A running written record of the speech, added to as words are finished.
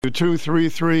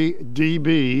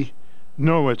233DB,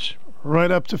 Norwich. Right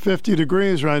up to 50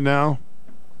 degrees right now.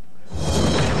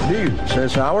 News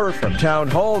this hour from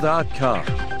townhall.com.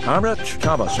 I'm Rich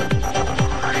Thomason.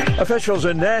 Officials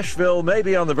in Nashville may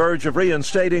be on the verge of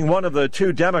reinstating one of the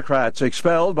two Democrats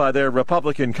expelled by their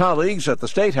Republican colleagues at the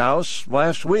State House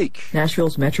last week.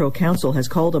 Nashville's Metro Council has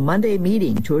called a Monday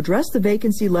meeting to address the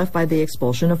vacancy left by the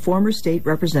expulsion of former state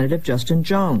Representative Justin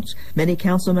Jones. Many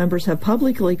council members have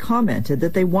publicly commented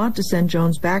that they want to send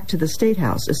Jones back to the State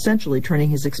House, essentially turning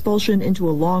his expulsion into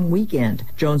a long weekend.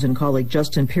 Jones and colleague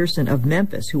Justin Pearson of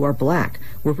Memphis, who are black,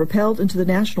 were propelled into the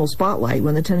national spotlight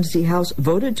when the Tennessee House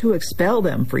voted to expel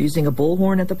them for using a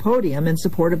bullhorn at the podium in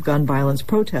support of gun violence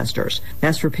protesters.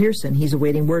 As for Pearson, he's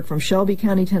awaiting word from Shelby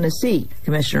County, Tennessee.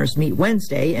 Commissioners meet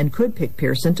Wednesday and could pick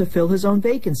Pearson to fill his own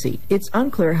vacancy. It's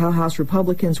unclear how House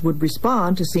Republicans would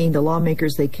respond to seeing the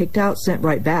lawmakers they kicked out sent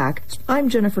right back. I'm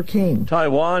Jennifer King.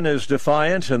 Taiwan is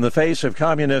defiant in the face of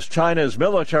communist China's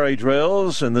military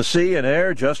drills in the sea and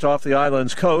air just off the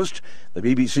island's coast. The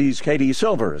BBC's Katie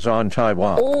Silver is on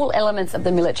Taiwan. All elements of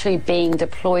the military being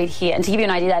deployed here. And to give you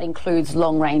an idea, that includes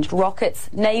long-range rockets,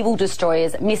 naval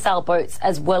destroyers, missile boats,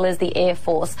 as well as the Air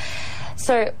Force.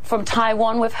 So from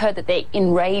Taiwan, we've heard that they're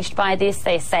enraged by this.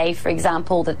 They say, for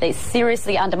example, that this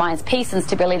seriously undermines peace and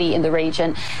stability in the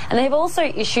region. And they've also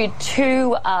issued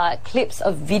two clips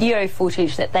of video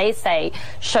footage that they say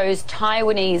shows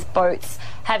Taiwanese boats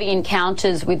having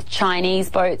encounters with Chinese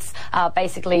boats,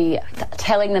 basically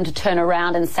telling them to turn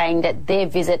around and saying that their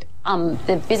visit and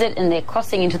their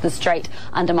crossing into the strait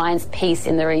undermines peace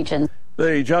in the region.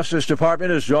 The Justice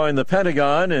Department has joined the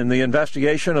Pentagon in the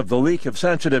investigation of the leak of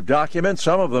sensitive documents,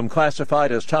 some of them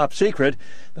classified as top secret,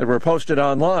 that were posted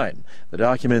online. The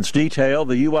documents detail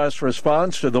the U.S.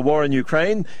 response to the war in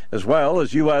Ukraine, as well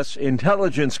as U.S.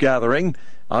 intelligence gathering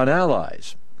on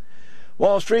allies.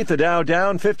 Wall Street, the Dow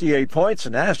down 58 points,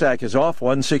 and NASDAQ is off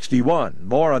 161.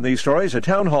 More on these stories at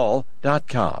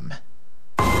townhall.com.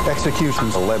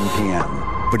 Execution's 11 p.m.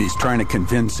 But he's trying to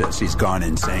convince us he's gone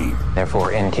insane.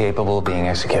 Therefore incapable of being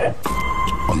executed.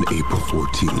 On April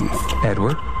 14th.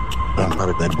 Edward? I'm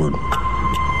not Edward.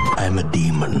 I'm a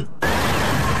demon.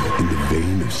 In the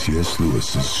vein of C.S.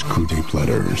 Lewis's Screwtape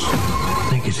Letters. I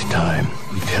think it's time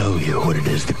we tell you what it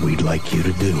is that we'd like you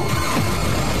to do.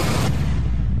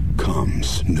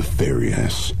 Comes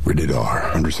Nefarious. Rated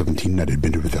R. Under 17, not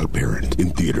admitted without parent. In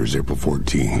theaters April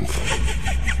 14th.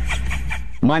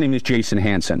 My name is Jason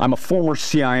Hansen. I'm a former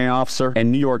CIA officer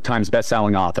and New York Times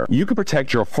bestselling author. You can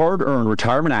protect your hard-earned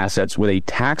retirement assets with a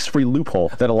tax-free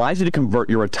loophole that allows you to convert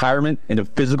your retirement into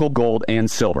physical gold and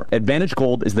silver. Advantage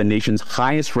Gold is the nation's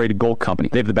highest-rated gold company.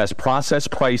 They have the best process,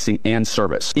 pricing, and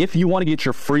service. If you want to get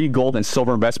your free gold and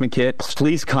silver investment kit,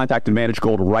 please contact Advantage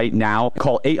Gold right now.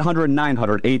 Call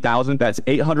 800-900-8000. That's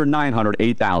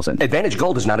 800-900-8000. Advantage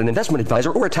Gold is not an investment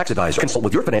advisor or a tax advisor. Consult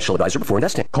with your financial advisor before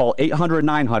investing. Call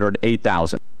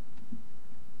 800-900-8000.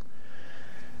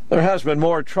 There has been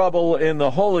more trouble in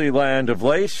the Holy Land of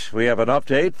late. We have an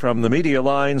update from the Media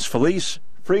Line's Felice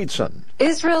Friedson.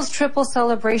 Israel's triple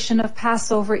celebration of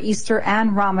Passover, Easter,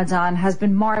 and Ramadan has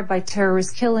been marred by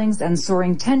terrorist killings and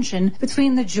soaring tension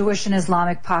between the Jewish and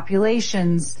Islamic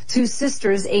populations. Two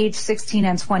sisters, aged 16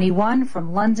 and 21,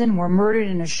 from London were murdered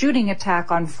in a shooting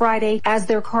attack on Friday as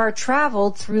their car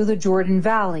traveled through the Jordan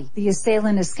Valley. The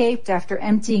assailant escaped after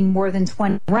emptying more than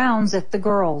 20 rounds at the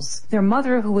girls. Their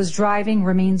mother, who was driving,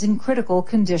 remains in critical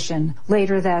condition.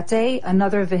 Later that day,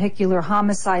 another vehicular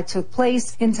homicide took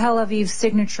place in Tel Aviv's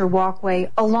signature walkway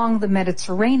along the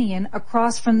Mediterranean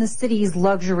across from the city's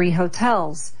luxury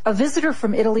hotels. A visitor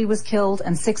from Italy was killed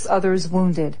and 6 others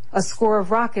wounded. A score of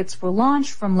rockets were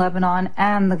launched from Lebanon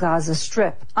and the Gaza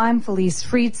Strip. I'm Felice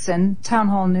Friedson, Town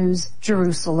Hall News,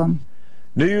 Jerusalem.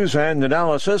 News and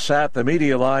analysis at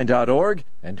themedialine.org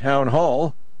and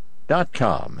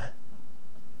townhall.com.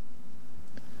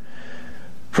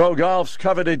 Pro Golf's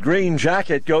coveted green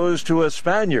jacket goes to a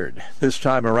Spaniard this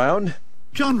time around.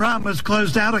 Jon Rahm has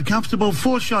closed out a comfortable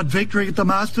 4-shot victory at the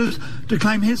Masters to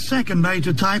claim his second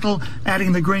major title,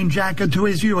 adding the green jacket to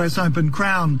his US Open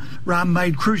crown. Rahm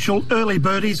made crucial early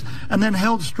birdies and then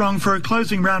held strong for a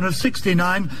closing round of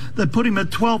 69 that put him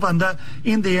at 12 under,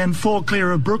 in the end 4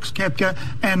 clear of Brooks Koepka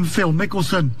and Phil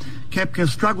Mickelson. Koepka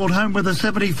struggled home with a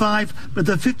 75, but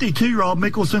the 52-year-old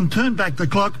Mickelson turned back the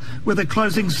clock with a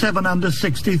closing 7 under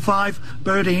 65,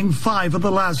 birdieing 5 of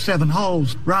the last 7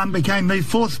 holes. Rahm became the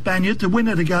 4th Spaniard to win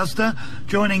at Augusta,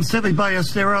 joining Seve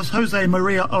Ballesteros, Jose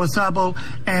Maria Olazabal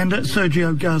and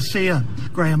Sergio Garcia.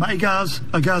 Graham Agars,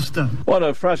 Augusta. One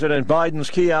of President Biden's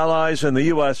key allies in the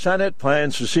U.S. Senate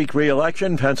plans to seek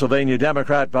re-election. Pennsylvania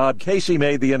Democrat Bob Casey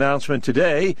made the announcement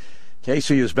today.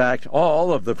 Casey has backed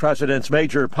all of the president's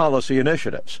major policy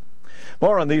initiatives.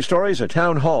 More on these stories at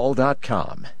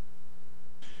townhall.com.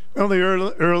 Well,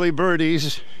 the early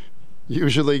birdies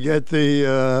usually get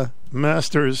the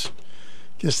Masters.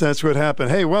 Guess that's what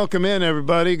happened. Hey, welcome in,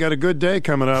 everybody. Got a good day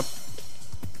coming up.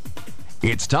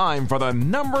 It's time for the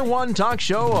 #1 talk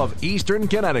show of Eastern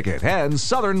Connecticut and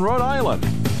Southern Rhode Island.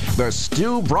 The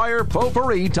Stu Bryer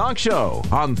Potpourri Talk Show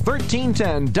on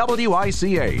 1310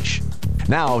 WICH.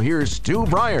 Now here's Stu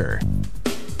Bryer.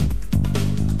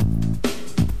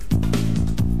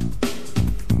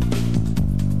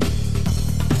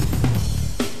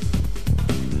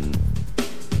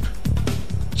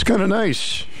 It's kind of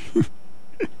nice.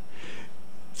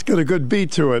 It's got a good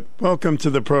beat to it. Welcome to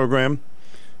the program.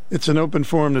 It's an open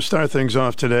forum to start things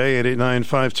off today.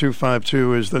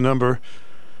 889-5252 is the number.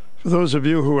 For those of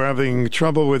you who are having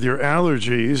trouble with your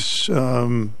allergies,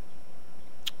 on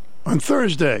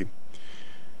Thursday,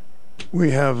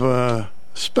 we have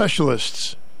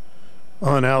specialists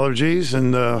on allergies,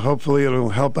 and hopefully it'll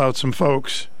help out some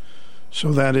folks.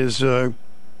 So that is going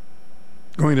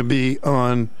to be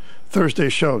on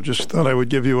Thursday's show. Just thought I would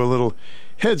give you a little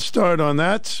head start on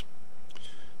that.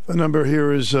 The number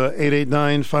here is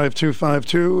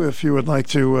 889-5252 if you would like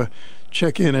to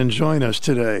check in and join us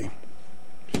today.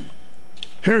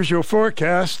 Here's your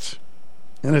forecast,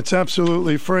 and it's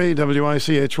absolutely free.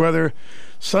 WICH weather.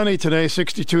 Sunny today,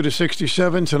 62 to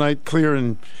 67. Tonight, clear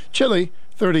and chilly,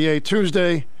 38.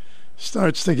 Tuesday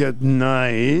starts to get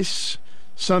nice.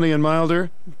 Sunny and milder,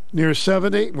 near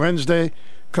 70. Wednesday,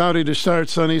 cloudy to start,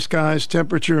 sunny skies.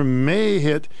 Temperature may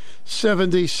hit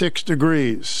 76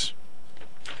 degrees.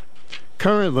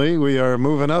 Currently, we are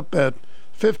moving up at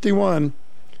 51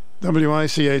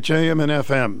 WICH AM and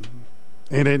FM.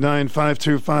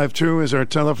 889-5252 is our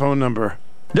telephone number.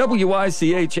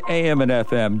 WICH AM and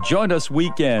FM. Join us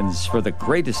weekends for the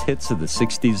greatest hits of the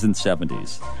 60s and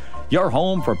 70s. Your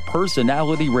home for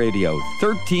personality radio.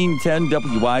 1310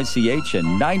 WICH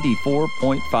and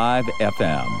 94.5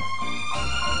 FM.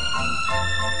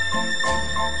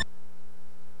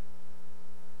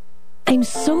 I'm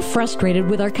so frustrated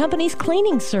with our company's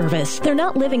cleaning service. They're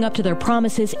not living up to their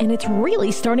promises, and it's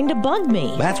really starting to bug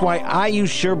me. That's why I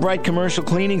use SureBright Commercial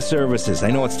Cleaning Services.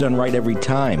 I know it's done right every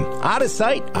time. Out of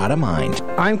sight, out of mind.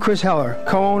 I'm Chris Heller,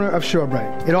 co-owner of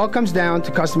SureBright. It all comes down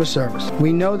to customer service.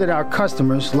 We know that our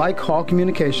customers, like Hall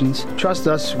Communications, trust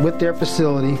us with their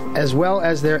facility as well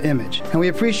as their image. And we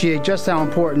appreciate just how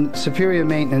important superior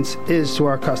maintenance is to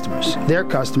our customers, their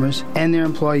customers, and their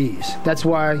employees. That's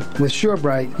why with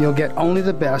SureBright, you'll get only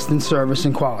the best in service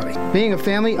and quality. Being a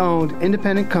family-owned,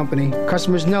 independent company,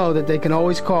 customers know that they can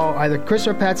always call either Chris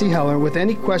or Patsy Heller with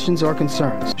any questions or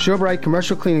concerns. SureBright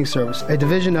Commercial Cleaning Service, a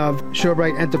division of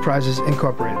SureBright Enterprises,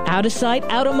 Incorporated. Out of sight,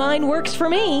 out of mind works for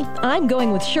me. I'm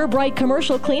going with SureBright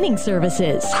Commercial Cleaning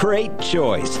Services. Great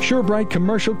choice. SureBright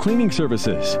Commercial Cleaning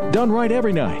Services. Done right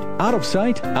every night. Out of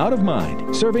sight, out of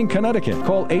mind. Serving Connecticut.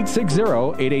 Call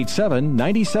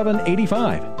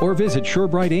 860-887-9785 or visit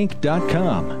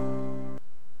SureBrightInc.com.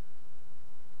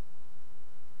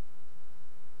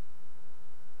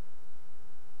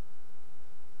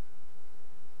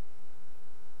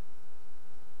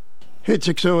 Hey,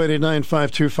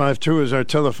 860-889-5252 is our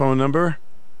telephone number.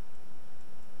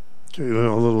 Okay,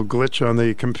 a little glitch on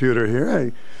the computer here.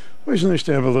 Hey, always nice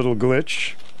to have a little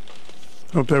glitch.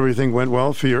 Hope everything went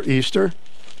well for your Easter.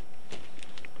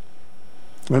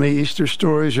 Any Easter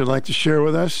stories you'd like to share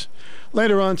with us?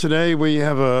 Later on today, we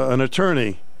have an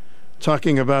attorney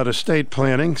talking about estate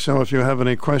planning. So if you have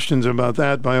any questions about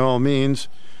that, by all means,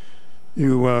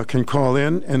 you can call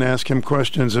in and ask him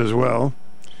questions as well.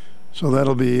 So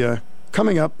that'll be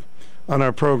coming up on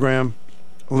our program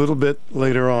a little bit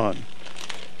later on.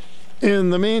 In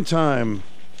the meantime,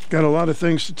 got a lot of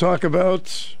things to talk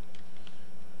about.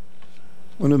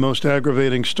 One of the most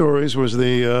aggravating stories was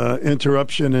the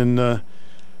interruption in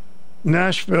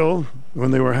Nashville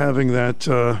when they were having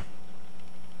that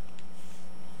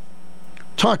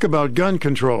talk about gun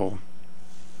control.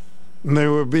 And they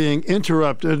were being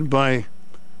interrupted by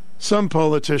some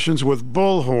politicians with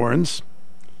bullhorns.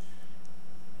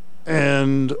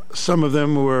 And some of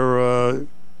them were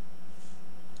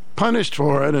punished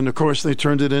for it, and of course they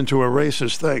turned it into a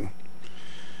racist thing.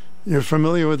 You're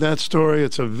familiar with that story?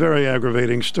 It's a very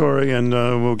aggravating story, and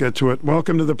we'll get to it.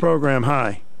 Welcome to the program.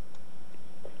 Hi.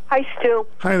 Hi, Stu.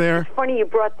 Hi there. It's funny you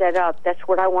brought that up. That's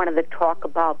what I wanted to talk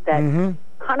about. That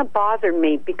kind of bothered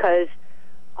me because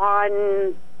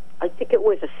on, I think it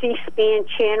was a C-SPAN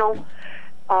channel,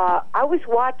 I was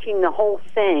watching the whole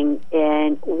thing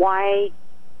and why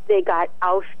they got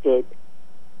ousted.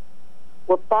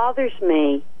 What bothers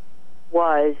me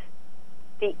was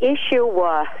the issue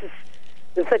was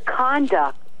the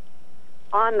conduct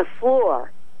on the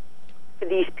floor for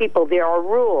these people. There are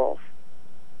rules.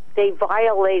 They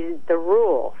violated the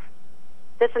rules.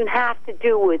 Doesn't have to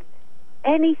do with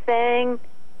anything.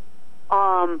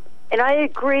 And I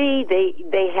agree,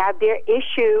 they have their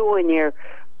issue and they're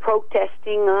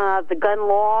protesting the gun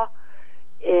law,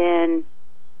 and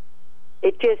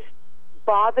it just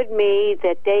bothered me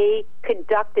that they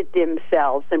conducted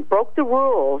themselves and broke the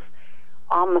rules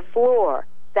on the floor.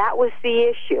 That was the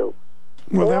issue.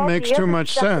 Well, that makes too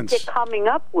much sense. That they're coming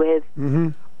up with,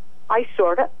 I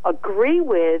sort of agree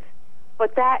with,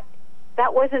 but that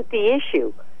wasn't the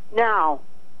issue. Now,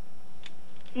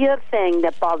 the other thing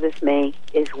that bothers me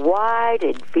is, why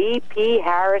did VP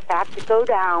Harris have to go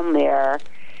down there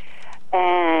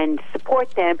and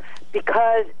support them?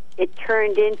 Because it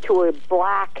turned into a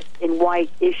black and white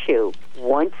issue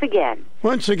once again.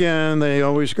 Once again, they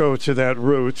always go to that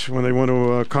route when they want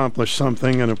to accomplish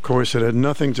something, and of course it had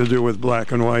nothing to do with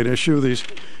black and white issue. These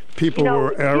people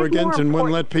were arrogant and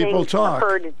wouldn't let people talk.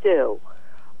 For her to do.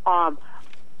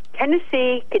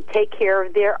 Tennessee could take care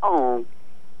of their own.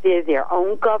 They're their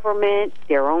own government,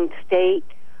 their own state.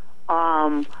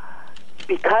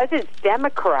 Because it's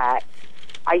Democrat,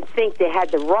 I think they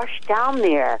had to rush down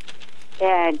there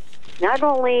and not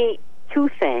only two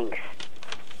things,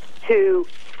 to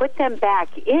put them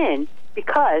back in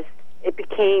because it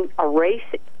became a race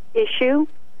issue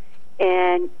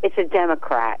and it's a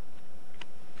Democrat.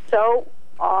 So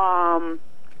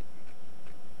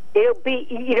it'll be,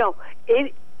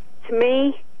 to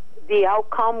me, the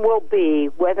outcome will be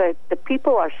whether the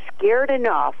people are scared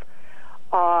enough.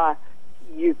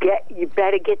 You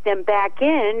better get them back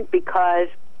in because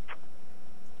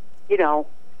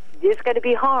there's going to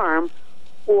be harm,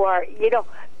 or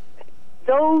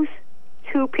those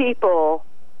two people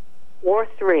or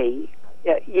three.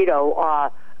 The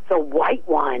white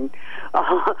one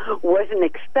wasn't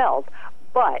expelled,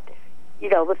 but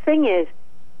the thing is,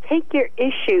 take your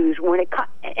issues when it comes.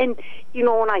 And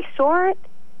when I saw it.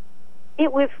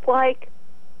 It was like,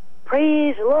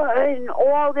 praise the Lord, and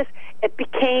all this. It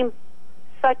became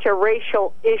such a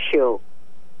racial issue.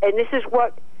 And this is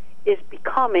what is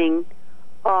becoming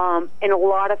in a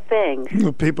lot of things.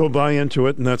 Well, people buy into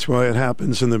it, and that's why it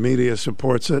happens, and the media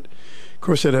supports it. Of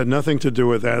course, it had nothing to do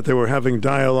with that. They were having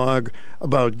dialogue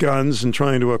about guns and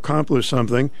trying to accomplish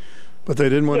something, but they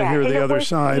didn't want to hear the other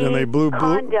side, and they blew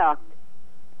conduct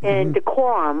and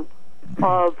decorum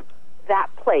of that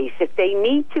place.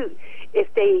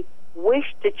 If they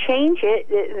wish to change it,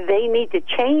 they need to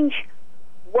change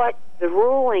what the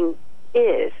ruling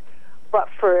is. But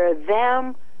for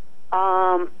them,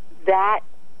 that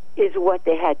is what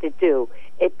they had to do.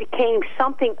 It became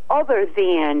something other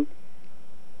than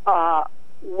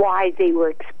why they were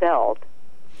expelled.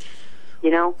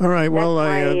 All right. Well,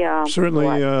 I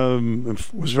certainly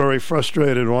was very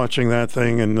frustrated watching that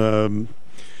thing, and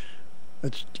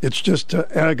it's just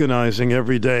agonizing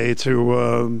every day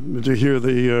to hear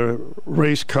the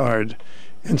race card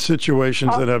in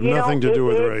situations that have nothing to do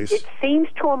with race. It seems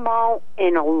to amount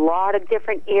in a lot of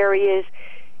different areas.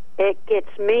 It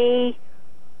gets me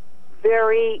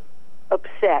very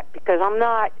upset because I'm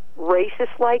not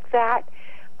racist like that,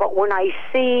 but when I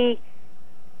see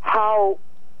how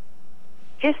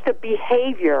just the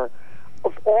behavior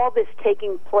of all this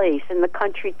taking place in the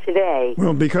country today.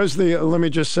 Well, because let me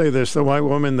just say this, the white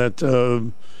woman that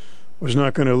was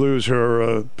not going to lose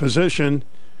her position,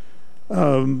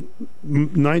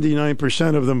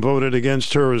 99% of them voted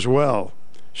against her as well.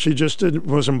 She just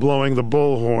wasn't blowing the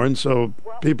bullhorn, so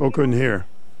people couldn't hear.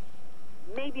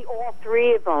 Maybe all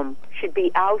three of them should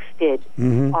be ousted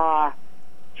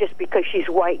just because she's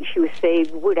white and she was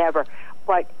saved, whatever.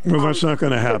 But that's not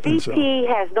going to happen. The VP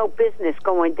has no business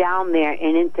going down there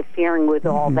and interfering with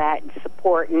all that and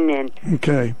supporting and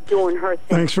doing her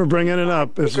thing. Thanks for bringing it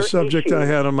up. It's a subject I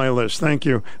had on my list. Thank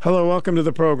you. Hello, welcome to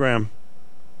the program.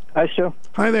 Hi, Stu.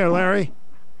 Hi there, Larry.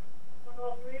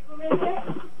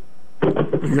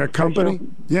 You got company?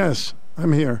 Yes,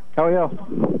 I'm here. How are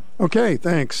you? Okay,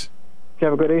 thanks. Did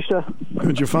you have a good Easter?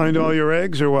 Did you find all your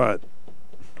eggs or what?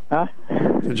 Huh?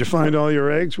 Did you find all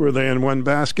your eggs? Were they in one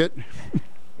basket?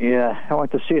 Yeah, I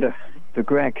went to see the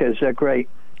grandkids. They're great.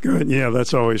 Good. Yeah,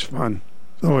 that's always fun.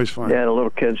 It's always fun. Yeah, the little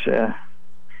kids. Yeah.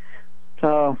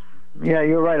 So, yeah,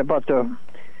 you're right about the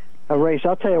race.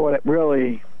 I'll tell you what, it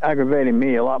really aggravated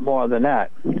me a lot more than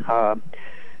that.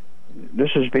 This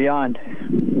is beyond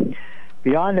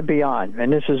the beyond.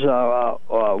 And this is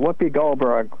Whoopi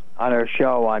Goldberg on her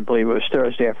show, I believe it was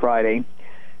Thursday or Friday.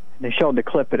 They showed the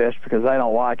clip of this because I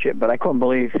don't watch it, but I couldn't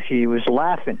believe she was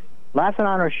laughing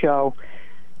on her show,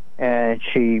 and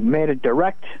she made a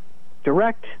direct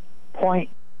point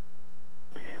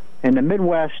in the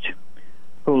Midwest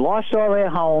who lost all their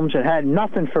homes and had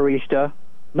nothing for Easter,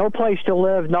 no place to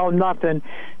live, no nothing.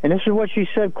 And this is what she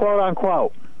said, quote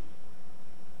unquote.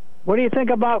 What do you think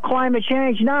about climate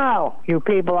change now, you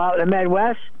people out in the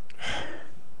Midwest?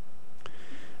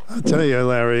 I'll tell you,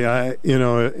 Larry,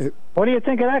 what do you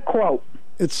think of that quote?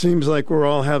 It seems like we're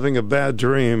all having a bad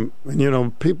dream.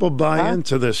 And, people buy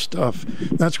into this stuff.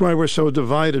 That's why we're so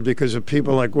divided, because of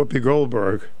people like Whoopi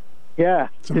Goldberg. Yeah,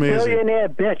 it's amazing. The billionaire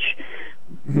bitch.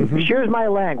 Here's my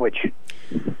language.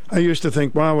 I used to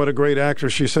think, wow, what a great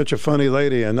actress. She's such a funny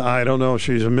lady. And I don't know,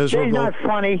 she's a miserable... She's not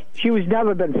funny. She was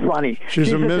never been funny.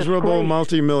 She's a miserable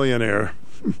multimillionaire.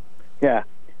 Yeah.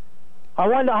 I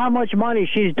wonder how much money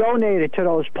she's donated to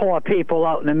those poor people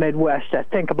out in the Midwest that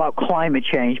think about climate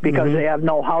change because they have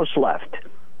no house left.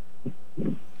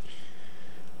 And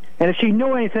if she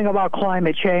knew anything about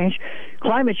climate change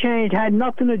had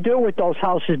nothing to do with those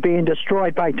houses being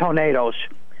destroyed by tornadoes.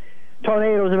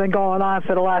 Tornadoes have been going on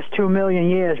for the last 2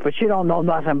 million years, but she don't know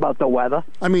nothing about the weather.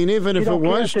 I mean, even if it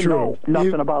was true,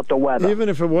 nothing about the weather. Even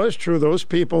if it was true, those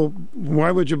people, why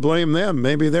would you blame them?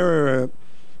 Maybe they're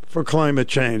for climate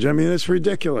change. I mean, it's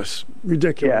ridiculous.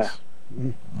 Ridiculous.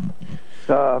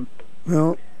 Yeah.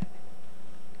 Well,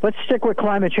 let's stick with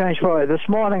climate change for this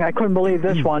morning. I couldn't believe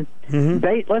this one.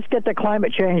 Let's get to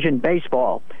climate change in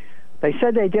baseball. They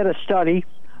said they did a study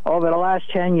over the last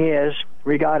 10 years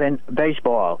regarding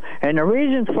baseball. And the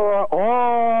reason for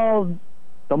all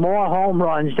the more home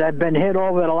runs that have been hit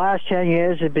over the last 10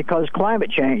 years is because climate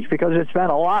change, because it's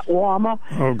been a lot warmer.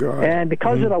 Oh, God. And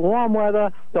because of the warm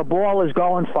weather, the ball is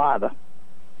going farther.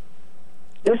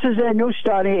 This is their new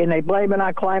study, and they blame it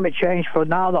on climate change for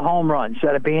now the home runs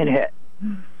that are being hit.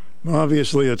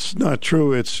 Obviously, it's not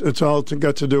true. It's all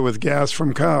got to do with gas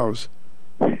from cows.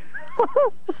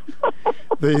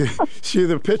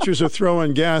 The pitchers are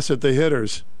throwing gas at the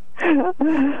hitters.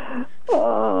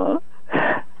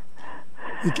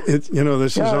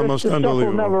 This is almost unbelievable. Stuff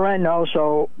will never end, though,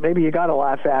 so maybe you got to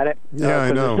laugh at it. Yeah,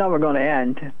 I know. It's never going to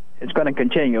end. It's going to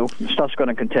continue. Stuff's going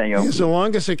to continue. As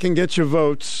long as it can get you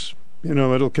votes,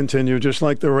 it'll continue, just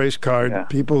like the race card. Yeah.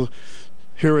 People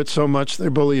hear it so much,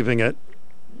 they're believing it.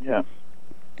 Yeah.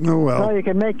 Oh, well. Well, you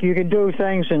can do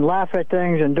things and laugh at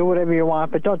things and do whatever you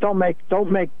want, but do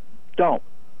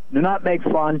not make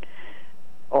fun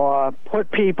or put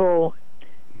people,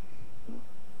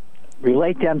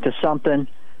 relate them to something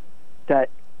that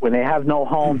when they have no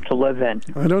home to live in.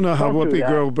 I don't know how Whoopi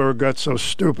Goldberg got so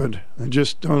stupid. I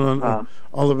just don't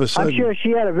all of a sudden. I'm sure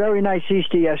she had a very nice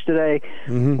Easter yesterday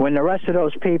when the rest of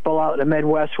those people out in the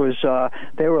Midwest was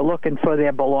they were looking for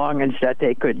their belongings that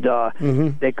they could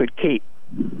keep.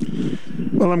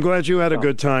 Well, I'm glad you had a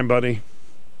good time, buddy.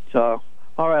 So,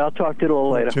 all right, I'll talk to you a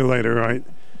little later. Talk to you later, right?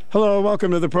 Hello,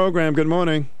 welcome to the program. Good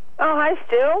morning. Oh, hi,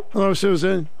 Stu. Hello,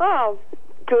 Susan. Oh,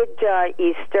 good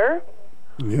Easter.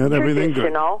 Yeah, everything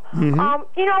good. Traditional.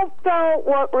 Though,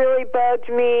 what really bugs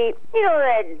me,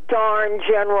 that darn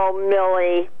General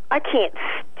Milley. I can't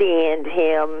stand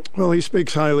him. Well, he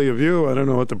speaks highly of you. I don't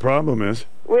know what the problem is.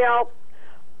 Well,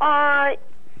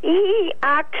 he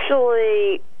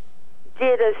actually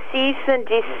did a cease and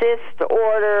desist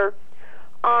order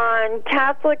on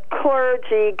Catholic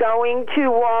clergy going to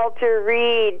Walter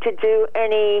Reed to do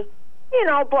any,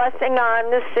 blessing on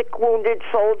the sick, wounded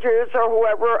soldiers or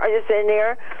whoever is in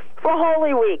there for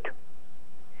Holy Week.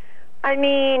 I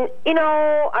mean,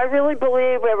 I really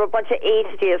believe we have a bunch of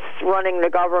atheists running the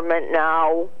government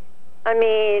now. I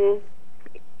mean,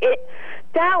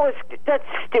 that's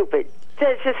stupid.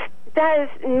 That is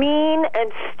mean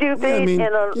and stupid. I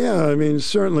mean,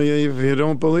 certainly, if you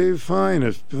don't believe, fine.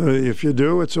 If you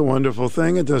do, it's a wonderful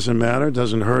thing. It doesn't matter. It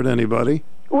doesn't hurt anybody.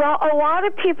 Well, a lot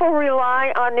of people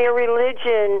rely on their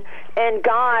religion and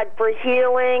God for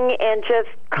healing and just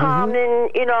common,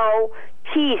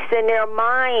 peace in their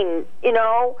mind, And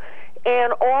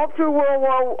all through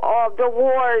the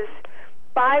wars,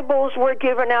 Bibles were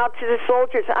given out to the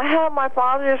soldiers. I have my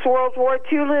father's World War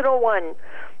II little one.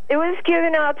 It was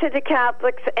given out to the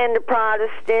Catholics and the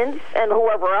Protestants and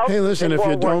whoever else. Hey, listen, if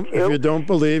you don't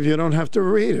believe, you don't have to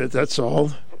read it. That's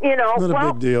all. Not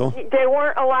a big deal. They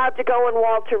weren't allowed to go in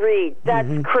Walter Reed. That's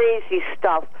crazy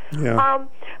stuff. Yeah.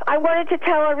 I wanted to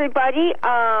tell everybody,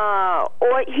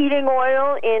 heating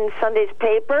oil in Sunday's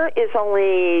paper is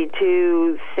only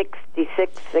 $2.66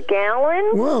 a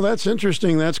gallon. Well, that's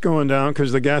interesting. That's going down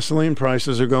because the gasoline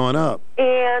prices are going up.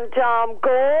 And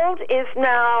gold is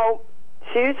now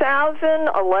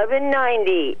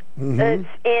 $2,011.90. And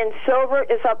silver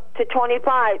is up to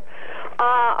 $25.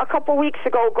 A couple weeks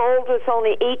ago, gold was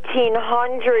only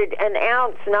 $1,800 an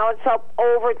ounce. Now it's up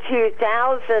over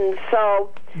 $2,000.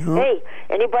 So, hey,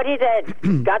 anybody that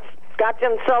got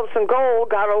themselves some gold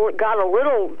got a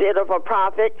little bit of a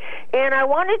profit. And I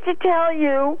wanted to tell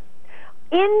you,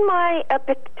 in my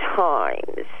Epic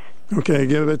Times. Okay,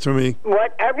 give it to me.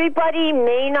 What everybody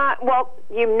may not, well,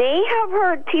 you may have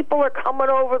heard people are coming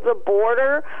over the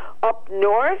border up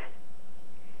north.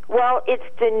 Well, it's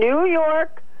the New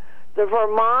York, the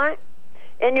Vermont,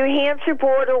 and New Hampshire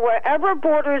border, wherever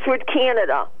borders with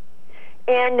Canada.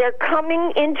 And they're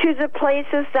coming into the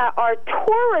places that are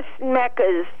tourist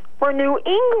meccas for New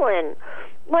England.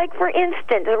 Like, for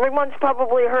instance, everyone's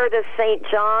probably heard of St.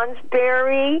 John's.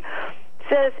 Barry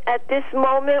says at this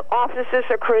moment, officers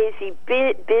are crazy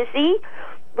busy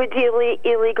with the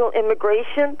illegal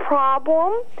immigration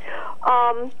problem.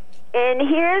 And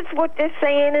here's what they're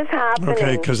saying is happening.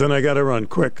 Okay, because then I got to run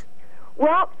quick.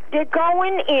 Well, they're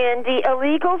going in. The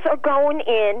illegals are going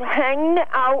in, hanging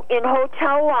out in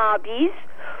hotel lobbies.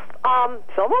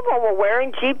 Some of them are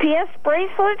wearing GPS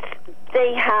bracelets.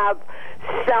 They have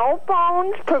cell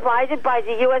phones provided by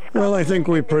the U.S. government. Well, I think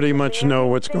we pretty much know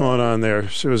what's going on there,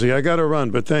 Susie. I got to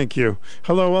run, but thank you.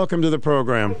 Hello, welcome to the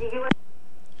program.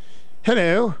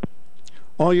 Hello.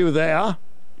 Are you there?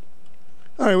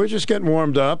 All right, we're just getting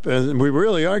warmed up, and we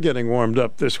really are getting warmed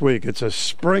up this week. It's a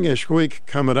springish week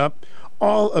coming up.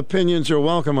 All opinions are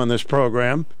welcome on this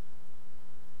program.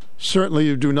 Certainly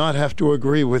you do not have to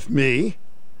agree with me,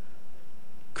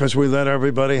 because we let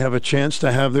everybody have a chance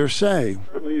to have their say.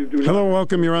 Hello,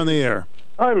 welcome. You're on the air.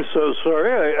 I'm so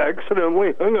sorry. I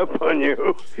accidentally hung up on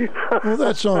you. Well,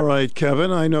 that's all right, Kevin.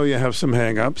 I know you have some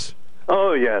hang-ups.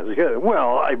 Oh, yes. Yeah.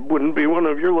 Well, I wouldn't be one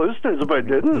of your listeners if I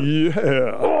didn't.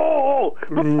 Yeah. Oh!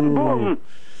 Boom!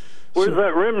 Where's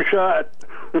that rim shot?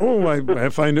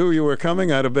 If I knew you were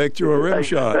coming, I'd have baked you a rim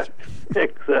shot.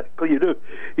 Exactly.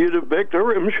 You'd have baked a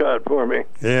rim shot for me.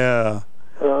 Yeah.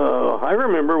 I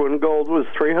remember when gold was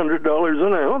 $300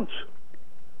 an ounce.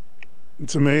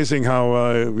 It's amazing how,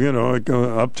 it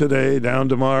goes up today, down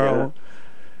tomorrow.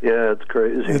 Yeah, it's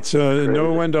crazy. It's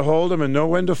know when to hold them and know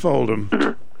when to fold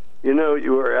them. You know,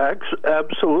 you were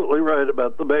absolutely right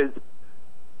about the base.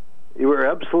 You were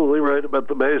absolutely right about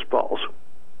the baseballs.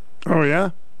 Oh,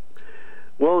 yeah?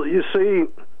 Well, you see,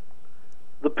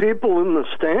 the people in the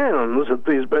stands at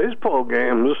these baseball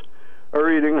games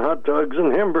are eating hot dogs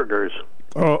and hamburgers.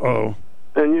 Uh-oh.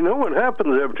 And you know what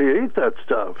happens after you eat that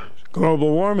stuff?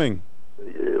 Global warming.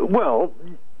 Well,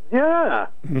 yeah.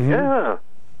 Mm-hmm. Yeah.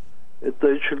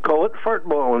 They should call it fart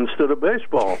ball instead of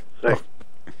baseball. Say.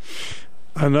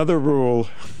 Another rule.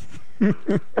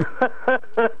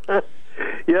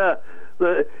 Yeah.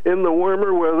 In the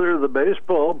warmer weather, the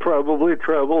baseball probably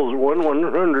travels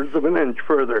 1/100th of an inch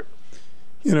further.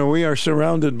 You know, we are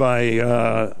surrounded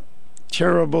by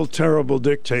terrible, terrible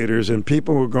dictators, and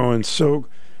people who are going so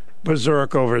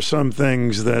berserk over some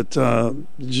things that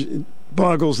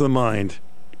boggles the mind.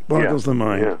 The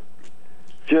mind. Yeah.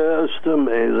 Just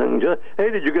amazing. Hey,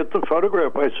 did you get the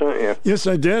photograph I sent you? Yes,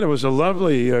 I did. It was a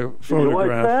lovely photograph. Did you like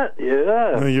that?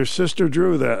 Yeah. Your sister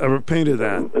drew that, or painted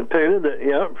that. Painted it,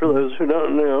 yeah. For those who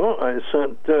don't know, I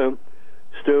sent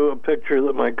Stu a picture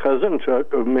that my cousin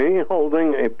took of me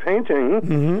holding a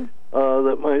painting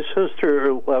that my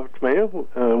sister left me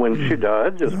when she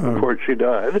died, just before she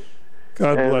died.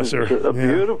 God bless her. It's a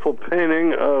beautiful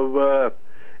painting of a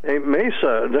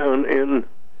mesa down in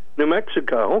New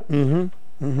Mexico.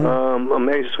 A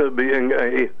mesa being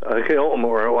a hill,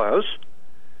 more or less.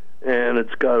 And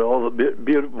it's got all the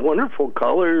beautiful, wonderful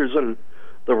colors and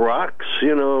the rocks,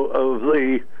 of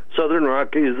the Southern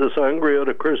Rockies, the Sangre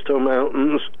de Cristo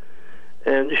Mountains.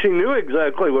 And she knew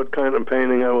exactly what kind of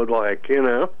painting I would like,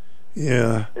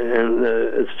 Yeah. And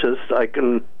it's just, I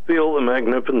can feel the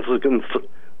magnificence.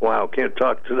 Wow, can't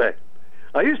talk today.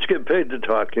 I used to get paid to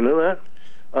talk, you know that?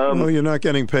 Well, you're not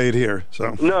getting paid here,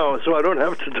 so. No, so I don't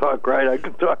have to talk right. I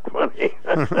can talk funny.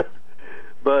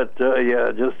 But,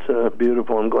 yeah, just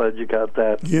beautiful. I'm glad you got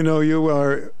that. You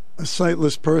are a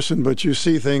sightless person, but you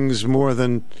see things more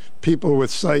than people with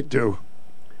sight do.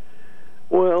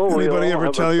 Well, anybody we all ever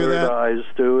have tell you third that? Eyes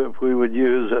do, if we would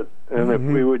use it. And if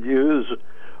we would use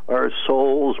our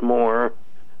souls more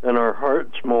and our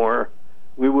hearts more,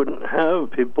 we wouldn't have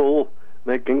people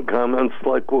making comments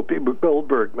like Whoopi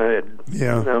Goldberg made.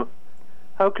 Yeah.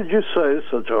 How could you say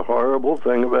such a horrible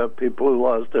thing about people who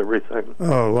lost everything?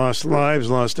 Oh, lost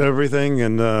lives, lost everything,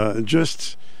 and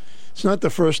it's not the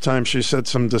first time she said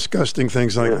some disgusting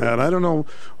things like that. I don't know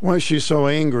why she's so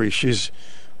angry. She's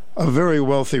a very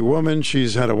wealthy woman.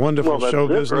 She's had a wonderful show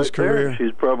business career.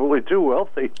 She's probably too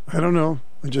wealthy. I don't know.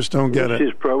 I just don't get it.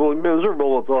 She's probably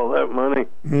miserable with all that money.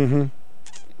 Mm-hmm.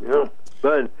 Yeah,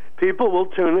 but people will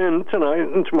tune in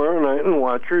tonight and tomorrow night and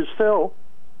watch her still.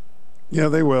 Yeah,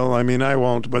 they will. I mean, I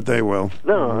won't, but they will.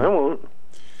 No, I won't.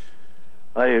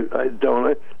 I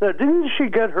don't. Now, didn't she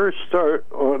get her start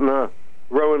on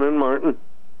Rowan and Martin?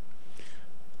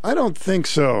 I don't think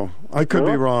so. I could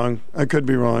be wrong. I could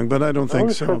be wrong, but I don't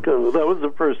think so. That was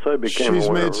the first I became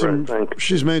aware of her, I think.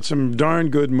 She's made some darn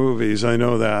good movies. I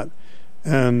know that.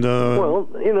 And well,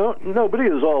 nobody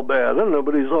is all bad and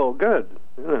nobody's all good.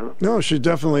 No, she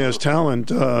definitely has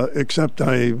talent. Except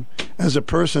as a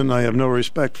person, I have no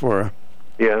respect for her.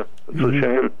 Yeah, it's a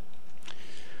shame.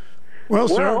 Well,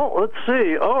 sir. Let's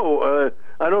see.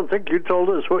 I don't think you told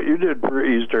us what you did for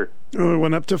Easter. We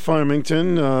went up to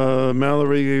Farmington.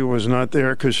 Mallory was not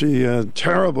there because she had a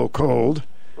terrible cold.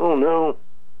 Oh, no.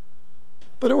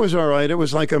 But it was all right. It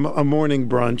was like a morning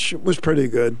brunch. It was pretty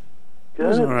good. Good, it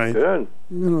was all right. Good.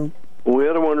 We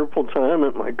had a wonderful time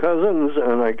at my cousin's,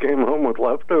 and I came home with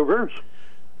leftovers.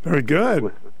 Very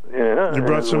good. Yeah. You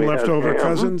brought some leftover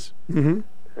cousins? Mm-hmm.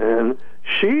 And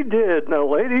she did. Now,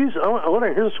 ladies, I want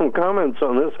to hear some comments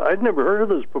on this. I'd never heard of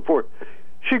this before.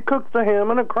 She cooked the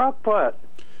ham in a crock pot.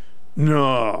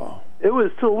 No. It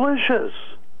was delicious.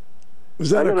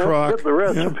 Was that a crock? Get the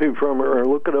recipe from her or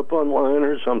look it up online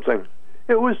or something.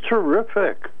 It was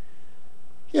terrific.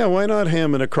 Yeah, why not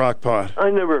ham in a crock pot? I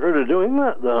never heard of doing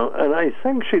that, though. And I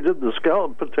think she did the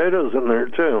scalloped potatoes in there,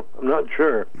 too. I'm not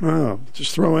sure. Oh,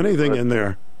 just throw anything in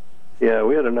there. Yeah,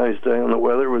 we had a nice day, and the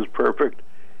weather was perfect.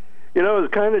 It was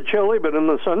kind of chilly, but in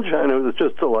the sunshine, it was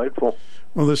just delightful.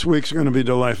 Well, this week's going to be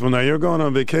delightful. Now, you're going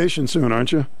on vacation soon,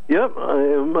 aren't you? Yep, I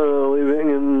am leaving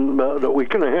in about a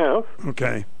week and a half.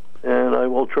 Okay. And I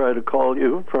will try to call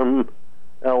you from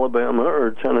Alabama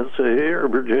or Tennessee or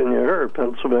Virginia or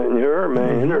Pennsylvania or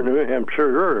Maine or New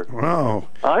Hampshire. Wow.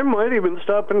 I might even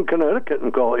stop in Connecticut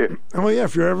and call you. Oh, yeah,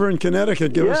 if you're ever in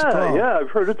Connecticut, give us a call. Yeah, I've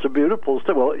heard it's a beautiful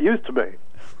state. Well, it used to be.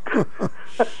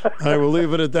 I will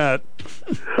leave it at that.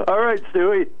 All right,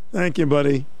 Stewie. Thank you,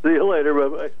 buddy. See you later.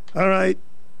 Bye-bye. All right.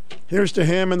 Here's to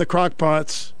ham in the crock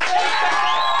pots.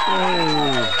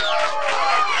 Hey.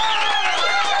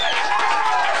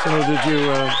 So did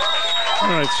you... all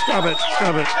right, stop it.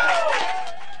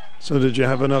 So did you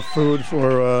have enough food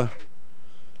for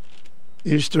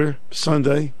Easter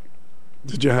Sunday?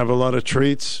 Did you have a lot of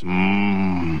treats?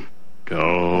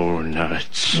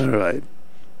 Donuts. All right.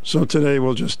 So today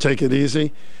we'll just take it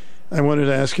easy. I wanted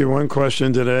to ask you one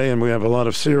question today, and we have a lot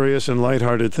of serious and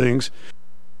lighthearted things.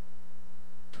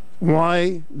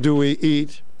 Why do we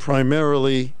eat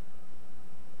primarily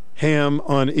ham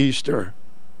on Easter?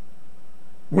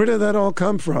 Where did that all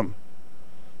come from?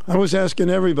 I was asking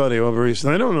everybody over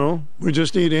Easter. I don't know. We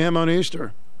just eat ham on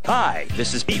Easter. Hi,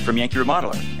 this is Pete from Yankee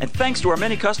Remodeler. And thanks to our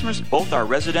many customers, both our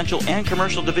residential and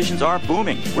commercial divisions are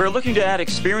booming. We're looking to add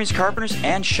experienced carpenters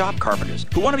and shop carpenters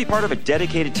who want to be part of a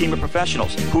dedicated team of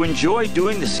professionals who enjoy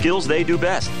doing the skills they do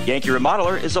best. Yankee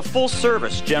Remodeler is a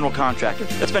full-service general contractor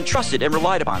that's been trusted and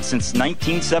relied upon since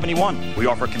 1971. We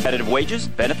offer competitive wages,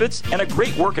 benefits, and a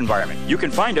great work environment. You can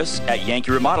find us at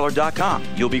yankeeremodeler.com.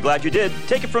 You'll be glad you did.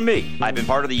 Take it from me. I've been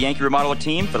part of the Yankee Remodeler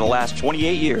team for the last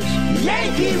 28 years.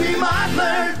 Yankee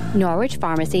Remodeler! Norwich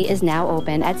Pharmacy is now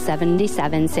open at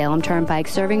 77 Salem Turnpike,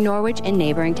 serving Norwich and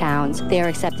neighboring towns. They are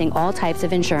accepting all types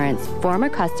of insurance. Former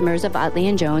customers of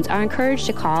Utley & Jones are encouraged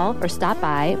to call or stop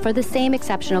by for the same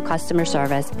exceptional customer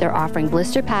service. They're offering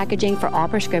blister packaging for all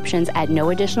prescriptions at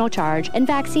no additional charge and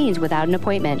vaccines without an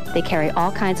appointment. They carry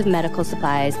all kinds of medical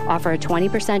supplies, offer a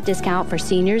 20% discount for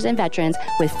seniors and veterans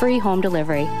with free home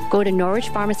delivery. Go to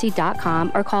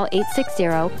norwichpharmacy.com or call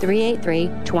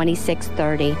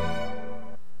 860-383-2630.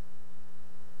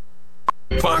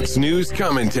 Fox News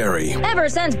commentary. Ever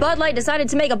since Bud Light decided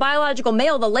to make a biological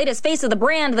male the latest face of the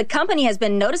brand, the company has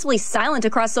been noticeably silent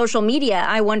across social media.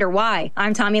 I wonder why.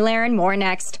 I'm Tommy Lahren. More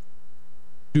next.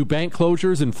 Do bank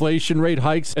closures, inflation rate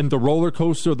hikes, and the roller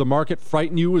coaster of the market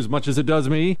frighten you as much as it does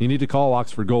me? You need to call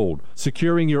Oxford Gold.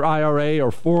 Securing your IRA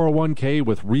or 401k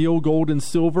with real gold and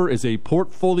silver is a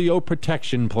portfolio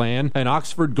protection plan, and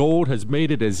Oxford Gold has made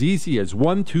it as easy as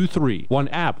 1, 2, 3. One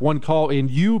app, one call,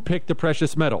 and you pick the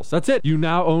precious metals. That's it. You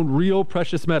now own real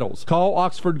precious metals. Call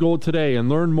Oxford Gold today and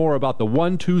learn more about the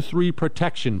 1, 2, 3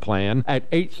 protection plan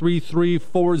at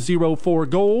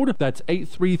 833-404-GOLD. That's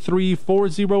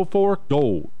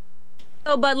 833-404-GOLD.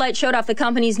 Bud Light showed off the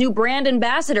company's new brand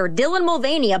ambassador, Dylan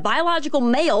Mulvaney, a biological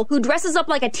male who dresses up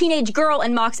like a teenage girl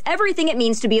and mocks everything it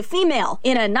means to be a female.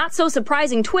 In a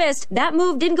not-so-surprising twist, that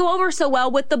move didn't go over so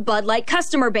well with the Bud Light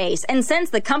customer base, and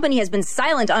since the company has been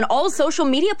silent on all social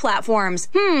media platforms.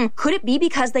 Could it be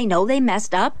because they know they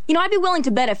messed up? I'd be willing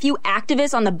to bet a few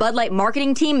activists on the Bud Light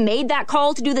marketing team made that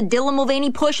call to do the Dylan Mulvaney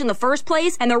push in the first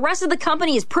place, and the rest of the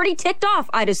company is pretty ticked off,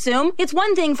 I'd assume. It's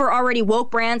one thing for already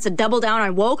woke brands to double down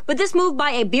on woke, but this move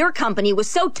by a beer company was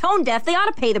so tone-deaf they ought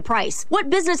to pay the price. What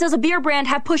business does a beer brand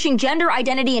have pushing gender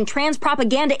identity and trans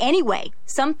propaganda anyway?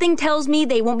 Something tells me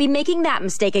they won't be making that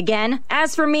mistake again.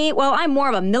 As for me, well, I'm more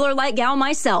of a Miller Lite gal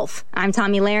myself. I'm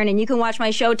Tommy Lahren, and you can watch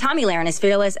my show Tommy Lahren is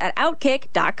Fearless at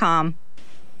Outkick.com.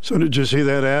 So did you see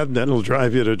that ad? That'll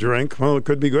drive you to drink. Well, it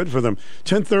could be good for them.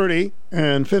 10:30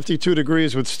 and 52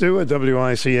 degrees with Stu at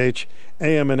WICH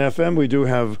AM and FM. We do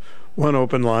have one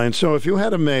open line. So if you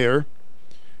had a mayor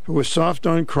who was soft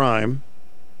on crime,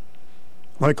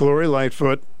 like Lori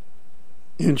Lightfoot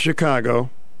in Chicago,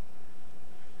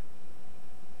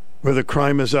 where the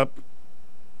crime is up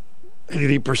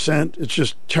 80%, it's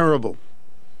just terrible.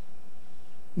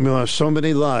 We lost so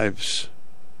many lives.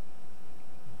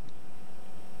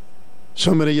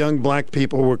 So many young black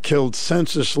people were killed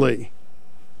senselessly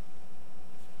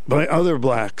by other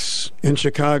blacks in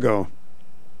Chicago.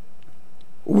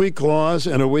 Weak laws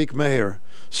and a weak mayor.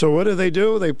 So what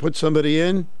do? They put somebody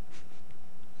in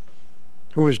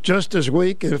who was just as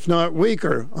weak, if not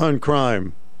weaker, on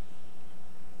crime.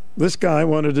 This guy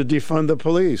wanted to defund the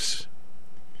police.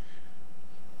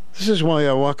 This is why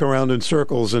I walk around in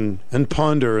circles and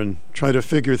ponder and try to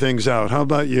figure things out. How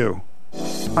about you?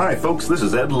 Hi, folks. This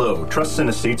is Ed Lowe, Trusts and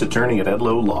Estates Attorney at Ed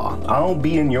Lowe Law. I'll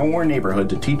be in your neighborhood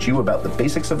to teach you about the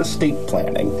basics of estate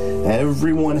planning.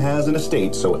 Everyone has an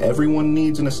estate, so everyone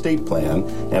needs an estate plan,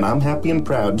 and I'm happy and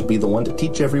proud to be the one to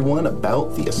teach everyone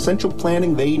about the essential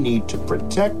planning they need to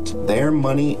protect their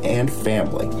money and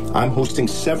family. I'm hosting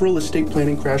several estate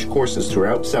planning crash courses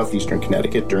throughout southeastern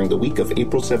Connecticut during the week of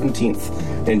April 17th.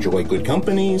 Enjoy good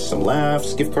company, some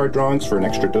laughs, gift card drawings for an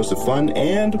extra dose of fun,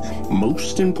 and,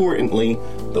 most importantly,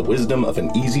 the wisdom of an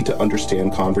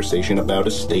easy-to-understand conversation about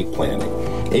estate planning.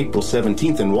 April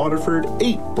 17th in Waterford,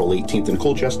 April 18th in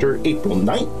Colchester, April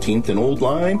 19th in Old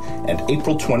Lyme, and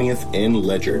April 20th in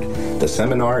Ledyard. The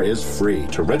seminar is free.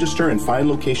 To register and find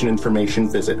location information,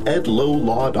 visit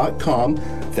edlowlaw.com.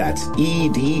 That's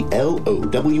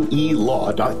EDLOWE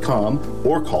law.com,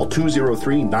 or call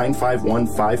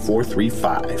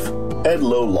 203-951-5435. Ed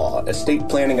Lowe Law, estate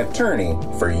planning attorney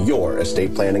for your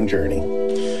estate planning journey.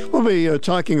 We'll be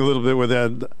talking a little bit with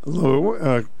Ed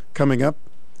Lowe coming up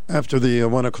after the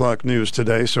 1 o'clock news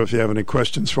today, so if you have any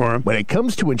questions for him. When it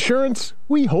comes to insurance,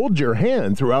 we hold your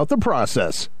hand throughout the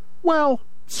process. Well,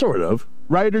 sort of.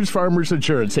 Riders Farmers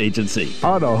Insurance Agency.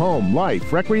 Auto, home,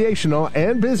 life, recreational,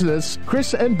 and business.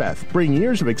 Chris and Beth bring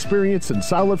years of experience and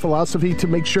solid philosophy to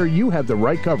make sure you have the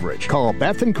right coverage. Call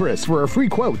Beth and Chris for a free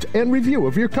quote and review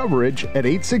of your coverage at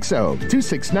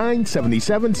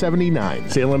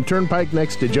 860-269-7779. Salem Turnpike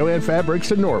next to Joanne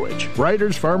Fabrics in Norwich.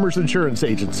 Riders Farmers Insurance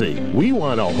Agency. We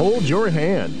want to hold your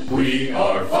hand. We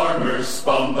are farmers.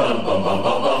 Bum, bum, bum, bum,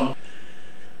 bum, bum.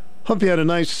 Hope you had a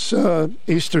nice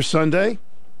Easter Sunday.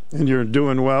 And you're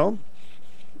doing well.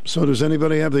 So does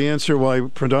anybody have the answer why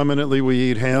predominantly we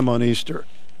eat ham on Easter?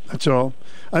 That's all.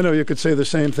 I know you could say the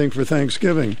same thing for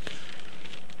Thanksgiving,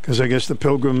 because I guess the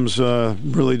Pilgrims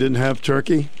really didn't have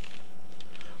turkey.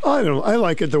 I don't know. I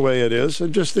like it the way it is.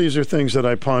 Just these are things that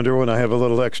I ponder when I have a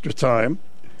little extra time.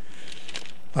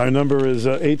 Our number is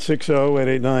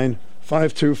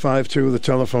 860-889-5252, the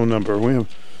telephone number. We have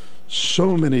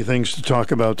so many things to talk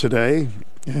about today.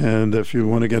 And if you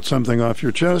want to get something off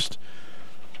your chest,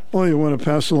 or you want to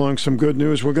pass along some good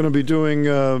news, we're going to be doing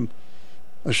a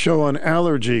show on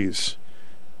allergies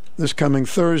this coming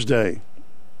Thursday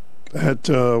at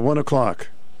 1 o'clock.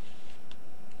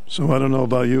 So I don't know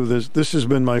about you. This has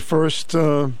been my first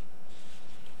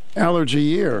allergy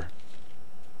year.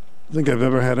 I think I've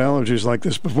ever had allergies like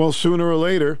this. But, well, sooner or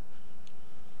later,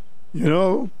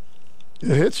 it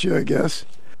hits you, I guess.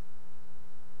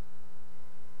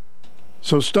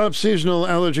 So stop seasonal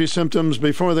allergy symptoms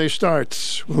before they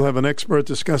start. We'll have an expert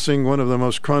discussing one of the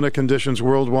most chronic conditions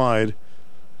worldwide.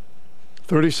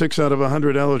 36 out of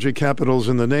 100 allergy capitals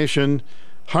in the nation.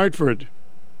 Hartford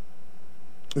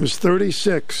is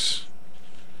 36.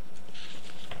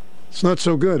 It's not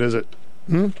so good, is it?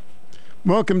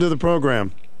 Welcome to the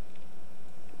program.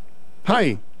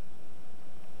 Hi.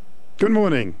 Good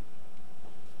morning.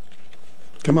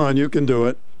 Come on, you can do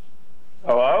it.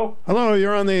 Hello? Hello,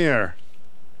 you're on the air.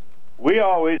 We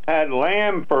always had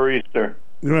lamb for Easter.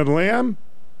 You had lamb?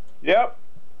 Yep.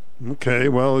 Okay,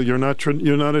 well, you're not a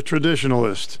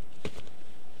traditionalist.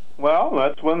 Well,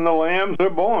 that's when the lambs are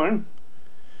born.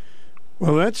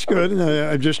 Well, that's good.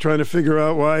 I'm just trying to figure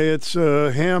out why it's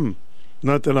ham.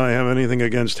 Not that I have anything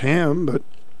against ham, but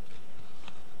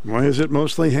why is it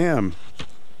mostly ham?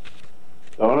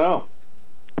 Don't know.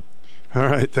 All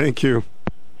right, thank you.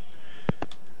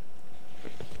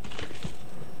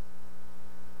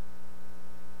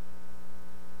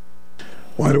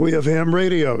 Why do we have ham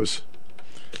radios?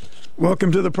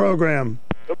 Welcome to the program.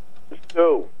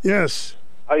 Stu. Yes.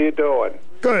 How you doing?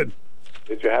 Good.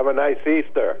 Did you have a nice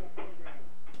Easter?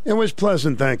 It was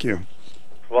pleasant, thank you.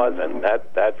 Pleasant.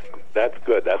 That's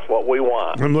good. That's what we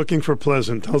want. I'm looking for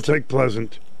pleasant. I'll take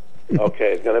pleasant.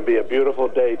 Okay, it's going to be a beautiful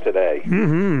day today.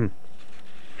 Mm-hmm.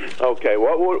 Okay,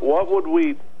 what would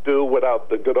we do without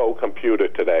the good old computer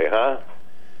today, huh?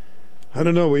 I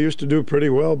don't know. We used to do pretty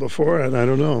well before, and I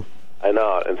don't know. I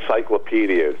know,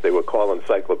 encyclopedias. They were called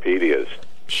encyclopedias.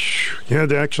 You had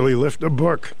to actually lift a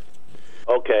book.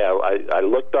 Okay, I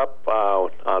looked up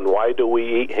on why do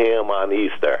we eat ham on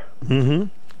Easter. Mm-hmm.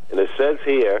 And it says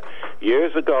here,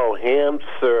 years ago, hams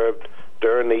served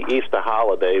during the Easter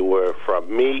holiday were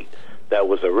from meat that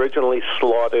was originally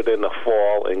slaughtered in the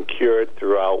fall and cured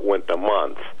throughout winter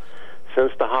months.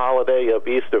 Since the holiday of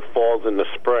Easter falls in the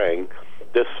spring,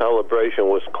 this celebration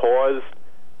was caused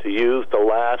to use the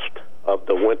last of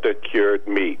the winter-cured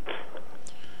meats.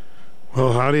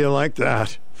 Well, how do you like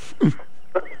that?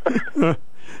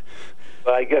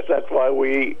 I guess that's why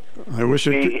we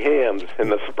eat hams in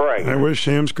the spring. I wish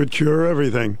hams could cure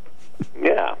everything.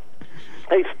 Yeah.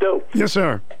 Hey, Stu. Yes,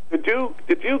 sir. Did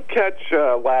you catch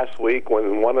last week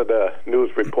when one of the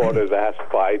news reporters asked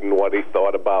Biden what he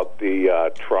thought about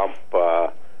the Trump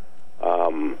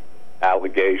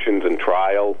allegations and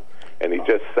trial? And he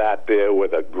just sat there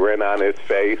with a grin on his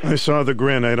face. I saw the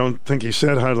grin. I don't think he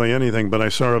said hardly anything, but I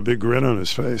saw a big grin on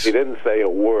his face. He didn't say a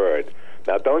word.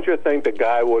 Now, don't you think the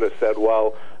guy would have said,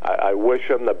 well, I wish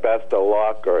him the best of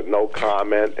luck or no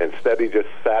comment? Instead, he just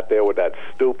sat there with that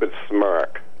stupid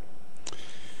smirk.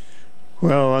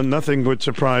 Well, nothing would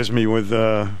surprise me with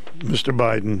Mr.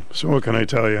 Biden, so what can I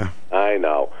tell you? I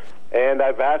know. And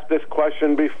I've asked this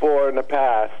question before in the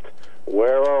past.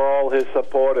 Where are all his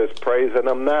supporters praising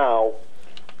him now?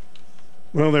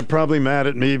 Well, they're probably mad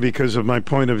at me because of my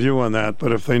point of view on that,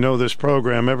 but if they know this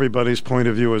program, everybody's point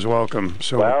of view is welcome.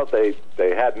 So, well, they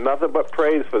had nothing but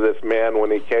praise for this man when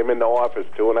he came into office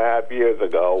 2.5 years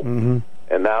ago,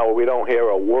 and now we don't hear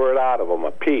a word out of him,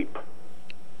 a peep.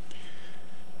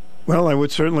 Well, I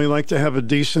would certainly like to have a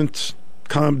decent,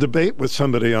 calm debate with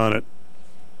somebody on it.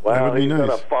 Well, he's going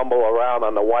to fumble around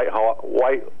on the White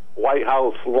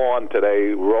House lawn today,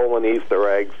 rolling Easter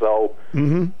eggs. So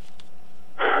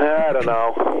I don't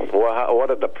know. What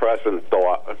a depressing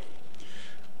thought.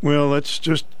 Well, let's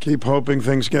just keep hoping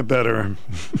things get better.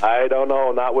 I don't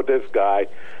know. Not with this guy.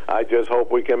 I just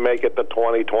hope we can make it to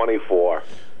 2024.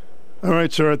 All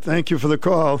right, sir. Thank you for the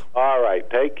call. All right.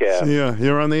 Take care. See ya.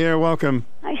 You're on the air. Welcome.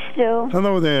 Hi, Stu.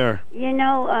 Hello there. You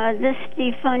know, this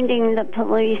defunding the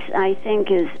police, I think,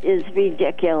 is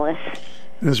ridiculous.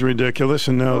 It's ridiculous,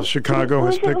 and now Chicago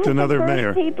has picked another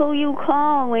mayor. Who's the first people you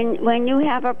call when you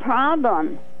have a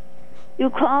problem? You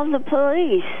call the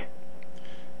police.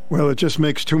 Well, it just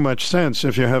makes too much sense.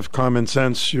 If you have common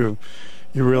sense, you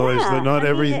realize that not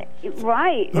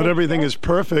everything is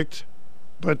perfect,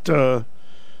 but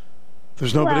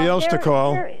there's nobody else to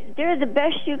call. They're the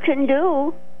best you can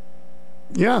do.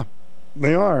 Yeah,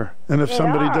 they are. And if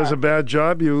somebody does a bad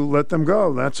job, you let them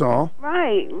go. That's all.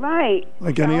 Right.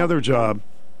 Like any other job.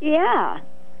 Yeah.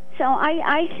 So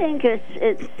I think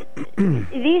it's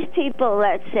these people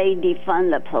that say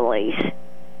defund the police,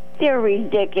 they're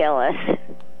ridiculous.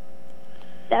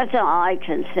 That's all I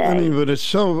can say. I mean, but it's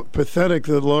so pathetic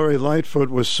that Lori Lightfoot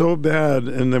was so bad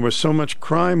and there was so much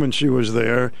crime when she was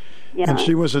there. Yeah. And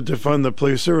she was a defund the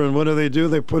policer. And what do?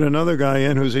 They put another guy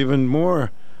in who's even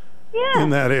more in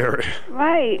that area.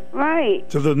 Right.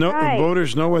 Do the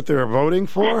voters know what they're voting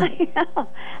for? I know.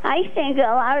 I think a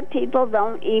lot of people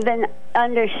don't even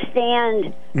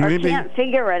understand or can't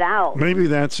figure it out. Maybe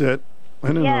that's it. I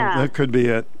don't know. That could be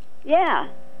it. Yeah.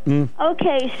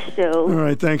 Okay, Stu. All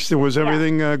right, thanks. Was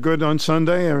everything good on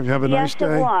Sunday? Or have a nice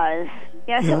day?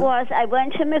 Yes, it was. I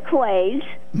went to McQuaid's.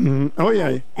 Oh,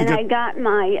 yeah. And I got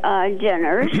my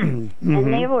dinners, and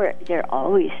they're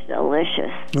always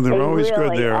delicious. Well, they're always really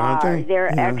good there, aren't they?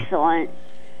 They're excellent.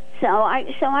 So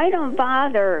I don't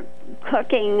bother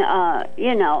cooking,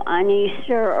 on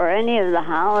Easter or any of the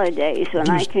holidays when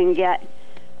I can get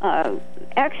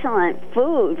excellent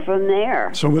food from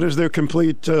there. So what does their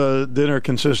complete dinner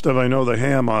consist of? I know the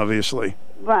ham, obviously.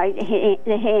 Right,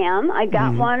 the ham. I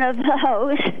got one of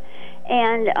those.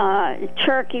 And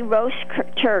turkey, roast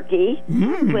turkey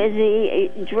with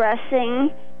the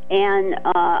dressing and,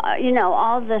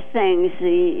 all the things,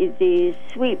 the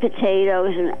sweet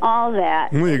potatoes and all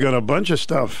that. Well, you got a bunch of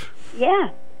stuff. Yeah.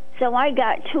 So I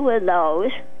got 2 of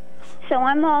those. So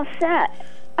I'm all set.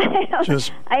 I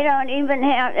don't even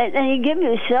have, and they give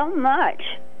you so much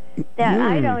that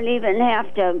I don't even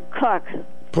have to cook.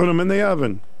 Put them in the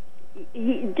oven.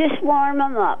 Just warm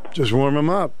them up. Just warm them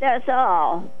up. That's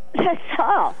all. That's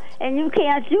all. And you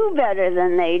can't do better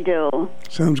than they do.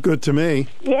 Sounds good to me.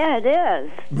 Yeah, it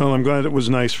is. Well, I'm glad it was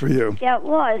nice for you. Yeah, it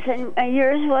was. And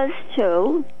yours was,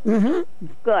 too. Mm-hmm.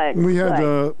 Good.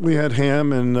 We had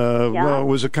ham and, well, it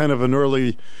was a kind of an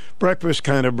early breakfast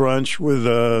kind of brunch with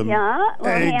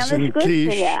eggs and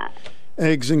quiche.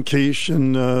 Eggs and quiche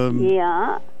and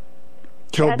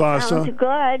kielbasa. That sounds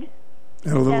good.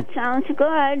 That sounds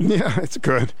good. Yeah, it's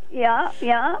good. Yeah.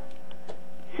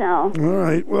 So. All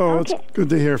right. Well, okay. It's good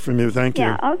to hear from you. Thank you.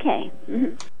 Yeah, okay.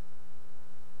 Mm-hmm.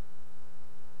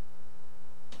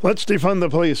 Let's defund the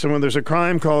police, and when there's a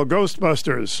crime, call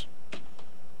Ghostbusters.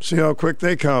 See how quick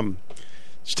they come.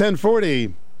 It's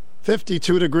 10:40,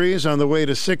 52 degrees on the way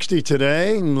to 60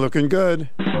 today. Looking good.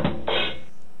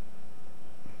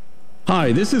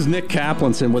 Hi, this is Nick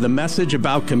Kaplanson with a message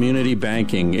about community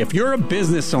banking. If you're a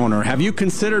business owner, have you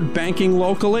considered banking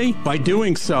locally? By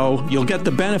doing so, you'll get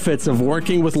the benefits of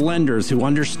working with lenders who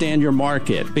understand your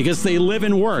market because they live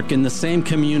and work in the same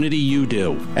community you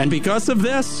do. And because of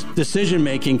this,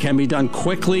 decision-making can be done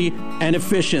quickly and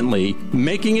efficiently,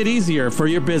 making it easier for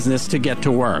your business to get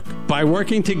to work. By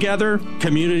working together,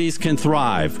 communities can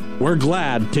thrive. We're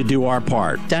glad to do our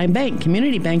part. Dime Bank.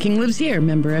 Community banking lives here.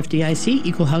 Member FDIC,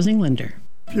 Equal Housing Lender.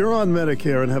 If you're on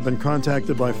Medicare and have been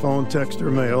contacted by phone, text,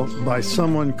 or mail by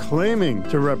someone claiming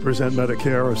to represent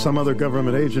Medicare or some other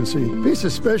government agency, be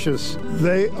suspicious.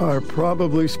 They are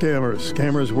probably scammers.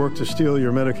 Scammers work to steal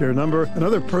your Medicare number and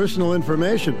other personal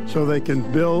information so they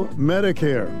can bill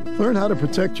Medicare. Learn how to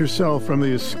protect yourself from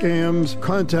these scams.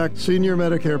 Contact Senior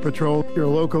Medicare Patrol, your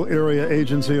local area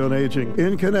agency on aging.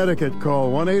 In Connecticut,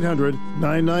 call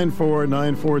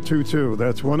 1-800-994-9422.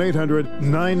 That's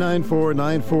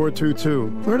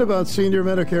 1-800-994-9422. Learn about Senior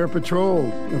Medicare Patrol,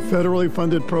 a federally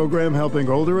funded program helping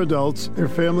older adults, their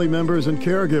family members, and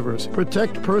caregivers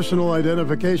protect personal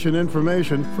identification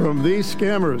information from these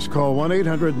scammers. Call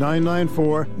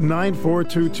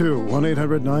 1-800-994-9422.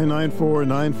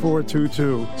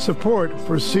 1-800-994-9422. Support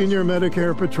for Senior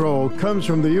Medicare Patrol comes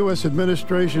from the U.S.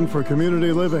 Administration for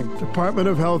Community Living, Department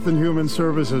of Health and Human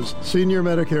Services. Senior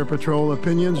Medicare Patrol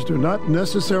opinions do not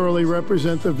necessarily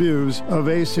represent the views of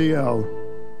ACL.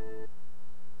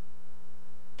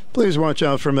 Please watch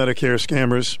out for Medicare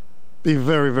scammers. Be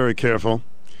very, very careful.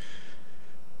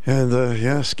 And,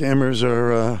 scammers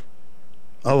are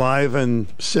alive and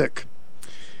sick.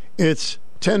 It's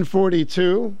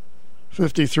 10:42,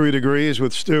 53 degrees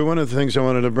with Stu. One of the things I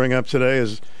wanted to bring up today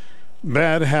is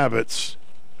bad habits.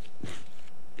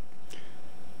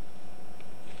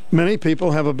 Many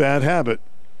people have a bad habit.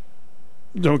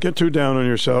 Don't get too down on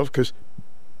yourself, because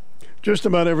just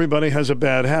about everybody has a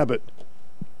bad habit.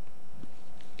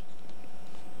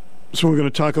 So we're going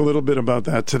to talk a little bit about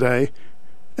that today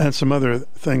and some other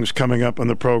things coming up on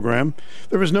the program.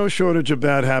 There is no shortage of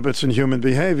bad habits in human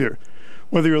behavior.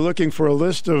 Whether you're looking for a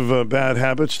list of bad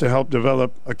habits to help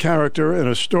develop a character in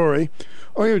a story,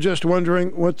 or you're just wondering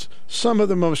what some of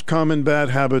the most common bad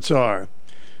habits are,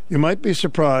 you might be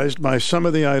surprised by some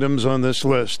of the items on this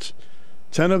list.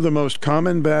 10 of the most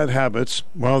common bad habits.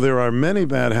 While there are many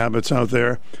bad habits out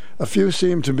there, a few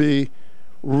seem to be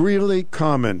really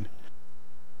common.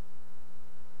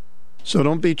 So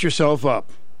don't beat yourself up,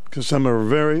 because some are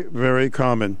very, very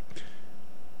common.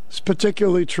 It's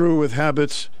particularly true with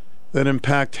habits that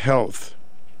impact health.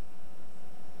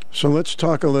 So let's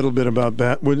talk a little bit about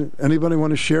that. Would anybody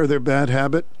want to share their bad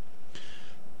habit?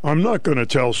 I'm not going to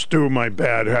tell Stu my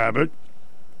bad habit.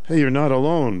 Hey, you're not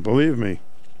alone, believe me.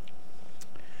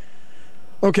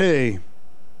 Okay.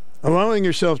 Allowing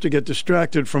yourself to get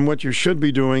distracted from what you should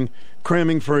be doing,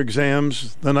 cramming for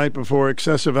exams the night before,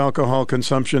 excessive alcohol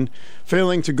consumption,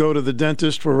 failing to go to the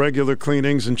dentist for regular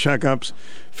cleanings and checkups,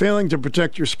 failing to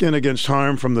protect your skin against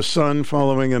harm from the sun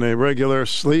following an irregular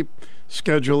sleep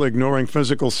schedule, ignoring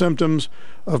physical symptoms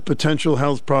of potential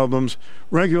health problems,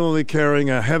 regularly carrying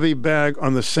a heavy bag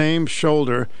on the same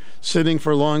shoulder, sitting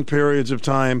for long periods of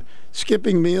time,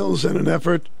 skipping meals in an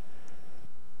effort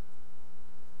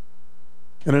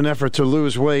to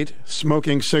lose weight,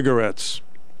 smoking cigarettes.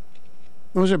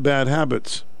 Those are bad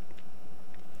habits.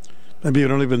 Maybe you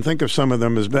don't even think of some of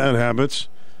them as bad habits.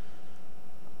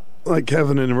 like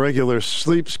having an irregular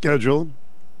sleep schedule,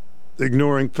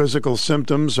 ignoring physical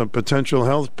symptoms of potential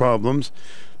health problems.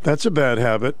 That's a bad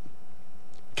habit.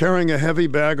 Carrying a heavy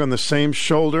bag on the same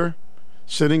shoulder,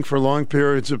 sitting for long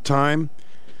periods of time.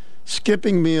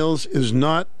 Skipping meals is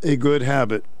not a good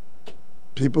habit.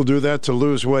 People do that to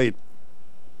lose weight.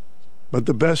 But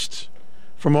the best,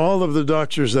 from all of the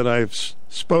doctors that I've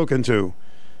spoken to,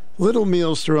 little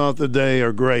meals throughout the day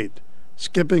are great.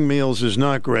 Skipping meals is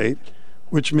not great,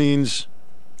 which means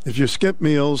if you skip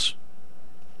meals,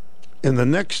 in the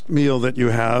next meal that you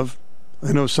have,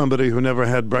 I know somebody who never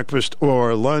had breakfast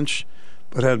or lunch,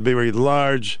 but had very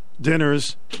large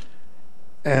dinners,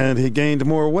 and he gained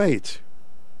more weight,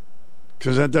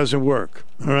 because that doesn't work,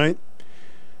 all right?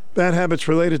 Bad habits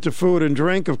related to food and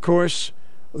drink, of course,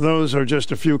 those are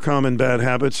just a few common bad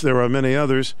habits. There are many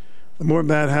others. The more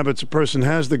bad habits a person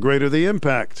has, the greater the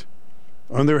impact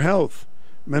on their health.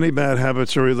 Many bad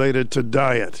habits are related to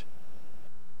diet.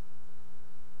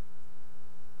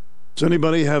 Does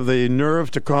anybody have the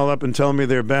nerve to call up and tell me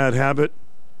their bad habit?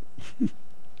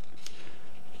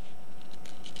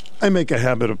 I make a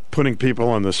habit of putting people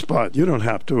on the spot. You don't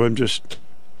have to.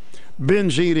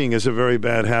 Binge eating is a very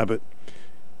bad habit.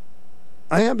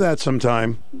 I have that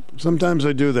sometime. Sometimes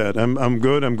I do that. I'm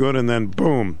good, and then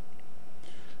boom.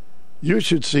 You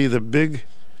should see the big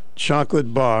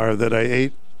chocolate bar that I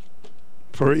ate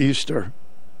for Easter.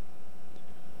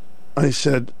 I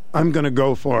said, I'm going to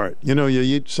go for it. You know,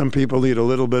 some people eat a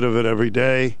little bit of it every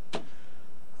day.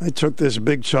 I took this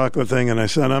big chocolate thing and I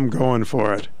said, I'm going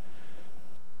for it.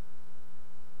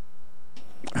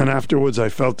 And afterwards I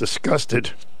felt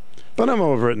disgusted. But I'm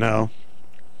over it now.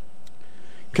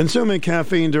 Consuming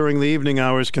caffeine during the evening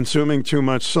hours, consuming too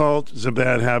much salt is a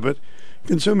bad habit.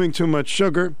 Consuming too much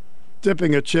sugar,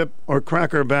 dipping a chip or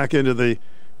cracker back into the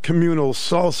communal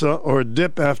salsa or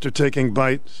dip after taking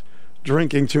bites,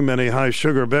 drinking too many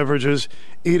high-sugar beverages,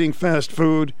 eating fast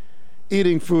food,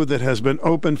 eating food that has been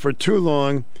open for too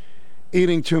long,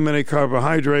 eating too many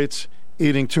carbohydrates,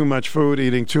 eating too much food,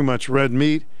 eating too much red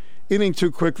meat, eating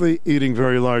too quickly, eating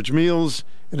very large meals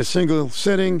in a single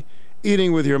sitting,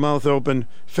 eating with your mouth open,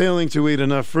 failing to eat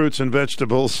enough fruits and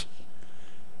vegetables.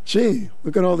 Gee,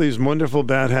 look at all these wonderful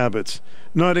bad habits.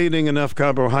 Not eating enough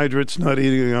carbohydrates, not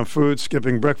eating enough food,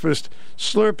 skipping breakfast,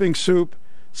 slurping soup,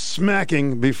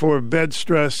 smacking before bed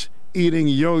stress, eating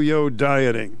yo-yo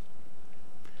dieting.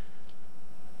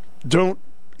 Don't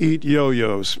eat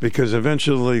yo-yos because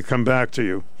eventually they come back to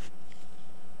you.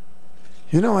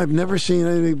 You know, I've never seen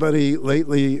anybody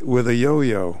lately with a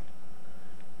yo-yo.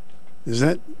 Is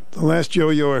that the last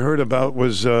yo-yo I heard about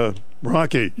was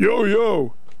Rocky.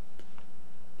 Yo-yo!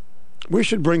 We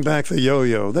should bring back the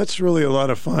yo-yo. That's really a lot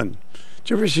of fun. Did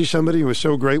you ever see somebody who was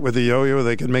so great with a yo-yo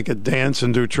they could make it dance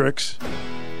and do tricks?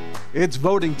 It's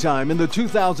voting time in the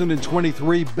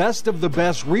 2023 Best of the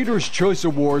Best Reader's Choice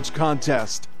Awards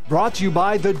contest. Brought to you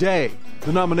by The Day.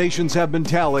 The nominations have been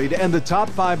tallied, and the top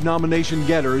 5 nomination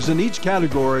getters in each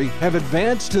category have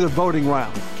advanced to the voting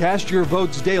round. Cast your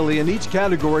votes daily in each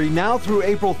category now through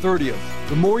April 30th.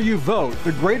 The more you vote,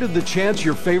 the greater the chance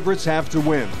your favorites have to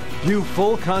win. View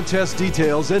full contest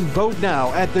details and vote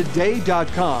now at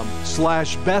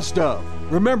theday.com/bestof.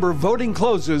 Remember, voting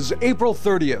closes April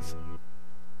 30th.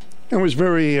 I was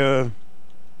very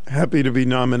happy to be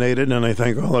nominated, and I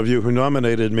thank all of you who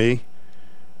nominated me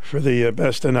for the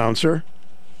Best Announcer.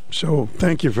 So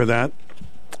thank you for that.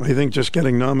 I think just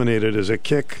getting nominated is a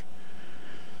kick.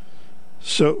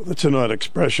 So that's an odd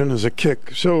expression, is a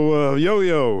kick. So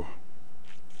yo-yo.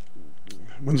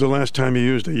 When's the last time you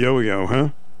used a yo-yo, huh?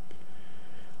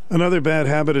 Another bad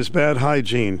habit is bad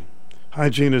hygiene.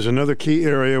 Hygiene is another key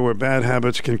area where bad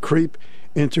habits can creep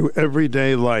into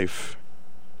everyday life.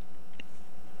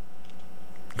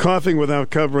 Coughing without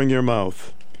covering your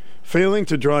mouth. Failing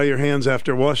to dry your hands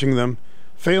after washing them.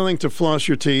 Failing to floss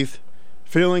your teeth.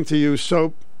 Failing to use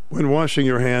soap when washing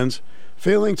your hands.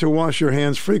 Failing to wash your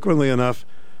hands frequently enough.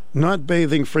 Not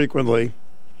bathing frequently.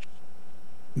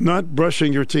 Not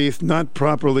brushing your teeth. Not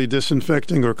properly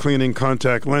disinfecting or cleaning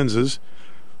contact lenses.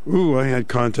 Ooh, I had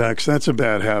contacts. That's a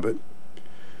bad habit.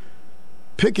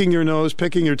 Picking your nose,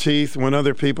 picking your teeth when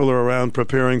other people are around,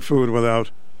 preparing food without.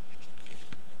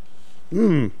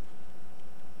 I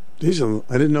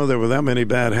didn't know there were that many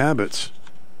bad habits.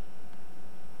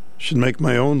 Should make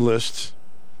my own lists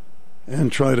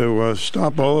and try to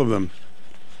stop all of them.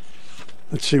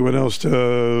 Let's see what else.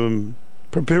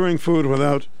 Preparing food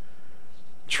without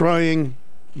trying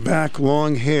back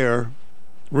long hair,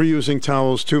 reusing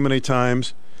towels too many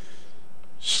times,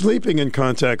 sleeping in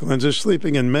contact lenses,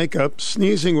 sleeping in makeup,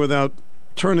 sneezing without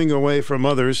turning away from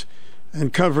others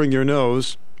and covering your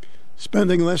nose,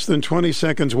 spending less than 20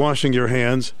 seconds washing your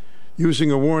hands, using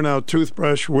a worn-out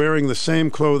toothbrush, wearing the same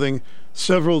clothing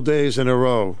several days in a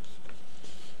row.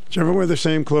 Did you ever wear the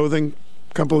same clothing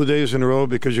a couple of days in a row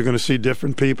because you're going to see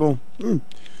different people?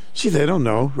 See, they don't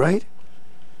know, right?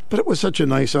 But it was such a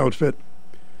nice outfit.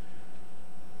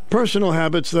 Personal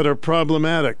habits that are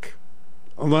problematic.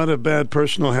 A lot of bad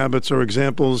personal habits are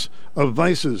examples of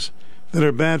vices that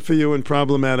are bad for you and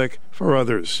problematic for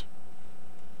others.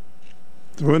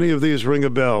 Do any of these ring a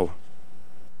bell?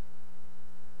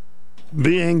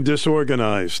 Being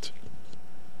disorganized.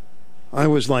 I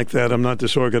was like that. I'm not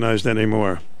disorganized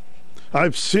anymore.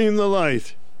 I've seen the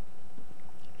light.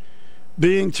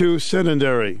 Being too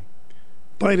sedentary.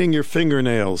 Biting your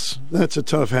fingernails. That's a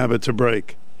tough habit to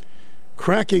break.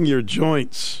 Cracking your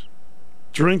joints.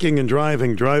 Drinking and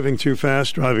driving. Driving too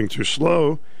fast, driving too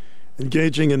slow.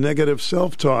 Engaging in negative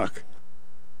self-talk.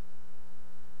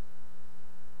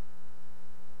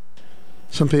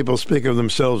 Some people speak of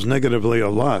themselves negatively a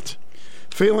lot.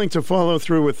 Failing to follow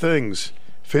through with things.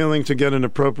 Failing to get an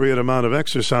appropriate amount of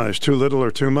exercise, too little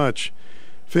or too much.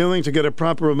 Failing to get a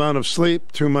proper amount of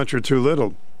sleep, too much or too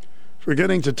little.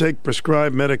 Forgetting to take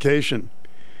prescribed medication.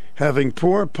 Having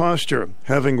poor posture.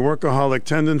 Having workaholic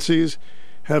tendencies.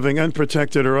 Having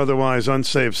unprotected or otherwise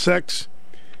unsafe sex.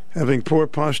 Having poor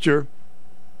posture.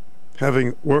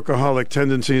 Having workaholic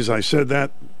tendencies. I said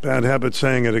that. Bad habit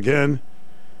saying it again.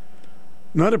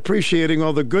 Not appreciating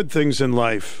all the good things in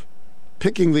life.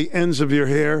 Picking the ends of your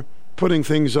hair. Putting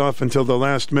things off until the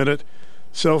last minute.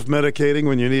 Self-medicating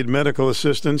when you need medical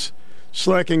assistance.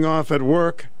 Slacking off at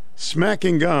work.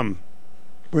 Smacking gum.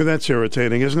 Boy, that's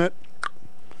irritating, isn't it?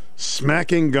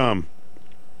 Smacking gum.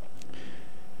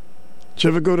 Did you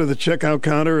ever go to the checkout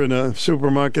counter in a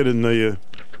supermarket and the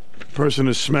person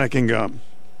is smacking gum?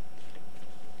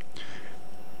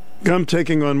 Gum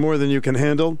taking on more than you can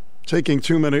handle. Taking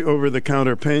too many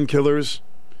over-the-counter painkillers.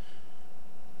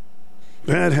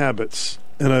 Bad habits.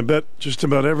 And I bet just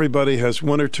about everybody has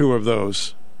one or two of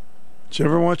those. Did you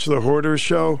ever watch the Hoarders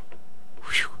show?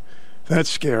 Whew. That's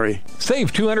scary.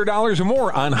 Save $200 or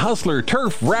more on Hustler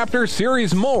Turf Raptor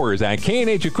Series mowers at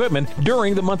K&H Equipment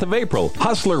during the month of April.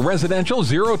 Hustler residential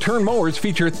zero-turn mowers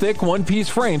feature thick one-piece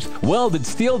frames, welded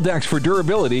steel decks for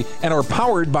durability, and are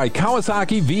powered by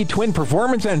Kawasaki V-twin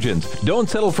performance engines. Don't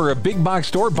settle for a big box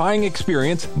store buying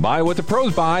experience. Buy what the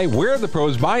pros buy, where the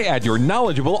pros buy at your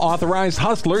knowledgeable authorized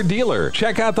Hustler dealer.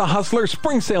 Check out the Hustler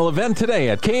Spring Sale event today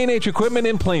at K&H Equipment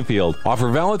in Plainfield. Offer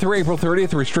valid through April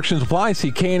 30th. Restrictions apply.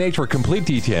 See K&H for complete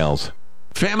details.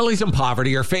 Families in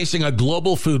poverty are facing a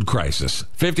global food crisis.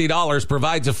 $50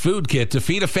 provides a food kit to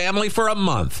feed a family for a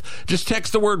month. Just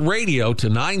text the word radio to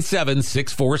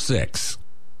 97646.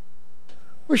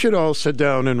 We should all sit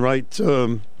down and write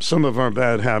some of our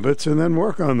bad habits and then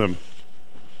work on them.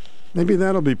 Maybe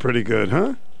that'll be pretty good,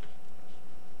 huh?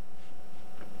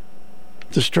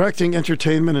 Distracting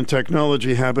entertainment and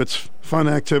technology habits, fun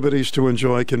activities to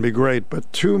enjoy can be great,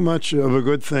 but too much of a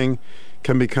good thing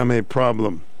can become a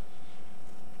problem.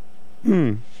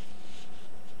 Boy,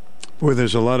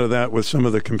 there's a lot of that with some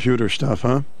of the computer stuff,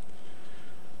 huh?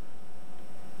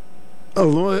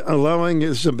 Allowing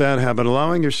is a bad habit.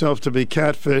 Allowing yourself to be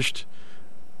catfished,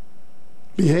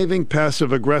 behaving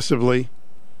passive-aggressively,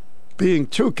 being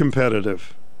too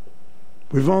competitive.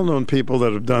 We've all known people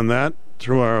that have done that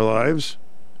through our lives,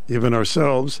 even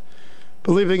ourselves.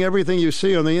 Believing everything you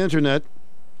see on the internet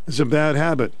is a bad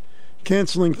habit.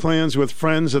 Canceling plans with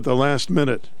friends at the last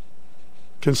minute.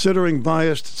 Considering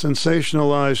biased,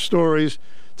 sensationalized stories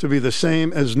to be the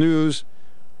same as news.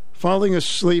 Falling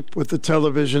asleep with the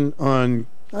television on.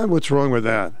 What's wrong with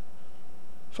that?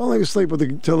 Falling asleep with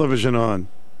the television on.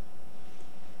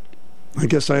 I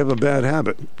guess I have a bad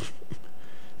habit.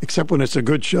 Except when it's a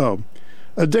good show.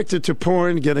 Addicted to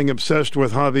porn, getting obsessed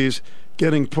with hobbies,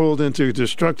 getting pulled into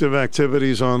destructive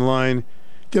activities online,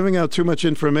 giving out too much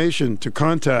information to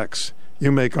contacts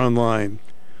you make online,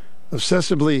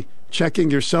 obsessively checking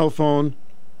your cell phone.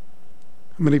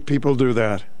 How many people do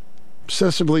that?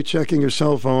 Obsessively checking your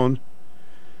cell phone,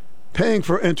 paying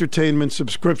for entertainment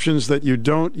subscriptions that you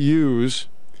don't use,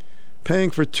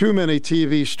 paying for too many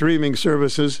TV streaming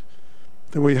services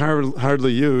that we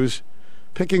hardly use,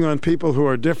 picking on people who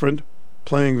are different,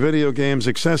 playing video games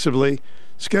excessively,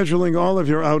 scheduling all of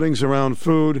your outings around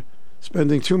food,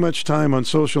 spending too much time on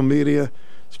social media,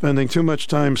 spending too much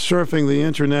time surfing the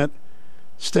internet,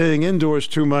 staying indoors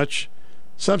too much,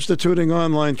 substituting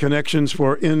online connections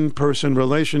for in-person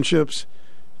relationships,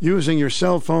 using your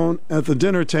cell phone at the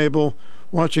dinner table,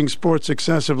 watching sports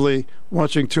excessively,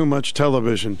 watching too much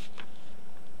television.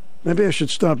 Maybe I should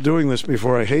stop doing this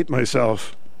before I hate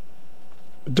myself.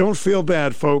 But don't feel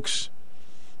bad, folks.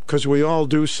 because we all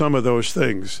do some of those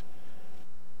things.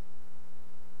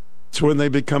 It's when they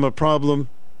become a problem,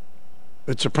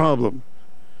 it's a problem.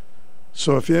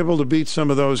 So if you're able to beat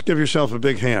some of those, give yourself a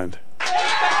big hand.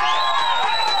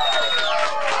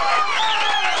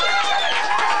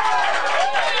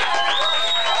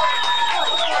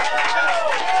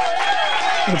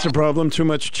 That's a problem, too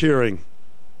much cheering.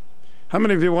 How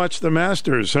many of you watched the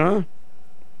Masters, huh?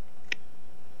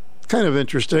 Kind of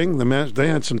interesting. They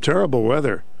had some terrible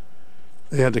weather.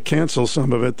 They had to cancel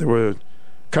some of it. There were a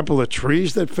couple of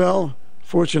trees that fell.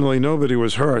 Fortunately, nobody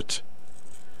was hurt.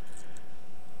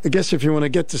 I guess if you want to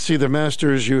get to see the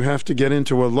Masters, you have to get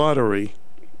into a lottery.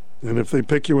 And if they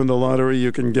pick you in the lottery,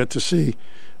 you can get to see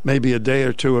maybe a day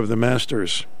or two of the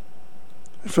Masters.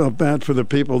 I felt bad for the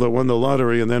people that won the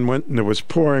lottery and then went and it was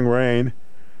pouring rain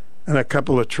and a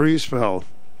couple of trees fell.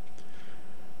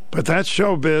 But that's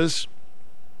showbiz.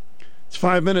 It's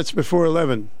 5 minutes before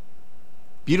 11.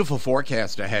 Beautiful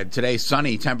forecast ahead. Today,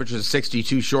 sunny, temperatures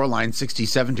 62, shoreline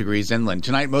 67 degrees inland.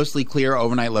 Tonight, mostly clear,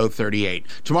 overnight low 38.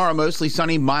 Tomorrow, mostly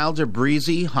sunny, mild or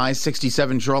breezy, high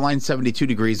 67, shoreline 72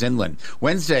 degrees inland.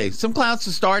 Wednesday, some clouds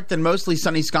to start, then mostly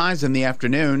sunny skies in the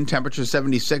afternoon. Temperature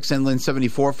 76, inland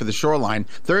 74 for the shoreline.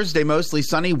 Thursday, mostly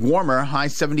sunny, warmer, high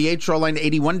 78, shoreline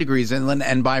 81 degrees inland.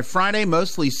 And by Friday,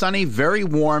 mostly sunny, very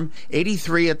warm,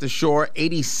 83 at the shore,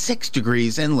 86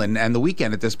 degrees inland. And the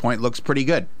weekend at this point looks pretty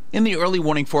good. In the Early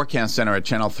Warning Forecast Center at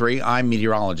Channel 3, I'm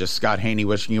meteorologist Scott Haney,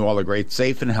 wishing you all a great,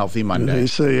 safe, and healthy Monday. They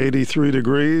say 83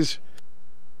 degrees.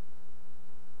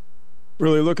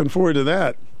 Really looking forward to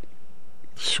that.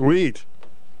 Sweet.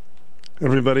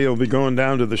 Everybody will be going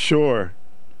down to the shore.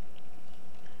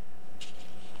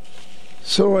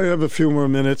 So I have a few more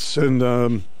minutes, and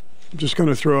I'm just going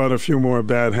to throw out a few more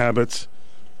bad habits.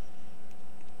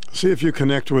 See if you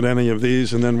connect with any of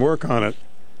these, and then work on it.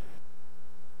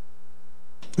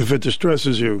 If it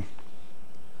distresses you.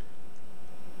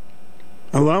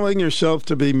 Allowing yourself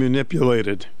to be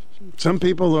manipulated. Some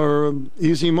people are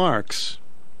easy marks.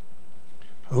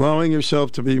 Allowing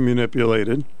yourself to be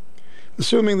manipulated.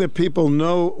 Assuming that people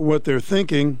know what they're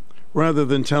thinking rather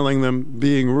than telling them,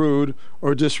 being rude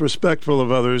or disrespectful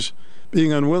of others,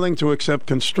 being unwilling to accept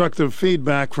constructive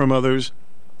feedback from others,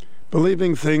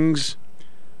 believing things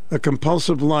a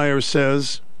compulsive liar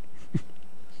says.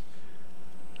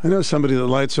 I know somebody that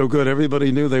lied so good,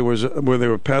 everybody knew they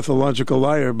were a pathological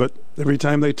liar, but every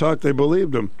time they talked, they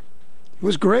believed him. It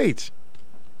was great.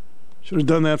 Should have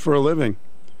done that for a living.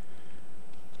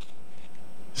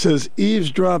 It says,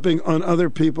 eavesdropping on other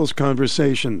people's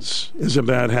conversations is a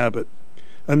bad habit.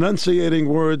 Enunciating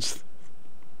words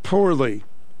poorly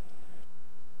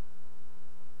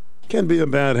can be a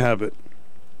bad habit.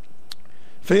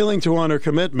 Failing to honor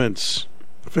commitments.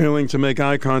 Failing to make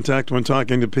eye contact when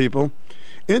talking to people.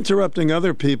 Interrupting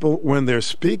other people when they're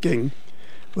speaking,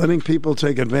 letting people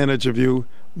take advantage of you,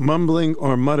 mumbling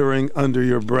or muttering under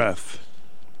your breath.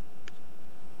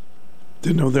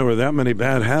 Didn't know there were that many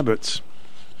bad habits.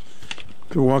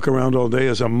 Could walk around all day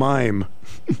as a mime.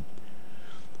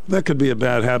 That could be a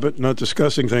bad habit, not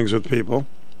discussing things with people.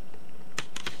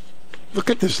 Look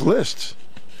at this list.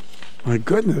 My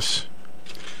goodness.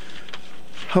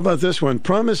 How about this one?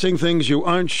 Promising things you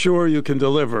aren't sure you can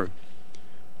deliver.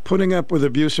 Putting up with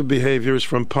abusive behaviors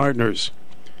from partners.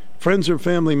 Friends or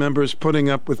family members putting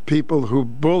up with people who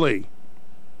bully.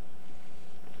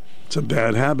 It's a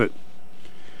bad habit.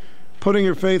 Putting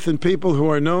your faith in people who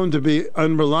are known to be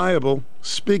unreliable,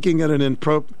 speaking at an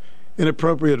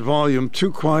inappropriate volume,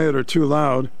 too quiet or too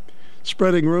loud,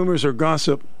 spreading rumors or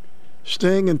gossip,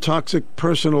 staying in toxic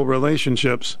personal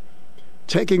relationships,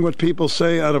 taking what people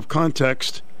say out of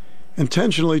context,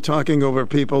 intentionally talking over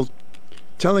people,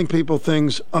 telling people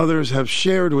things others have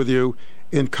shared with you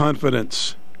in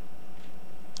confidence.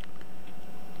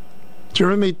 Do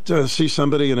you ever see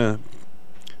somebody in a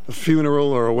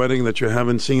funeral or a wedding that you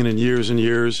haven't seen in years and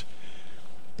years,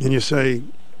 and you say,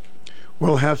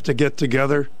 we'll have to get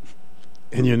together,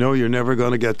 and you know you're never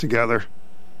going to get together?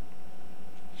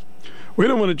 We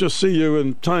don't want to just see you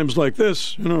in times like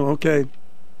this. Okay,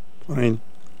 fine.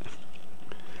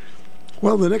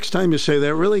 Well, the next time you say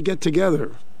that, really get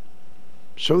together.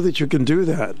 So that you can do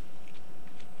that.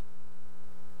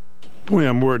 Boy,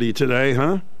 I'm wordy today,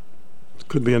 huh?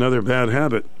 Could be another bad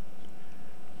habit.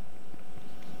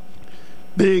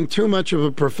 Being too much of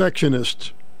a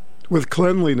perfectionist with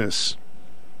cleanliness.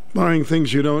 Buying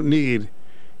things you don't need.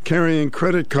 Carrying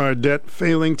credit card debt.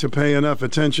 Failing to pay enough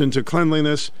attention to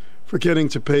cleanliness. Forgetting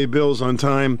to pay bills on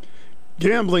time.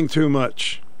 Gambling too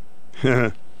much.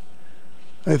 I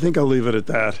think I'll leave it at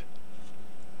that.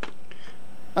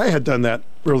 I had done that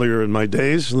earlier in my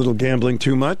days, a little gambling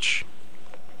too much.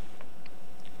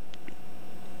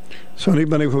 So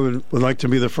anybody who would like to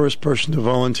be the first person to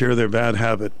volunteer their bad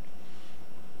habit,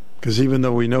 because even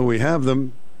though we know we have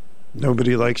them,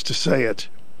 nobody likes to say it.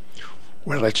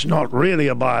 Well, it's not really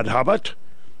a bad habit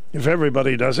if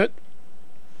everybody does it.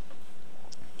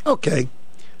 Okay,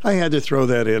 I had to throw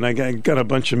that in. I got a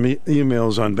bunch of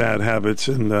emails on bad habits,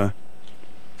 and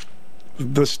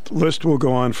this list will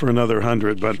go on for another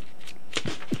 100, but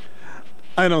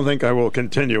I don't think I will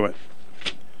continue it.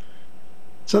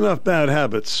 It's enough bad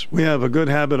habits. We have a good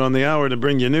habit on the hour to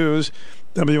bring you news.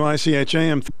 WICH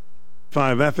AM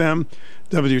 5 FM,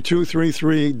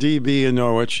 W233DB in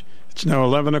Norwich. It's now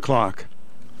 11 o'clock.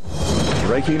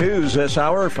 Breaking news this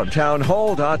hour from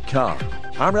townhall.com.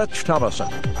 I'm Rich Thomason.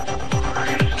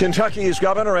 Kentucky's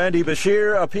Governor Andy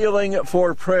Beshear appealing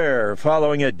for prayer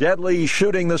following a deadly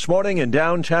shooting this morning in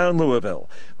downtown Louisville.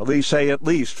 Police say at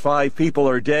least 5 people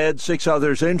are dead, 6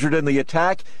 others injured in the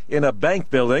attack in a bank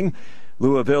building.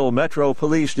 Louisville Metro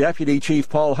Police Deputy Chief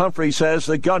Paul Humphrey says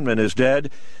the gunman is dead.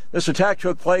 This attack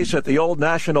took place at the Old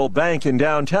National Bank in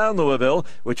downtown Louisville,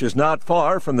 which is not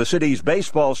far from the city's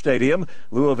baseball stadium,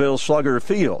 Louisville Slugger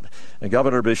Field. And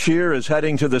Governor Beshear is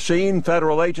heading to the scene.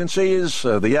 Federal agencies,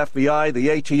 the FBI, the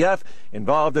ATF,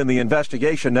 involved in the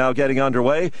investigation now getting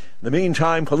underway. In the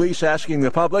meantime, police asking the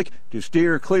public to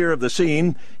steer clear of the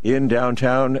scene in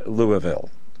downtown Louisville.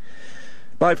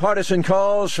 Bipartisan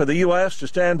calls for the U.S. to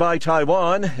stand by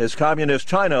Taiwan as communist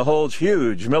China holds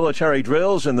huge military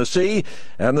drills in the sea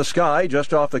and the sky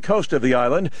just off the coast of the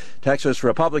island. Texas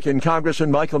Republican Congressman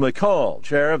Michael McCall,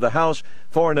 chair of the House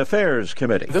Foreign Affairs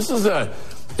Committee. This is an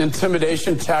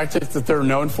intimidation tactic that they're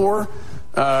known for.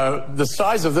 The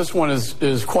size of this one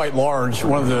is quite large,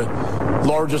 one of the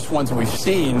largest ones we've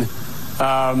seen.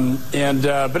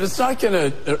 But it's not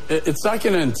going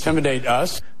to intimidate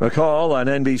us. McCall on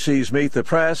NBC's Meet the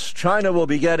Press. China will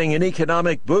be getting an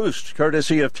economic boost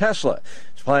courtesy of Tesla.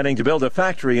 It's planning to build a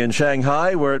factory in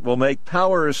Shanghai where it will make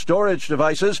power storage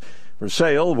devices for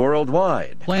sale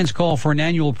worldwide. Plans call for an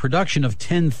annual production of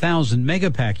 10,000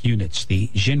 Megapack units. The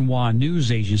Xinhua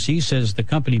news agency says the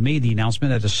company made the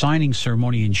announcement at a signing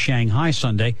ceremony in Shanghai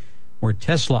Sunday, where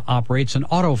Tesla operates an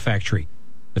auto factory.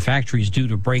 The factory is due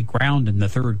to break ground in the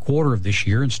third quarter of this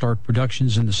year and start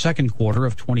productions in the second quarter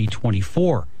of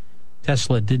 2024.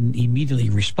 Tesla didn't immediately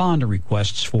respond to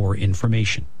requests for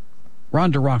information.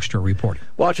 Rhonda Rockster reporting.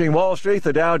 Watching Wall Street,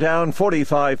 the Dow down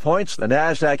 45 points. The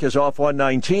Nasdaq is off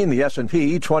 119. The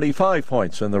S&P 25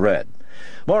 points in the red.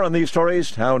 More on these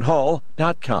stories,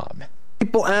 townhall.com.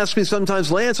 People ask me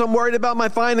sometimes, Lance, I'm worried about my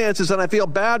finances and I feel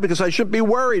bad because I shouldn't be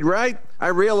worried, right? I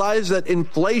realize that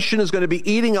inflation is going to be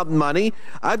eating up money.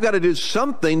 I've got to do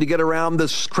something to get around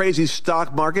this crazy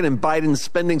stock market and Biden's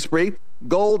spending spree.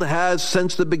 Gold has,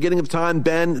 since the beginning of time,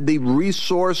 been the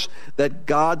resource that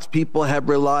God's people have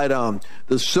relied on.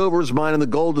 The silver is mine and the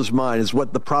gold is mine, is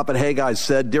what the prophet Haggai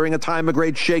said during a time of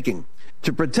great shaking.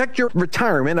 To protect your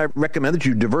retirement, I recommend that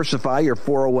you diversify your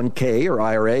 401k or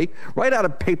IRA right out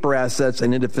of paper assets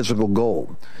and into physical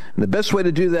gold. And the best way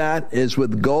to do that is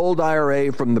with Gold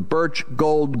IRA from the Birch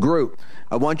Gold Group.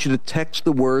 I want you to text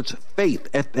the words FAITH,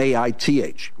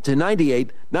 F-A-I-T-H, to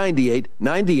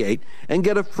 989898 and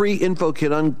get a free info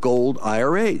kit on gold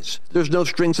IRAs. There's no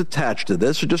strings attached to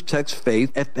this, so just text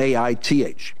FAITH,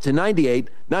 F-A-I-T-H, to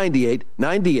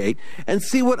 989898 and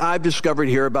see what I've discovered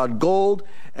here about gold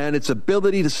and its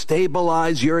ability to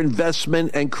stabilize your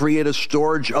investment and create a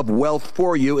storage of wealth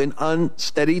for you in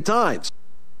unsteady times.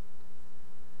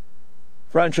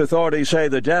 French authorities say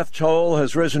the death toll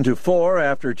has risen to 4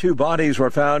 after 2 bodies were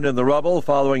found in the rubble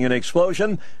following an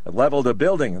explosion that leveled a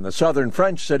building in the southern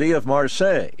French city of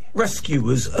Marseille.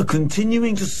 Rescuers are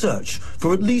continuing to search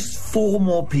for at least 4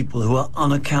 more people who are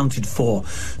unaccounted for.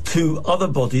 2 other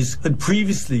bodies had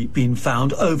previously been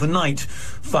found overnight.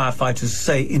 Firefighters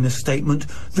say in a statement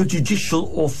the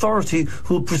judicial authority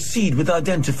will proceed with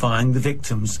identifying the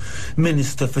victims.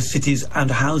 Minister for Cities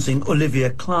and Housing Olivier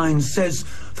Klein says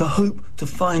the hope to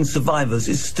find survivors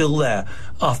is still there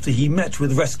after he met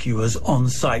with rescuers on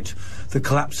site. The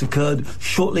collapse occurred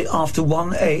shortly after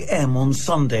 1 a.m. on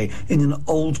Sunday in an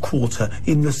old quarter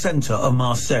in the centre of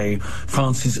Marseille,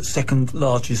 France's second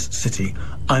largest city.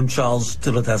 I'm Charles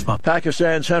Diladasma.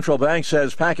 Pakistan's central bank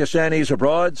says Pakistanis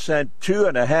abroad sent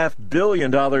 $2.5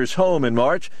 billion home in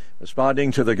March,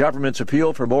 responding to the government's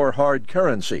appeal for more hard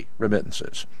currency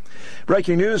remittances.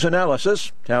 Breaking news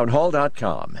analysis,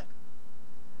 townhall.com.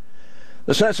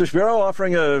 The Census Bureau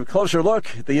offering a closer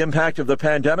look at the impact of the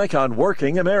pandemic on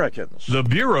working Americans. The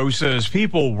Bureau says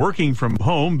people working from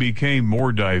home became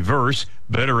more diverse,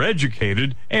 better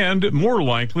educated, and more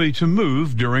likely to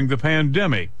move during the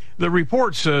pandemic. The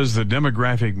report says the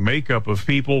demographic makeup of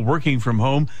people working from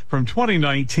home from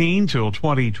 2019 till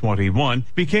 2021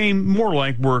 became more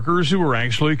like workers who were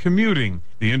actually commuting.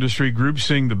 The industry groups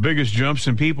seeing the biggest jumps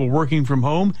in people working from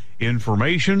home: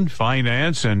 information,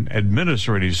 finance, and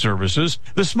administrative services.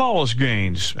 The smallest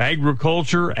gains: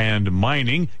 agriculture and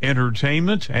mining,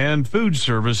 entertainment, and food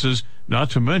services, not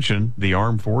to mention the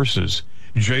armed forces.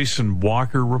 Jason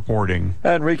Walker reporting.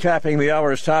 And recapping the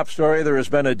hour's top story, there has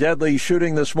been a deadly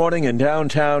shooting this morning in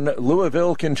downtown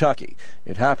Louisville, Kentucky.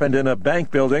 It happened in a bank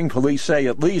building. Police say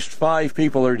at least 5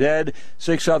 people are dead,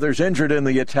 6 others injured in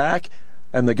the attack,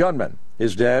 and the gunman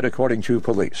is dead, according to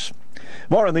police.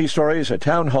 More on these stories at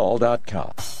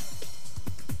townhall.com.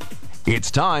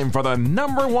 It's time for the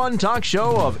 #1 talk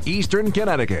show of Eastern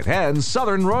Connecticut and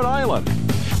Southern Rhode Island.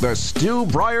 The Stu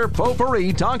Bryer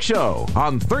Potpourri Talk Show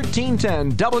on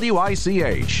 1310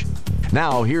 WICH.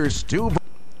 Now here's Stu.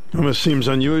 Almost seems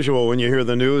unusual when you hear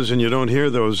the news and you don't hear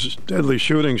those deadly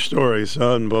shooting stories.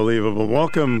 Unbelievable.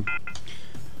 Welcome.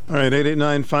 All right,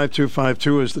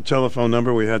 889-5252 is the telephone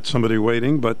number. We had somebody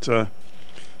waiting, but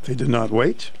they did not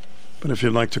wait. But if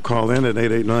you'd like to call in at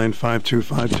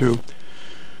 889-5252.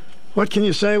 What can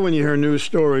you say when you hear news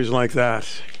stories like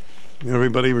that?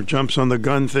 Everybody jumps on the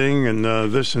gun thing and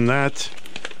this and that.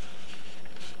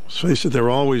 Let's face it, they're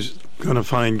always going to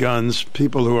find guns,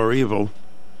 people who are evil.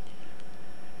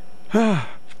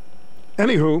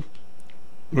 Anywho,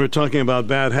 we're talking about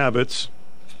bad habits.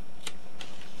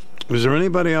 Is there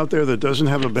anybody out there that doesn't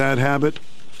have a bad habit?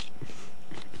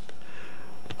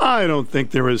 I don't think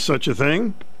there is such a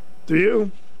thing. Do you?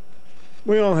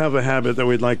 We all have a habit that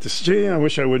we'd like to see. I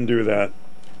wish I wouldn't do that.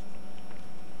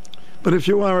 But if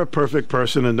you are a perfect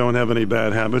person and don't have any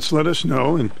bad habits, let us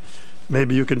know, and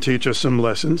maybe you can teach us some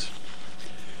lessons.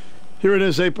 Here it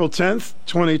is, April 10th,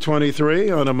 2023,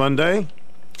 on a Monday,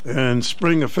 and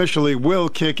spring officially will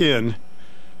kick in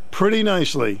pretty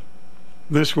nicely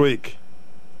this week.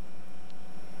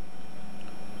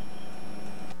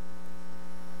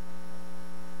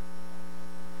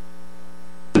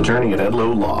 Attorney at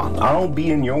Edlow Law. I'll be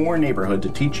in your neighborhood to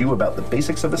teach you about the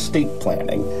basics of estate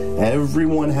planning.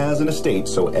 Everyone has an estate,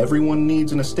 so everyone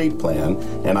needs an estate plan,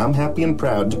 and I'm happy and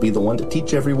proud to be the one to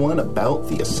teach everyone about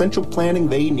the essential planning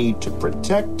they need to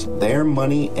protect their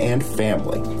money and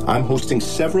family. I'm hosting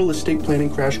several estate planning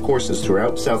crash courses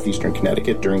throughout southeastern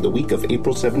Connecticut during the week of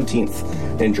April 17th.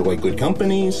 Enjoy good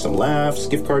company, some laughs,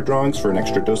 gift card drawings for an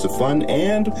extra dose of fun,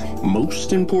 and,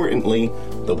 most importantly,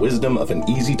 the wisdom of an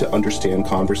easy-to-understand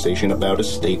conversation about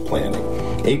estate planning.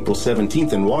 April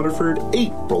 17th in Waterford,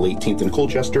 April 18th in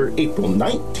Colchester, April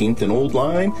 19th in Old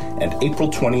Lyme, and April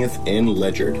 20th in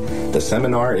Ledyard. The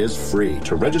seminar is free.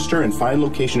 To register and find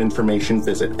location information,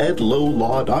 visit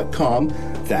edlowlaw.com.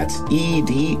 That's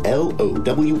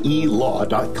EDLOWE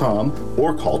law.com,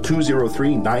 or call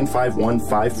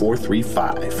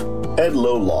 203-951-5435.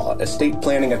 Edlow Law, estate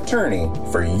planning attorney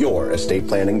for your estate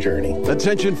planning journey.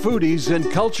 Attention foodies and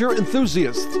culture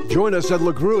enthusiasts. Join us at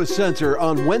LaGrua Center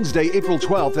on Wednesday, April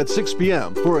 12th at 6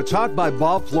 p.m. for a talk by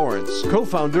Bob Florence,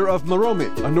 co-founder of Maromi,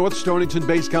 a North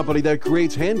Stonington-based company that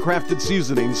creates handcrafted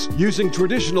seasonings using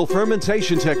traditional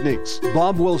fermentation techniques.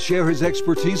 Bob will share his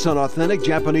expertise on authentic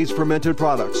Japanese fermented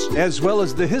products, as well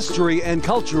as the history and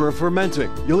culture of fermenting.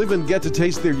 You'll even get to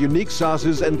taste their unique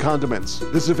sauces and condiments.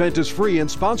 This event is free and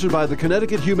sponsored by the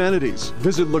Connecticut Humanities.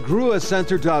 Visit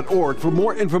lagruacenter.org for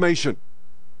more information.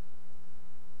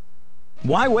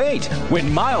 Why wait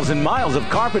when miles and miles of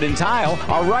carpet and tile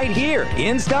are right here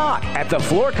in stock at the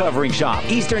Floor Covering Shop,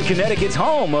 Eastern Connecticut's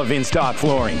home of in-stock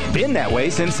flooring. Been that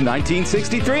way since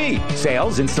 1963.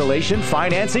 Sales, installation,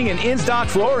 financing, and in-stock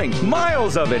flooring.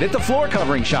 Miles of it at the Floor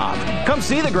Covering Shop. Come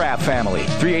see the Graff family.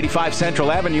 385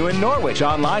 Central Avenue in Norwich.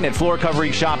 Online at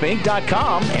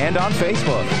floorcoveringshopinc.com and on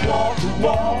Facebook. Wall to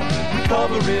wall, we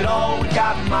cover it all. We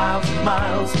got miles and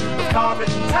miles of carpet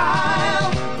and tile.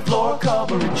 The Floor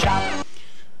Covering Shop.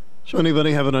 So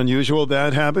anybody have an unusual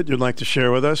bad habit you'd like to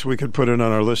share with us? We could put it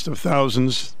on our list of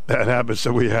thousands bad habits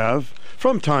that we have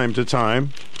from time to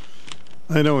time.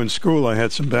 I know in school I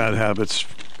had some bad habits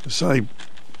because I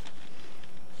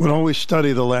would always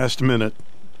study the last minute,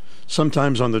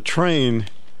 sometimes on the train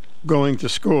going to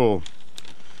school.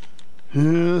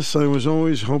 Yes, I was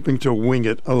always hoping to wing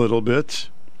it a little bit.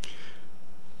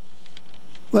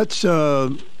 Let's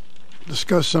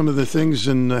discuss some of the things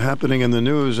happening in the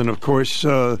news, and of course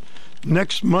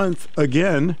next month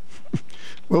again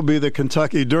will be the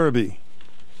Kentucky Derby,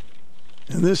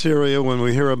 In this area, when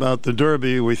we hear about the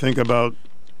Derby, we think about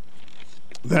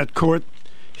that court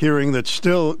hearing that's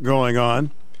still going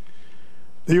on.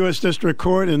 The U.S. District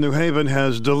Court in New Haven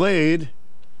has delayed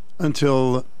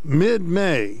until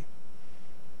mid-May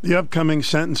the upcoming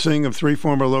sentencing of 3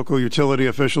 former local utility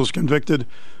officials convicted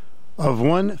of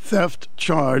one theft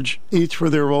charge, each for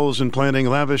their roles in planning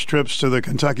lavish trips to the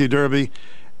Kentucky Derby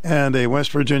and a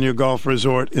West Virginia golf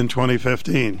resort in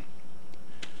 2015.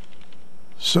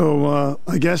 So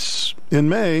I guess in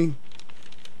May,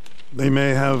 they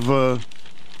may have a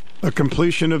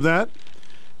completion of that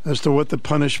as to what the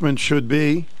punishment should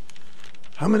be.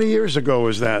 How many years ago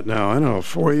was that now? I don't know,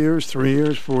 4 years, 3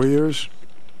 years, 4 years?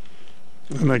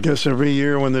 And I guess every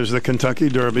year when there's the Kentucky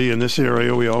Derby in this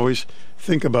area, we always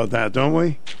think about that, don't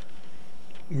we?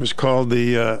 It was called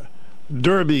the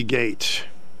Derby Gate.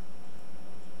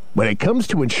 When it comes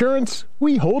to insurance,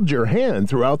 we hold your hand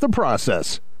throughout the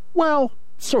process. Well,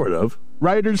 sort of.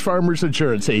 Riders Farmers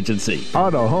Insurance Agency.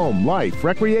 Auto, home, life,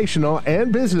 recreational,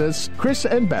 and business. Chris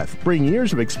and Beth bring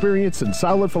years of experience and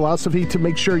solid philosophy to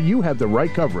make sure you have the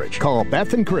right coverage. Call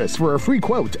Beth and Chris for a free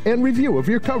quote and review of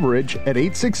your coverage at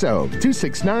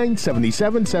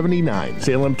 860-269-7779.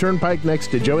 Salem Turnpike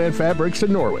next to Joanne Fabrics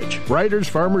in Norwich. Riders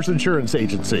Farmers Insurance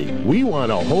Agency. We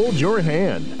want to hold your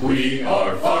hand. We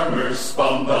are farmers.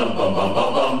 Bum, bum, bum, bum,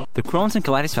 bum, bum. The Crohn's and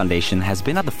Colitis Foundation has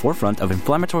been at the forefront of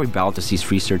inflammatory bowel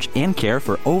disease research and care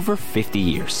for over 50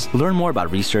 years. Learn more about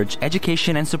research,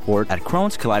 education, and support at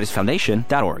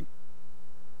Crohn'sColitisFoundation.org.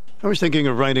 I was thinking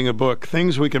of writing a book,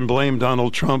 Things We Can Blame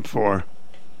Donald Trump For.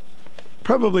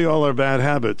 Probably all our bad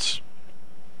habits.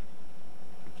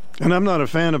 And I'm not a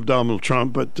fan of Donald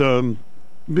Trump, but it'd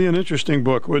be an interesting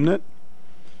book, wouldn't it?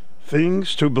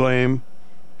 Things to Blame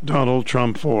Donald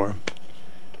Trump For.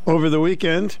 Over the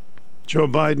weekend, Joe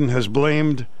Biden has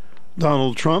blamed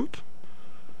Donald Trump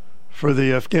for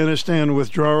the Afghanistan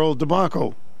withdrawal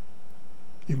debacle.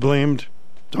 He blamed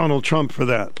Donald Trump for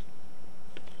that.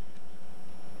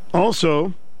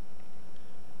 Also,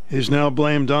 he's now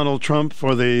blamed Donald Trump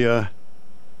for the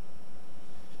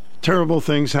terrible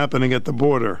things happening at the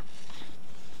border.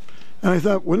 And I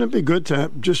thought, wouldn't it be good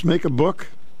to just make a book?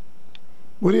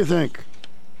 What do you think?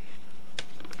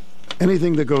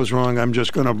 Anything that goes wrong, I'm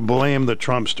just going to blame the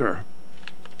Trumpster.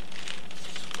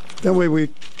 That way we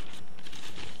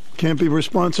can't be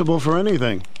responsible for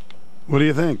anything. What do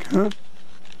you think, huh?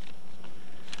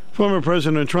 Former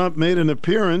President Trump made an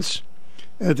appearance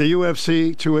at the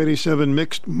UFC 287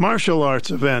 mixed martial arts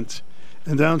event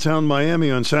in downtown Miami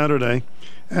on Saturday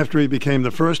after he became the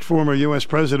first former U.S.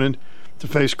 president to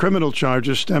face criminal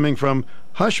charges stemming from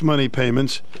hush money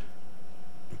payments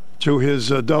to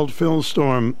his adult film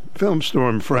storm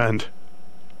friend.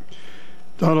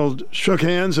 Donald shook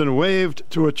hands and waved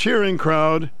to a cheering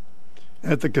crowd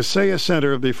at the Kaseya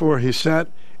Center before he sat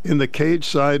in the cage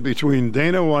side between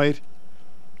Dana White,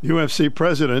 UFC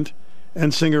president,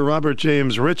 and singer Robert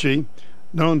James Ritchie,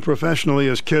 known professionally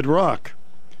as Kid Rock.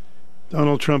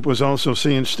 Donald Trump was also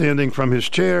seen standing from his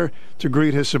chair to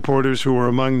greet his supporters, who were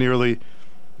among nearly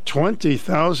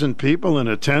 20,000 people in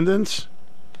attendance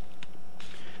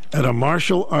at a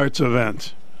martial arts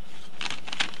event.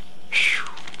 Whew.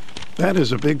 That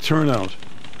is a big turnout.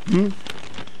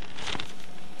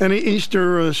 Any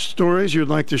Easter stories you'd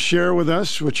like to share with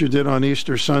us, what you did on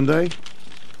Easter Sunday?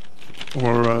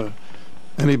 Or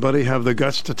anybody have the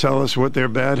guts to tell us what their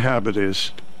bad habit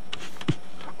is?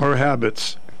 Or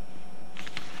habits?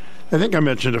 I think I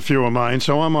mentioned a few of mine,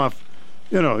 so I'm off.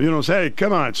 You know, say, hey,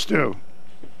 come on, Stu.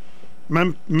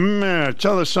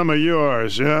 Tell us some of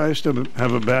yours. Yeah, I used to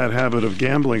have a bad habit of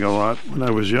gambling a lot when I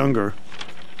was younger.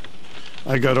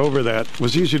 I got over that. It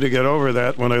was easy to get over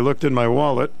that when I looked in my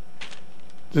wallet.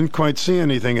 Didn't quite see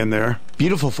anything in there.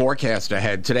 Beautiful forecast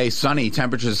ahead. Today, sunny.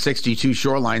 Temperatures 62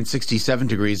 shoreline, 67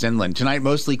 degrees inland. Tonight,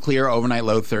 mostly clear. Overnight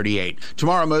low 38.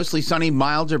 Tomorrow, mostly sunny,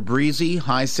 milder, breezy.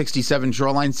 High 67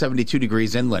 shoreline, 72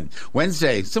 degrees inland.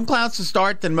 Wednesday, some clouds to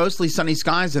start, then mostly sunny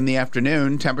skies in the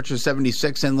afternoon. Temperatures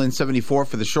 76 inland, 74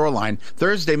 for the shoreline.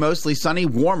 Thursday, mostly sunny,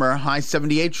 warmer. High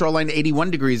 78 shoreline,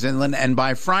 81 degrees inland. And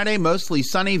by Friday, mostly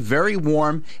sunny, very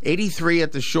warm. 83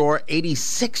 at the shore,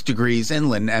 86 degrees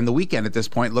inland. And the weekend at this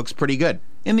point looks pretty good.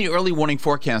 In the Early Warning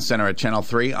Forecast Center at Channel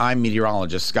 3, I'm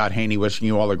meteorologist Scott Haney, wishing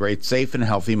you all a great, safe, and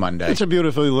healthy Monday. It's a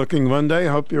beautifully looking Monday.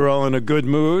 Hope you're all in a good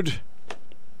mood.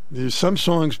 Some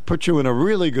songs put you in a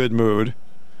really good mood.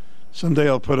 Someday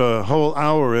I'll put a whole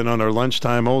hour in on our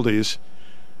lunchtime oldies.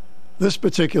 This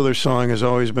particular song has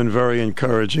always been very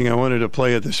encouraging. I wanted to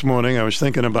play it this morning. I was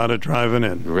thinking about it driving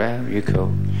in. Grab your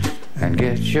coat and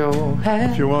get your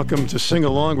hat. If you're welcome to sing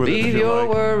along with it. Leave your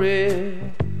worry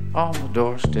on the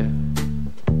doorstep.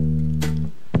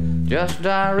 Just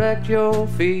direct your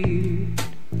feet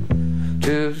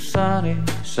to the sunny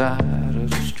side of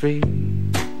the street.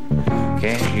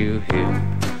 Can't you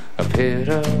hear a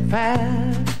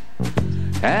pitter-pat?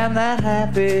 And that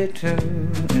happy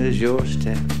tune is your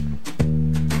step.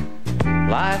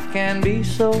 Life can be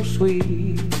so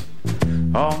sweet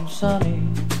on the sunny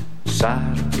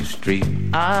side of the street.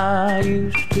 I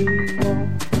used to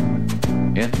walk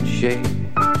in the shade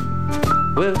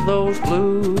with those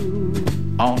blues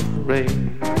on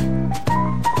parade,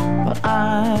 but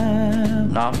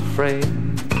I'm not afraid.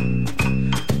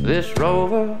 This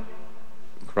rover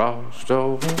crossed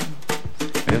over.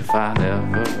 If I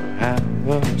never have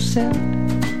a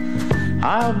cent,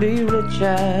 I'll be rich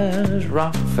as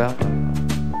Rockefeller.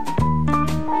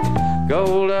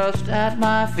 Gold dust at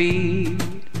my feet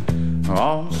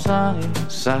on the sunny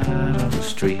side of the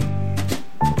street.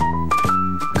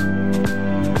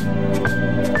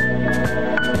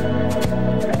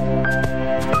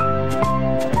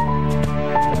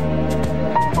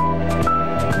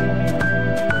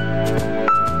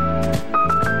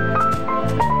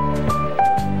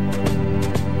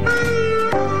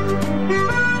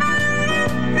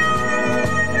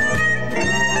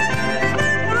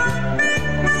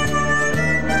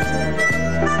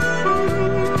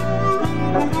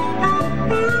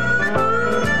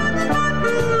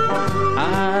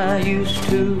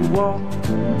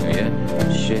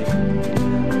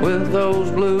 With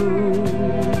those blues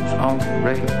on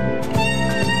parade,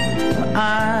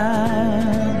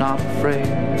 I'm not afraid.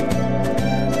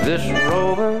 This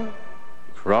rover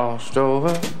crossed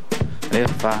over.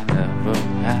 If I never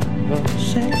have a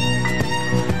cent,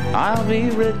 I'll be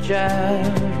rich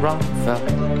as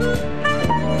Rockefeller.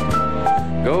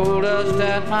 Gold dust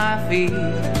at my feet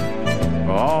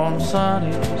on the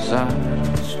sunny side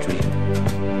of the street.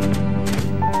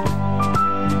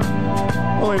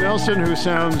 Willie Nelson, who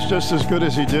sounds just as good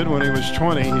as he did when he was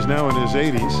 20, he's now in his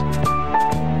 80s.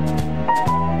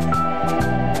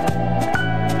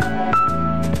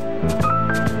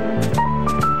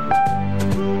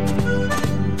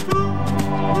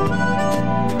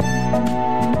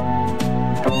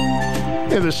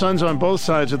 Yeah, the sun's on both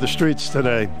sides of the streets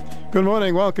today. Good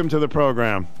morning. Welcome to the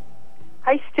program.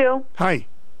 Hi, Stu. Hi.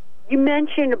 You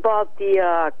mentioned about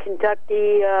the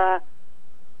Kentucky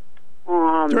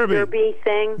Derby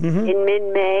thing in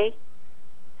mid-May.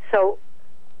 So,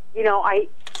 you know,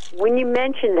 when you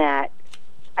mention that,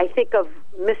 I think of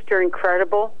Mr.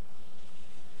 Incredible,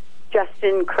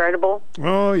 Justin Incredible.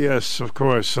 Oh, yes, of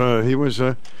course. He was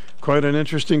quite an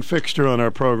interesting fixture on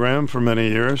our program for many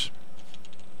years.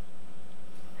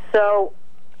 So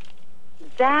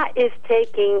that is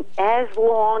taking as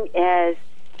long as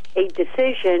a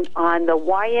decision on the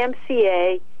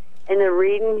YMCA and the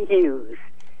Reed and Hughes.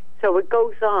 So it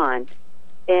goes on.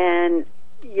 And,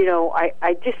 you know,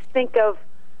 I just think of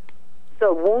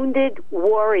the Wounded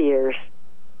Warriors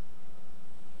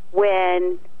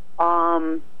when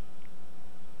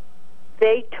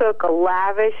they took a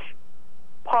lavish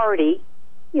party,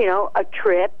 you know, a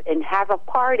trip, and have a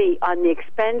party on the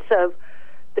expense of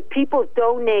the people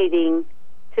donating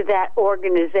to that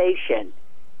organization.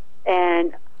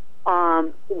 And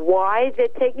why they're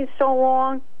taking so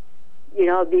long, you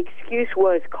know, the excuse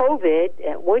was COVID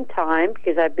at one time,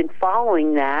 because I've been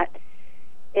following that.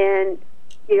 And,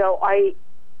 you know,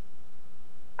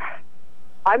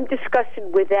 I'm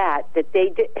disgusted with that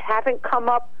they haven't come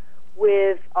up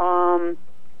with some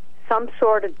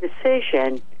sort of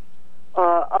decision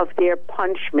of their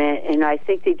punishment. And I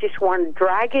think they just want to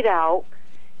drag it out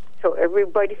so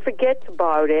everybody forgets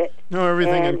about it. No,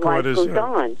 everything in court life goes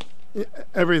on.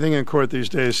 Everything in court these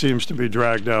days seems to be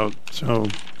dragged out, so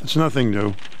it's nothing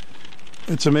new.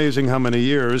 It's amazing how many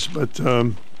years, but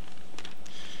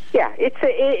yeah,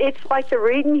 it's like the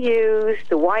Reed and Hughes,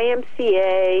 the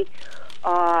YMCA,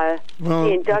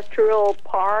 the industrial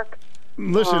park.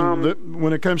 Listen,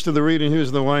 when it comes to the Reed and Hughes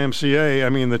and the YMCA, I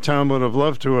mean, the town would have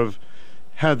loved to have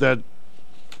had that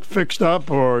fixed up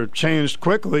or changed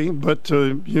quickly, but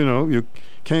you know, you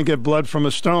can't get blood from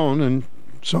a stone, and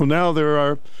so now there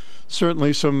are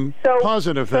certainly some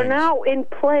positive things. So now in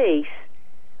place,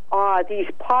 these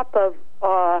pop-up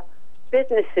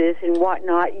businesses and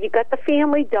whatnot, you got the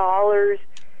Family Dollars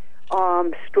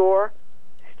store,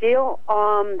 Steals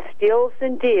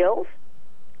and Deals.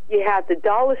 You have the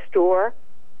Dollar Store,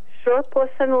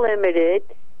 Surplus Unlimited,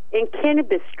 and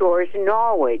cannabis stores in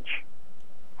Norwich.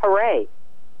 Hooray.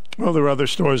 Well, there are other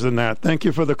stores than that. Thank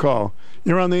you for the call.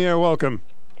 You're on the air. Welcome.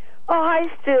 Oh, hi,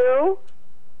 Stu.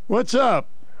 What's up?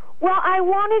 Well, I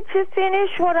wanted to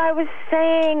finish what I was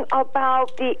saying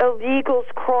about the illegals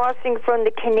crossing from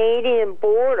the Canadian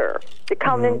border. They're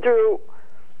coming through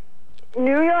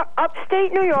New York,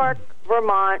 upstate New York,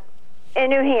 Vermont,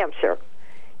 and New Hampshire.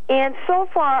 And so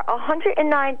far,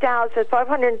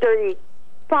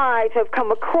 109,535 have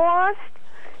come across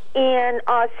in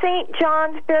St.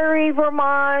 Johnsbury,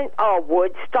 Vermont,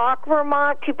 Woodstock,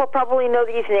 Vermont. People probably know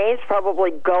these names,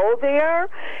 probably go there.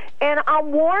 And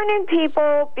I'm warning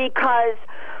people because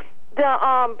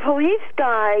the police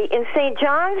guy in St.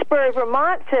 Johnsbury,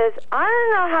 Vermont says, I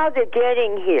don't know how they're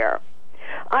getting here.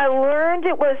 I learned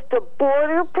it was the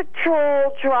Border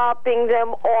Patrol dropping them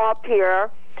off here.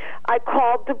 I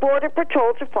called the Border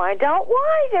Patrol to find out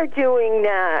why they're doing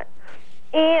that.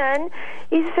 And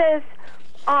he said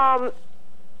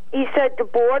the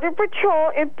Border Patrol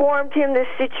informed him the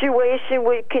situation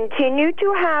would continue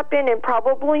to happen, and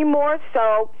probably more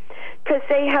so, because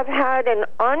they have had an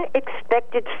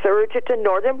unexpected surge at the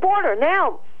northern border.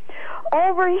 Now,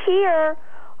 over here,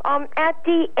 at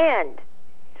the end,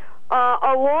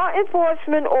 a law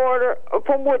enforcement order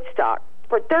from Woodstock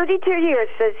for 32 years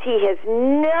says he has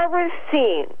never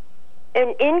seen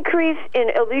an increase in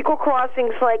illegal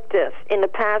crossings like this in the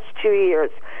past 2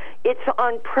 years. It's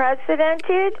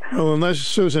unprecedented. Well,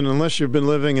 unless you've been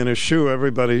living in a shoe,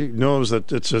 everybody knows that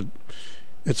it's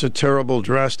a terrible,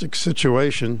 drastic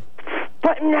situation.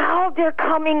 But now they're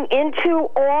coming into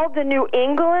all the New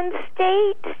England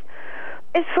states.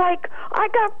 It's like, I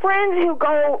got friends who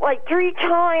go like 3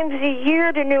 times a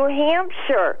year to New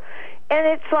Hampshire. And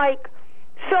it's like,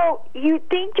 so you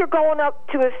think you're going up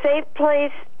to a safe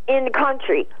place in the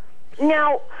country.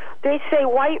 Now, they say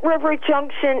White River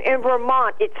Junction in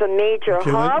Vermont, it's a major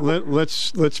hub.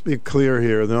 Let's be clear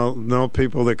here. No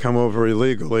people that come over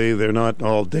illegally, they're not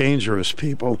all dangerous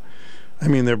people. I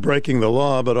mean, they're breaking the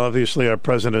law, but obviously our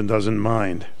president doesn't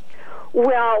mind.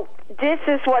 Well, this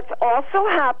is what's also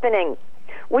happening.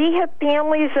 We have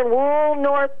families in rural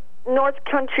North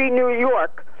Country, New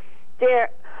York. They're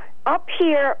up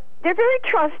here. They're very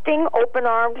trusting, open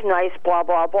arms, nice, blah,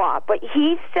 blah, blah. But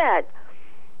he said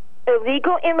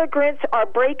illegal immigrants are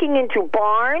breaking into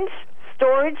barns,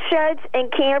 storage sheds,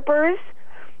 and campers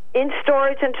in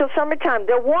storage until summertime.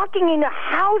 They're walking into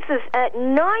houses at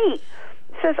night.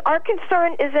 Says our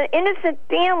concern is an innocent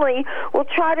family will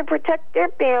try to protect their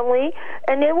family,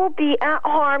 and they will be at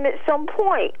harm at some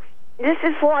point. This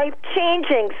is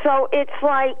life-changing. So it's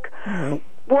like,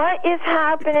 what is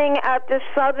happening at the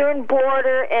southern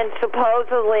border? And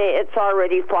supposedly it's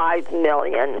already 5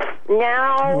 million.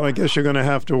 Now, well, I guess you're going to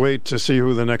have to wait to see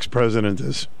who the next president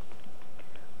is.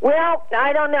 Well,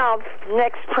 I don't know.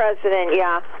 Next president,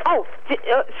 yeah. Oh,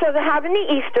 so they're having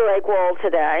the Easter egg roll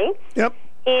today. Yep.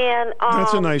 And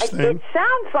that's a nice thing. It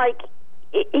sounds like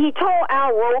he told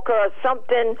Al Roker or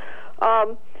something.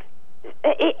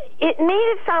 It made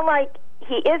it sound like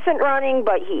he isn't running,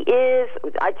 but he is.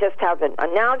 I just haven't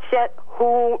announced yet.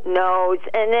 Who knows?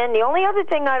 And then the only other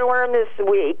thing I learned this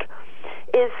week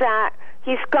is that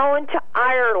he's going to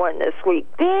Ireland this week.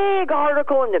 Big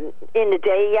article in the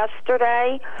Day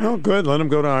yesterday. Oh, good. Let him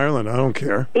go to Ireland. I don't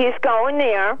care. He's going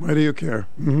there. Why do you care?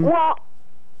 Mm-hmm. Well,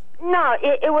 no,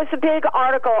 it was a big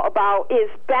article about his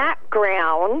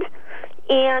background,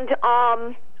 and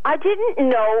I didn't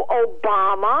know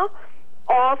Obama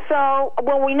also,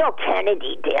 well, we know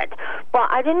Kennedy did,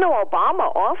 but I didn't know Obama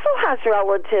also has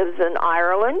relatives in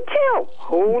Ireland, too.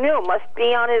 Who knew? Must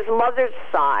be on his mother's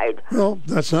side. Well,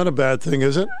 that's not a bad thing,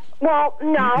 is it? Well,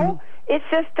 no. Mm-hmm. It's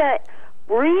just that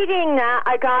reading that,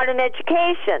 I got an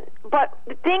education. But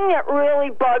the thing that really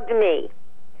bugged me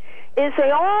is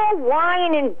they all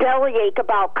whine and bellyache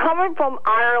about coming from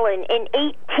Ireland in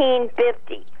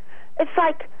 1850. It's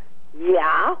like,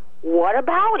 yeah, what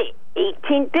about it?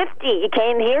 1850, you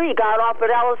came here, you got off at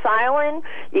Ellis Island,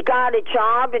 you got a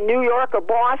job in New York or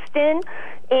Boston,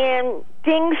 and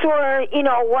things were,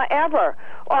 whatever.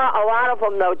 Well, a lot of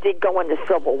them, though, did go in the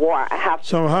Civil War.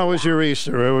 So how was your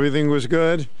Easter? Everything was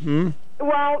good?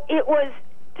 Well, it was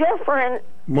different.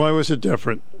 Why was it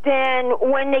different? Than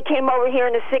when they came over here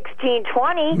in the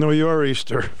 1620. No, your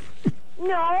Easter.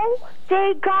 No,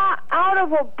 they got out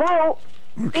of a boat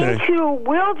into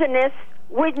wilderness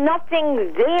with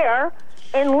nothing there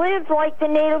and lived like the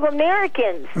Native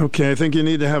Americans. Okay, I think you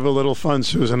need to have a little fun,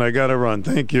 Susan. I got to run.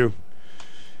 Thank you.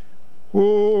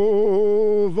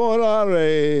 Ooh,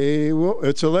 volare.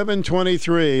 It's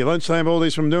 11:23. Lunchtime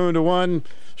oldies from noon to 1.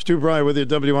 Stu Bryer with you,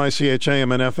 WICH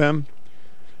AM and FM.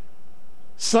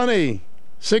 Sunny,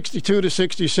 62 to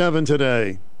 67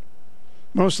 today.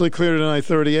 Mostly clear tonight,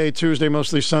 38. Tuesday,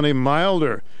 mostly sunny,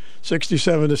 milder,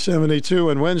 67 to 72.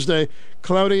 And Wednesday,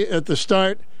 cloudy at the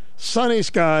start, sunny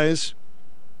skies,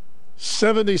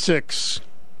 76.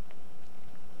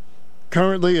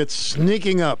 Currently, it's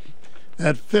sneaking up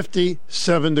at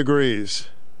 57 degrees.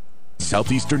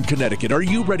 Southeastern Connecticut, are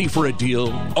you ready for a deal?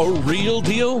 A real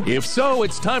deal? If so,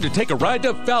 it's time to take a ride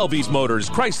to Falvey's Motors,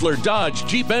 Chrysler, Dodge,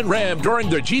 Jeep, and Ram during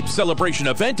the Jeep Celebration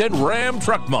event and Ram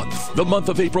Truck Month. The month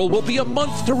of April will be a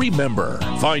month to remember.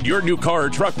 Find your new car or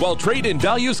truck while trade-in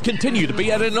values continue to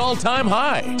be at an all-time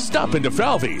high. Stop into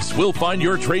Falvey's. We'll find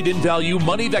your trade-in value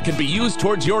money that can be used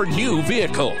towards your new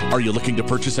vehicle. Are you looking to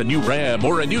purchase a new Ram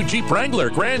or a new Jeep Wrangler,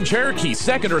 Grand Cherokee,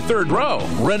 second or third row,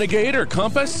 Renegade or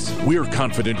Compass? We're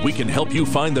confident we can help you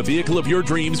find the vehicle of your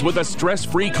dreams with a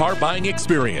stress-free car buying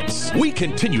experience. We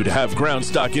continue to have ground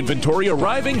stock inventory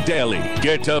arriving daily.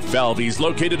 Get to Falvey's,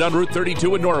 located on Route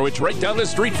 32 in Norwich, right down the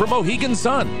street from Mohegan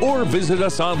Sun. Or visit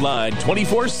us online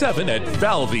 24/7 at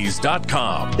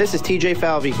falveys.com. This is TJ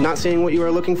Falvey. Not seeing what you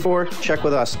are looking for? Check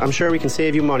with us. I'm sure we can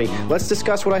save you money. Let's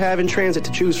discuss what I have in transit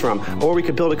to choose from. Or we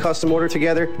could build a custom order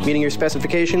together, meeting your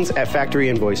specifications at factory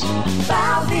invoice.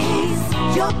 Falvey's,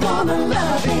 you're gonna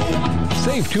love it.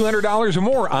 Save $200 or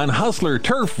more on Hustler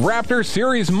Turf Raptor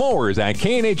Series mowers at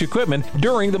K&H Equipment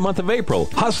during the month of April.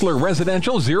 Hustler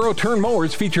residential zero-turn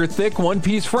mowers feature thick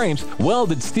one-piece frames,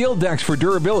 welded steel decks for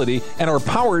durability, and are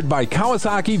powered by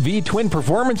Kawasaki V-twin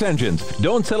performance engines.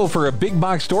 Don't settle for a big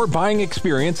box store buying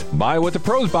experience. Buy what the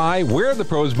pros buy, where the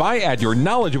pros buy at your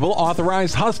knowledgeable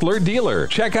authorized Hustler dealer.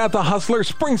 Check out the Hustler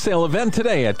Spring Sale event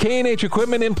today at K&H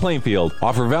Equipment in Plainfield.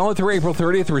 Offer valid through April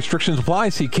 30th. Restrictions apply.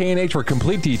 See K&H for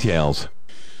complete details.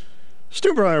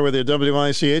 Stu Bryer with you,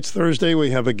 WICH. Thursday,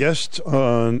 we have a guest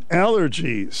on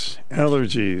allergies.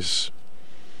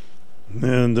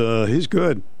 And he's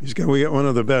good. We got one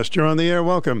of the best. You're on the air.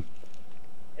 Welcome.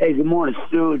 Hey, good morning,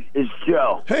 Stu. It's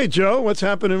Joe. Hey, Joe. What's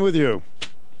happening with you?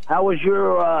 How was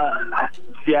your,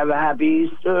 did you have a happy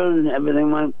Easter and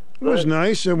everything went good? It was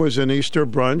nice. It was an Easter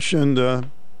brunch, and it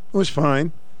was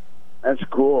fine. That's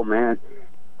cool, man.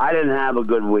 I didn't have a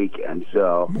good weekend,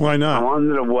 so... Why not? I'm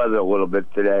under the weather a little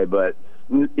bit today, but,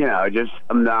 I'm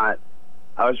not...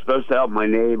 I was supposed to help my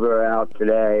neighbor out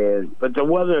today, but the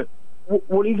weather...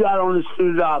 What do you got on the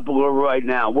Studopolis right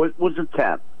now? What's the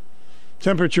temp?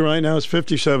 Temperature right now is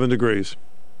 57 degrees.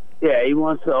 Yeah, he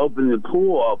wants to open the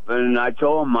pool up, and I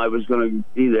told him I was going to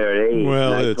be there at 8.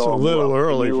 Well, it's a little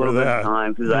early for that.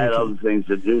 Because I had other things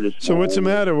to do this So what's the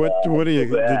matter? What do you?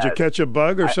 Did you catch a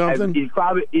bug or something? He's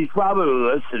probably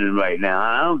listening right now.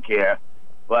 I don't care,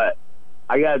 but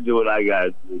I got to do what I got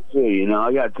to do too.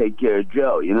 I got to take care of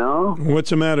Joe.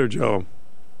 What's the matter, Joe?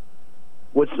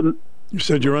 You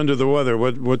said you're under the weather.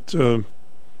 What?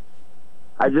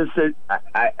 I just said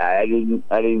I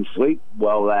didn't sleep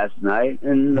well last night,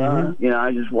 and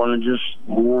I just want to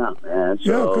man.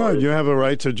 So, good. You have a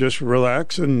right to just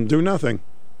relax and do nothing.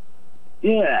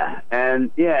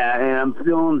 And I'm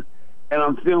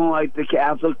feeling like the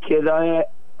Catholic kid I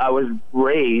was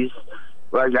raised.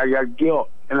 Like I got guilt,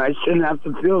 and I shouldn't have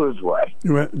to feel this way.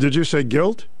 Did you say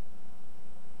guilt?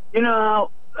 I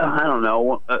don't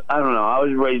know. I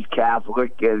was raised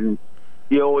Catholic, and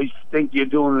you always think you're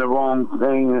doing the wrong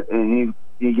thing, and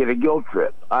you get a guilt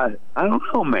trip. I don't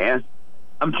know, man.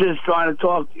 I'm just trying to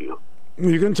talk to you.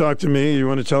 You can talk to me. You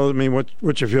want to tell me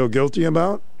what you feel guilty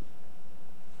about?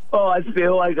 Oh, I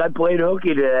feel like I played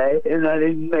hooky today, and I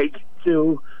didn't make it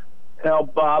to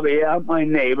help Bobby out, my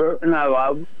neighbor, and I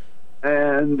love him.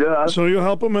 And so you'll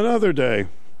help him another day.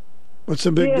 What's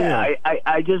the big deal? Yeah,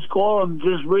 I just called him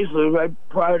just recently, right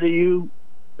prior to you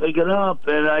picking up,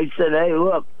 and I said, hey,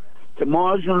 look,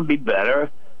 tomorrow's going to be better.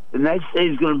 The next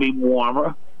day's going to be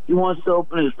warmer. He wants to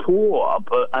open his pool up.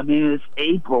 It's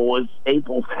April. It's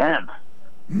April 10th.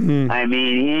 Mm-hmm.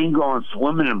 He ain't going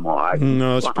swimming tomorrow.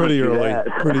 No, it's pretty early.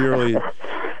 Pretty early.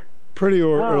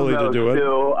 Early to do it.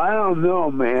 Stu, I don't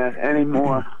know, man,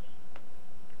 anymore.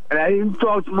 And I didn't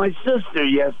talk to my sister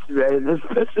yesterday. That's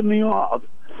pissing me off.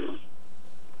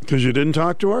 Because you didn't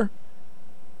talk to her?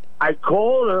 I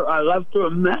called her. I left her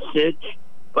a message,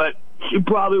 but she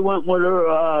probably went with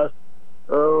her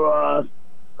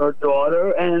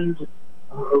daughter and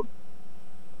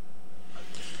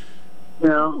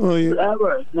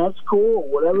whatever. That's cool.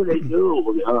 Whatever they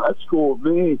do, that's cool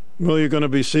with me. Well, you're going to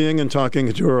be seeing and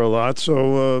talking to her a lot,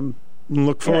 so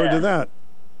look forward to that.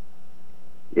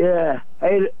 Yeah.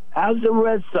 Hey, how's the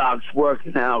Red Sox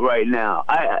working out right now?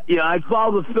 I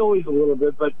follow the Phillies a little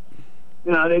bit, but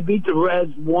they beat the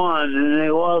Reds 1 and they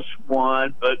lost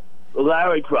 1, but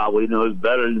Larry probably knows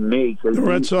better than me. The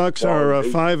Red Sox are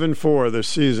 5-4 this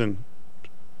season.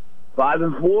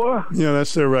 5-4? Yeah,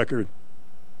 that's their record.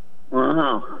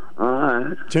 All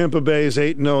right. Tampa Bay is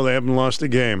 8-0. They haven't lost a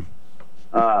game.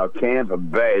 Oh, Tampa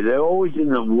Bay. They're always in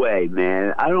the way,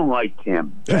 man. I don't like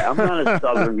Tampa Bay. I'm not a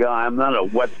Southern guy. I'm not a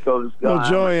West Coast guy. Well,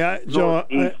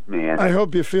 Joey, man. I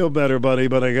hope you feel better, buddy,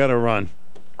 but I got to run.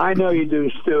 I know you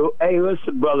do, Stu. Hey,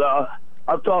 listen, brother,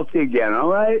 I'll talk to you again, all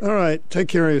right? All right. Take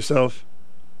care of yourself.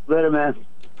 Later, man.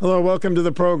 Hello, welcome to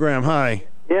the program. Hi.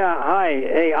 Yeah, hi.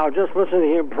 Hey, I was just listening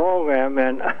to your program,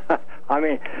 and I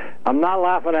mean, I'm not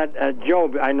laughing at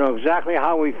Joe. I know exactly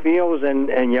how he feels,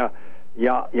 and you're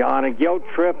on a guilt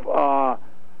trip.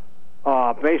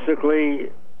 Basically,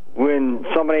 when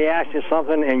somebody asks you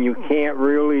something and you can't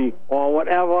really, or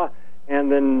whatever,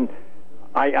 and then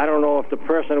I don't know if the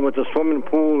person with the swimming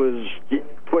pool is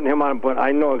putting him on, but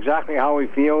I know exactly how he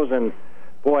feels, and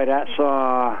boy, that's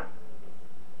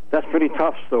pretty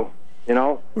tough, Stu. You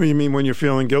know? What do you mean when you're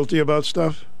feeling guilty about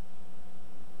stuff?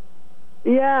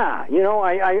 Yeah, you know,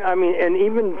 I mean, and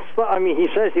even, I mean, he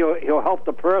says he'll help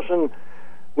the person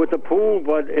with the pool,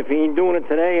 but if he ain't doing it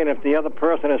today, and if the other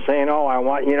person is saying, oh, I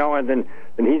want, you know, and then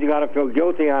he's got to feel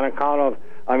guilty on account of,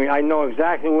 I mean, I know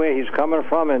exactly where he's coming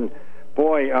from, and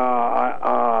boy,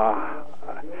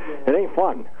 it ain't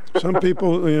fun. Some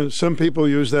people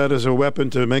use that as a weapon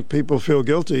to make people feel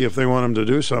guilty if they want them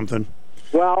to do something.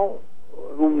 Well,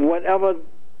 whatever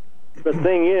the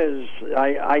thing is,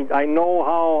 I know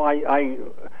how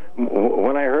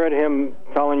when I heard him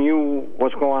telling you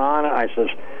what's going on, I said,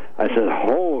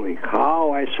 holy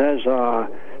cow! I says,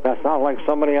 that's not like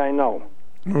somebody I know.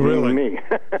 Oh, really? Me.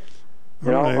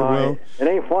 You know, well, it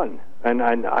ain't fun, and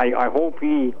I hope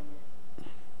he.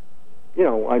 You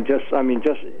know, I just hope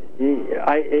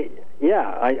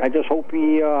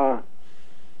he.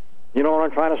 You know what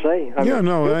I'm trying to say?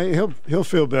 He'll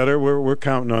feel better. We're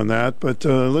counting on that. But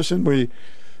listen,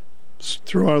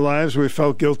 through our lives we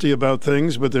felt guilty about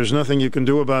things, but there's nothing you can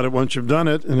do about it once you've done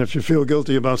it. And if you feel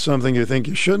guilty about something you think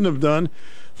you shouldn't have done,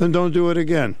 then don't do it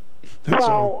again. That's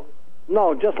all.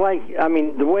 No, just like, I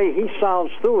mean, the way he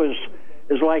sounds too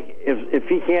is like if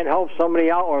he can't help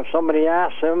somebody out, or if somebody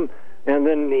asks him, and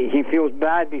then he feels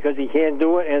bad because he can't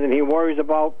do it, and then he worries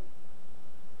about.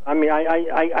 I mean,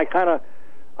 I kind of.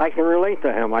 I can relate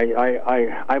to him.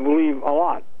 I believe a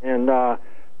lot, and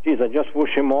geez, I just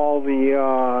wish him all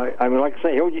the. I mean, like I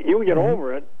say, he'll get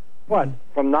over it. But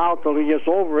from now till he gets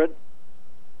over it,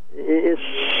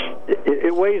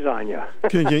 it weighs on you.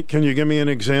 Can you give me an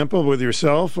example with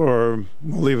yourself, or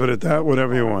we'll leave it at that?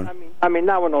 Whatever you want. I mean,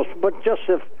 not with those, but just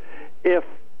if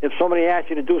somebody asks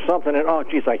you to do something, and oh,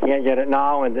 geez, I can't get it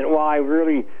now, and then I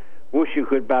really. Wish you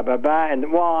could, and I'll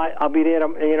be there.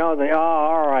 You know, then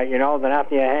all right. You know, then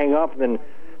after you hang up, then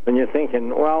you're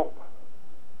thinking, well,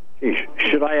 geez,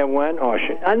 should I have went? Or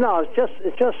no, it's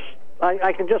just.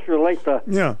 I can just relate to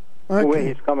where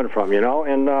he's coming from. You know,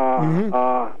 and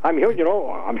I mean, he'll get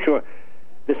over. I'm sure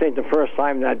this ain't the first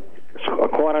time that,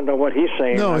 according to what he's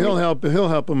saying. No, he'll help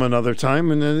him another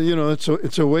time, and you know,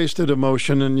 it's a wasted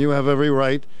emotion, and you have every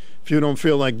right if you don't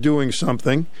feel like doing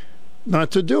something.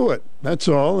 Not to do it. That's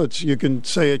all. You can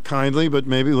say it kindly, but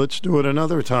maybe let's do it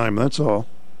another time. That's all.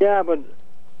 Yeah, but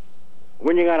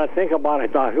when you got to think about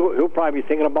it, he'll probably be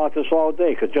thinking about this all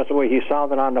day, because just the way he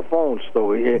sounded on the phone,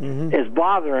 Stu, it's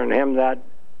bothering him, that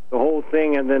the whole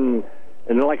thing, and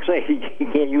like I say, he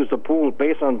can't use the pool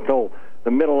based until the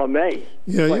middle of May.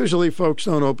 Yeah, usually folks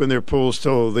don't open their pools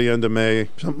till the end of May,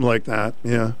 something like that.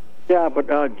 Yeah. Yeah, but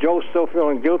Joe's still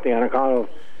feeling guilty on account of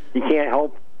he can't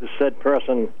help the said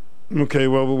person. Okay,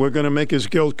 well, we're going to make his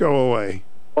guilt go away.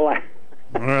 Well,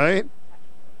 all right?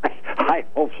 I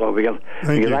hope so, because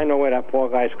I know where that poor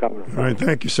guy's coming from. All right,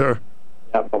 thank you, sir.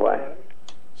 Yeah, bye-bye.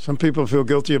 Some people feel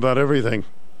guilty about everything.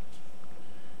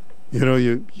 You know,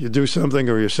 you do something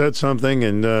or you said something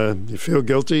and you feel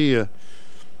guilty.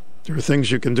 There are things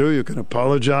you can do. You can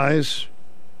apologize.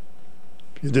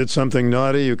 If you did something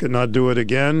naughty, you could not do it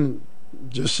again.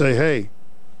 Just say, hey,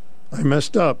 I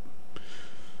messed up.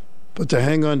 But to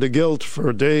hang on to guilt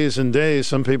for days and days,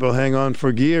 some people hang on for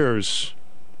years.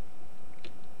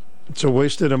 It's a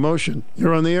wasted emotion.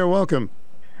 You're on the air. Welcome.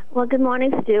 Well, good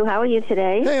morning, Stu. How are you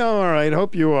today? Hey, all right.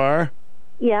 Hope you are.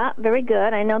 Yeah, very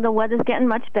good. I know the weather's getting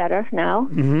much better now.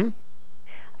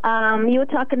 Mm-hmm. You were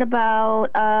talking about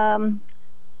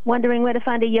wondering where to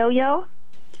find a yo-yo?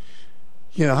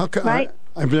 Yeah, how come? Right?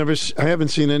 I haven't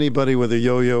seen anybody with a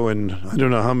yo-yo in I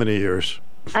don't know how many years.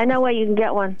 I know where you can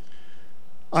get one.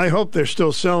 I hope they're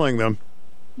still selling them.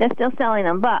 They're still selling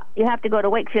them, but you have to go to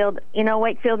Wakefield. You know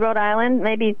Wakefield, Rhode Island?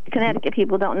 Maybe Connecticut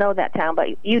people don't know that town, but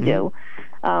you do.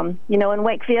 You know, in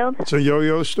Wakefield? It's a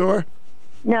yo-yo store?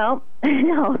 No,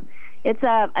 no. It's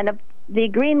the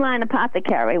Green Line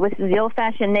Apothecary, which is the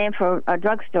old-fashioned name for a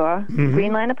drugstore. Mm-hmm.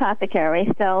 Green Line Apothecary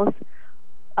sells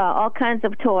all kinds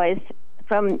of toys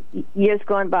from years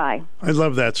gone by. I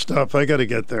love that stuff. I got to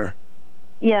get there.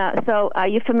 Yeah, so are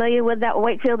you familiar with that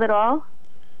Wakefield at all?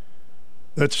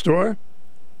 That store?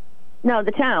 No,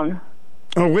 the town.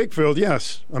 Oh, Wakefield,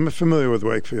 yes. I'm familiar with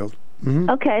Wakefield. Mm-hmm.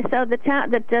 Okay, so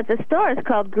the store is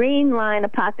called Green Line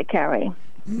Apothecary.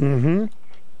 Mm-hmm.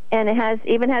 And it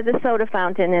even has a soda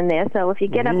fountain in there, so if you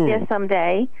get up there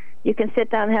someday, you can sit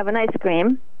down and have an ice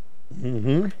cream.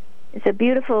 Mm-hmm. It's a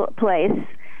beautiful place.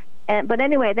 But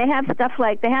anyway, they have stuff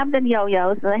like, they have the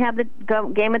yo-yos, and they have the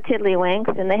game of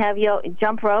tiddlywinks, and they have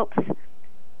jump ropes.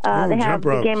 They have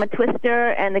the game of Twister,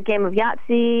 and the game of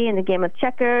Yahtzee, and the game of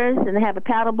checkers, and they have a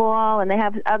paddle ball, and they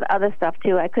have other stuff,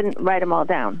 too. I couldn't write them all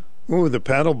down. Ooh, the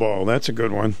paddle ball. That's a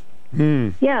good one.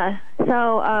 Yeah.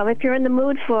 So if you're in the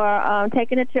mood for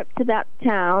taking a trip to that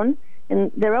town,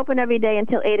 and they're open every day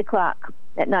until 8 o'clock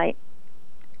at night.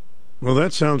 Well,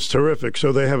 that sounds terrific.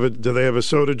 So do they have a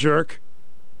soda jerk?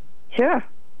 Sure.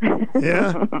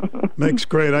 Yeah? Makes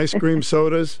great ice cream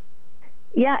sodas?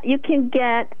 Yeah, you can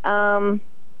get,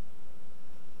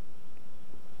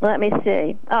 let me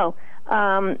see.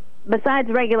 Besides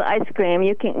regular ice cream,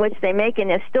 which they make in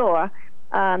their store,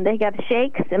 they have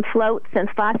shakes and floats and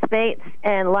phosphates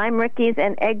and lime rickeys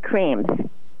and egg creams.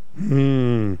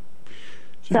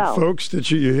 So, folks,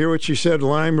 did you hear what she said?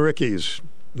 Lime rickeys.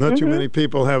 Not too many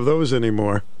people have those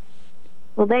anymore.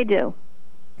 Well, they do.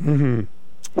 Mm-hmm.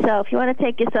 So if you want to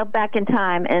take yourself back in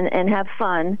time and have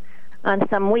fun on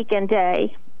some weekend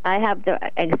day, I have the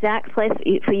exact place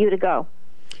for you to go.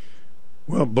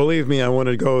 Well, believe me, I want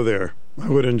to go there. I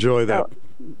would enjoy that.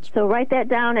 So write that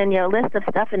down in your list of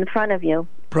stuff in front of you.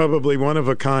 Probably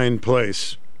one-of-a-kind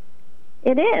place.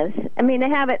 It is. I mean, they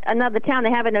have it another town.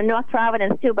 They have it in North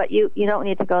Providence, too, but you don't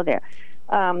need to go there.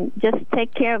 Just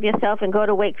take care of yourself and go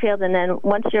to Wakefield, and then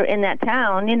once you're in that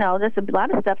town, there's a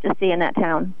lot of stuff to see in that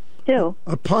town, too.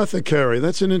 Apothecary,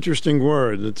 that's an interesting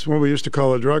word. It's what we used to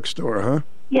call a drugstore, huh?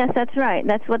 Yes, that's right.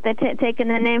 That's what they're taking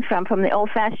the name from the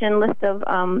old-fashioned list of,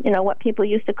 what people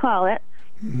used to call it.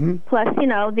 Mm-hmm. Plus,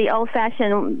 the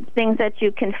old-fashioned things that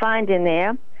you can find in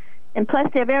there. And plus,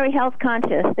 they're very health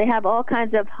conscious. They have all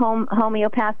kinds of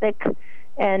homeopathic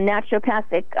and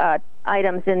naturopathic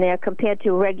items in there compared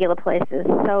to regular places.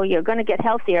 So you're going to get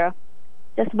healthier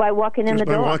just by walking in the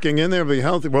door. Just by walking in there, be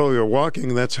healthy. Well, you're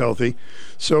walking, that's healthy.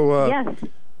 So, yes.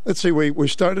 Let's see, we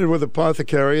started with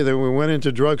apothecary, then we went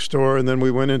into drugstore, and then we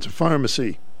went into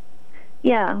pharmacy.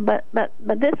 Yeah, but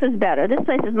this is better. This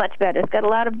place is much better. It's got a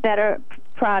lot of better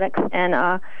products, and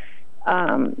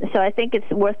so I think it's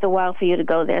worth the while for you to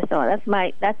go there. So that's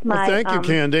my. Well, thank you,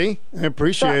 Candy. I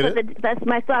appreciate it. That's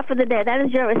my thought for the day. That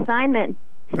is your assignment.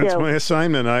 That's my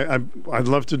assignment. I'd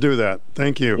love to do that.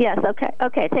 Thank you. Yes.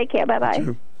 Okay. Take care.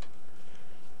 Bye.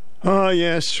 Oh,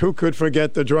 yes. Who could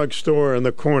forget the drugstore and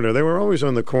the corner? They were always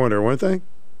on the corner, weren't they?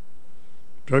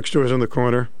 Drugstores on the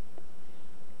corner.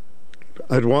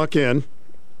 I'd walk in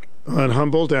on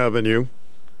Humboldt Avenue.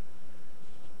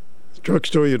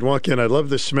 Drugstore, you'd walk in. I love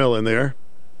the smell in there.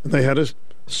 And they had a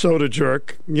soda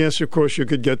jerk. Yes, of course, you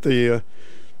could get the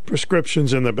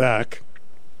prescriptions in the back.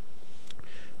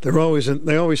 They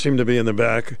always seem to be in the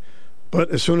back.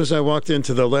 But as soon as I walked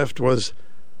into the left was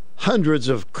hundreds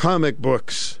of comic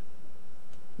books.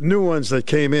 New ones that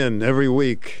came in every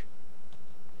week.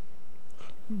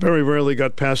 Very rarely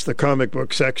got past the comic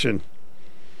book section.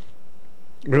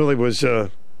 Really was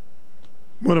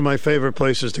one of my favorite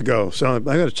places to go. So I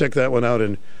got to check that one out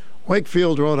in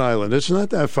Wakefield, Rhode Island. It's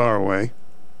not that far away.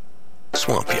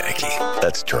 Swamp Yankee.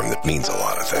 That's a term that means a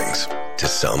lot of things. To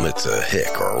some, it's a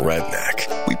hick or a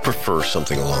redneck. We prefer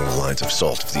something along the lines of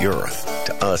salt of the earth.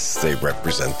 To us, they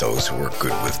represent those who are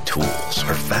good with tools,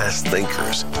 are fast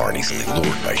thinkers, aren't easily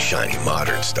lured by shiny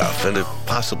modern stuff, and have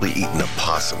possibly eaten a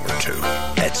possum or two.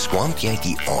 At Swamp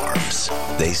Yankee Arms,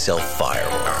 they sell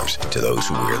firearms to those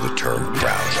who wear the term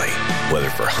proudly. Whether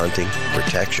for hunting,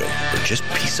 protection, or just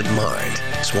peace of mind,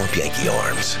 Swamp Yankee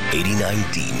Arms,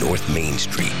 89D North Main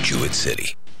Street, Jewett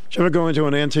City. Did you ever go into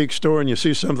an antique store and you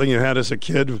see something you had as a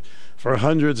kid for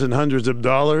hundreds and hundreds of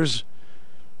dollars?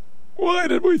 Why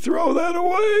did we throw that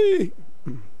away?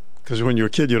 Because when you're a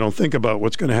kid, you don't think about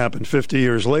what's going to happen 50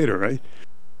 years later, right?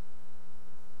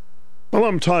 Well,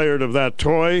 I'm tired of that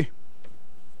toy.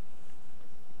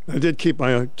 I did keep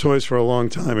my toys for a long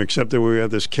time, except that we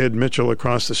had this kid, Mitchell,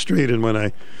 across the street, and when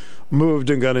I moved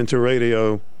and got into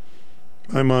radio,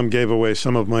 my mom gave away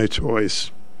some of my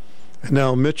toys. And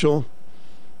now Mitchell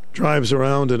drives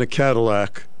around in a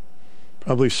Cadillac.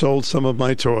 Probably sold some of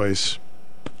my toys.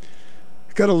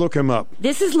 Got to look him up.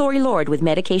 This is Lori Lord with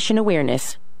Medication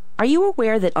Awareness. Are you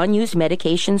aware that unused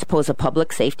medications pose a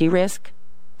public safety risk?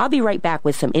 I'll be right back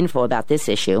with some info about this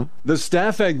issue. The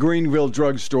staff at Greenville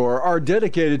Drug Store are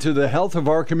dedicated to the health of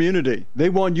our community. They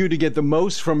want you to get the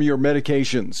most from your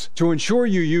medications. To ensure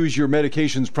you use your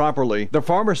medications properly, the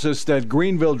pharmacists at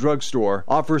Greenville Drug Store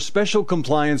offer special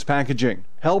compliance packaging,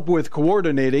 help with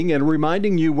coordinating and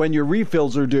reminding you when your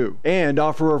refills are due, and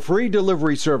offer a free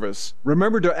delivery service.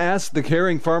 Remember to ask the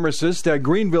caring pharmacist at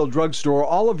Greenville Drug Store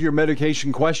all of your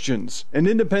medication questions. An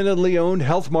independently owned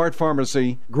Health Mart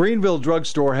pharmacy, Greenville Drug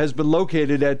Store has been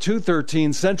located at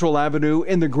 213 Central Avenue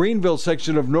in the Greenville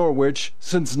section of Norwich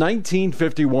since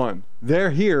 1951.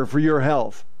 They're here for your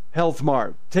health. Health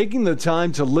Mart, taking the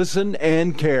time to listen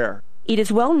and care. It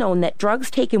is well known that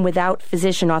drugs taken without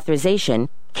physician authorization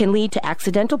can lead to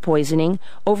accidental poisoning,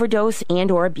 overdose,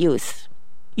 and/or abuse.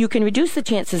 You can reduce the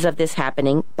chances of this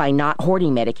happening by not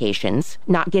hoarding medications,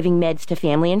 not giving meds to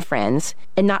family and friends,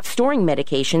 and not storing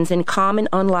medications in common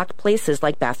unlocked places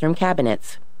like bathroom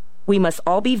cabinets. We must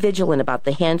all be vigilant about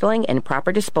the handling and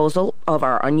proper disposal of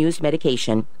our unused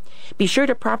medication. Be sure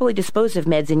to properly dispose of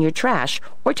meds in your trash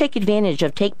or take advantage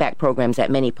of take-back programs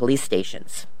at many police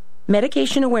stations.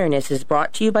 Medication awareness is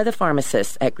brought to you by the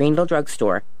pharmacists at Greenville Drug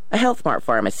Store, a Health Mart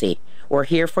pharmacy. We're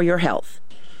here for your health.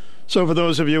 So for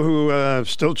those of you who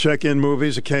still check in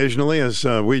movies occasionally, as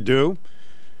we do,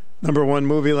 number one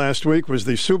movie last week was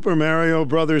the Super Mario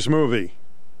Brothers movie.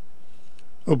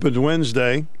 Opened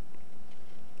Wednesday.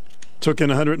 Took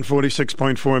in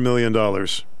 $146.4 million.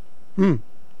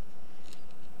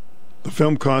 The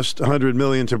film cost $100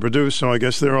 million to produce, so I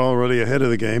guess they're already ahead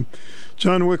of the game.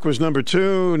 John Wick was number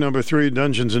 2. Number 3,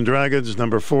 Dungeons and Dragons.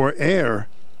 Number 4, Air,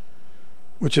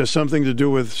 which has something to do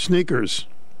with sneakers.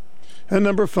 And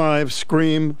number 5,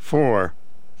 Scream 4.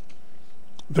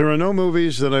 There are no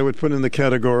movies that I would put in the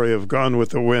category of Gone with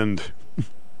the Wind.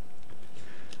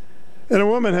 And a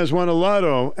woman has won a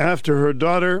lotto after her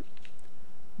daughter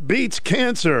beats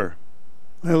cancer.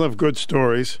 I love good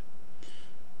stories.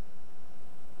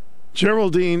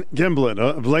 Geraldine Gimblett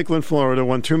of Lakeland, Florida,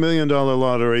 won $2 million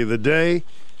lottery the day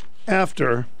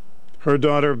after her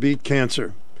daughter beat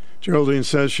cancer. Geraldine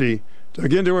says she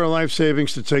dug into her life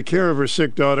savings to take care of her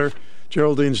sick daughter.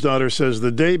 Geraldine's daughter says,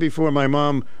 the day before my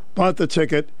mom bought the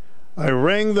ticket, I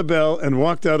rang the bell and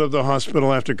walked out of the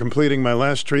hospital after completing my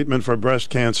last treatment for breast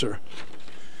cancer.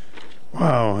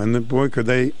 Wow, and boy, could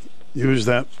they use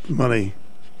that money.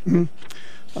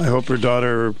 I hope her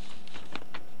daughter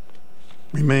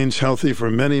remains healthy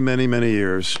for many, many, many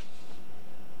years.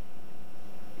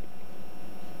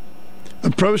 A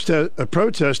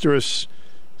protester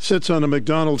sits on a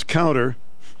McDonald's counter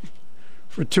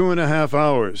for 2.5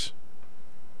 hours.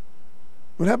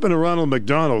 What happened to Ronald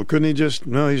McDonald? Couldn't he just...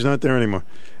 No, he's not there anymore.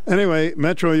 Anyway,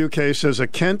 Metro UK says a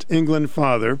Kent, England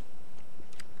father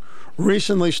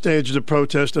recently staged a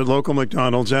protest at local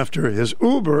McDonald's after his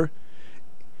Uber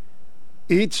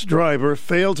Eats driver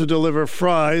failed to deliver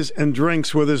fries and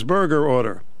drinks with his burger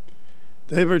order.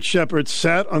 David Shepard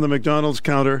sat on the McDonald's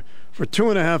counter for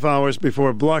 2.5 hours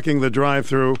before blocking the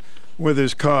drive-thru with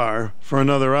his car for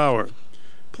another hour.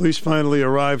 Police finally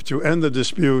arrived to end the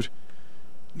dispute.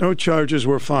 No charges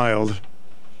were filed.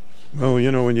 Well,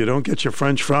 you know, when you don't get your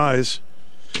French fries,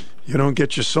 you don't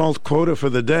get your salt quota for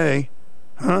the day,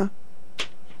 huh?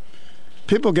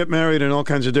 People get married in all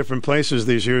kinds of different places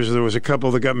these years. There was a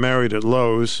couple that got married at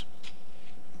Lowe's.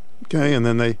 Okay, and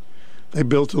then they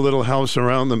built a little house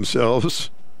around themselves.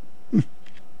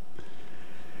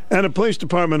 And a police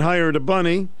department hired a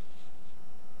bunny.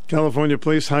 California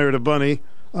police hired a bunny.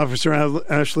 Officer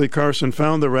Ashley Carson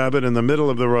found the rabbit in the middle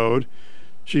of the road.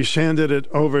 She handed it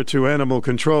over to animal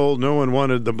control. No one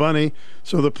wanted the bunny,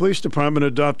 so the police department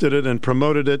adopted it and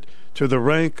promoted it to the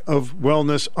rank of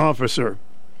wellness officer.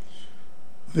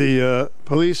 The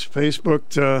police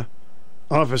Facebooked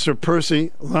Officer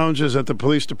Percy lounges at the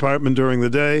police department during the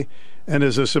day and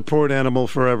is a support animal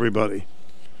for everybody.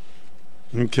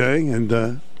 Okay,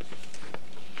 and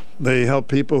they help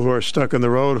people who are stuck on the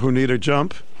road who need a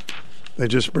jump. They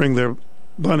just bring their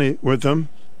bunny with them.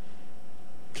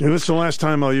 Okay, this is the last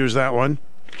time I'll use that one.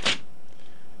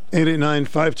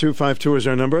 889-5252 is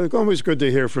our number. It's always good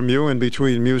to hear from you in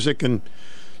between music and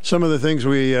some of the things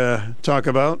we talk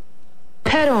about.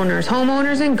 Pet owners,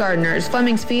 homeowners, and gardeners,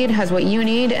 Fleming's Feed has what you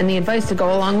need and the advice to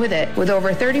go along with it. With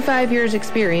over 35 years'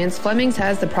 experience, Fleming's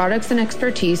has the products and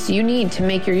expertise you need to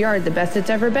make your yard the best it's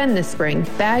ever been this spring.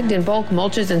 Bagged in bulk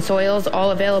mulches and soils,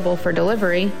 all available for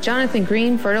delivery. Jonathan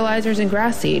Green fertilizers and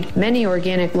grass seed. Many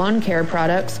organic lawn care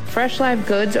products. Fresh live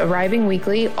goods arriving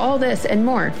weekly. All this and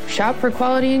more. Shop for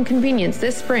quality and convenience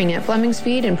this spring at Fleming's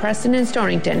Feed in Preston and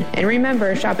Stonington. And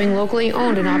remember, shopping locally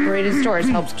owned and operated stores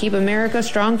helps keep America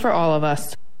strong for all of us.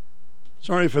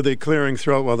 Sorry for the clearing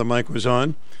throat while the mic was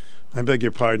on. I beg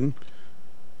your pardon.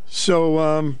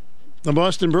 So, the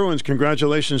Boston Bruins,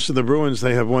 congratulations to the Bruins.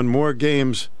 They have won more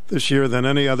games this year than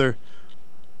any other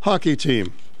hockey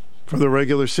team for the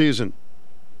regular season.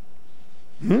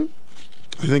 I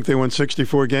think they won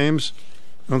 64 games.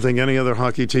 I don't think any other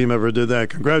hockey team ever did that.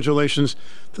 Congratulations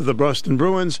to the Boston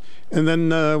Bruins. And then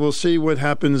we'll see what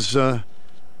happens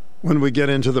when we get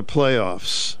into the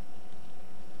playoffs.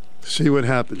 See what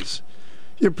happens.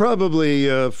 You're probably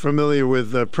familiar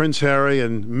with Prince Harry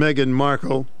and Meghan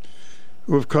Markle,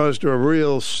 who have caused a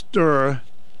real stir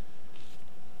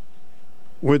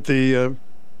with the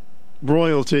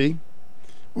royalty.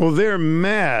 Well, they're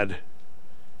mad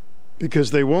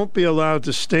because they won't be allowed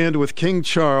to stand with King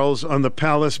Charles on the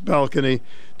palace balcony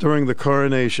during the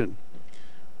coronation.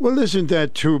 Well, isn't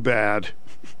that too bad?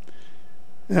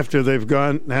 After they've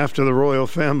gone after the royal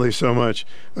family so much.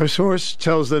 A source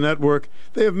tells the network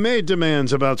they have made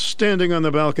demands about standing on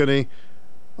the balcony.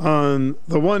 On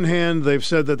the one hand, they've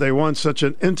said that they want such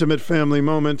an intimate family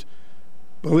moment.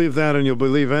 Believe that and you'll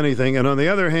believe anything. And on the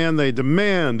other hand, they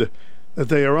demand that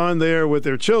they are on there with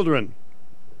their children.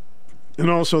 And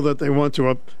also that they want to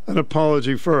an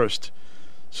apology first.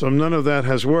 So none of that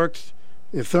has worked.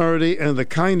 The authority and the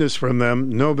kindness from them,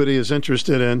 nobody is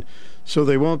interested in, so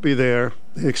they won't be there.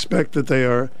 They expect that they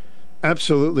are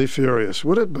absolutely furious.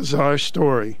 What a bizarre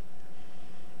story.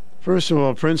 First of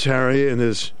all, Prince Harry and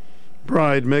his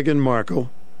bride, Meghan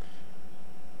Markle,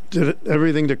 did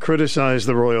everything to criticize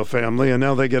the royal family, and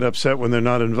now they get upset when they're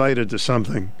not invited to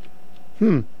something.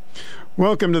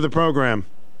 Welcome to the program.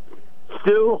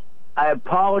 Stu, I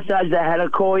apologize. I had to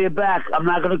call you back. I'm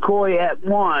not going to call you at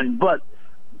 1, but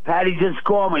Patty just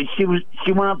called me. She went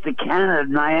up to Canada,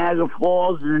 Niagara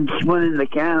Falls, and she went into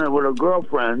Canada with her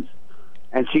girlfriends.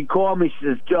 And she called me. She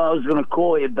says, Joe, I was going to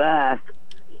call you back.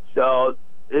 So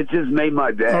it just made my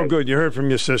day. Oh, good. You heard from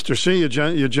your sister. See, you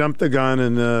jumped the gun.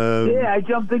 And yeah, I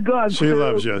jumped the gun. She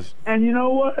loves you. And you know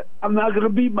what? I'm not going to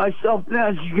beat myself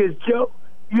now. She goes, Joe,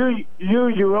 you're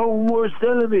your own worst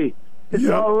enemy. It's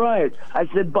all right. I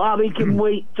said, Bobby can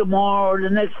wait tomorrow or the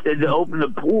next day to open the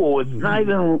pool. It's not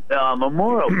even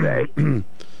Memorial Day.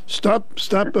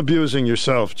 Stop abusing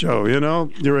yourself, Joe. You know,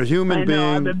 you're a human being.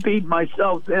 I've been beating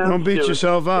myself down. Don't beat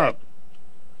yourself up.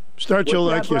 Start to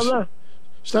like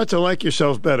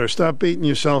yourself better. Stop beating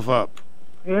yourself up.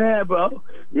 Yeah, bro.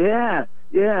 Yeah.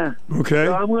 Okay.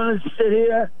 So I'm going to sit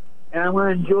here, and I'm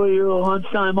going to enjoy your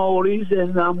lunchtime oldies,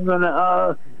 and I'm going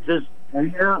to just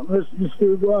hang out and listen to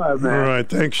Stu Bryer, man. All right,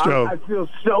 thanks, Joe. I feel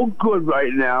so good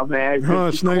right now, man. Oh,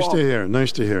 it's nice to hear.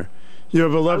 Nice to hear. You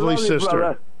have a lovely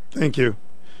sister. You, thank you.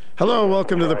 Hello,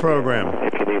 welcome to the program.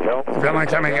 If you'd like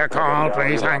to make a call,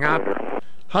 please hang up.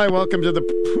 Hi, welcome to the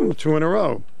 2 in a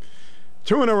row.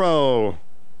 2 in a row.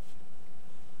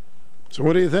 So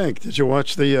what do you think? Did you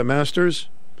watch the Masters?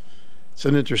 It's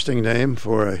an interesting name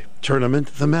for a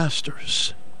tournament, the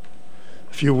Masters.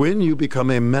 If you win, you become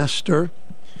a master.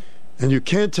 And you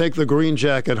can't take the green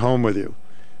jacket home with you.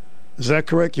 Is that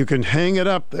correct? You can hang it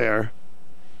up there,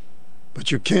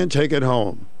 but you can't take it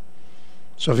home.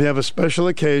 So if you have a special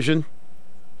occasion,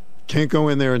 can't go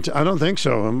in there and I don't think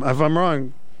so. If I'm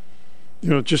wrong,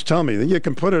 just tell me. You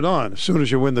can put it on as soon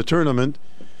as you win the tournament,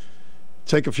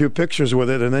 take a few pictures with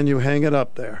it, and then you hang it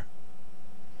up there.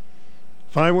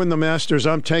 If I win the Masters,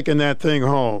 I'm taking that thing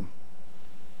home.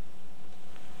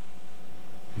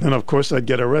 And, of course, I'd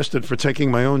get arrested for taking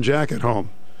my own jacket home.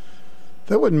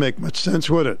 That wouldn't make much sense,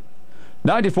 would it?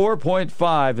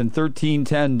 94.5 and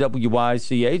 1310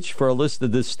 WICH. For a list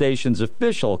of this station's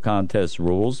official contest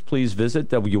rules, please visit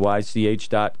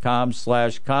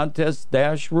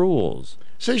WICH.com/contest-rules.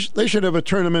 They should have a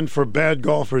tournament for bad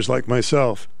golfers like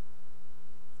myself.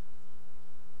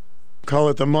 Call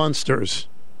it the Monsters.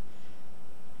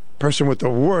 Person with the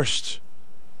worst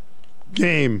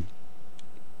game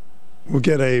will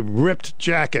get a ripped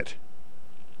jacket,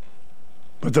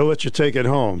 but they'll let you take it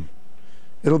home.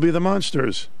 It'll be the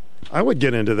Monsters. I would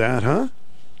get into that, huh?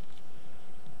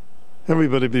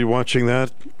 Everybody be watching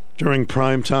that during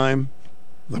prime time.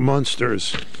 The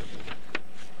Monsters.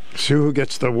 See who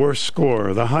gets the worst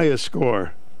score, the highest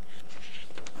score.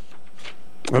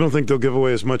 I don't think they'll give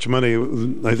away as much money.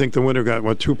 I think the winner got,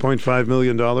 $2.5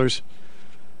 million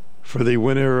for the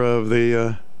winner of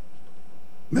the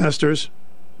Masters?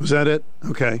 Was that it?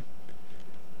 Okay.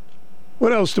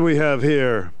 What else do we have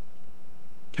here?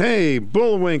 Hey,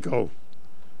 Bullwinkle.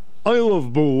 I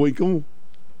love Bullwinkle.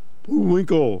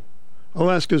 Bullwinkle.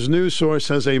 Alaska's news source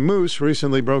says a moose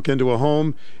recently broke into a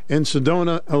home in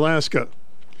Sedona, Alaska.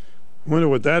 Wonder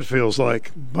what that feels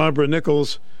like. Barbara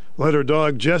Nichols let her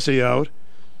dog Jessie out.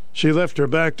 She left her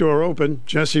back door open.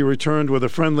 Jessie returned with a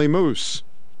friendly moose.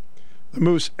 The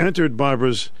moose entered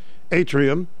Barbara's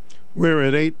atrium, where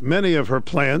it ate many of her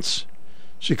plants.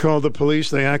 She called the police.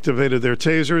 They activated their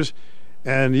tasers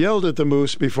and yelled at the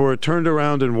moose before it turned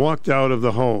around and walked out of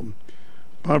the home.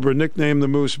 Barbara nicknamed the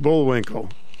moose Bullwinkle.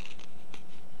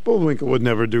 Bullwinkle would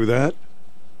never do that.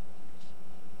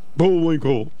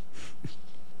 Bullwinkle.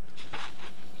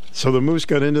 So the moose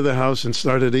got into the house and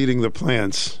started eating the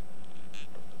plants.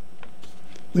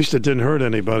 At least it didn't hurt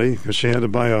anybody, because she had to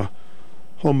buy a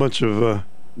whole bunch of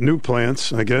new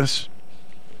plants, I guess.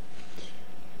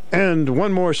 And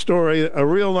one more story. A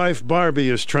real-life Barbie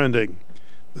is trending.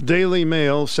 The Daily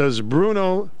Mail says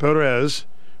Bruno Perez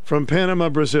from Panama,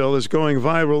 Brazil, is going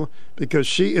viral because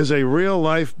she is a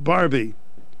real-life Barbie.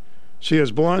 She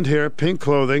has blonde hair, pink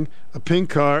clothing, a pink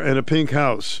car, and a pink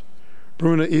house.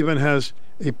 Bruna even has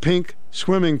a pink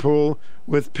swimming pool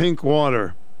with pink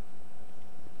water.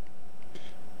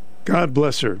 God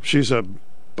bless her. She's a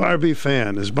Barbie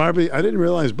fan. Is Barbie? I didn't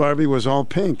realize Barbie was all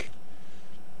pink.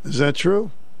 Is that true?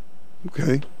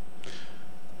 Okay.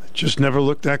 Just never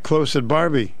looked that close at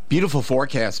Barbie. Beautiful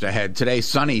forecast ahead. Today,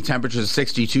 sunny. Temperatures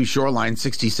 62 shoreline,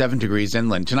 67 degrees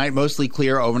inland. Tonight, mostly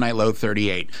clear. Overnight low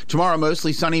 38. Tomorrow,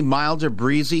 mostly sunny, milder,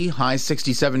 breezy. High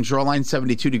 67 shoreline,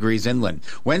 72 degrees inland.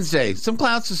 Wednesday, some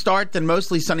clouds to start, then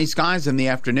mostly sunny skies in the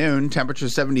afternoon.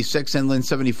 Temperatures 76 inland,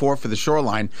 74 for the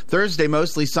shoreline. Thursday,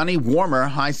 mostly sunny, warmer.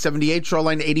 High 78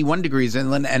 shoreline, 81 degrees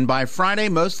inland. And by Friday,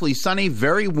 mostly sunny,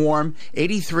 very warm.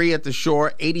 83 at the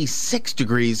shore, 86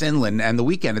 degrees inland. And the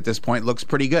weekend at this point looks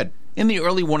pretty good. In the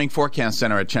Early Warning Forecast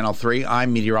Center at Channel 3,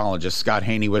 I'm meteorologist Scott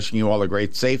Haney, wishing you all a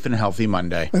great, safe, and healthy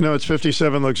Monday. I know it's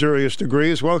 57 luxurious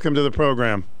degrees. Welcome to the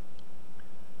program.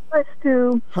 Hi,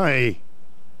 Stu. Hi.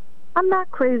 I'm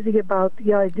not crazy about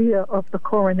the idea of the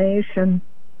coronation.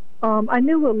 I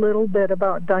knew a little bit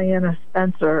about Diana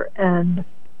Spencer, and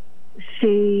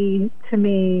she, to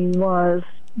me, was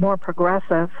more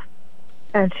progressive,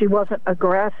 and she wasn't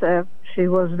aggressive. She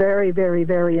was very, very,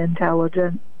 very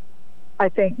intelligent. I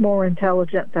think more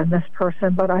intelligent than this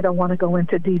person, but I don't want to go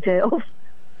into details.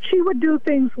 She would do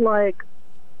things like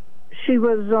she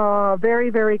was very,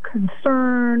 very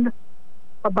concerned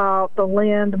about the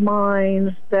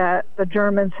landmines that the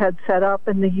Germans had set up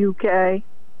in the UK,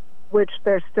 which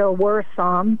there still were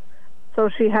some, so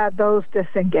she had those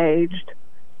disengaged.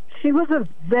 She was a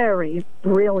very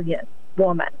brilliant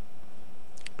woman.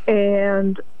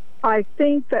 And I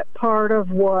think that part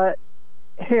of what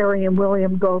Harry and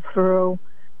William go through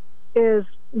is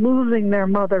losing their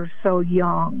mother so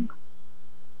young.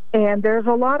 And there's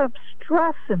a lot of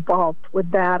stress involved with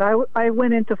that. I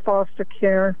went into foster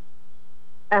care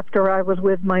after I was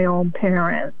with my own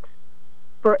parents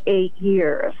for 8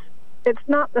 years. It's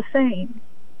not the same.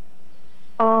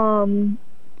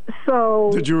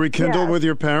 So did you rekindle yes. with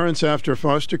your parents after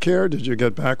foster care? Did you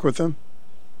get back with them?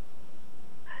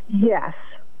 Yes.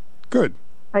 Good.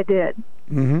 I did.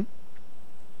 Mm-hmm.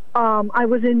 I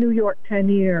was in New York 10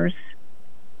 years,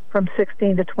 from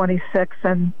 16 to 26,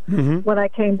 and when I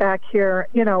came back here,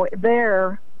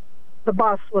 there, the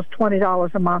bus was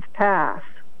 $20 a month pass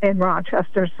in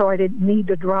Rochester, so I didn't need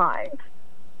to drive.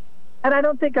 And I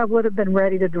don't think I would have been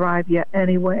ready to drive yet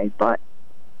anyway, but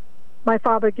my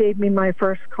father gave me my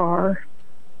first car,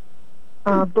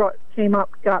 came up,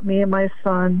 got me and my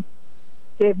son,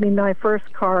 gave me my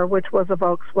first car, which was a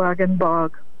Volkswagen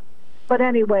Bug. But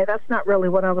anyway, that's not really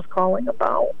what I was calling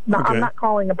about. No, okay. I'm not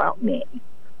calling about me.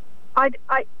 I'm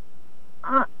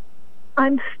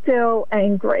still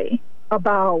angry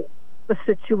about the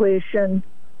situation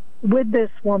with this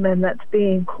woman that's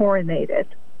being coronated.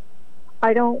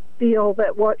 I don't feel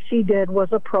that what she did was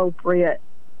appropriate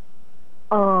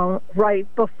right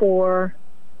before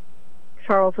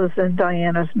Charles's and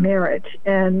Diana's marriage.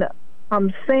 And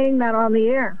I'm saying that on the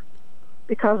air,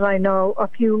 because I know a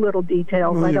few little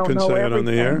details. Well, I don't know everything. You can say it on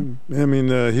the air. I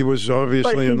mean, he was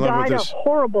obviously in love with this. But she died a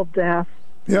horrible death.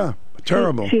 Yeah,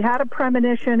 terrible. She had a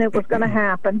premonition it was going to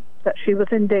happen, that she was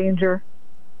in danger.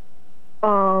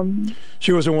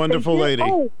 She was a wonderful lady.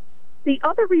 Oh, the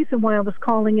other reason why I was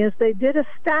calling is they did a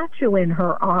statue in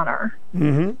her honor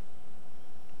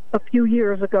a few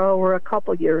years ago, or a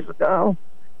couple years ago.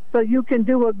 So you can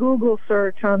do a Google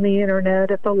search on the internet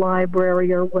at the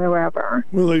library or wherever.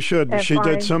 Well, they should. She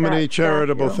did so many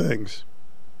charitable things.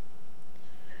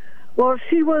 Well,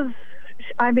 she was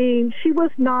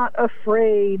not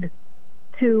afraid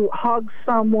to hug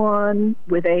someone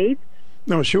with AIDS.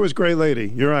 No, she was a great lady.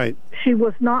 You're right. She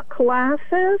was not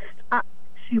classist.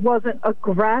 She wasn't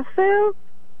aggressive.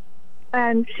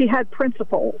 And she had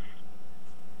principles.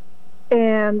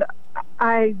 And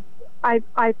I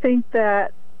think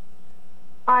that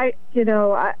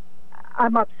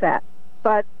I'm upset,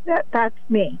 but that's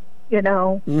me.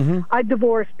 I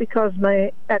divorced because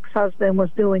my ex-husband was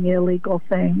doing illegal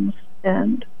things,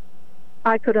 and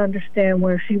I could understand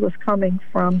where she was coming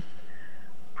from.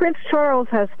 Prince Charles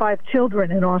has 5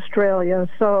 children in Australia,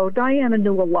 so Diana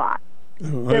knew a lot.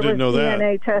 Oh, I didn't know that. There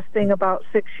was DNA testing about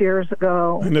 6 years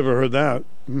ago. I never heard that.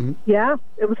 Mm-hmm. Yeah,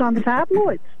 it was on the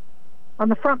tabloids, on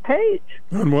the front page.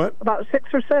 On what? About 6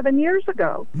 or 7 years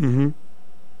ago. Mm-hmm.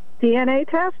 DNA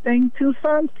testing, 2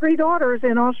 sons, 3 daughters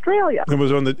in Australia. It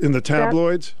was in the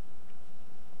tabloids?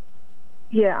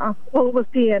 Yeah. Well, it was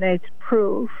DNA to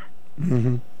prove,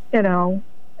 mm-hmm.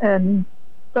 And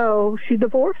so she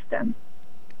divorced him.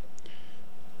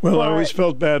 Well, I always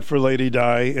felt bad for Lady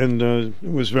Di, and it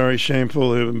was very shameful.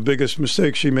 The biggest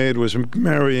mistake she made was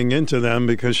marrying into them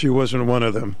because she wasn't one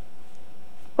of them.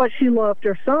 But she loved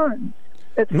her sons.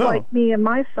 It's like me and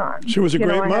my son. She was a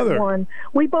great mother. One.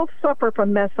 We both suffer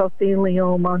from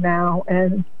mesothelioma now,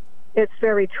 and it's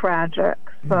very tragic.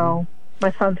 So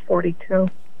my son's 42.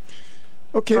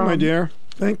 Okay, my dear.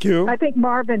 Thank you. I think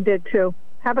Marvin did, too.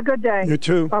 Have a good day. You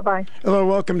too. Bye-bye. Hello,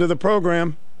 welcome to the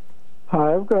program.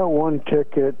 Hi, I've got one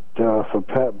ticket for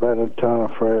Pat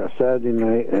Benatar for Saturday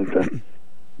night at the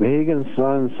Mohegan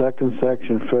Sun, second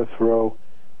section, 5th row,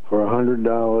 for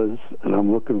 $100, and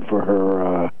I'm looking for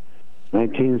her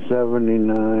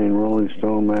 1979 Rolling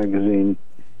Stone magazine.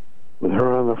 With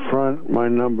her on the front, my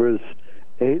number is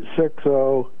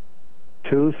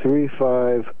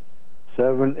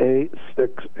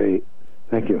 860-235-7868.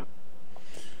 Thank you.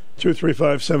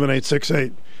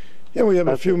 235-7868. Yeah, we have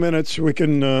a few minutes. We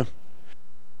can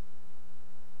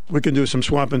do some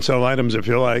swap and sell items if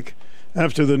you like.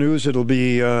 After the news, it'll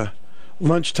be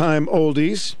lunchtime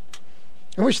oldies.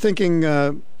 I was thinking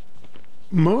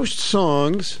most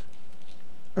songs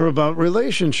are about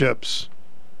relationships.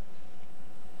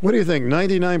 What do you think?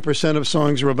 99% of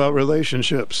songs are about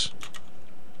relationships.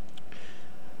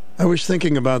 I was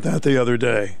thinking about that the other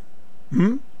day.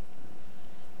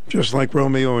 Just like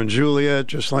Romeo and Juliet,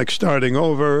 just like Starting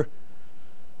Over,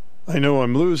 I Know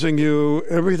I'm Losing You.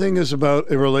 Everything is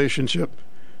about a relationship.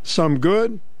 Some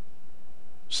good,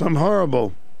 some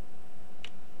horrible.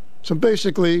 So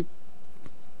basically,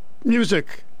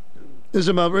 music is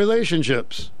about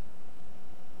relationships.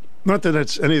 Not that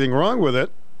there's anything wrong with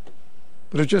it,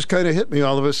 but it just kind of hit me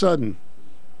all of a sudden.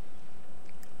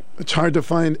 It's hard to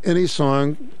find any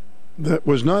song that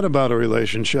was not about a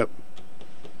relationship.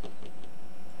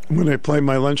 When I play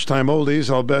my lunchtime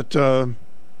oldies, I'll bet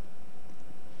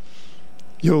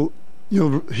you'll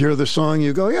hear the song,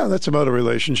 you go, yeah, that's about a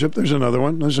relationship. There's another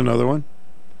one. There's another one.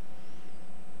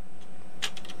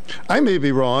 I may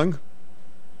be wrong,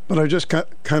 but I just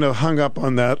kind of hung up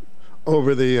on that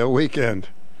over the weekend.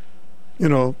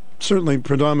 Certainly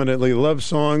predominantly love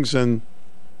songs, and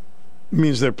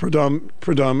means they're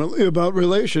predominantly about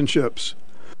relationships.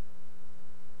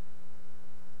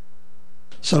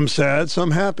 Some sad,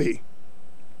 some happy.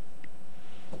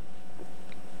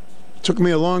 Took me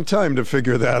a long time to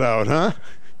figure that out, huh?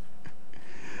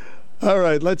 All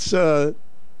right, let's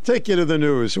take you to the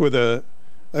news with a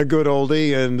good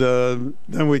oldie, and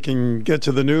then we can get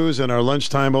to the news and our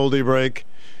lunchtime oldie break,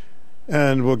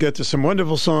 and we'll get to some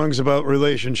wonderful songs about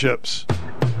relationships.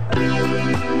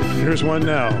 Here's one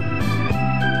now.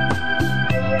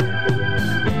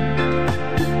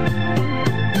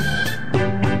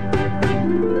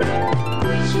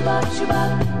 Shabbat,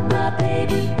 shabbat, my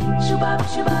baby. Shabbat,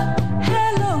 shabbat.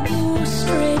 Hello,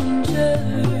 stranger.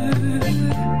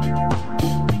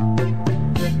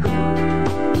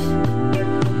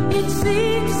 It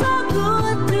seems so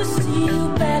good to see you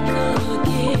back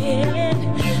again.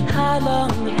 How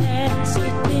long has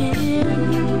it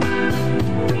been?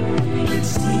 It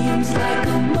seems like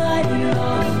a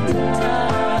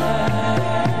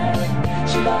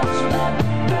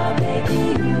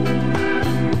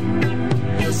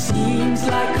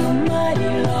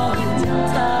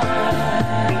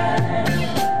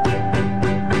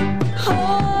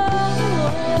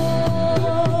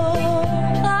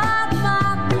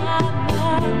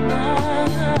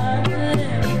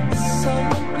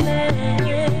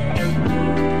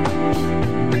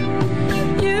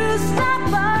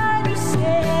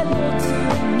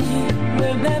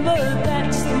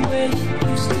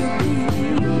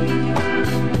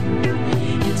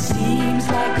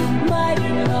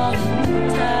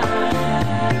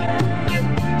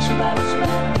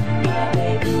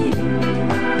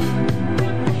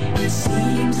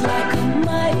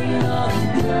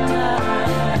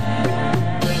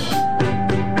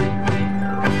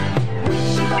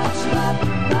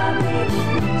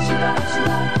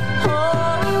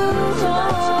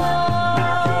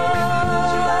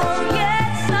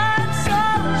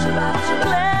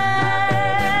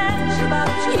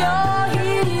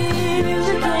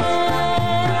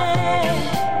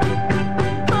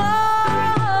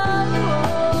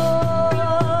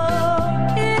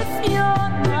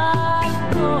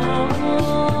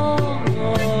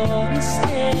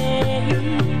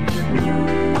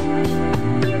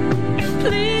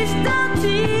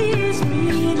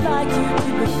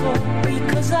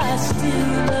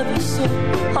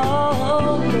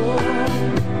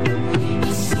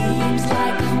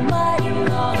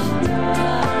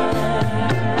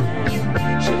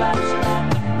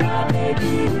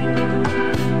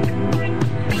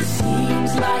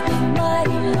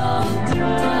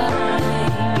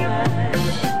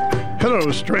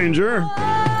Stranger.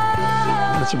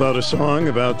 That's about a song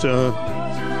about a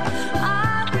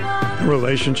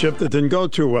relationship that didn't go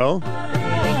too well.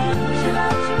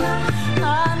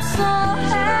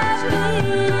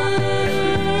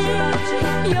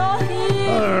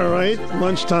 All right,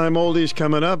 lunchtime oldies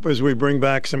coming up as we bring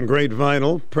back some great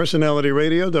vinyl. Personality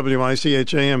Radio,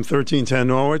 WICH AM 1310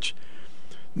 Norwich,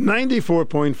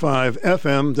 94.5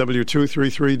 FM,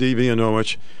 W233DV in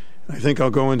Norwich. I think I'll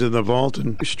go into the vault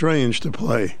and Strange to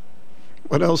play.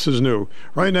 What else is new?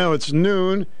 Right now it's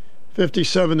noon,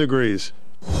 57 degrees.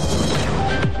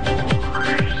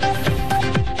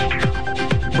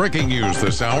 Breaking news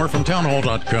this hour from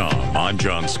townhall.com. I'm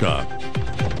John Scott.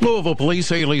 Louisville police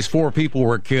say at least 4 people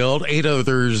were killed, 8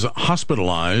 others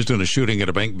hospitalized in a shooting at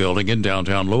a bank building in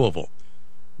downtown Louisville.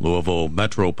 Louisville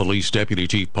Metro Police Deputy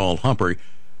Chief Paul Humphrey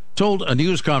told a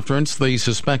news conference the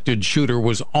suspected shooter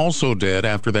was also dead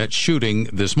after that shooting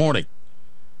this morning.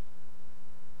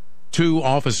 2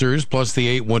 officers plus the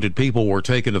 8 wounded people were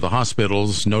taken to the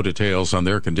hospitals. No details on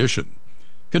their condition.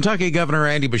 Kentucky Governor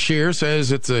Andy Beshear says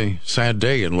it's a sad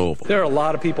day in Louisville. There are a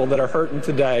lot of people that are hurting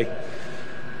today.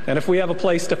 And if we have a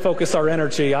place to focus our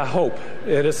energy, I hope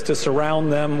it is to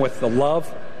surround them with the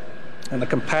love and the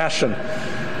compassion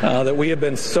that we have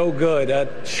been so good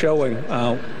at showing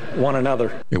one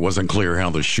another. It wasn't clear how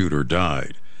the shooter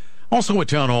died. Also at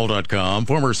townhall.com,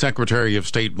 former Secretary of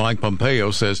State Mike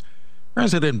Pompeo says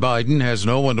President Biden has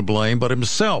no one to blame but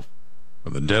himself for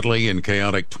the deadly and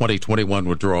chaotic 2021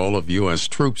 withdrawal of U.S.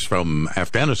 troops from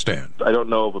Afghanistan. I don't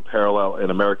know of a parallel in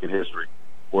American history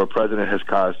where a president has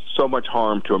caused so much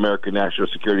harm to American national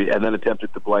security and then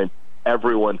attempted to blame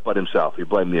everyone but himself. He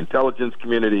blamed the intelligence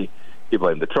community. He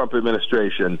blamed the Trump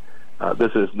administration.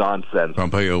 This is nonsense.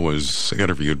 Pompeo was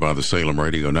interviewed by the Salem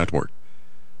Radio Network.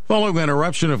 Following an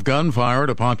eruption of gunfire at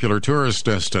a popular tourist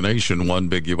destination, one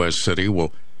big U.S. city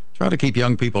will try to keep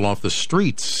young people off the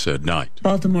streets at night.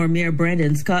 Baltimore Mayor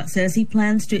Brandon Scott says he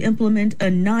plans to implement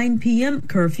a 9 p.m.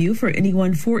 curfew for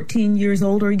anyone 14 years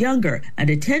old or younger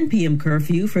and a 10 p.m.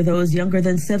 curfew for those younger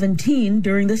than 17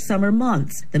 during the summer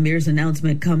months. The mayor's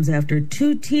announcement comes after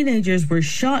 2 teenagers were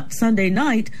shot Sunday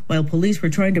night while police were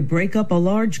trying to break up a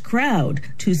large crowd.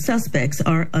 2 suspects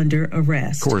are under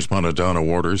arrest. Correspondent Donna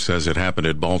Waters says it happened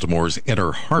at Baltimore's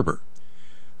Inner Harbor.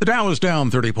 The Dow is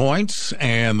down 30 points,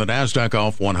 and the NASDAQ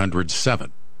off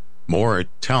 107. More at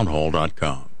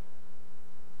townhall.com.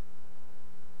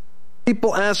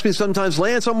 People ask me sometimes,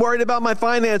 Lance, I'm worried about my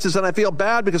finances, and I feel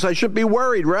bad because I should be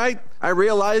worried, right? I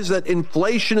realize that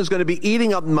inflation is going to be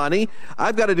eating up money.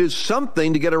 I've got to do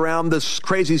something to get around this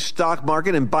crazy stock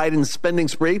market and Biden's spending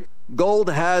spree. Gold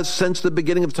has, since the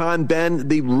beginning of time, been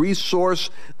the resource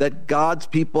that God's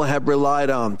people have relied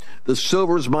on. The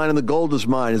silver is mine and the gold is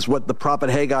mine, is what the prophet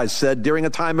Haggai said during a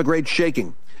time of great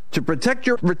shaking. To protect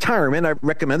your retirement, I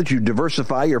recommend that you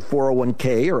diversify your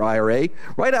 401k or IRA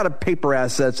right out of paper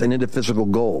assets and into physical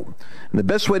gold. And the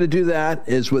best way to do that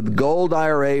is with Gold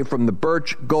IRA from the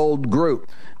Birch Gold Group.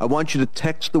 I want you to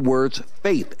text the words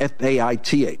FAITH,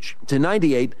 F-A-I-T-H, to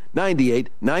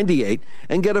 989898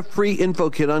 and get a free info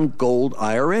kit on gold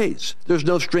IRAs. There's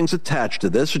no strings attached to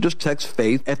this, so just text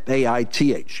FAITH,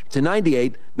 F-A-I-T-H, to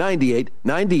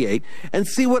 989898 and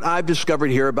see what I've discovered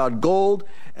here about gold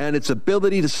and its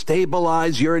ability to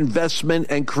stabilize your investment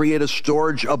and create a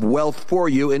storage of wealth for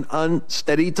you in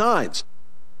unsteady times.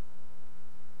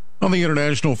 On the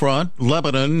international front,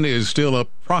 Lebanon is still a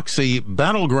proxy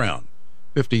battleground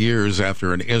 50 years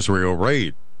after an Israel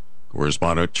raid.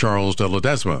 Correspondent Charles de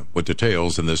Ledesma with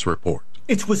details in this report.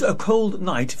 It was a cold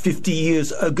night 50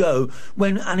 years ago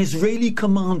when an Israeli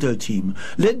commando team,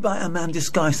 led by a man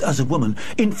disguised as a woman,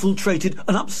 infiltrated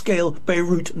an upscale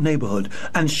Beirut neighborhood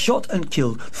and shot and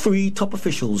killed 3 top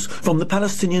officials from the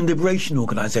Palestinian Liberation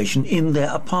Organization in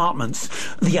their apartments.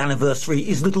 The anniversary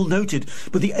is little noted,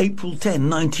 but the April 10,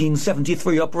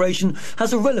 1973 operation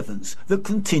has a relevance that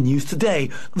continues today.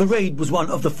 The raid was one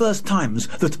of the first times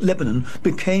that Lebanon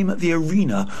became the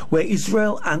arena where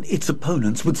Israel and its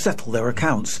opponents would settle their accounts.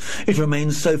 It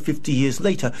remains so 50 years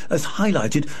later, as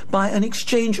highlighted by an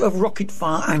exchange of rocket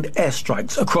fire and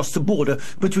airstrikes across the border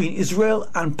between Israel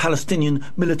and Palestinian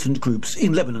militant groups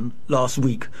in Lebanon last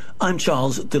week. I'm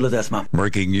Charles de Ledesma.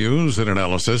 Breaking news and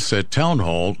analysis at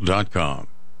townhall.com.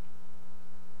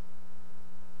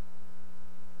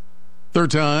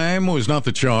 Third time was not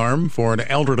the charm for an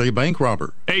elderly bank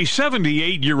robber. A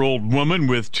 78-year-old woman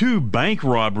with 2 bank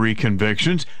robbery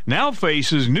convictions now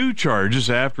faces new charges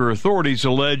after authorities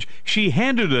allege she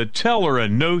handed a teller a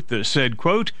note that said,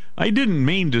 quote, "I didn't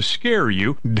mean to scare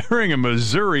you," during a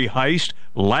Missouri heist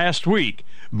last week.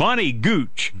 Bonnie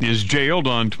Gooch is jailed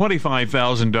on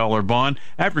 $25,000 bond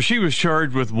after she was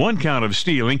charged with one count of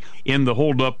stealing in the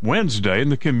holdup Wednesday in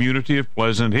the community of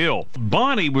Pleasant Hill.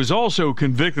 Bonnie was also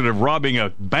convicted of robbing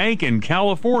a bank in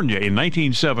California in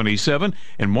 1977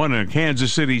 and one in a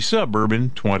Kansas City suburb in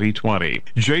 2020.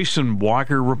 Jason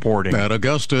Walker reporting. At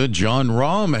Augusta, John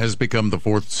Rahm has become the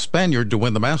fourth Spaniard to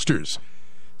win the Masters.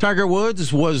 Tiger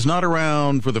Woods was not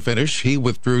around for the finish. He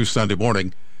withdrew Sunday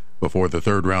morning before the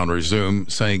third round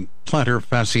resumed, saying plantar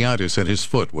fasciitis in his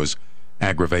foot was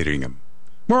aggravating him.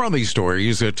 More on these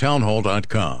stories at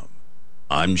townhall.com.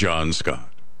 I'm John Scott.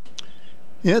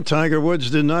 Yeah, Tiger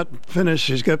Woods did not finish.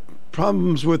 He's got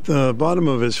problems with the bottom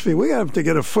of his feet. We have to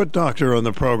get a foot doctor on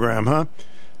the program, huh?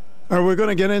 We're going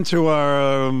to get into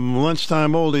our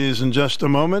lunchtime oldies in just a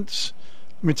moment.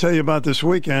 Let me tell you about this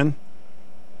weekend.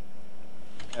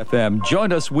 FM.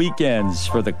 Join us weekends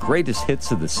for the greatest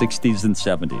hits of the 60s and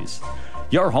 70s.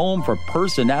 Your home for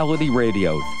personality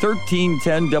radio,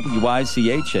 1310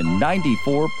 WICH and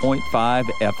 94.5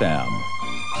 FM.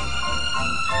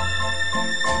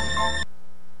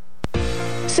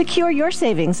 Secure your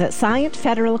savings at Scient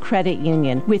Federal Credit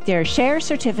Union with their Share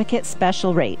Certificate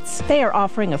special rates. They are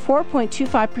offering a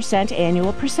 4.25%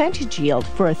 annual percentage yield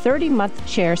for a 30-month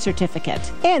share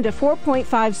certificate and a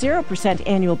 4.50%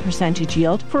 annual percentage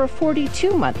yield for a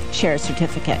 42-month share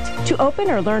certificate. To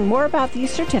open or learn more about these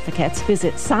certificates,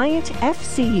 visit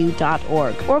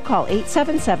scientfcu.org or call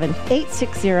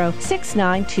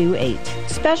 877-860-6928.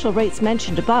 Special rates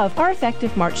mentioned above are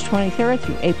effective March 23rd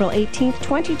through April 18th,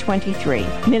 2023.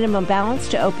 Minimum balance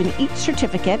to open each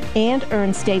certificate and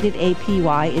earn stated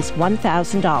APY is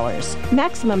 $1,000.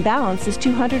 Maximum balance is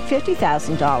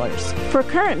 $250,000. For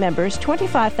current members,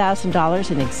 $25,000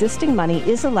 in existing money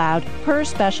is allowed per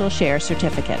special share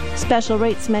certificate. Special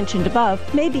rates mentioned above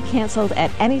may be canceled at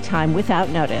any time without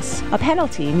notice. A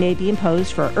penalty may be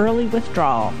imposed for early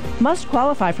withdrawal. Must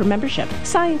qualify for membership.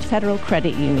 Scient Federal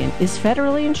Credit Union is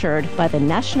federally insured by the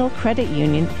National Credit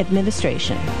Union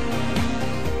Administration.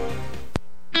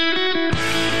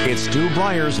 It's Stu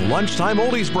Bryer's Lunchtime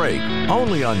Oldies Break,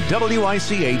 only on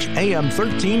WICH AM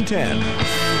 1310.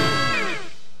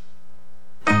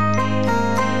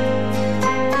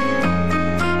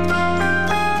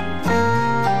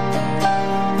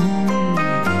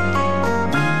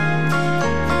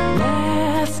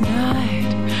 Last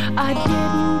night I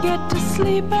didn't get to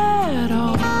sleep at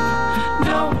all.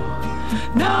 No.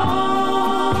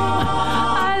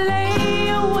 I lay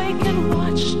awake and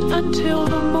watched until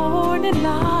the morning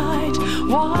light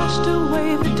washed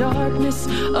away the darkness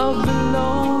of the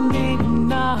lonely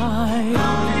night.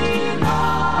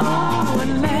 Oh,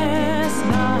 and last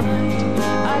night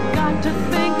I got to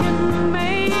thinking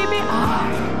maybe I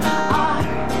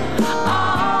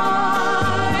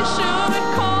should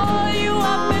call you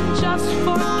up and just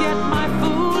forget my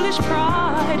foolish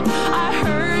pride. I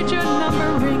heard your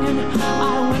number ringing,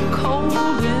 I went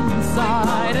cold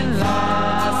inside, and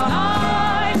last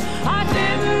night I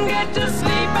didn't get to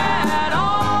sleep at all.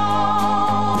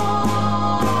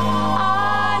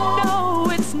 I know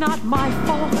it's not my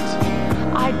fault,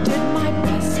 I did my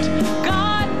best.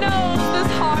 God knows this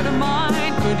heart of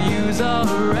mine could use a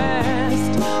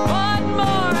rest, but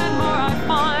more and more I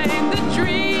find the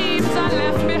dreams I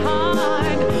left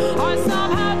behind are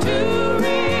somehow too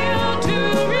real to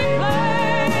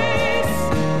replace.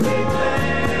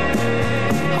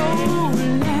 Oh,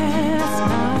 last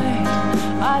night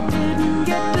I didn't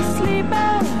get to sleep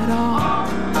at all.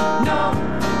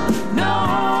 No,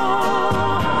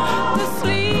 the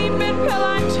sleeping pill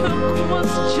I took was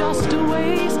just a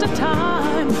waste of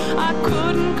time. I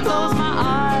couldn't close my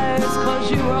eyes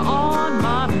 'cause you were on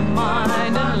my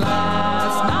mind, and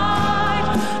last night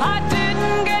I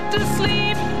didn't get to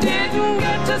sleep,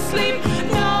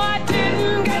 no, I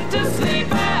didn't get to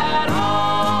sleep at all.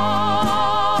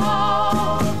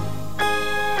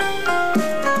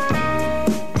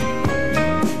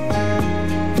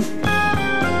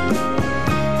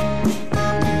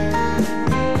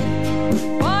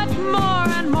 But more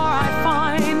and more I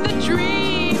find the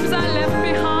dreams I left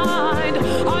behind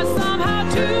are somehow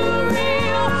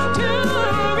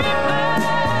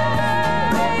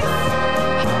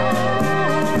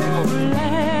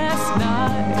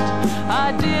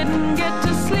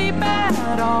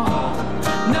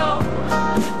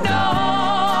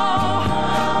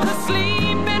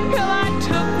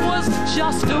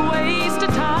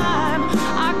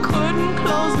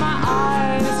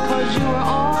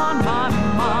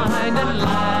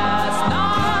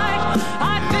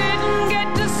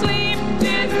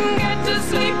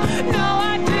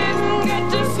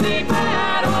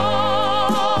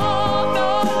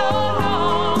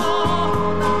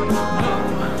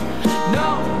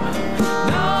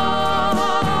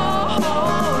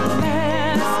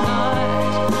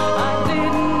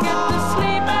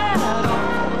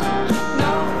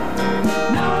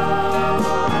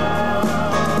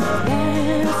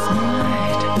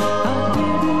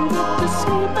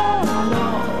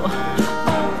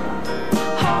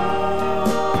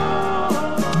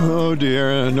Oh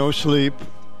dear, no sleep.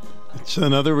 It's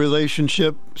another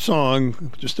relationship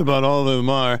song. Just about all of them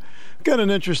are. Got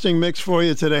an interesting mix for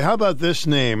you today. How about this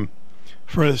name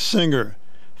for a singer?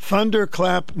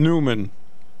 Thunderclap Newman.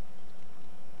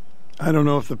 I don't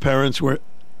know if the parents were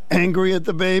angry at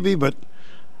the baby, but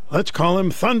let's call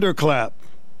him Thunderclap.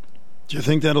 Do you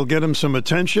think that'll get him some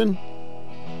attention?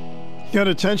 He got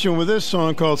attention with this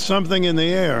song called Something in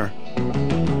the Air.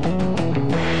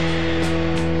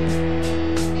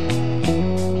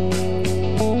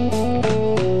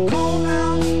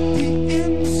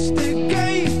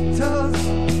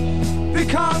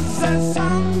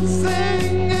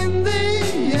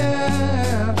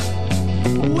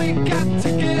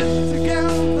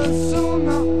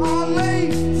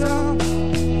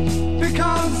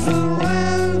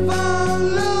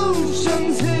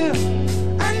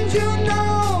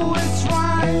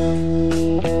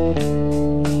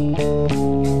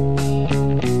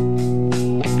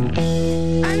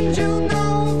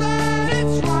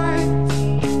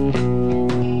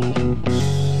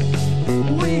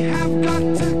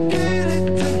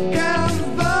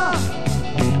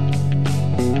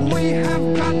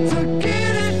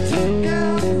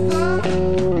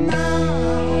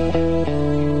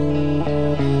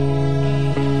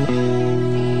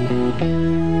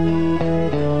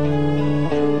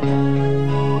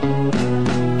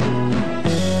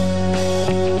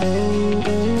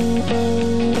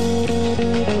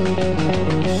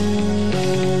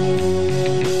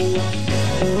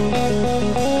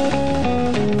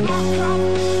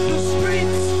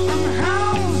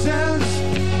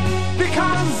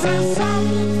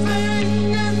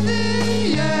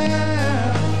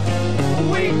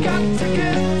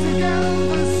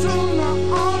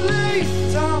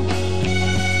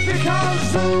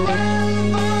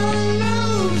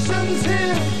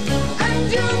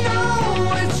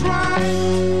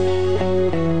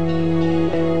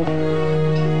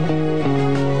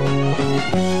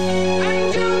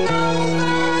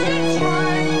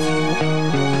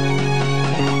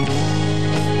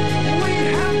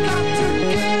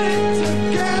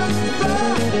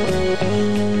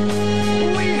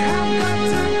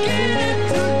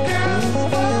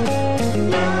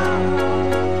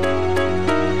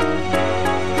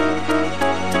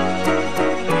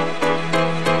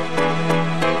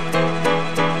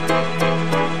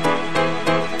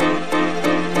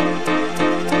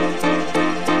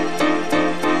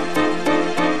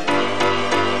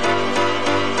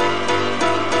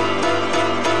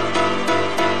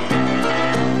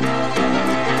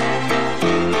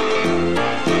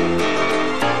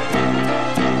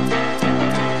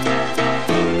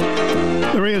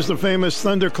 The famous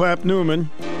Thunderclap Newman.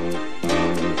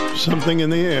 Something in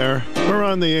the Air. We're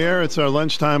on the air. It's our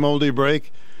lunchtime oldie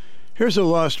break. Here's a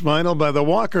lost vinyl by the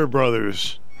Walker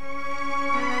Brothers.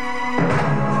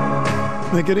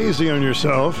 Make it easy on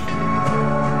yourself.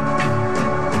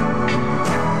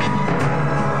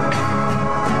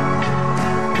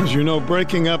 Because you know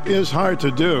breaking up is hard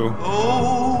to do.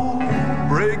 Oh,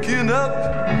 breaking up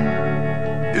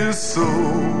is so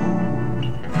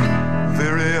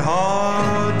very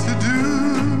hard to do.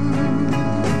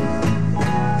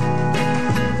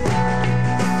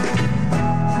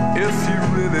 If you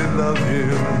really love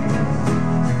him,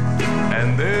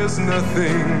 and there's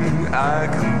nothing I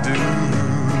can do,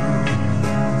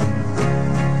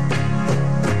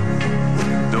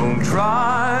 don't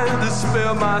try to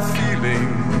spare my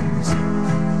feelings,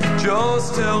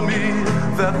 just tell me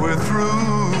that we're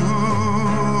through,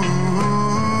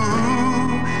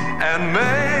 and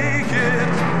make it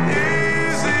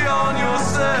easy on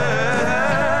yourself.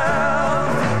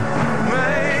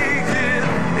 Make it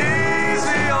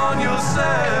easy on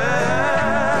yourself.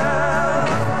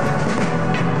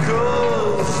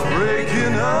 'Cause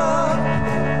breaking up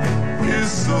is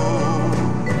so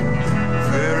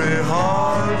very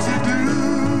hard to do.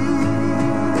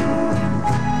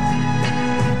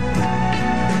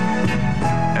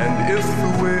 And if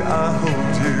the way I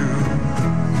hold you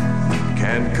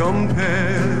can't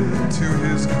compare to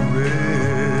his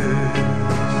grace,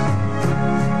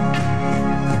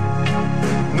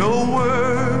 no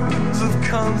words of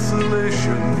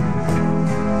consolation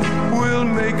will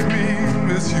make me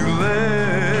miss you less.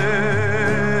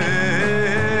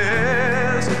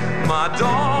 My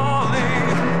darling,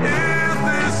 if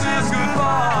this is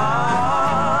goodbye,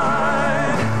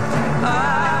 I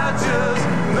just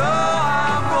know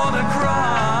I'm gonna cry.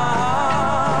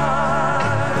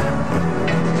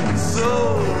 So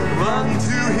run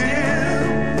to him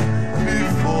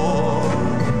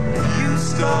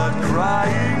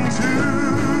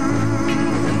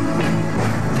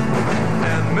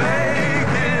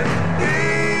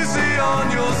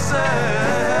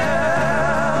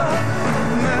yourself.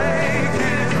 Make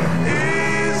it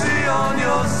easy on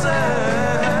yourself.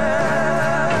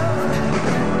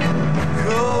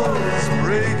 'Cause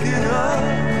breaking up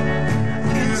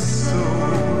is so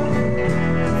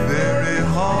very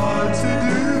hard to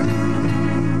do.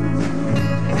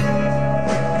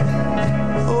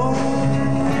 Oh,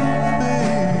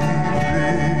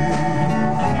 baby,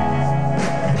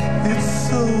 it's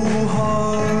so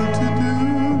hard to do.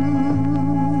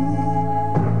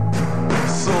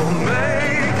 So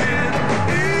make it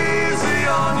easy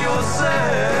on yourself.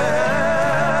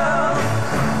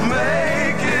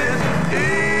 Make it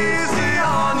easy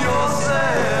on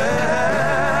yourself.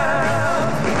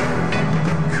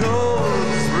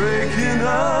 'Cause breaking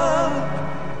up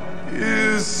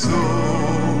is so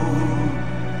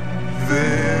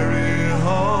very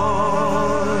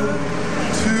hard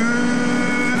to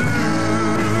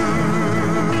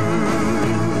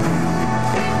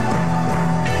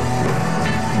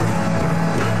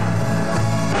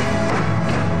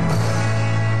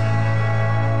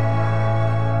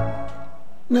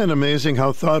Isn't that amazing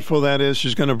how thoughtful that is?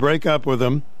 She's going to break up with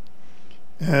him,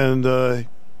 and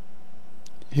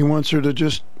he wants her to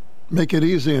just make it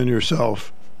easy on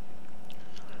yourself.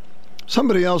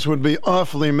 Somebody else would be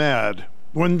awfully mad,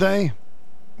 wouldn't they?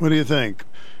 What do you think?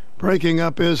 Breaking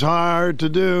up is hard to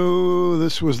do.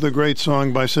 This was the great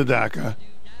song by Sedaka.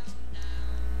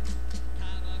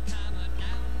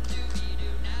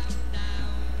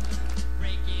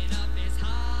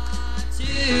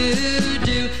 To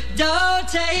do. Don't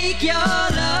take your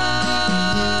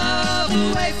love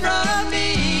away from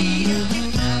me.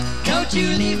 Don't you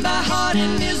leave my heart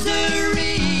in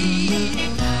misery.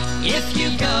 If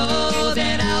you go,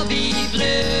 then I'll be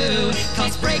blue.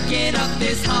 'Cause breaking up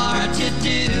is hard to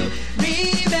do.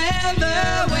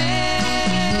 Remember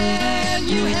when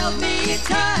you held me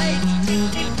tight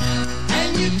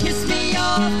and you kissed me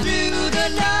all through the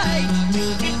night.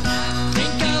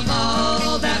 Think of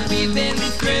all that we've been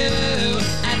through,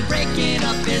 and breaking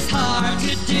up is hard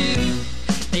to do.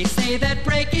 They say that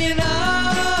breaking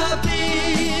up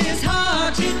is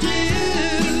hard to do.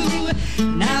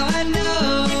 Now I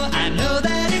know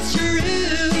that it's true.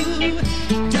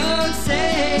 Don't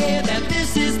say that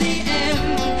this is the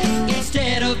end.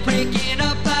 Instead of breaking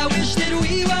up, I wish that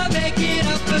we were making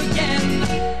up again.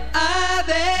 I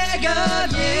beg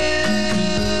of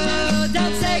you,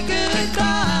 don't say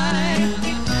goodbye.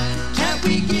 Can't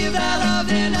we give our love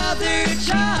another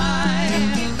try?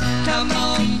 Come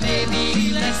on,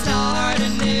 baby, let's start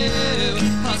anew.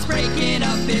 'Cause breaking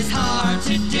up is hard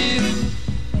to do.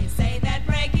 They say that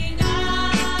breaking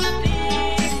up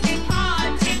is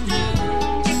hard to do.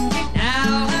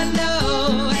 Now I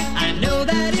know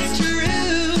that it's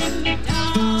true.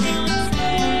 Don't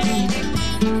say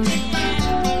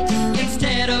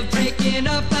instead of breaking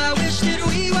up, I wish that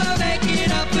we were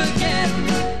making up again.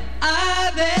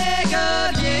 I beg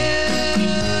of you,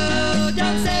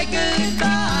 don't say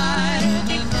goodbye.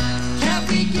 Can't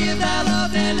we give our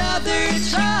love another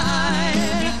try?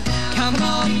 Come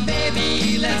on,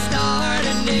 baby, let's start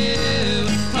anew.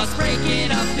 'Cause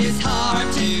breaking up is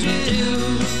hard to do.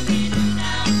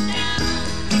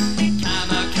 Come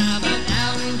on,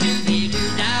 down, doobie-doo,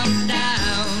 down,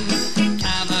 down.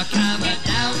 Come on,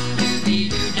 down,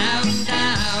 doobie-doo, down,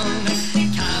 down.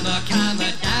 Come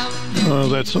on, down. Oh,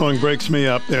 that song breaks me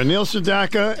up there. Neil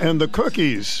Sedaka and the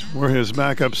Cookies were his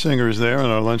backup singers there on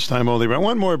our Lunchtime Oldie. But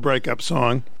one more breakup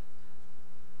song.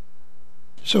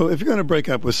 So if you're going to break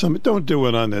up with somebody, don't do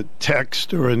it on a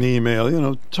text or an email. You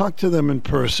know, talk to them in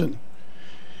person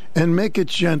and make it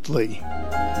gently.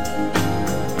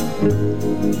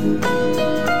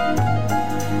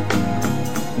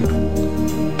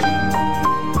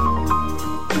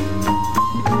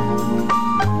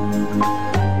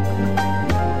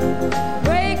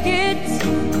 Break it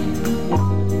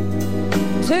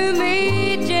to me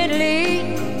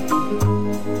gently.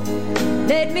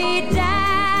 Let me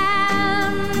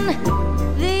down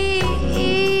the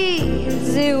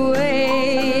easy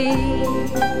way.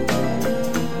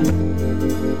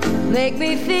 Make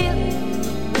me feel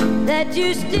that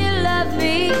you still love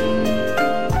me.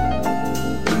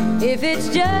 If it's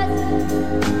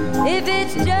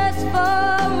just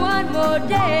for one more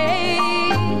day.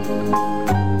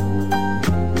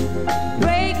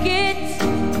 Break it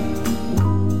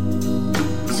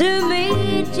to me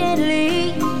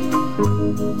gently,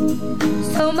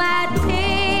 so my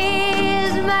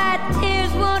tears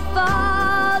won't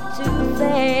fall too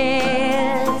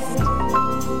fast.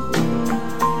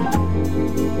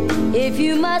 If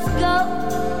you must go,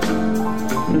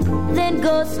 then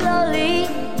go slowly.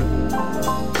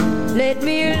 Let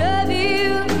me love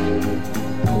you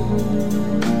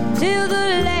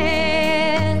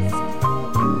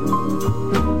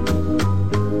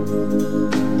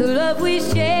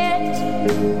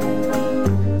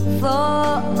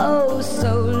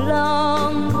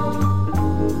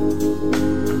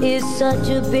is such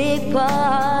a big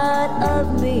part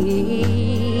of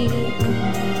me.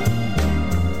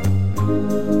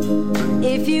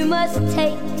 If you must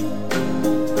take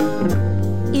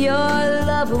your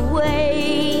love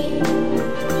away,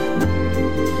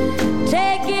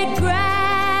 take it gradually.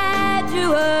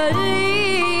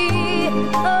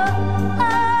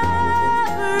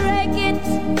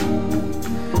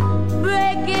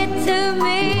 Break it to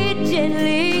me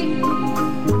gently.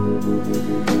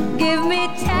 Give me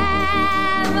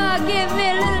time, or give me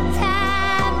a little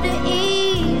time to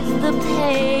ease the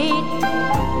pain.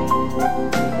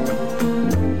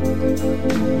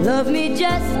 Love me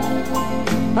just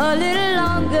a little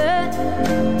longer,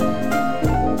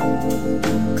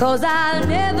 'cause I'll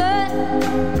never,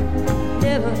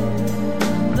 never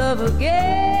love again.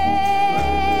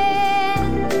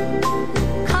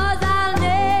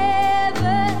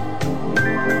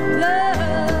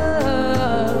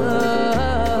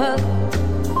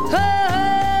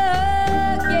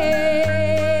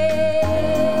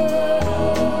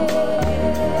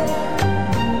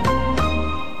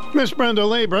 Miss Brenda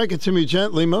Lee, Break It To Me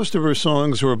Gently. Most of her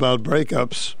songs were about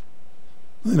breakups.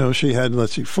 You know, she had,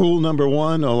 let's see, Fool Number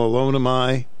One, All Alone Am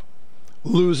I,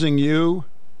 Losing You,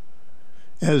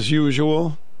 As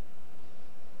Usual.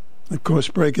 Of course,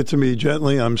 Break It To Me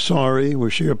Gently, I'm Sorry,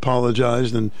 where she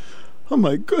apologized, and oh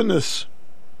my goodness.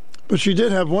 But she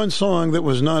did have one song that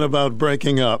was not about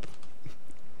breaking up,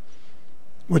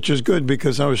 which is good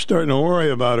because I was starting to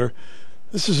worry about her.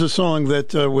 This is a song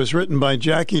that was written by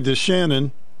Jackie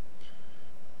DeShannon.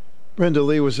 Brenda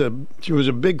Lee was a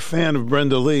big fan of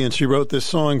Brenda Lee, and she wrote this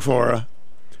song for her.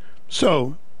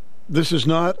 So, this is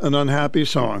not an unhappy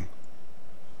song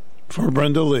for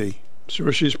Brenda Lee. I'm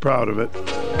sure she's proud of it.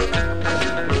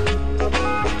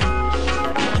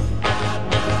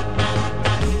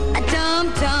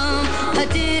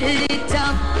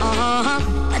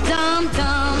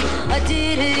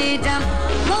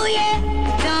 Oh yeah,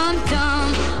 dum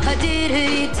dum, a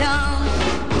diddly dum.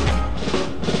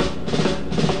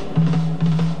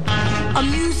 A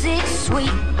music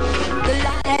sweet, the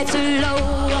lights are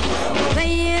low,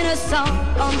 playing a song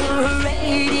on the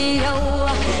radio.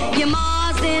 Your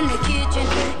ma's in the kitchen,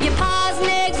 your pa's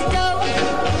next door.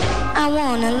 I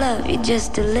wanna love you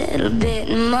just a little bit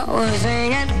more,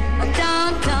 singing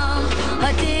dum dum,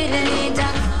 a diddly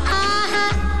dum.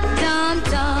 Dum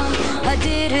dum, a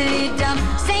diddly dum.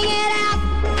 Sing it out,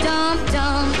 dum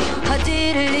dum, a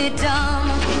diddly dum.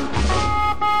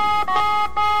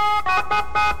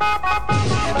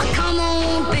 Come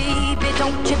on, baby,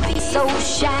 don't you be so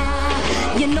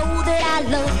shy. You know that I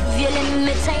love you, let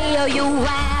me tell you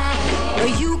why.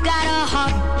 You got a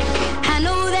heart, I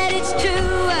know that it's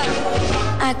true.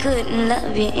 I couldn't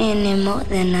love you any more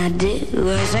than I do.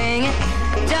 Sing it,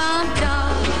 dum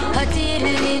dum, a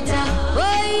diddly dum.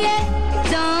 Oh yeah,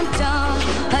 dum dum,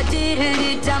 a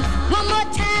diddly dum. One more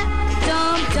time,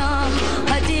 dum dum,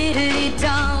 a diddly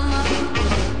dum.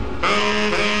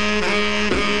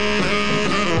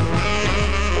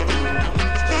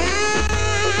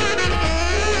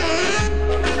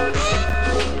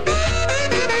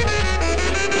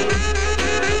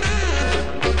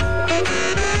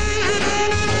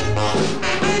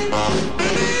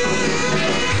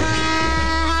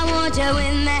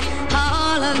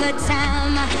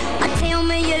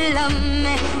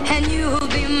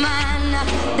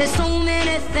 There's so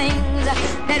many things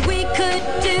that we could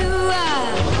do.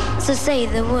 So say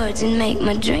the words and make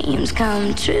my dreams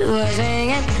come true. Sing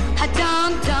it, a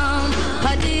dum dum,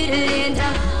 a diddly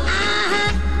dum.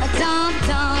 A dum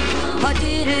dum, a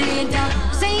diddly dum.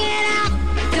 Sing it out,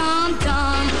 dum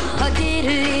dum, a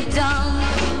diddly dum.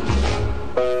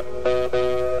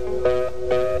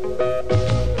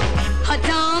 A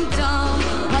dum dum,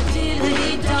 a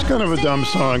diddly dum. It's kind of a dumb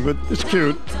song, but it's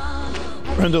cute.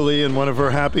 Brenda Lee in one of her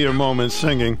happier moments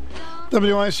singing.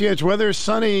 WICH weather,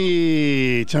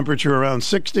 sunny, temperature around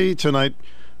 60. Tonight,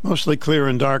 mostly clear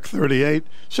and dark, 38.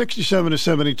 67 to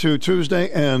 72 Tuesday,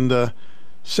 and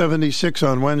 76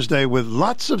 on Wednesday with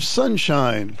lots of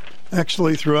sunshine,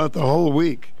 actually throughout the whole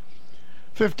week.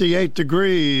 58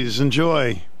 degrees.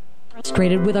 Enjoy.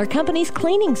 Frustrated with our company's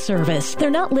cleaning service. They're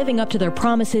not living up to their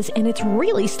promises, and it's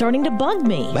really starting to bug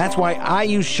me. That's why I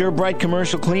use SureBright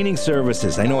Commercial Cleaning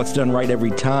Services. I know it's done right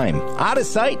every time. Out of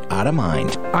sight, out of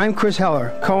mind. I'm Chris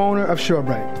Heller, co-owner of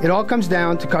SureBright. It all comes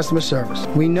down to customer service.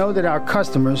 We know that our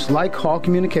customers, like Hall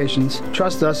Communications,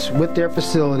 trust us with their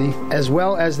facility as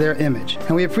well as their image.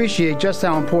 And we appreciate just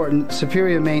how important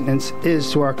superior maintenance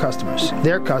is to our customers,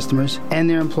 their customers, and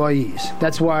their employees.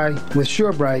 That's why with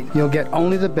SureBright, you'll get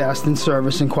only the best best in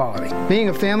service and quality. Being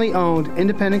a family-owned,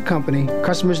 independent company,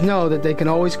 customers know that they can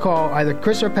always call either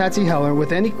Chris or Patsy Heller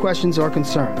with any questions or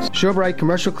concerns. SureBright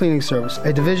Commercial Cleaning Service,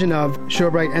 a division of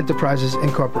SureBright Enterprises,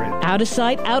 Incorporated. Out of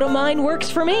sight, out of mind works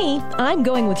for me. I'm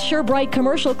going with SureBright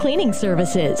Commercial Cleaning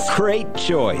Services. Great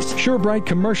choice. SureBright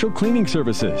Commercial Cleaning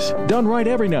Services. Done right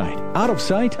every night. Out of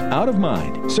sight, out of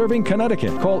mind. Serving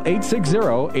Connecticut. Call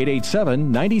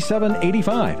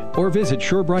 860-887-9785 or visit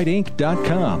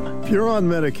SureBrightInc.com. If you're on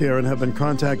Medicare and have been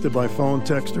contacted by phone,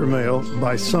 text, or mail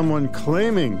by someone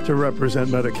claiming to represent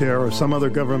Medicare or some other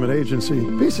government agency,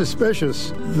 be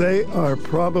suspicious. They are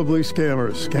probably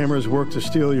scammers. Scammers work to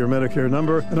steal your Medicare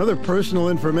number and other personal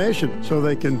information so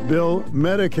they can bill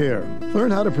Medicare.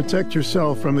 Learn how to protect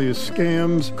yourself from these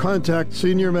scams. Contact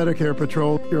Senior Medicare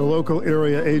Patrol, your local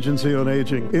area agency on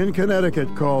aging. In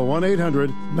Connecticut, call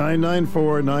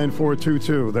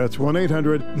 1-800-994-9422. That's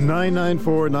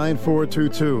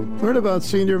 1-800-994-9422. Learn about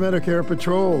Senior Medicare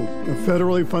Patrol, a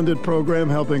federally funded program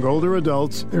helping older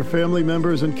adults, their family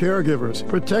members, and caregivers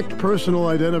protect personal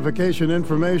identification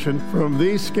information from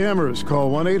these scammers. Call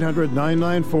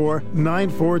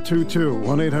 1-800-994-9422.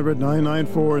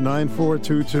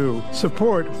 1-800-994-9422.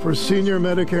 Support for Senior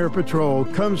Medicare Patrol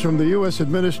comes from the U.S.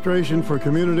 Administration for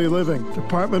Community Living,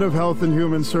 Department of Health and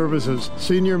Human Services.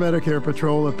 Senior Medicare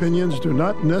Patrol opinions do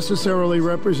not necessarily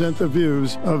represent the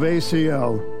views of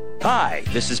ACL. Hi,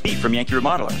 this is Pete from Yankee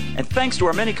Remodeler, and thanks to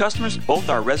our many customers, both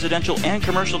our residential and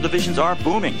commercial divisions are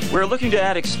booming. We're looking to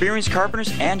add experienced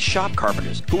carpenters and shop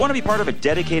carpenters who want to be part of a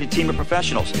dedicated team of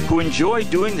professionals who enjoy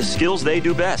doing the skills they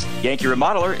do best. Yankee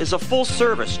Remodeler is a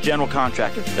full-service general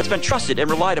contractor that's been trusted and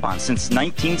relied upon since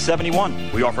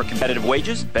 1971. We offer competitive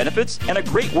wages, benefits, and a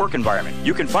great work environment.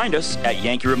 You can find us at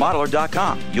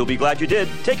yankeeremodeler.com. You'll be glad you did.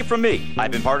 Take it from me.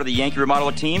 I've been part of the Yankee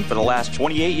Remodeler team for the last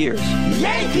 28 years.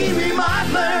 Yankee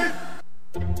Remodeler!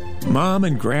 Mom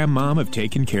and Grandmom have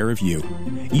taken care of you.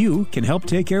 You can help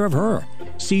take care of her.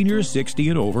 Seniors 60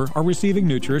 and over are receiving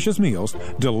nutritious meals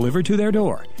delivered to their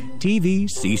door.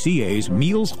 TVCCA's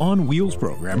Meals on Wheels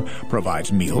program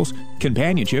provides meals,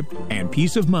 companionship, and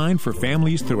peace of mind for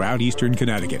families throughout Eastern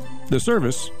Connecticut. The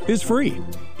service is free.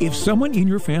 If someone in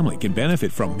your family can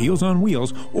benefit from Meals on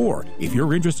Wheels, or if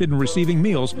you're interested in receiving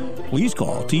meals, please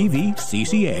call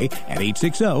TVCCA at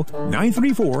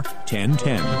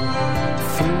 860-934-1010.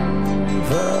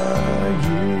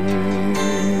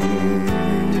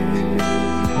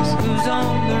 Who's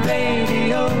on the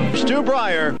radio? Stu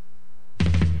Bryer.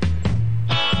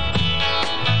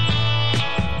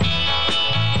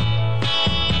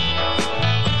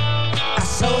 I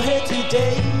saw her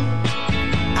today.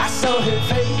 I saw her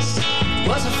face. It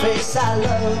was a face I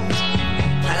loved,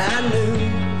 and I knew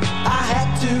I had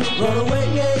to run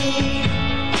away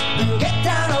and get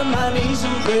down on my knees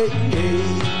and pray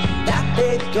that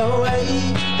they'd go away,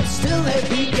 but still they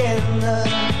begin.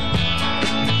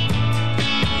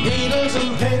 Needles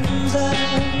and pins,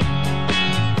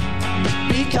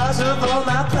 because of all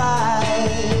my pride,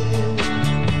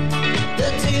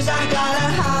 the tears I gotta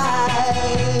hide.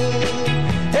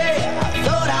 Hey, I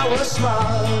thought I was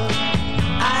smart,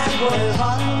 I worked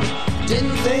hard,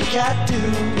 didn't think I'd do,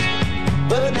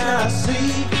 but now I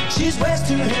see she's worse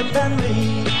to him than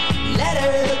me. Let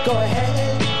her go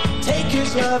ahead, take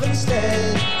his love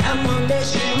instead, and one day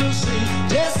she will see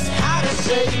just how to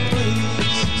say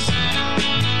please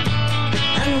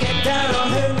and get down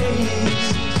on her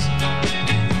knees.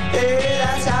 Hey,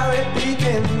 that's how it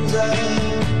begins.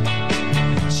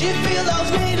 She feel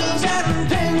those needles and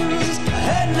pins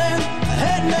hurting her.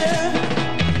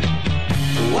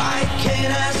 Why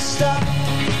can't I stop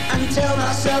and tell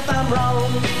myself I'm wrong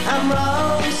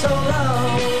so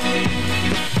wrong?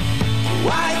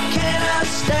 Why can't I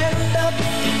stand up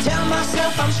and tell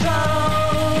myself I'm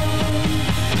strong?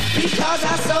 Because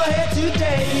I saw her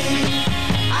today,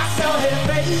 I saw her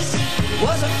face, it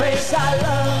was a face I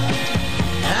loved,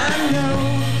 and I knew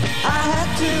I had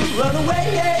to run away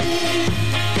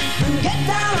and get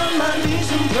down on my knees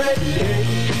and pray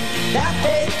that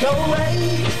they'd go away,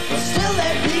 but still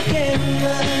they begin.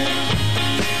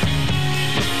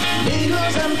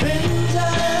 Needles and pins,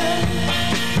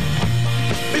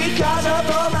 because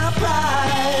of all my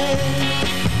pride,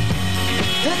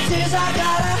 the tears I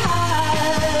gotta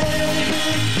hide.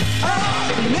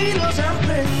 Oh, needles and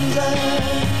pins,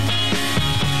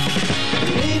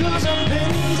 needles and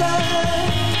pins,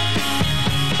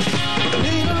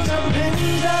 needles and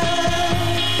pins.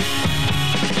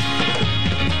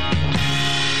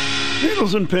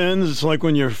 Needles and pins, it's like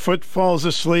when your foot falls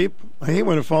asleep. I hate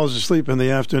when it falls asleep in the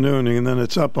afternoon and then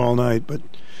it's up all night, but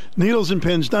Needles and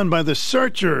Pins done by the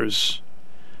Searchers.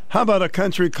 How about a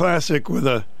country classic with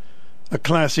a a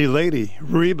classy lady,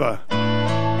 Reba.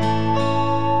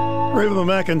 Reba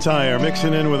McEntire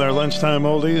mixing in with our lunchtime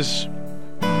oldies.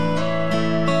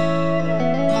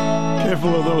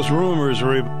 Careful of those rumors,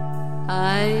 Reba.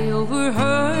 I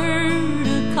overheard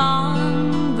a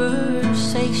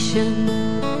conversation.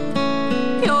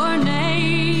 Your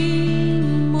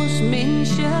name was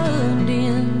mentioned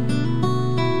in,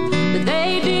 but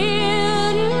they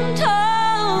didn't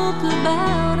talk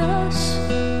about us,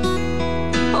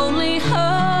 only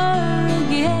her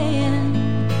again.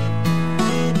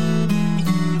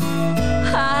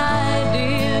 I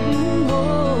didn't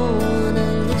want to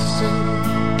listen,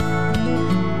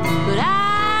 but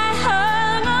I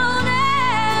hung on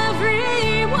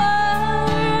every word.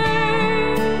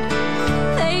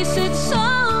 They said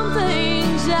some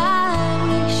things I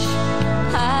wish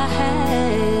I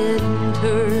hadn't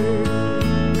heard.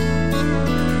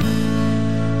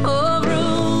 Oh,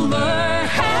 rumor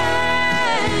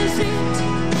has it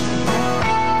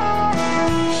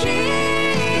she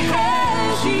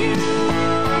has you.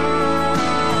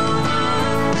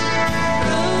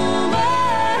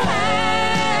 Rumor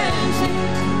has it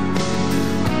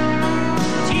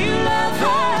you love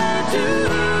her too.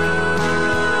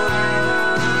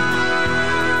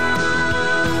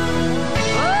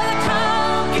 Oh, the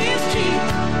talk is cheap,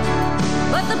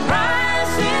 but the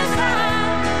price is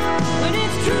high when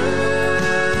it's true.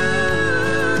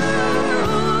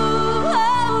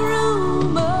 Oh,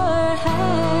 rumor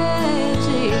has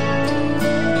it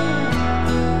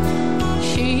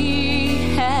she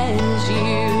has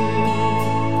you.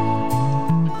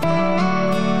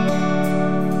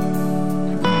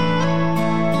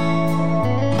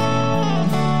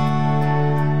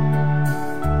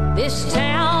 This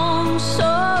town's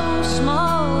so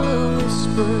small, a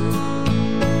whisper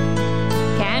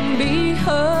can be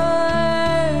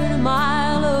heard a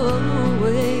mile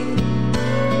away,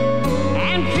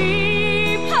 and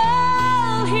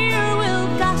people here will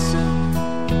gossip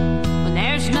when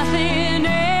there's nothing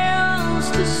else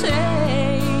to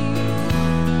say.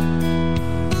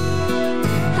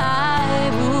 I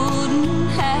wouldn't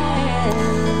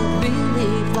have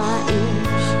believed my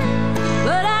ears,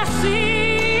 but I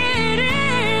see it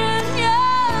in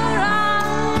your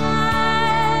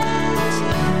eyes.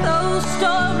 Those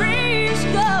stories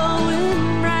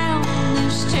going round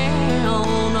this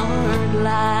town aren't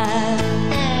lies.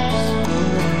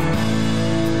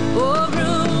 Oh,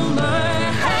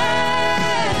 rumor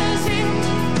has it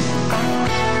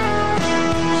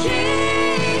she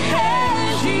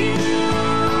has you.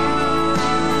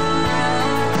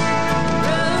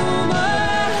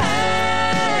 Rumor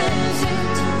has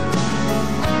it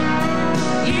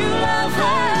you love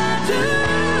her too.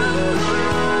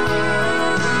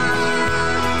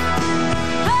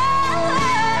 Oh,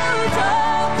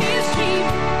 talk is cheap,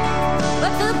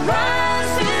 but the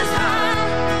price is high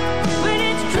when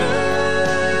it's true.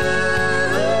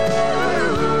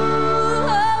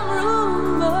 Oh,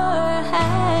 rumor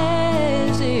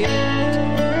has it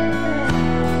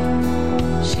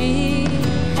she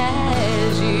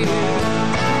has you.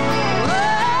 Oh,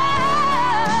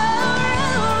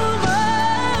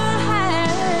 rumor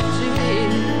has it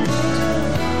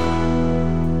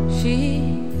she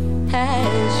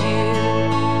has you.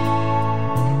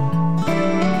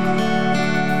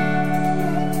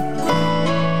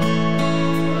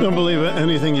 Don't believe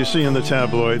anything you see in the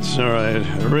tabloids. All right.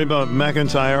 Reba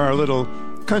McEntire, our little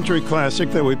country classic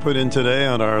that we put in today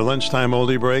on our lunchtime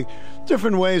oldie break.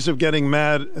 Different ways of getting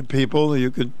mad at people.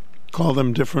 You could call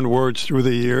them different words through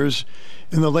the years.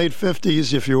 In the late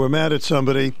 50s, if you were mad at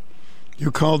somebody,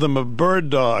 you called them a bird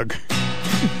dog.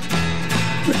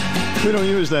 We don't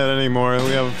use that anymore.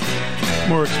 We have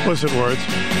more explicit words.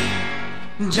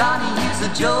 Johnny is a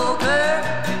joker,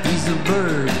 he's a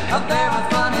bird, a very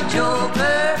funny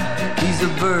joker, he's a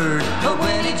bird, but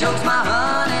when he jokes my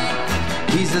honey,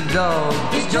 he's a dog,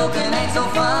 his joking ain't so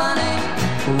funny,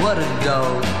 what a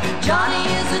dog. Johnny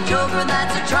is a joker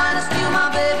that's trying to steal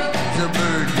my baby, he's a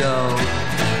bird dog.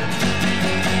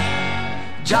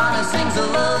 Johnny sings a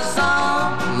love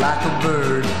song like a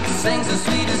bird, sings the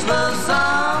sweetest love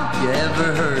song you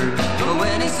ever heard, but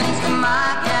when he sings to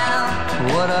my gal,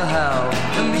 what a howl.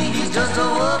 To me he's just a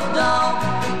wolf dog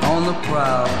on the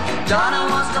prowl. Johnny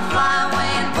wants to fly away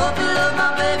and puppy love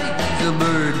my baby, he's a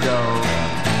bird dog.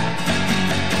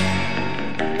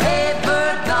 Hey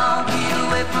bird dog, get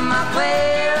away from my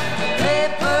quail.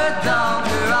 Hey bird dog,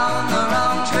 you're on the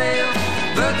wrong trail.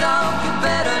 Bird dog, you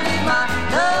better leave my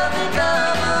lovely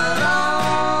dove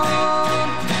alone.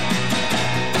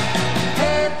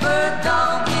 Hey bird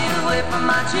dog, get away from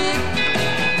my chick.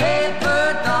 Hey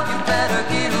bird dog, you better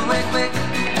get away quick.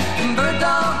 Bird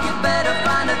dog, you better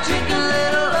find a chicken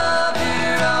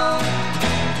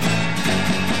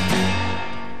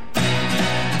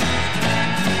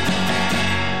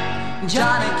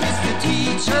Johnny kissed the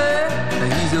teacher.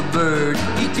 He's a bird.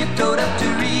 He tiptoed up to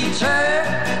reach her.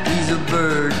 He's a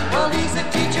bird. Well, he's the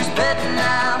teacher's pet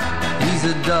now. He's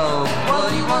a dog. All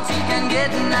he wants he can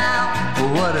get now. Oh,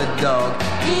 what a dog.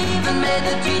 He even made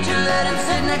the teacher let him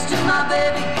sit next to my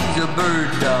baby. He's a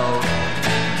bird dog.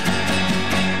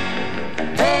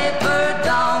 Hey, bird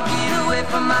dog, get away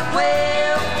from my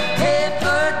quail. Hey,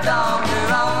 bird dog,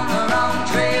 you're on the wrong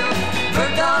trail.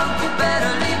 Bird dog, you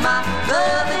better leave my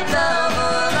lovely dove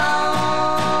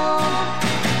alone.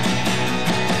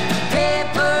 Hey,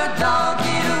 bird dog,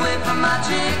 get away from my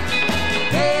chick.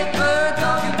 Hey, bird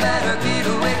dog, you better get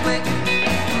away quick.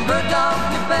 Bird dog,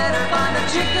 you better find a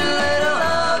chicken little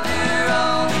of your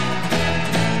own.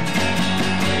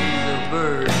 He's a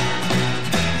bird.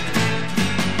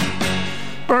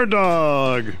 Bird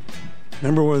dog.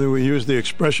 Remember whether we used the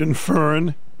expression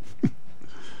fern?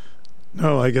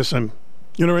 No, I guess I'm...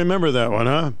 You don't remember that one,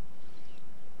 huh?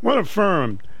 What a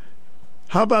fern.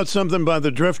 How about something by the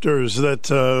Drifters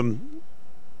that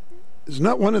is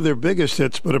not one of their biggest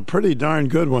hits, but a pretty darn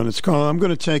good one. It's called I'm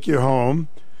Gonna Take You Home,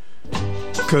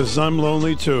 'Cause I'm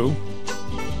Lonely Too.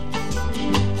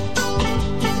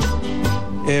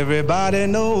 Everybody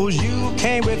knows you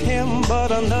came with him, but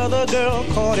another girl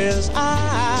caught his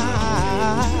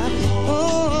eye.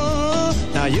 Oh,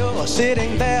 now you're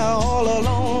sitting there all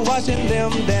alone watching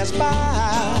them dance by.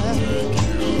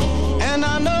 And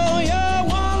I know you're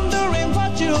wondering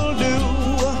what you'll do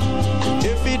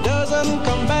if he doesn't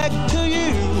come back to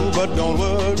you. But don't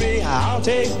worry, I'll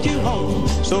take you home.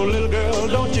 So little girl,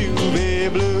 don't you be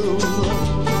blue.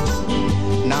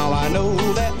 Now I know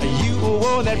that you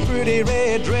wore that pretty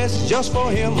red dress just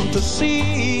for him to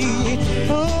see.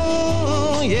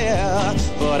 Oh, yeah.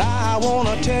 But I want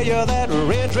to tell you that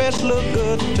red dress looked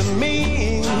good to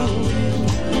me.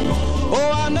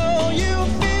 Oh, I know you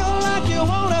feel like you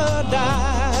want to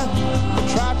die. But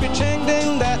try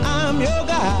pretending that I'm your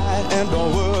guy. And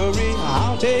don't worry,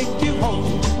 I'll take you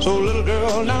home. So little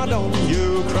girl, now don't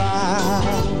you cry.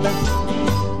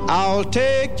 I'll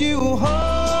take you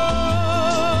home.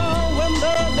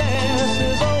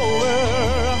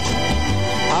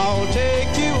 I'll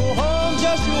take you home,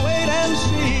 just you wait and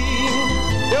see.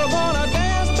 You're gonna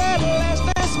dance that last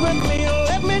dance with me.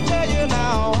 Let me tell you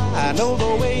now, I know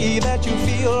the way that you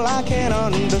feel, I can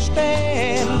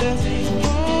understand.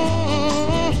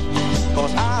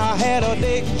 'Cause I had a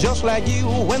date just like you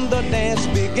when the dance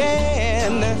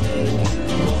began.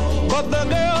 But the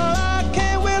girl I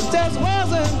came with just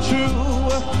wasn't true.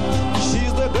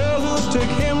 She's the girl who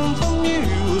took him from you.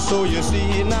 So you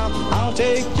see now, I'll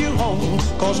take you home,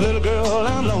 'cause little girl,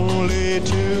 I'm lonely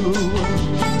too.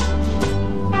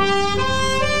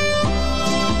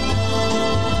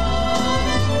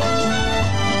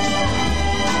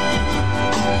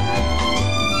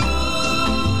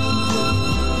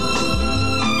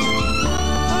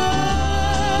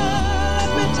 Let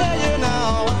me tell you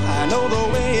now, I know the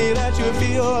way that you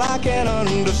feel, I can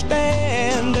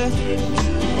understand.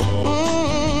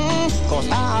 'Cause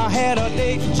I had a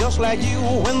date just like you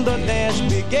when the dance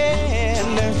began.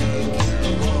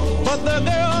 But the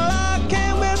girl I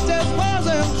came with just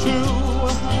wasn't true.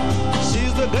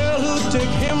 She's the girl who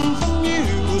took him from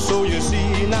you. So you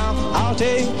see now, I'll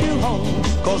take you home,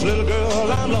 'cause little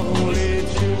girl, I'm lonely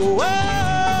too. Oh,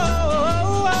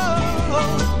 oh, oh,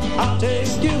 oh. I'll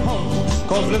take you home,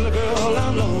 'cause little girl,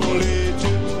 I'm lonely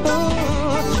too. Oh,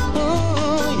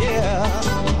 oh, yeah,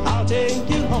 I'll take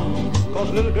you home.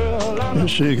 Little girl,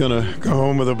 She's going to go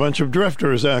home with a bunch of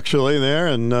Drifters, actually, there.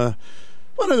 And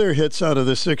one of their hits out of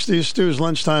the 60s, Stu's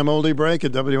Lunchtime Oldie Break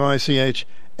at WICH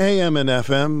AM and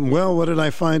FM. Well, what did I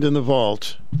find in the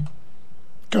vault? A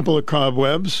couple of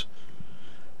cobwebs.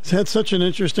 It's had such an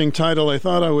interesting title, I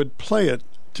thought I would play it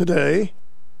today.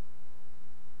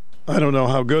 I don't know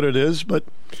how good it is, but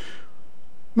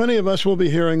many of us will be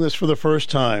hearing this for the first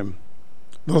time.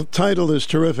 The title is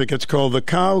terrific. It's called The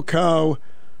Cow Cow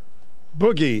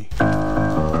Boogie.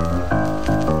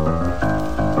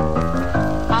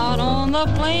 Out on the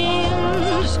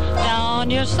plains, down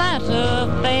near Santa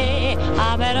Fe,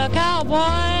 I met a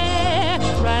cowboy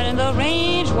riding the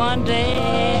range one day,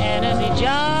 and as he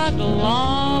jogged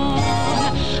along,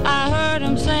 I heard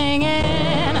him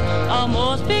singing a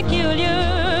most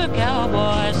peculiar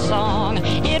cowboy song.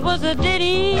 It was a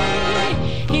ditty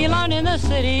he learned in the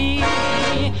city,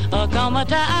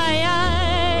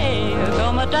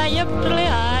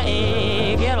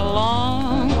 get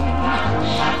along.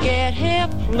 Get hip,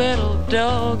 little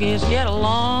doggies, get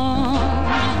along.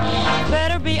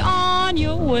 Better be on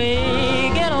your way,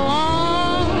 get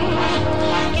along.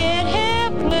 Get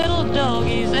hip, little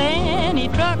doggies, and he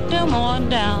trucked them on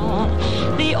down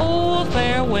the old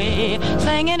fairway.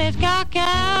 singing his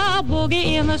cow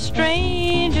boogie in the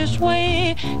strangest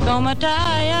way. Come a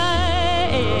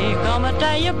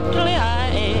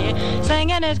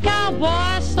singing his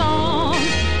cowboy song.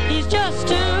 He's just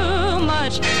too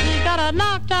much. He's got a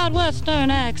knocked out western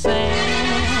accent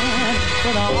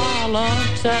with a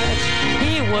Harlem touch.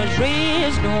 He was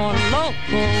raised on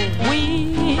local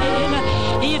weed.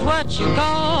 He's what you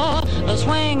call a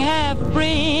swing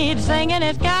half-breed, singing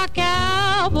his cow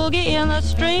boogie in the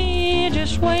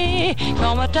strangest way.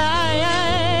 Come a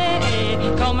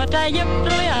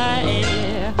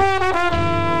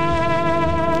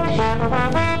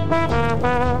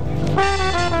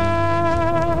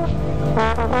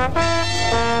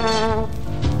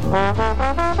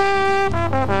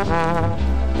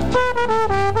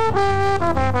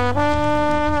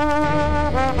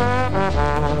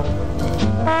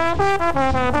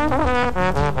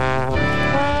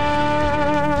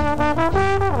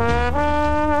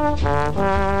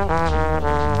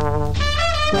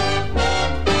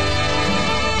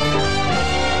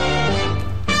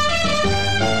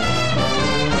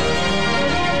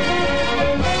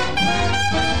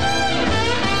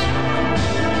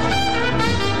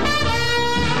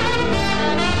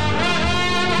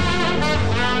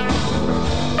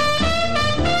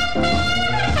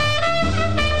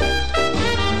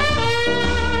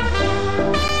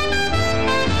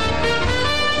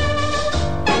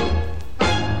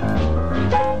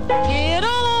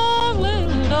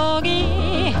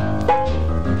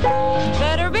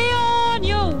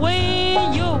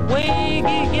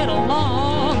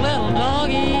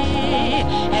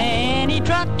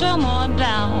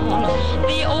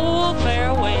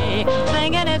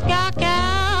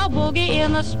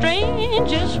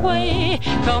strangest way.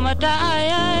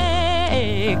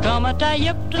 Come a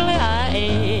yip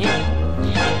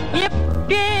yip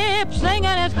yip,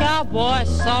 singing his cowboy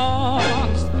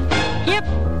songs. Yip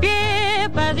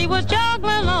yip, as he was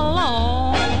juggling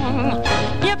along.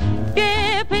 Yip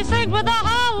yip, he sings with a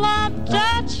Harlem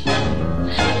touch.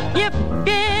 Yip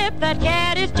yip, that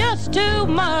cat is just too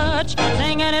much,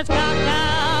 singing his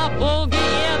cow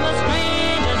boogie in the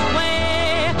strangest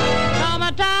way. Come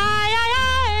a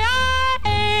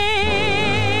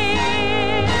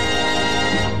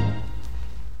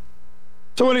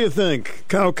So what do you think?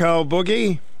 Cow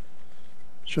Boogie?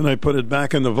 Should I put it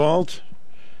back in the vault?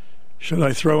 Should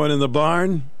I throw it in the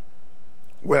barn?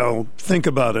 Well, think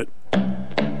about it. You're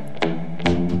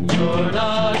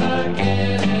not a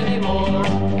kid anymore.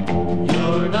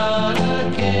 You're not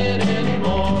a kid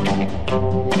anymore.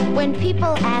 When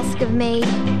people ask of me,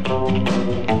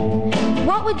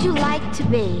 what would you like to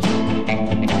be?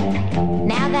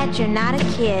 Now that you're not a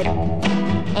kid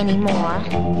anymore.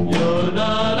 You're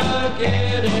not a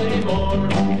kid anymore.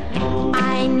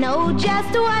 I know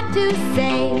just what to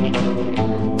say.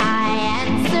 I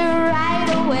answer right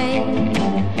away.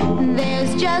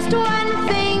 There's just one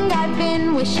thing I've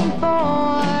been wishing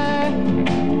for.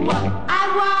 I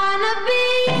wanna be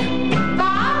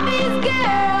Bobby's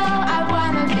girl. I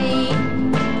wanna be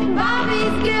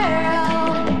Bobby's girl.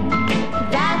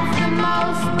 That's the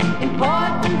most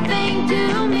important thing to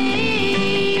me.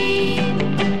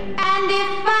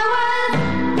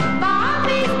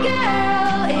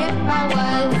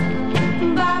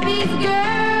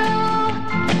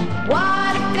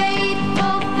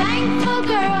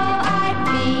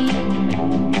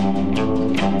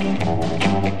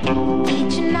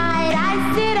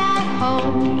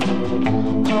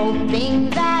 Hoping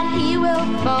that he will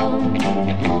phone,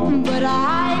 but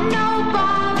I know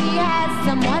Bobby has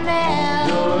someone else.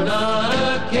 You're not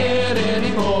a kid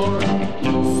anymore.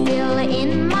 Still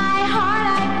in my heart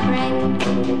I pray,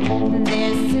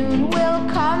 there soon will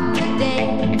come the day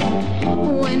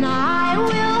when I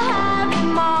will have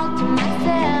him all to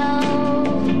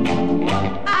myself.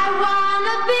 I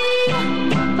wanna be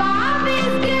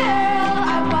Bobby's girl.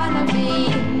 I wanna be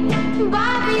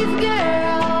Bobby's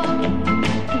girl.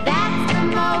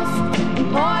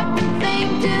 Important thing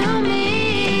to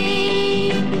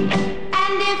me.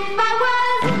 And if I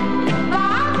was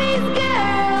Bobby's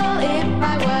girl, if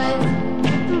I was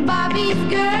Bobby's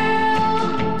girl,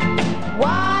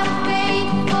 what a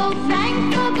faithful,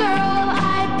 thankful girl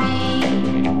I'd be.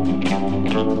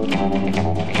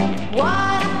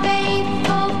 What a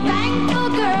faithful, thankful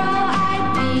girl I'd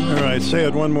be. All right, say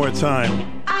it one more time.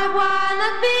 I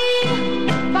wanna be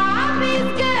Bobby's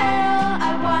girl.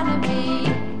 I wanna be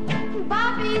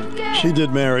Bobby's girl. She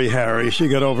did marry Harry. She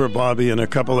got over Bobby in a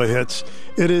couple of hits.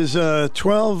 It is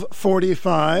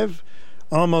 12:45,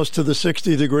 almost to the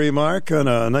 60-degree mark on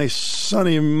a nice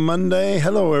sunny Monday.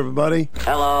 Hello, everybody.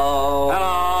 Hello.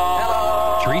 Hello.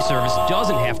 Hello. Tree service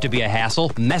doesn't have to be a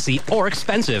hassle, messy, or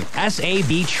expensive.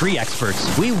 SAB Tree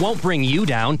Experts. We won't bring you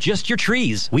down, just your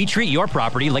trees. We treat your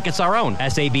property like it's our own.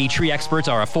 SAB Tree Experts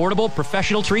are affordable,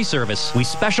 professional tree service. We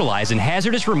specialize in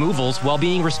hazardous removals while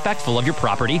being respectful of your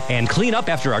property and clean up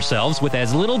after ourselves with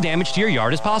as little damage to your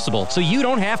yard as possible, so you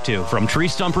don't have to. From tree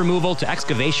stump removal to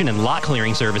excavation and lot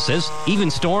clearing services, even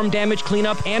storm damage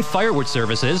cleanup and firewood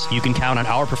services, you can count on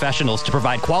our professionals to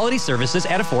provide quality services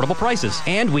at affordable prices.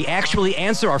 And we actually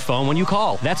answer our phone when you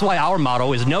call. That's why our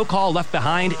motto is no call left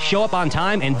behind, show up on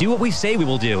time, and do what we say we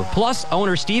will do. Plus,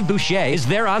 owner Steve Boucher is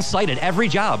there on site at every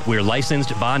job. We're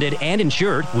licensed, bonded, and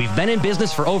insured. We've been in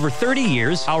business for over 30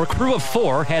 years. Our crew of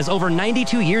 4 has over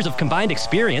 92 years of combined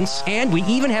experience, and we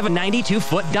even have a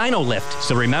 92-foot dyno lift.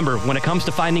 So remember, when it comes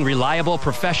to finding reliable,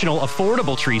 professional,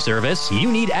 affordable tree service,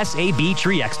 you need SAB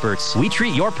Tree Experts. We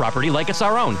treat your property like it's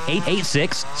our own.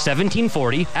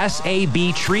 886-1740,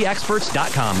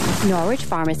 sabtreeexperts.com. Norwich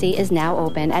Pharmacy is now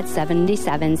open at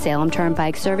 77 Salem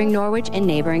Turnpike, serving Norwich and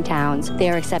neighboring towns.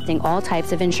 They are accepting all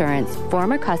types of insurance.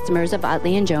 Former customers of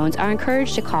Utley & Jones are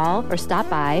encouraged to call or stop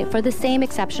by for the same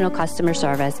exceptional customer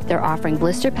service. They're offering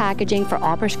blister packaging for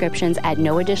all prescriptions at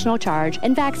no additional charge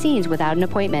and vaccines without an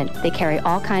appointment. They carry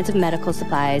all kinds of medical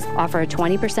supplies, offer a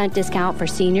 20% discount for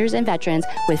seniors and veterans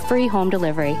with free home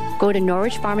delivery. Go to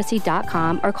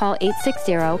norwichpharmacy.com or call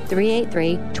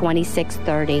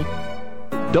 860-383-2630.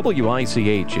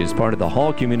 WICH is part of the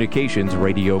Hall Communications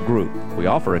Radio Group. We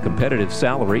offer a competitive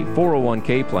salary,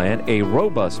 401k plan, a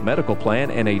robust medical plan,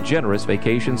 and a generous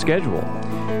vacation schedule.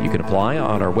 You can apply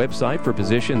on our website for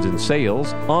positions in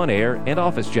sales, on-air, and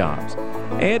office jobs.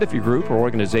 And if your group or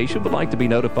organization would like to be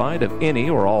notified of any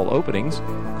or all openings,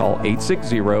 call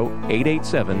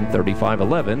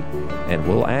 860-887-3511 and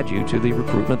we'll add you to the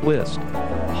recruitment list.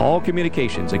 Hall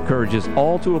Communications encourages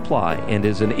all to apply and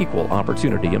is an equal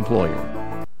opportunity employer.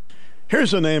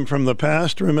 Here's a name from the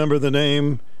past. Remember the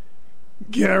name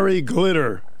Gary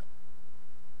Glitter.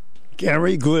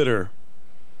 Gary Glitter.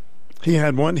 He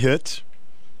had one hit,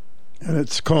 and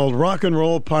it's called Rock and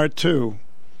Roll Part 2.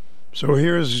 So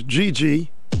here's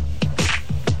Gigi.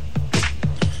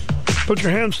 Put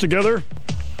your hands together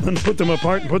and put them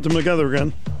apart and put them together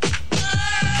again.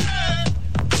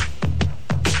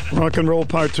 Rock and Roll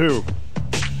Part 2.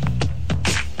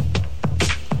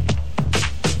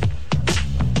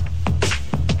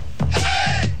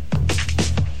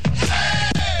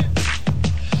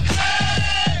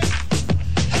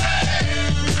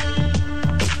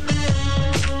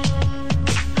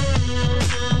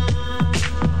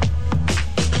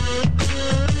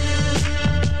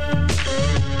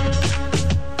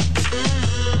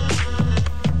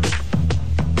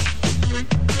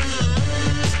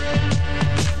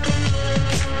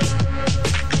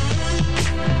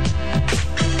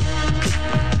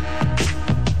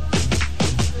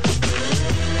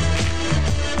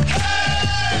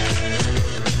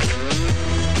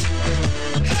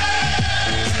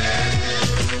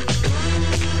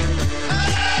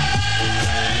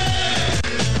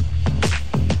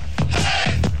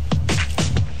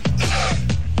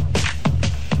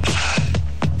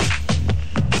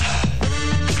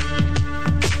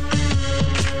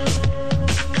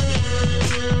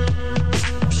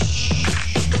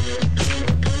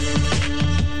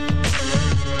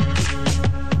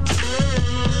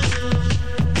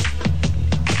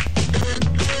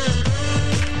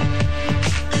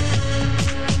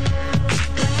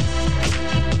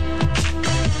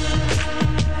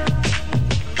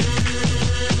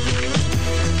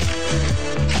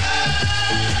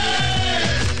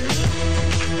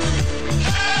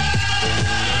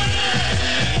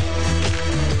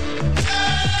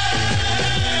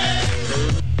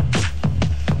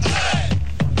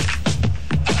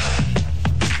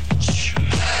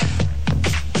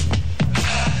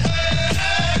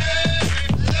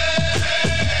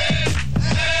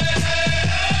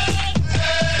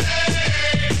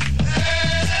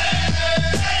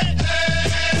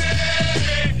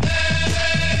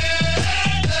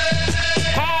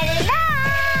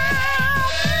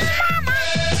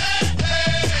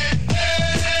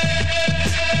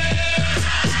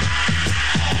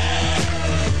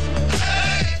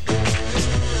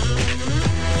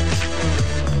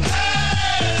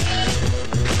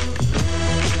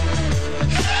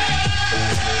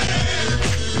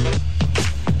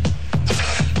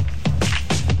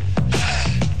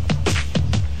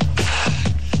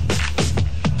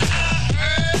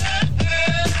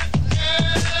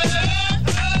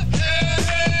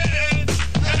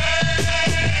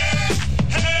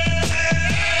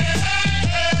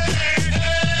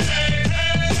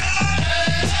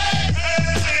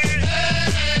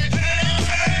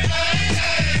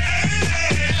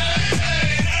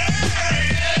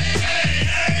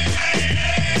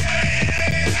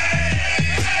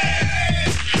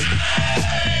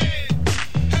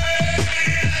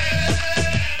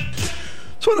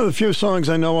 of the few songs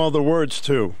I know all the words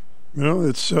to. You know,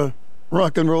 it's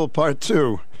Rock and Roll Part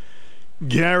 2.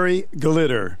 Gary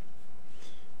Glitter.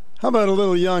 How about a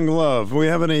little Young Love? We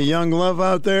have any Young Love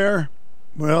out there?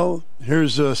 Well,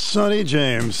 here's Sonny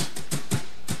James.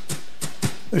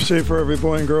 They say for every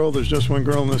boy and girl, there's just one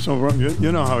girl in this whole room.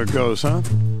 You know how it goes, huh?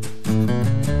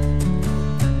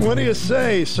 What do you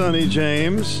say, Sonny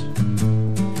James?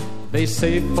 They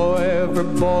say for every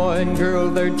boy and girl,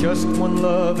 there's just one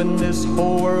love in this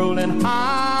whole world, and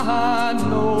I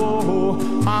know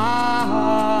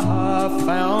I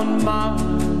found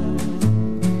mine.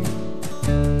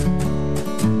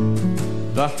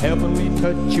 The heavenly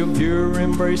touch of your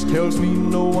embrace tells me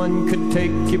no one could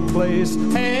take your place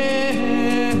ever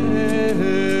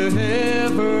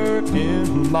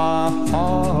in my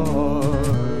heart.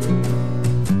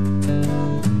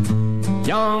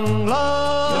 Young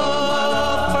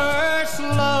love, first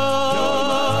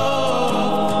love,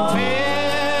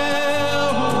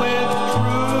 filled with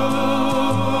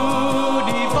true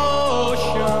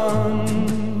devotion.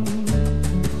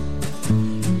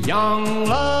 Young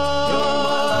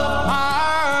love,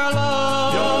 our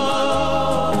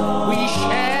love, we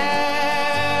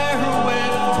share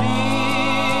with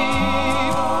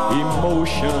deep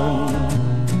emotion.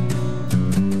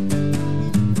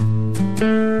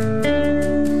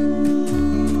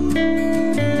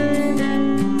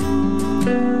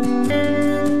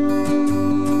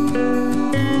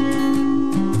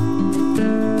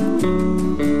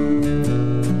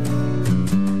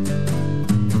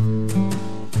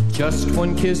 Just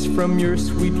one kiss from your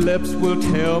sweet lips will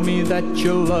tell me that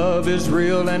your love is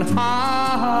real, and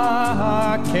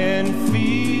I can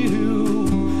feel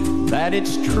that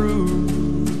it's true.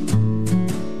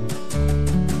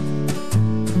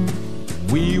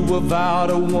 We will vow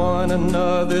to one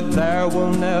another there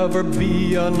will never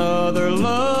be another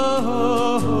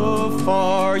love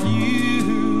for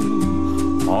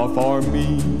you or for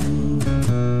me.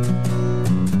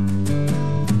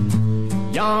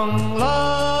 Young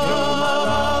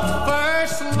love,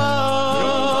 first love,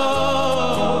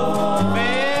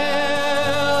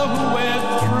 filled with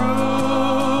true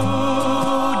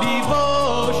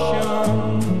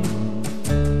devotion.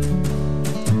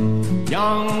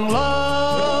 Young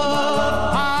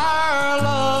love, our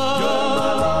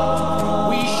love,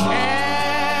 we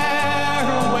share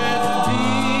with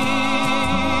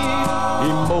deep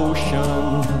emotion.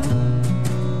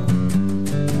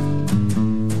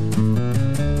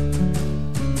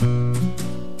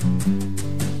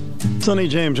 Sonny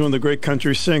James, one of the great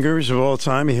country singers of all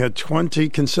time. He had 20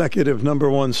 consecutive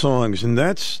 #1 songs, and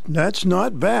that's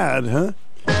not bad, huh?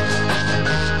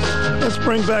 Let's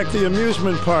bring back the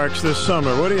amusement parks this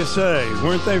summer. What do you say?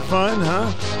 Weren't they fun, huh?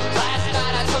 Last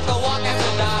night I took a walk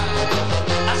after dark.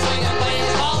 I swing a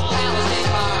baseball down the state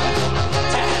park.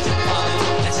 To have some fun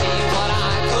and see what I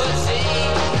could see.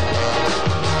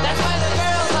 That's where the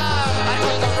girls are. I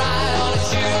took a ride on a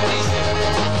shooting.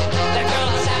 That girl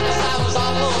I sat beside was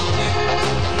almost new.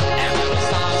 And when we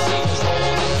stopped, she was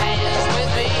holding hands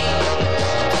with me.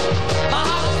 My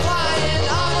heart was flying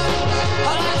on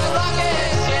like a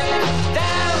rocket ship.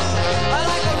 Down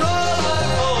like a roller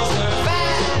coaster.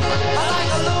 Back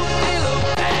like a loop-de-loop.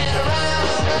 And around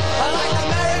like a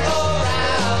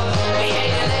merry-go-round. We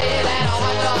ate and ate at a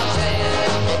hot dog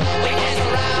stand. We danced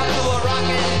around to a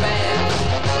rockin' band.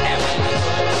 And when we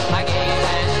could, I gave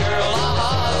that girl a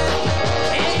hug.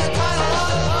 In the tunnel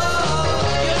of love,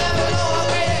 you never know how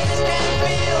great this can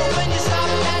feel when you stop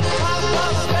at the top of a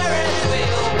Ferris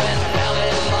wheel. When I fell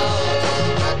in love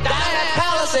down at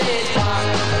Palisades Park.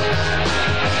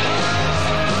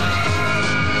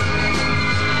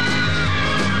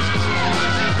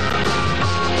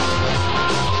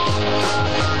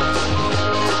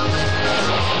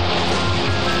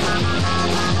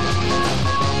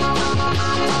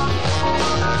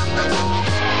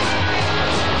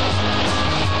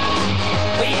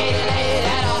 We ate and ate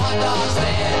at a hot dog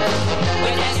stand. We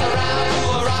danced around to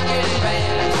a rockin'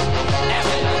 band. And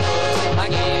when I could, I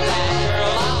gave that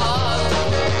girl a hug.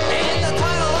 In the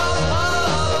tunnel of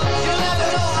love, you never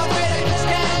know how great this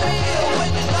can feel when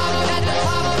you stop at the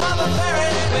top of a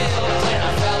Ferris wheel. When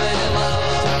I fell in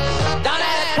love down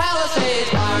at Palisades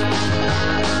Park.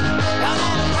 Down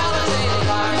at Palisades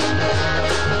Park.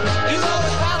 You go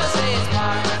to Palisades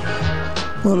Park.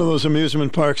 One of those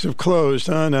amusement parks have closed,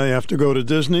 huh? Now you have to go to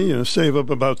Disney, save up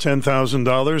about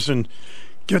 $10,000 and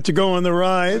get to go on the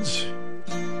rides.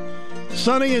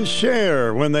 Sonny and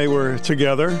Cher, when they were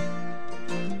together.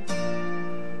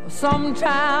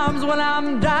 Sometimes when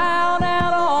I'm down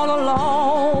and all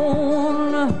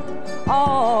alone,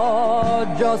 oh,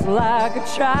 just like a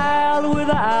child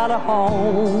without a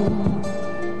home,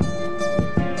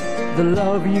 The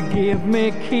love you give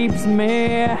me keeps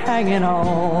me hanging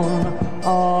on.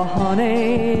 Oh,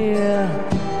 honey,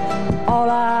 all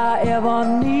I ever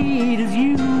need is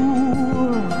you.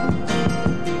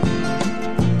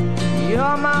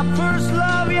 You're my first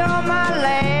love, you're my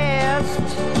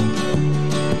last.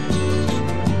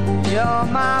 You're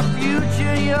my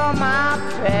future, you're my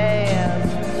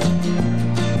past.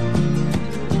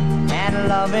 And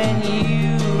loving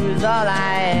you is all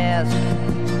I ask,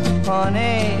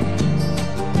 honey.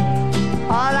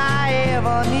 All I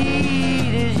ever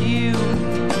need is you.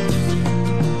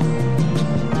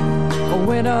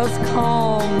 Winters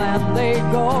come and they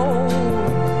go,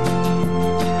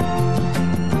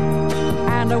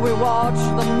 and we watch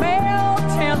the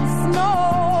melting snow.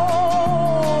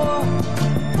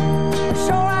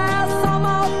 Sure as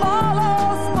summer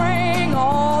follows spring,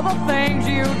 all the things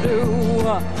you do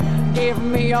give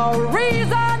me a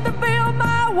reason to build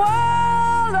my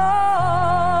world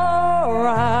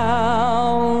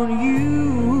around you.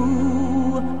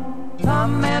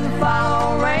 Come and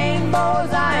follow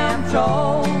rainbows, I am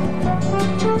told.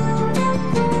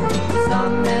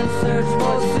 Some men search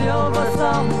for silver,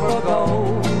 some for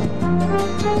gold.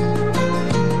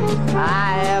 I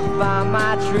have found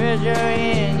my treasure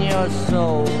in your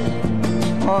soul,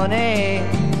 honey.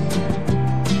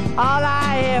 All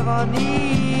I ever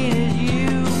need is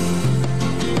you.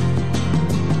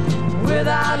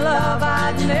 Without love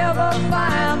I'd never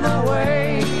find the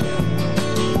way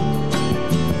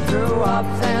through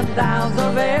ups and downs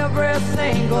of every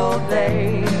single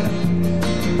day.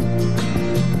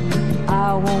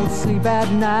 I won't sleep at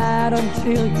night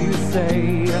until you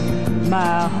say,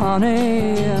 my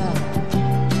honey,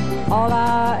 all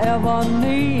I ever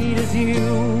need is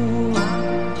you.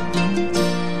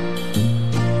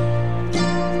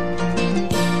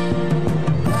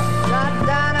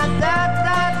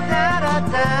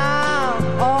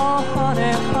 Oh,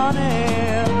 honey, honey.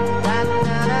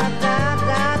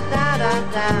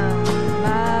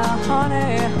 Now,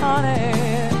 honey, honey,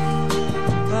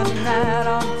 good night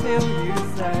until you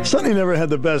say. Sonny never had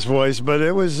the best voice, but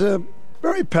it was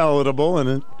very palatable, and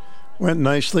it went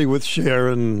nicely with Cher,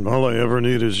 and all I ever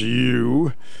need is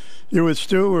you. You with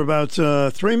Stu, we're about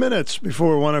 3 minutes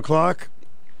before 1 o'clock.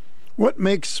 What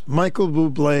makes Michael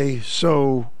Bublé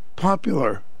so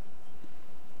popular?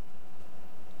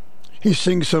 He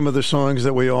sings some of the songs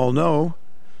that we all know.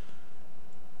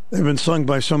 They've been sung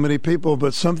by so many people,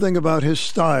 but something about his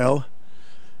style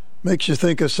makes you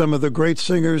think of some of the great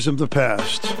singers of the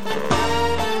past.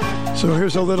 So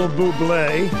here's a little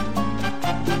Bublé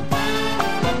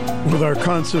with our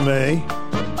consommé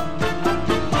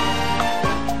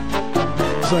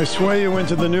as I sway you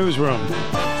into the newsroom.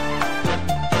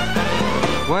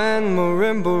 When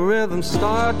marimba rhythms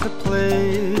start to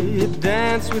play,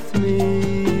 dance with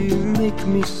me, make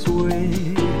me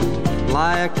sway.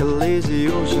 Like a lazy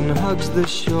ocean hugs the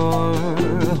shore,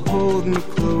 hold me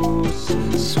close,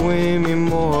 sway me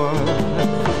more.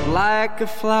 Like a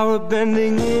flower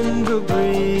bending in the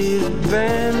breeze,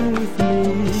 bend with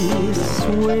me,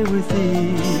 sway with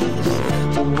ease.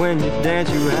 But when you dance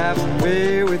you have to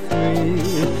bear with me,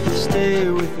 stay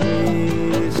with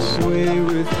me, sway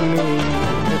with me.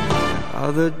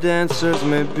 Other dancers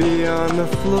may be on the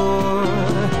floor,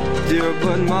 dear,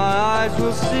 but my eyes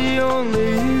will see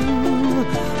only you.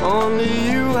 Only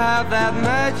you have that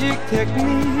magic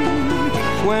technique.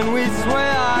 When we sway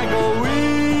I go weak.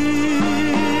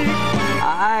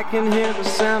 I can hear the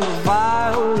sound of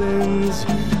violins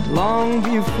long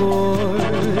before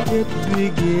it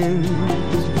begins.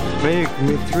 Make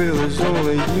me thrill as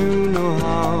only you know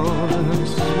how.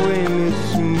 Sway me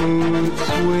smooth,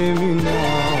 sway me now.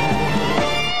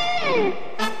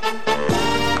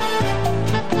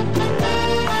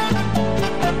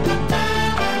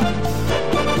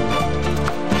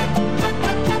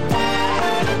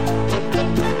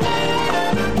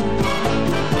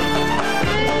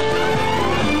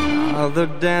 Other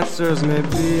dancers may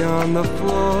be on the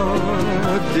floor,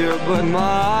 dear, but my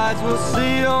eyes will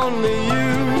see only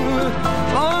you.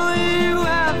 Only you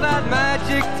have that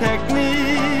magic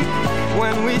technique.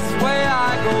 When we sway,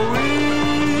 I go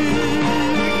weak.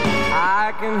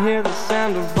 I can hear the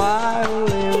sound of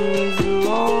violins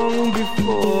long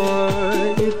before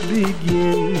it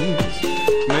begins.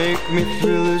 Make me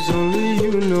thrill as only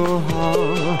you know how.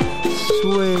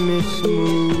 Sway me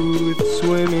smooth,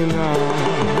 sway me now.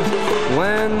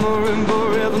 When marimba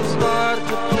rhythms start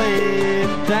to play,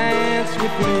 dance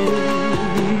with me,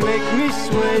 make me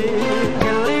sway. Like a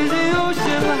lazy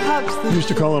ocean hugs the... Used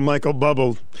to call him Michael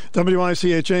Bubble.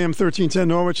 WICH AM 1310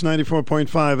 Norwich, 94.5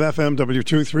 FM,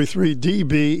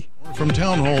 W233DB. From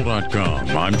townhall.com,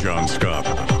 I'm John Scott.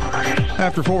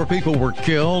 After 4 people were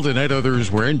killed and 8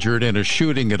 others were injured in a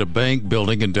shooting at a bank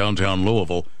building in downtown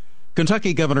Louisville,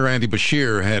 Kentucky Governor Andy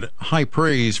Beshear had high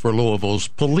praise for Louisville's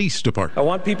police department. I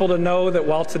want people to know that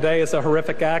while today is a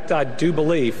horrific act, I do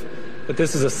believe that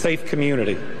this is a safe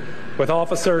community, with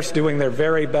officers doing their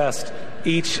very best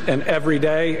each and every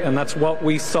day, and that's what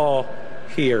we saw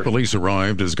here. Police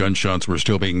arrived as gunshots were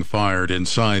still being fired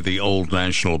inside the Old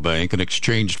National Bank and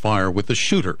exchanged fire with the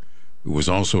shooter, who was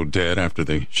also dead after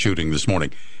the shooting this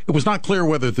morning. It was not clear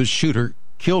whether the shooter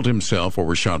killed himself or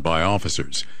was shot by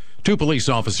officers. 2 police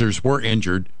officers were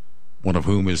injured, one of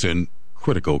whom is in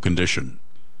critical condition.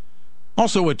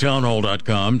 Also at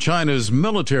townhall.com, China's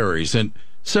military sent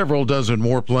several dozen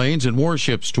warplanes and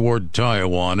warships toward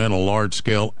Taiwan in a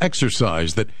large-scale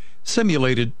exercise that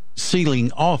simulated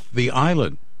sealing off the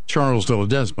island. Charles de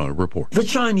Ledesma reports. The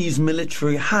Chinese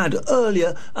military had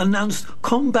earlier announced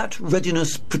combat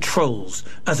readiness patrols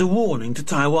as a warning to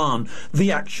Taiwan.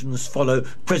 The actions follow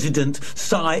President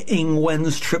Tsai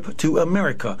Ing-wen's trip to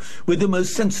America, with the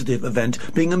most sensitive event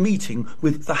being a meeting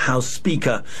with the House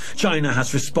Speaker. China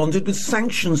has responded with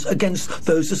sanctions against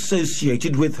those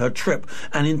associated with her trip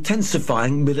and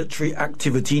intensifying military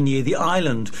activity near the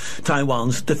island.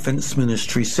 Taiwan's defense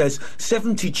ministry says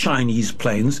 70 Chinese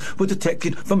planes were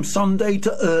detected from Sunday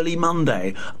to early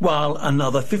Monday, while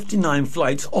another 59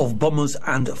 flights of bombers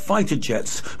and fighter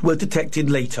jets were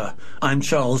detected later. I'm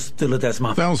Charles de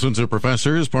Ledesma. Thousands of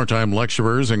professors, part-time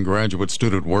lecturers, and graduate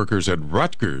student workers at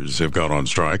Rutgers have gone on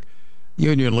strike.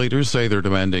 Union leaders say they're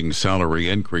demanding salary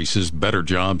increases, better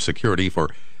job security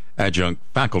for adjunct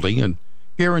faculty, and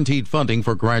guaranteed funding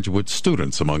for graduate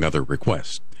students, among other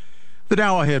requests. The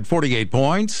Dow ahead 48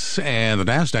 points, and the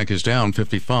Nasdaq is down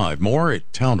 55. More at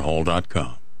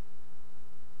townhall.com.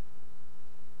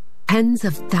 Tens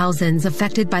of thousands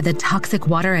affected by the toxic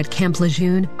water at Camp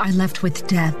Lejeune are left with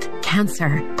death,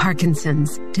 cancer,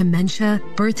 Parkinson's, dementia,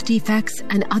 birth defects,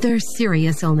 and other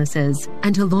serious illnesses.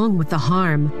 And along with the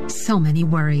harm, so many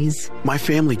worries. My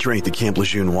family drank the Camp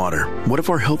Lejeune water. What if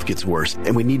our health gets worse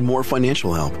and we need more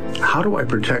financial help? How do I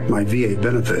protect my VA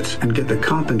benefits and get the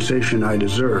compensation I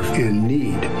deserve and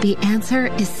need? The answer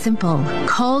is simple.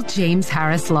 Call James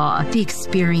Harris Law, the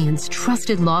experienced,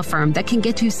 trusted law firm that can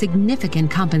get you significant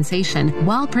compensation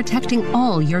while protecting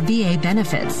all your VA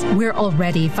benefits. We're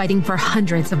already fighting for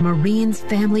hundreds of Marines,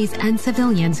 families, and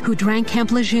civilians who drank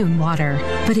Camp Lejeune water.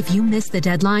 But if you miss the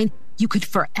deadline, you could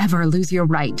forever lose your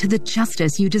right to the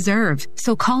justice you deserve.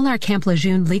 So call our Camp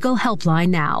Lejeune legal helpline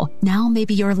now. Now may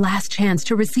be your last chance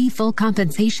to receive full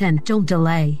compensation. Don't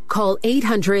delay. Call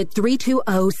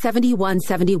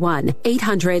 800-320-7171.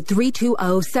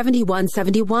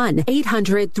 800-320-7171.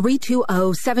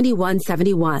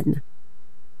 800-320-7171.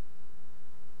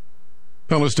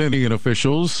 Palestinian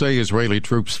officials say Israeli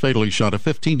troops fatally shot a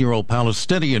 15-year-old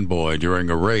Palestinian boy during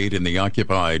a raid in the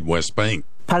occupied West Bank.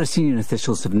 Palestinian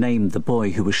officials have named the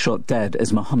boy who was shot dead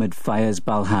as Mohammed Fayez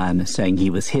Balhan, saying he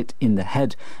was hit in the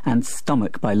head and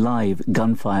stomach by live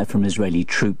gunfire from Israeli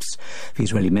troops. The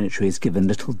Israeli military has given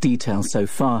little detail so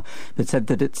far, but said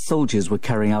that its soldiers were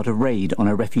carrying out a raid on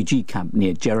a refugee camp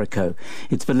near Jericho.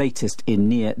 It's the latest in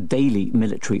near-daily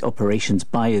military operations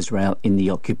by Israel in the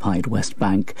occupied West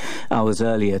Bank. Hours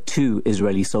earlier, 2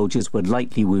 Israeli soldiers were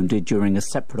lightly wounded during a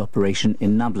separate operation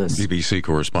in Nablus. BBC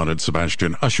correspondent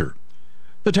Sebastian Usher.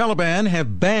 The Taliban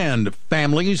have banned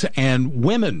families and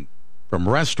women from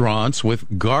restaurants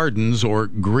with gardens or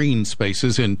green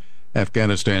spaces in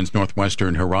Afghanistan's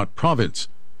northwestern Herat province.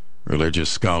 Religious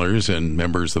scholars and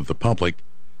members of the public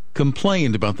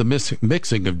complained about the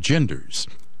mixing of genders.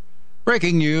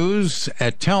 Breaking news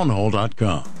at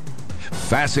townhall.com.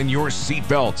 Fasten your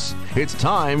seatbelts. It's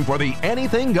time for the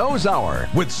Anything Goes Hour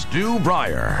with Stu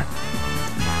Bryer.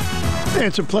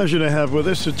 It's a pleasure to have with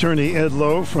us attorney Ed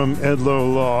Lowe from Ed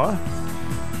Lowe Law.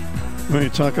 We're going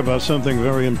to talk about something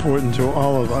very important to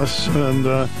all of us. And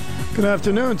good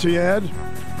afternoon to you, Ed.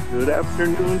 Good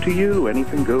afternoon to you.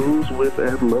 Anything goes with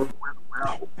Ed Lowe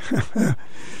as well.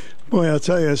 Boy, I'll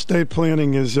tell you, estate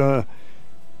planning is...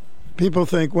 people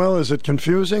think, well, is it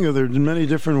confusing? Are there many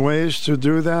different ways to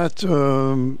do that,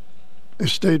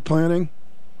 estate planning?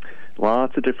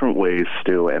 Lots of different ways,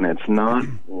 Stu, and it's not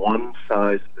one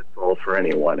size fits all for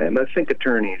anyone. And I think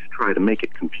attorneys try to make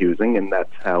it confusing, and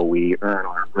that's how we earn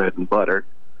our bread and butter.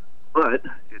 But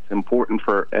it's important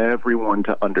for everyone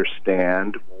to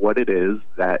understand what it is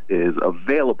that is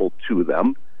available to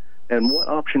them and what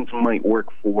options might work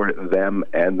for them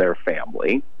and their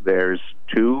family. There's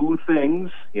 2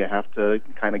 things you have to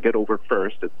kind of get over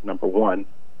first. It's number 1,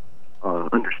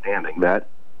 understanding that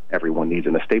everyone needs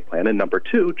an estate plan, and number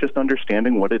 2, just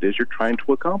understanding what it is you're trying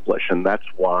to accomplish. And that's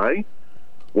why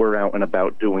we're out and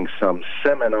about doing some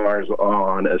seminars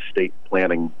on estate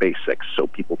planning basics so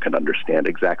people can understand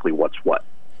exactly what's what.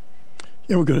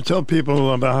 Yeah, we're going to tell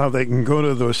people about how they can go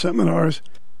to those seminars.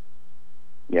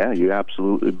 Yeah, you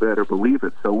absolutely better believe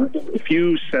it. So we did a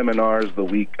few seminars the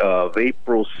week of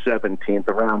April 17th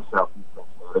around Southeastern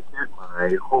Connecticut,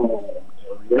 my home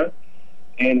area,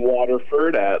 in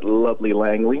Waterford at lovely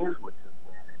Langley's, which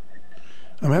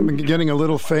I'm getting a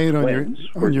little fade on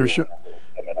your show.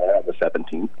 On the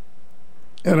 17th.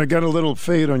 And I got a little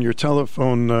fade on your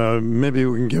telephone. Maybe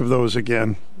we can give those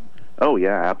again. Oh,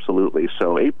 yeah, absolutely.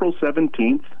 So April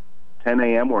 17th, 10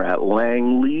 a.m., we're at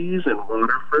Langley's in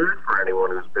Waterford, for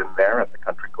anyone who's been there at the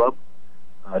country club,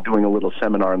 doing a little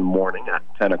seminar in the morning at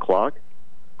 10 o'clock.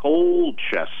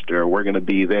 Colchester, we're going to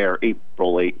be there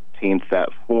April 18th at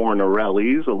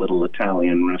Fornarelli's, a little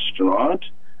Italian restaurant,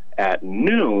 at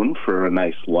noon for a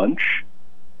nice lunch.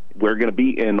 We're going to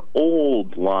be in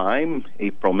Old Lyme,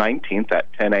 April 19th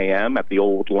at 10 a.m. at the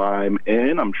Old Lyme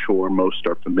Inn. I'm sure most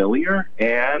are familiar.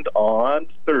 And on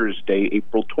Thursday,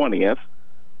 April 20th,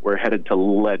 we're headed to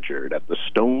Ledyard at the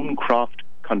Stonecroft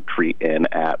Country Inn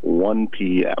at 1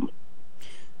 p.m.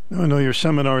 I know your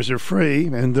seminars are free,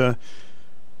 and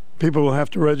people will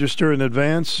have to register in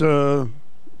advance for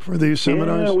these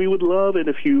seminars? Yeah, we would love it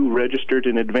if you registered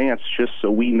in advance just so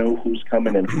we know who's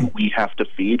coming and who we have to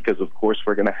feed, because, of course,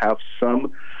 we're going to have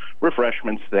some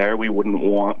refreshments there. We wouldn't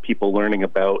want people learning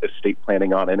about estate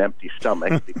planning on an empty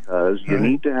stomach because you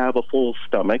need to have a full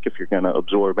stomach if you're going to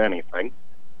absorb anything.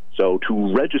 So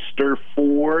to register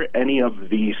for any of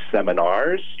these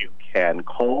seminars, you can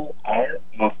call our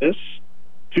office,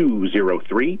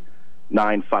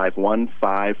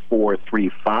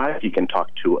 203-951-5435. You can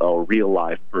talk to a real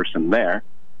live person there.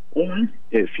 Or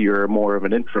if you're more of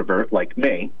an introvert like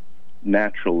me,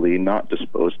 naturally not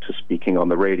disposed to speaking on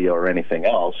the radio or anything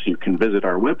else, you can visit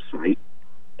our website,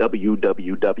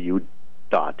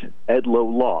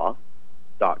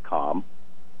 www.edlowlaw.com,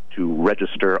 to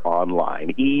register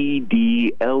online,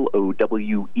 EDLOWE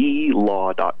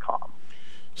law.com.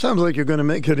 Sounds like you're going to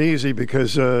make it easy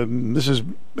because this is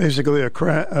basically a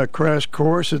crash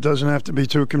course. It doesn't have to be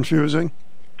too confusing.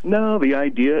 No, the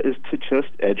idea is to just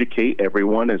educate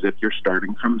everyone as if you're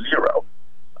starting from zero.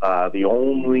 The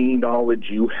only knowledge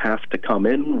you have to come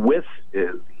in with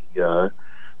is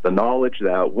the knowledge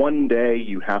that one day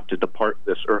you have to depart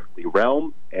this earthly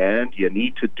realm, and you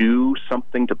need to do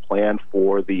something to plan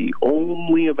for the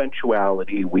only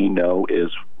eventuality we know is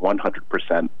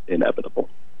 100% inevitable.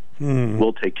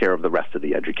 We'll take care of the rest of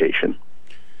the education.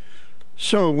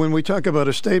 So when we talk about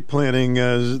estate planning,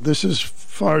 this is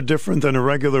far different than a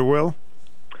regular will?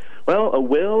 Well, a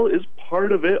will is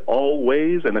part of it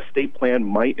always. An estate plan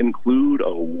might include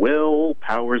a will,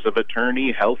 powers of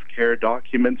attorney, health care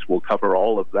documents. We'll cover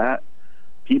all of that.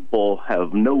 People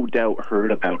have no doubt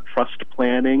heard about trust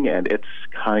planning, and it's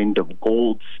kind of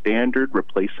gold standard,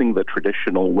 replacing the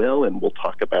traditional will, and we'll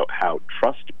talk about how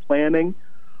trust planning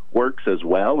works as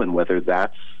well and whether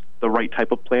that's the right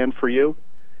type of plan for you.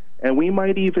 And we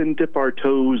might even dip our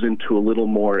toes into a little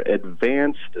more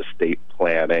advanced estate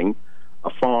planning,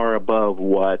 far above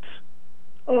what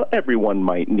everyone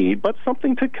might need, but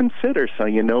something to consider so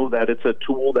you know that it's a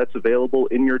tool that's available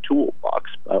in your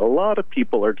toolbox. But a lot of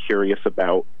people are curious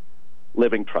about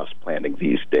living trust planning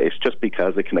these days just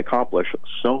because it can accomplish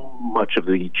so much of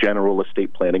the general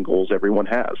estate planning goals everyone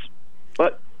has.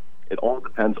 But it all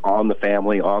depends on the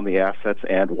family, on the assets,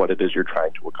 and what it is you're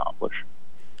trying to accomplish.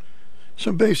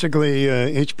 So basically,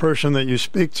 each person that you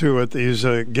speak to at these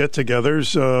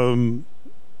get-togethers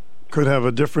could have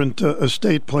a different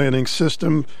estate planning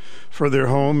system for their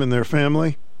home and their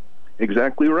family?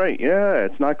 Exactly right. Yeah,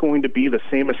 it's not going to be the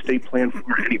same estate plan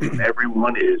for anyone.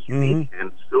 Everyone is unique,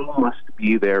 and so must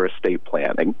be their estate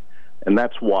planning. And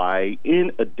that's why,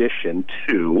 in addition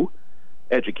to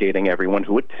educating everyone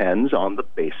who attends on the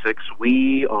basics,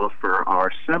 we offer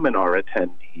our seminar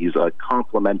attendees a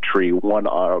complimentary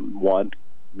one-on-one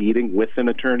meeting with an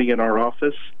attorney in our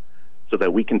office so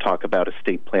that we can talk about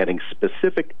estate planning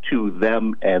specific to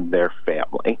them and their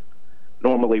family.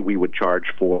 Normally, we would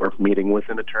charge for meeting with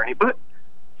an attorney, but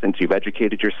since you've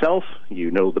educated yourself, you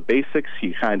know the basics,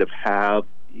 you kind of have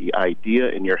the idea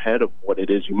in your head of what it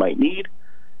is you might need,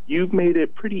 you've made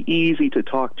it pretty easy to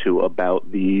talk to about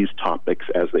these topics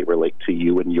as they relate to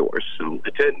you and yours. So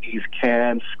attendees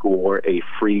can score a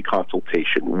free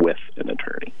consultation with an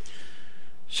attorney.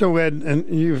 So, Ed,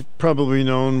 and you've probably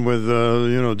known with,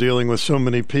 dealing with so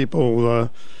many people,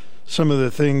 some of the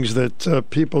things that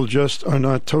people just are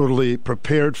not totally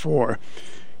prepared for.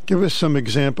 Give us some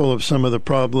example of some of the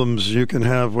problems you can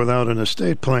have without an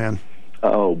estate plan.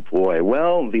 Oh, boy.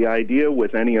 Well, the idea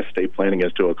with any estate planning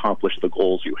is to accomplish the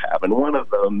goals you have. And one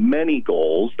of the many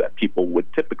goals that people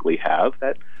would typically have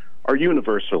that are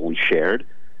universally shared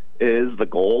is the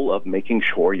goal of making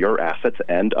sure your assets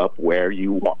end up where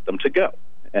you want them to go.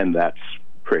 And that's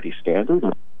pretty standard.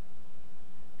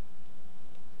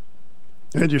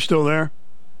 Ed, you still there?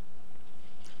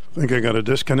 I think I got a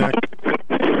disconnect.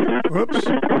 Whoops.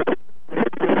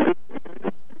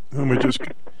 Let me just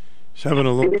having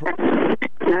a little...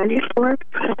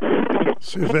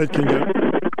 See if Ed can get...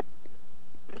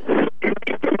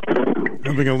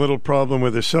 Having a little problem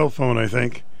with his cell phone, I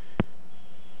think.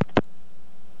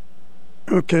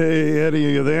 Okay, Eddie, are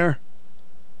you there?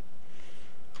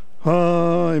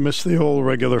 I missed the old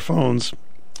regular phones.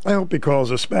 I hope he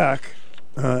calls us back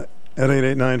at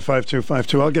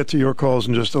 889-5252. I'll get to your calls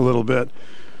in just a little bit.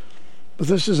 But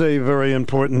this is a very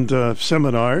important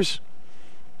seminars.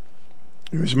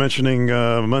 He was mentioning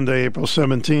Monday, April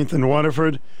 17th in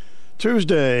Waterford,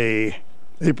 Tuesday,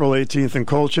 April 18th in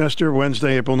Colchester,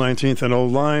 Wednesday, April 19th in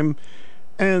Old Lyme,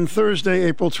 and Thursday,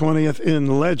 April 20th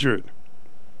in Ledyard.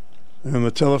 And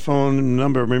the telephone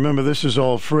number, remember, this is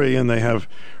all free, and they have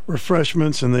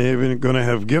refreshments, and they're even going to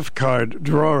have gift card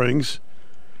drawings.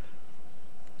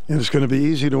 And it's going to be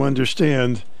easy to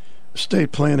understand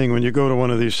estate planning when you go to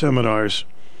one of these seminars.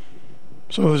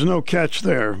 So there's no catch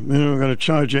there. They're not going to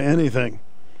charge you anything.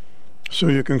 So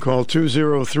you can call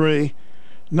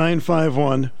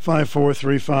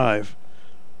 203-951-5435.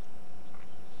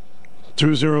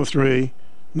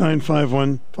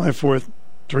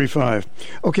 203-951-5435.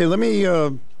 Okay, let me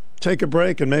take a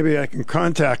break, and maybe I can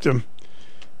contact him,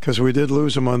 because we did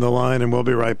lose him on the line, and we'll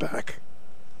be right back.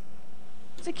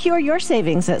 Secure your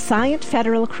savings at Scient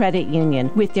Federal Credit Union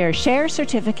with their share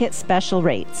certificate special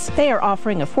rates. They are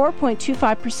offering a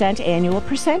 4.25% annual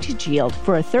percentage yield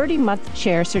for a 30-month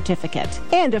share certificate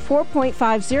and a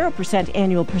 4.50%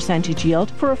 annual percentage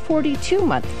yield for a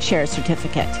 42-month share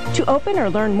certificate. To open or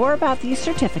learn more about these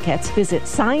certificates, visit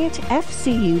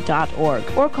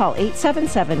scientfcu.org or call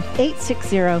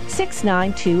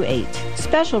 877-860-6928.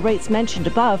 Special rates mentioned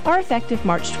above are effective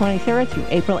March 23rd through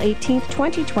April 18th,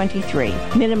 2023.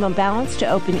 Minimum balance to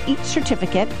open each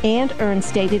certificate and earn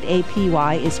stated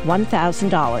APY is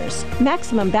 $1,000.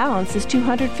 Maximum balance is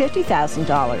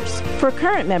 $250,000. For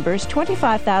current members,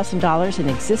 $25,000 in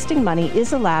existing money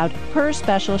is allowed per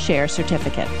special share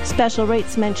certificate. Special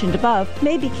rates mentioned above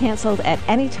may be canceled at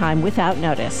any time without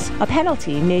notice. A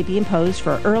penalty may be imposed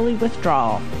for early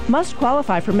withdrawal. Must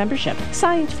qualify for membership.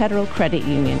 Scient Federal Credit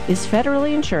Union is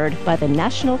federally insured by the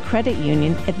National Credit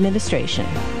Union Administration.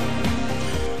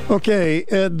 Okay,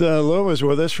 Ed Lowe is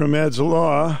with us from Ed's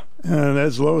Law, and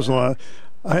Ed's Lowe's Law.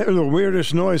 I heard the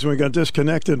weirdest noise when we got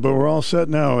disconnected, but we're all set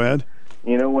now, Ed.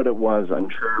 You know what it was? I'm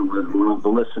sure it was one of the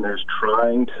listeners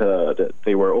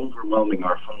they were overwhelming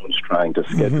our phones trying to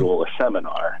schedule a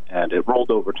seminar, and it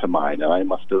rolled over to mine, and I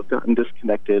must have gotten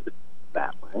disconnected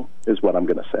that way, is what I'm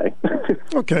going to say.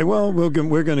 Okay, well, we're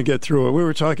going to get through it. We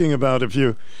were talking about if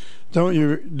you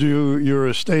don't do your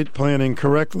estate planning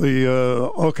correctly,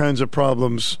 all kinds of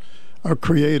problems are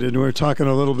created. We're talking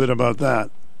a little bit about that.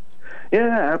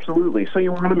 Yeah, absolutely. So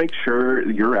you want to make sure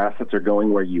your assets are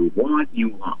going where you want. You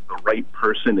want the right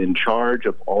person in charge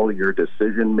of all your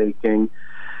decision-making.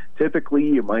 Typically,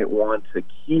 you might want to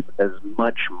keep as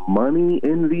much money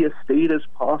in the estate as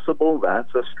possible.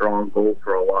 That's a strong goal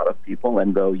for a lot of people,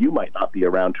 and though you might not be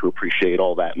around to appreciate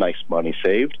all that nice money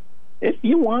saved, if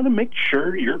you want to make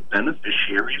sure your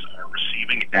beneficiaries are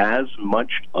receiving as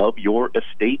much of your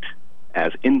estate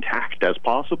as intact as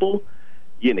possible,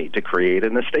 you need to create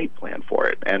an estate plan for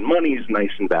it. And money is nice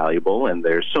and valuable, and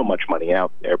there's so much money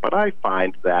out there, but I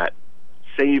find that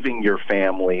saving your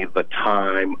family the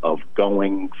time of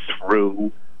going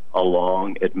through a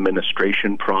long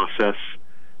administration process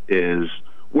is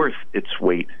worth its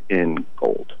weight in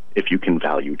gold if you can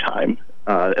value time.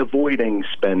 Avoiding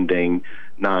spending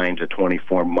 9 to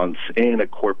 24 months in a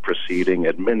court proceeding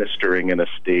administering an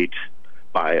estate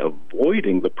by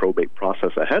avoiding the probate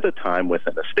process ahead of time with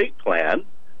an estate plan,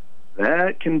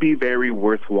 that can be very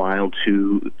worthwhile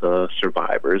to the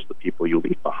survivors, the people you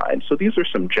leave behind. So these are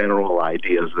some general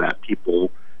ideas that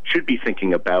people should be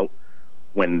thinking about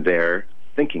when they're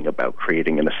thinking about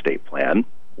creating an estate plan.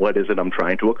 What is it I'm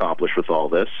trying to accomplish with all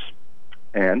this?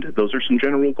 And those are some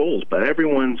general goals, but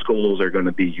everyone's goals are going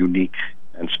to be unique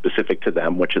and specific to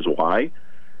them, which is why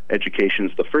education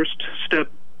is the first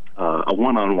step. A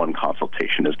one-on-one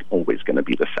consultation is always going to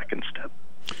be the second step.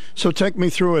 So take me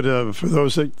through it for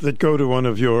those that go to one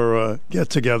of your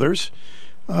get-togethers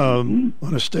on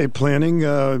estate planning.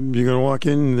 You're going to walk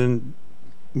in, and then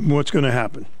what's going to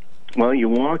happen? Well, you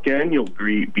walk in, you'll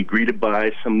be greeted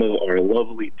by some of our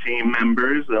lovely team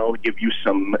members. They'll give you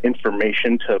some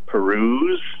information to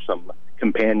peruse, some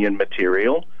companion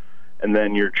material, and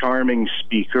then your charming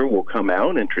speaker will come out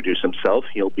and introduce himself.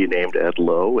 He'll be named Ed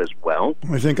Lowe as well.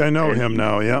 I think I know him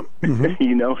now, yeah. Mm-hmm.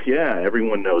 You know, yeah,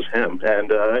 everyone knows him.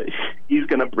 And he's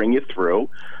going to bring you through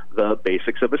the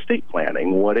basics of estate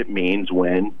planning, what it means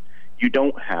when you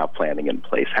don't have planning in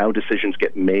place, how decisions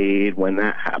get made when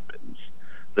that happens,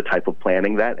 the type of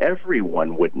planning that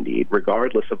everyone would need,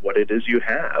 regardless of what it is you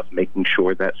have, making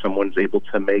sure that someone's able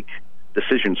to make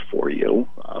decisions for you,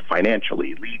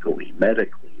 financially, legally,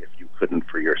 medically, if you couldn't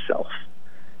for yourself,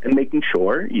 and making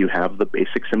sure you have the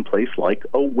basics in place like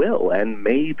a will and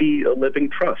maybe a living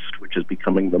trust, which is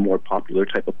becoming the more popular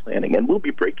type of planning. And we'll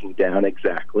be breaking down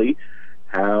exactly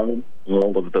how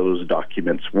all of those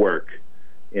documents work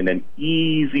in an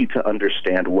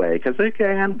easy-to-understand way, because they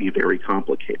can be very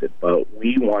complicated, but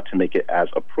we want to make it as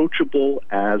approachable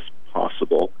as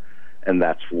possible, and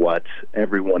that's what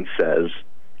everyone says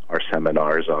our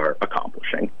seminars are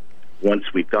accomplishing. Once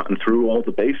we've gotten through all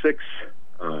the basics,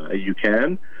 you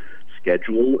can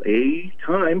schedule a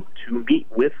time to meet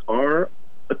with our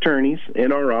attorneys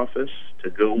in our office to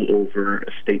go over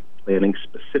estate planning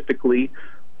specifically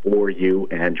for you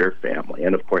and your family.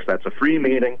 And, of course, that's a free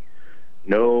meeting.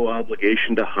 No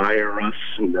obligation to hire us,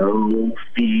 no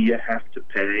fee you have to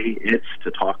pay. It's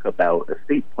to talk about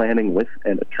estate planning with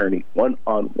an attorney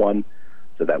one-on-one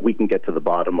so that we can get to the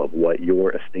bottom of what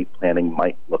your estate planning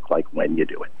might look like when you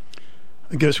do it.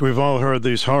 I guess we've all heard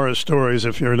these horror stories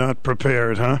if you're not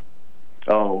prepared, huh?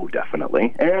 Oh,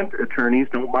 definitely. And attorneys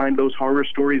don't mind those horror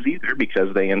stories either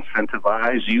because they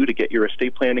incentivize you to get your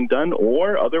estate planning done,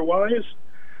 or otherwise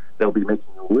they'll be making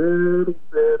a little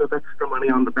bit of extra money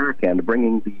on the back end,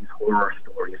 bringing these horror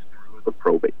stories through the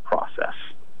probate process.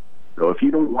 So if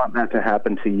you don't want that to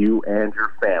happen to you and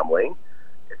your family,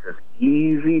 it's as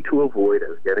easy to avoid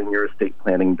as getting your estate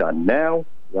planning done now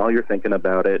while you're thinking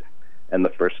about it. And the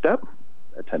first step,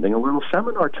 attending a little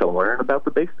seminar to learn about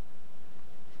the basics.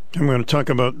 I'm going to talk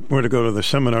about where to go to the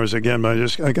seminars again, but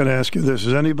I got to ask you this.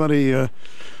 Has anybody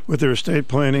with their estate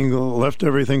planning left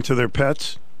everything to their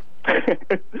pets?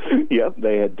 Yep,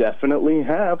 they definitely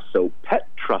have. So pet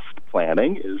trust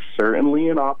planning is certainly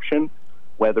an option.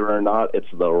 Whether or not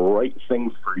it's the right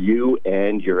thing for you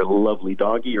and your lovely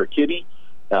doggy or kitty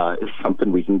is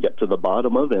something we can get to the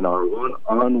bottom of in our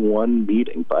one-on-one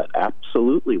meeting. But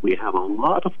absolutely, we have a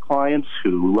lot of clients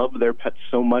who love their pets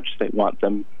so much they want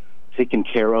them taken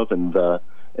care of in the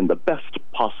best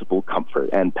possible comfort.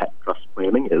 And pet trust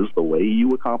planning is the way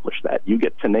you accomplish that. You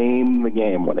get to name the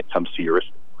game when it comes to your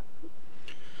estate.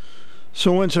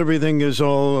 So once everything is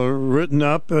all written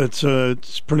up, it's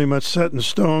pretty much set in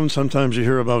stone. Sometimes you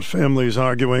hear about families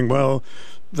arguing, well,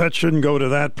 that shouldn't go to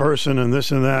that person and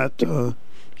this and that.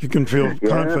 You can feel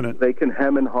confident. They can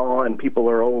hem and haw, and people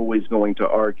are always going to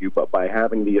argue, but by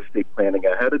having the estate planning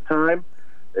ahead of time,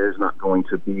 there's not going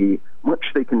to be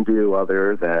much they can do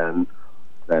other than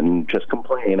just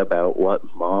complain about what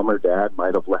mom or dad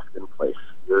might have left in place.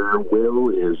 Your will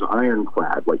is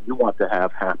ironclad. What you want to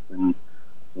have happen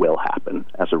will happen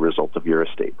as a result of your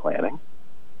estate planning.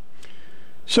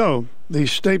 So, the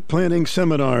estate planning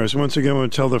seminars, once again, I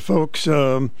want to tell the folks,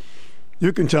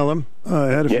 you can tell them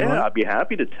ahead if you want. I'd be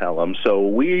happy to tell them. So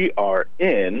we are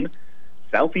in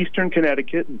southeastern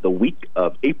Connecticut the week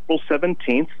of April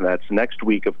 17th. That's next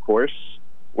week, of course.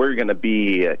 We're going to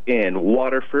be in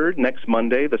Waterford next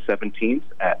Monday, the 17th,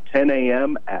 at 10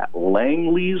 a.m. at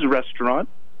Langley's Restaurant.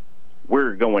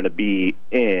 We're going to be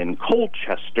in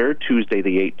Colchester Tuesday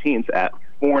the 18th at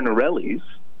Fornarelli's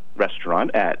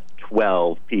Restaurant at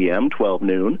 12 p.m., 12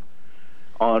 noon.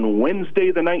 On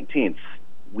Wednesday the 19th,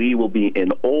 we will be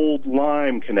in Old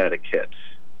Lyme, Connecticut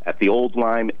at the Old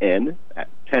Lyme Inn at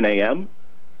 10 a.m.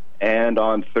 And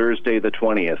on Thursday the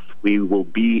 20th, we will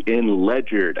be in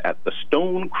Ledyard at the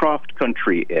Stonecroft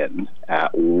Country Inn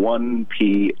at 1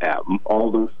 p.m.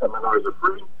 All those seminars are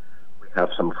free.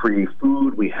 Have some free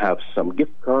food. We have some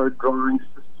gift card drawings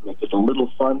to make it a little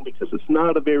fun because it's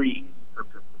not a very easy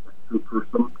subject for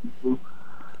some people.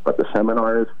 But the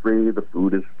seminar is free, the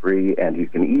food is free, and you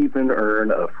can even earn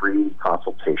a free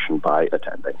consultation by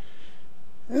attending.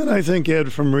 And I think,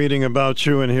 Ed, from reading about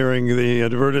you and hearing the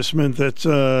advertisement, that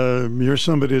you're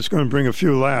somebody that's going to bring a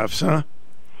few laughs, huh?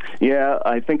 Yeah,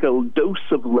 I think a dose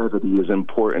of levity is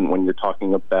important when you're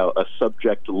talking about a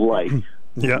subject like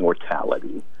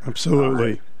mortality.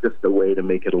 Absolutely. Just a way to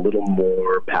make it a little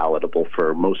more palatable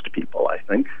for most people, I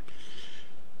think.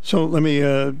 So let me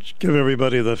give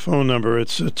everybody the phone number.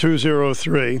 It's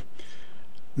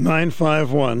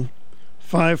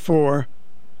 203-951-54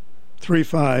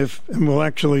 5435, and we'll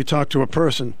actually talk to a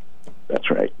person. That's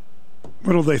right.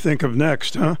 What'll they think of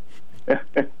next, huh?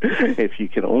 If you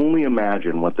can only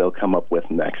imagine what they'll come up with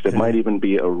next. It might even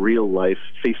be a real-life,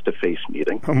 face-to-face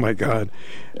meeting. Oh, my God.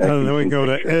 And then we go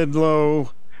to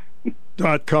edlow.com.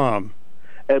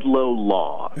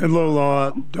 Edlow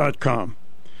edlowlaw.com.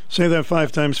 Say that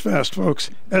 5 times fast, folks.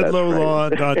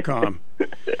 edlowlaw.com.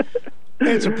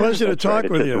 Hey, it's a pleasure to talk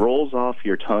with you. It rolls off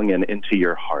your tongue and into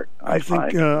your heart. I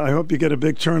think I hope you get a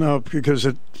big turnout because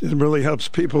it really helps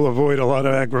people avoid a lot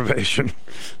of aggravation.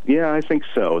 Yeah, I think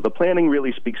so. The planning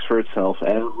really speaks for itself.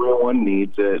 Everyone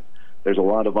needs it. There's a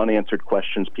lot of unanswered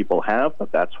questions people have,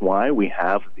 but that's why we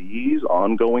have these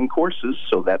ongoing courses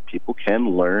so that people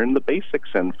can learn the basics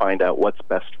and find out what's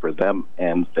best for them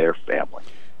and their family.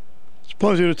 It's a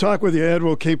pleasure to talk with you, Ed.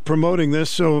 We'll keep promoting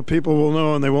this so people will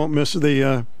know and they won't miss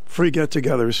the free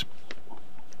get-togethers. It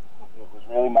was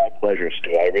really my pleasure,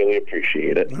 Stu. I really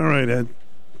appreciate it. All right, Ed.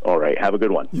 All right. Have a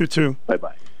good one. You too.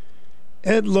 Bye-bye.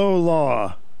 Ed Low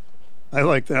Law. I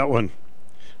like that one.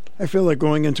 I feel like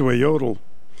going into a yodel.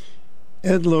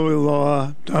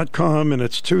 edlowlaw.com, and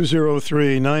it's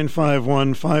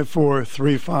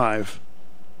 203-951-5435.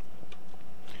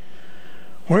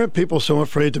 Why are people so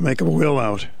afraid to make a will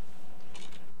out?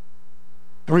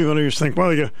 Everybody just think,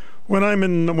 well, when I'm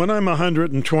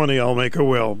 120, I'll make a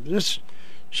will. Just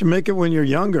should make it when you're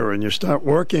younger and you start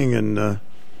working, and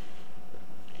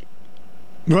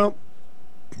well,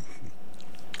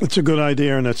 it's a good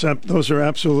idea, and those are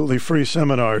absolutely free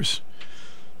seminars.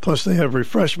 Plus, they have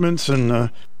refreshments, and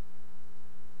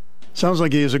sounds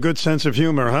like he has a good sense of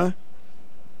humor, huh?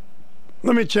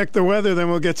 Let me check the weather, then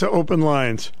we'll get to open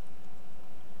lines.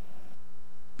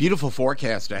 Beautiful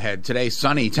forecast ahead. Today,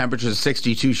 sunny, temperatures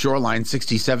 62 shoreline,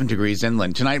 67 degrees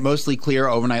inland. Tonight, mostly clear,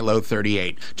 overnight low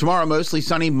 38. Tomorrow, mostly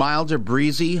sunny, mild or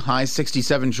breezy, high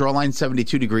 67 shoreline,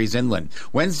 72 degrees inland.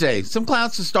 Wednesday, some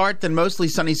clouds to start, then mostly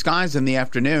sunny skies in the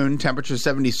afternoon. Temperatures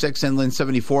 76 inland,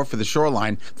 74 for the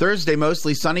shoreline. Thursday,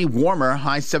 mostly sunny, warmer,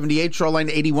 high 78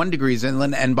 shoreline, 81 degrees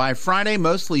inland. And by Friday,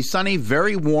 mostly sunny,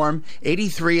 very warm,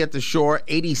 83 at the shore,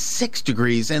 86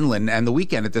 degrees inland. And the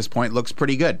weekend at this point looks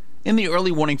pretty good. In the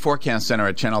Early Warning Forecast Center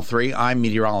at Channel 3, I'm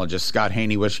meteorologist Scott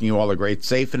Haney, wishing you all a great,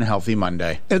 safe, and healthy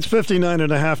Monday. It's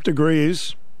 59.5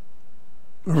 degrees.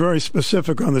 We're very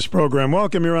specific on this program.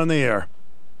 Welcome, you're on the air.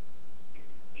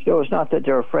 So it's not that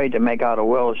they're afraid to make out a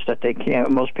will; it's that they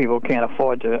can't. Most people can't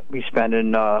afford to be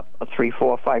spending $3,000,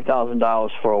 $4,000,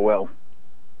 $5,000 for a will.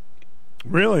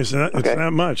 Really? It's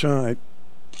that much? All right.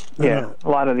 Yeah, a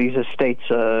lot of these estates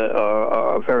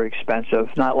are very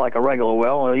expensive. Not like a regular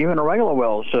will. Even a regular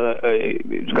will is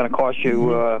going to cost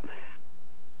you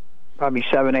probably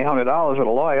 $700-800 with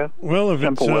a lawyer. Well, if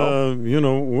it's what are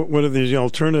these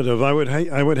alternative? I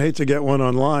would hate to get one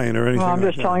online or anything. Well, I'm like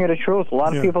just that. telling you the truth. A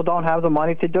lot of people don't have the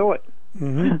money to do it.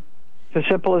 Mm-hmm. It's as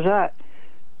simple as that.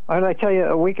 What did I tell you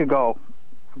a week ago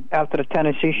after the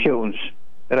Tennessee shootings?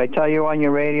 Did I tell you on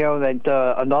your radio that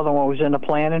another one was in the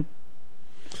planning?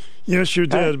 Yes, you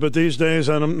did, but these days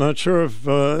I'm not sure if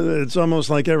it's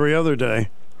almost like every other day.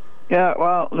 Yeah,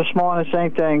 well, this morning, same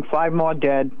thing. 5 more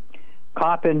dead.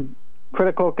 Cop in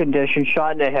critical condition,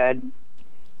 shot in the head.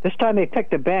 This time they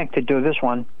picked a bank to do this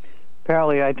one.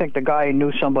 Apparently, I think the guy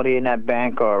knew somebody in that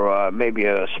bank or maybe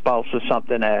a spouse or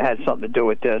something that had something to do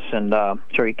with this, and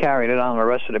so he carried it on the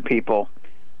rest of the people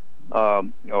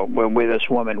where this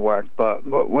woman worked. But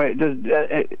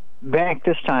bank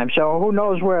this time, so who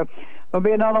knows where... There'll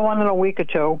be another one in a week or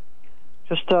two.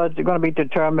 Just they're going to be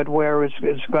determined where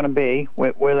it's going to be,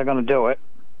 where they're going to do it.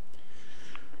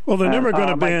 Well, they're never going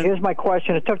to ban... Here's my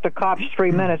question. It took the cops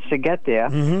 3 minutes to get there.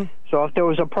 Mm-hmm. So if there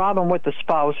was a problem with the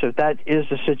spouse, if that is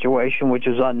the situation, which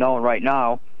is unknown right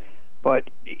now, but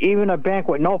even a bank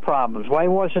with no problems, why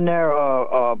wasn't there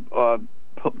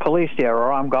police there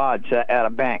or armed guards at a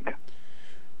bank?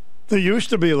 There used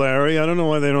to be, Larry. I don't know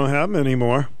why they don't have them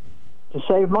anymore. To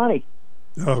save money.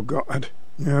 Oh, God.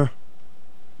 Yeah.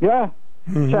 Yeah.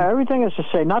 Mm-hmm. So everything is to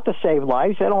save, not to save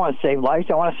lives. They don't want to save lives.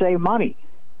 They want to save money.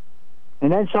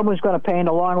 And then someone's going to pay in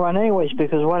the long run anyways,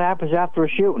 because what happens after a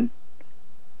shooting?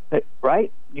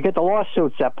 Right? You get the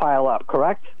lawsuits that pile up,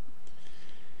 correct?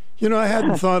 I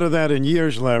hadn't thought of that in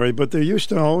years, Larry, but there used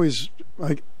to always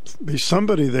be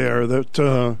somebody there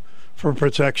that for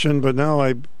protection, but now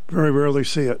I very rarely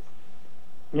see it.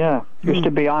 Yeah. Used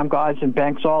to be armed guards in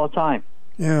banks all the time.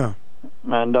 Yeah.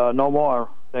 And no more.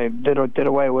 They did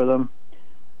away with them.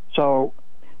 So,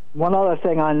 one other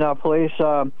thing on police.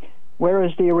 Where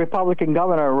is the Republican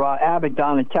governor Abbott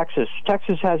down in Texas?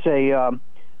 Texas has you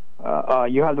have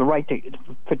the right to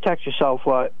protect yourself.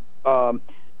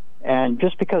 And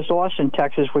just because Austin,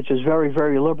 Texas, which is very,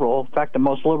 very liberal, in fact, the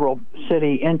most liberal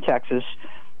city in Texas,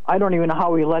 I don't even know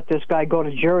how he let this guy go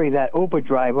to jury, that Uber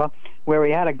driver, where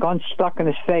he had a gun stuck in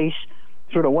his face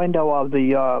through the window of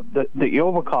the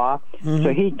Uber car. Mm-hmm.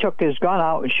 So he took his gun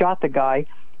out and shot the guy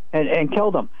and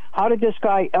killed him. How did this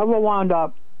guy ever wound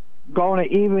up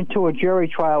going even to a jury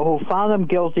trial who found him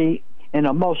guilty in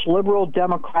the most liberal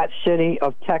Democrat city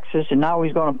of Texas, and now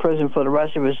he's going to prison for the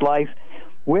rest of his life?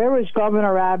 Where is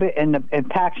Governor Abbott and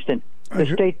Paxton, the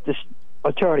state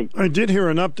attorney? I did hear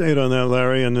an update on that,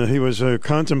 Larry, and he was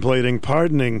contemplating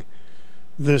pardoning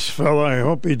this fellow. I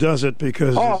hope he does it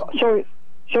because... Oh,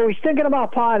 so he's thinking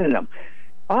about pardoning him.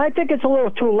 I think it's a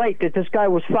little too late that this guy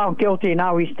was found guilty and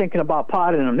now he's thinking about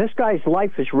pardoning him. This guy's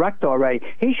life is wrecked already.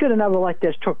 He should have never let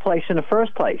this took place in the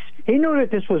first place. He knew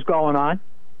that this was going on,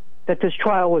 that this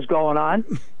trial was going on.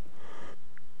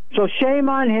 So shame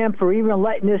on him for even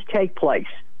letting this take place.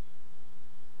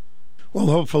 Well,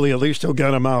 hopefully at least he'll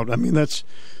get him out. I mean, that's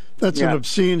an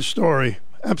obscene story.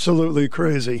 Absolutely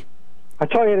crazy. I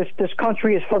tell you, this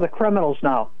country is for the criminals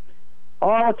now.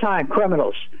 All the time,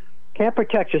 criminals. Can't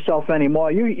protect yourself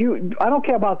anymore. I don't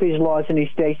care about these laws in these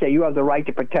states that you have the right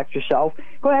to protect yourself.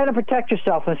 Go ahead and protect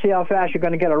yourself and see how fast you're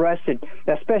going to get arrested,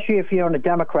 especially if you're in a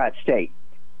Democrat state,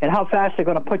 and how fast they're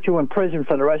going to put you in prison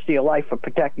for the rest of your life for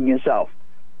protecting yourself.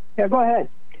 Yeah, go ahead.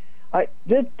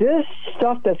 This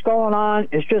stuff that's going on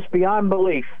is just beyond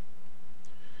belief.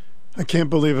 I can't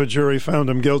believe a jury found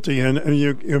him guilty, and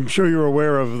I'm sure you're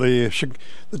aware of the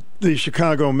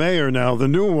Chicago mayor now, the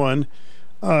new one.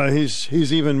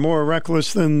 He's even more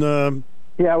reckless than.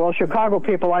 Yeah, well, Chicago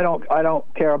people, I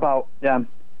don't care about them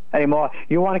anymore.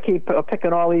 You want to keep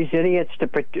picking all these idiots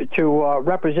to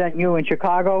represent you in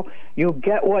Chicago? You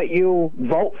get what you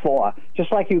vote for,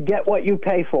 just like you get what you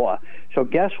pay for. So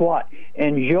guess what?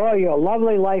 Enjoy your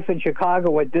lovely life in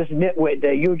Chicago with this nitwit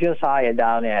that you just hired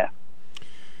down there.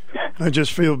 I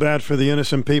just feel bad for the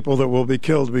innocent people that will be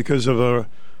killed because of a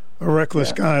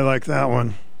reckless guy like that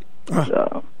one.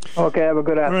 Okay, have a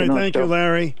good afternoon. All right, thank you,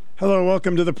 Larry. Hello,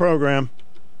 welcome to the program.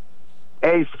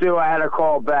 Hey, Stu, I had a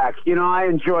call back. You know, I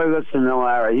enjoy listening to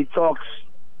Larry. He talks...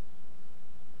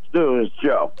 Stu, it's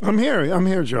Joe. I'm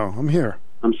here, Joe. I'm here.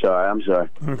 I'm sorry.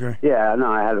 Okay. Yeah,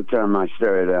 no, I had to turn my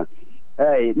stereo down.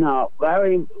 Hey, no,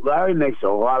 Larry makes a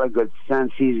lot of good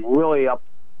sense. He's really up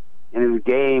in his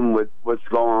game with what's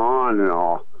going on and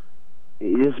all.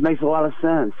 It just makes a lot of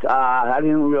sense. I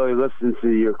didn't really listen to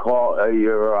your call,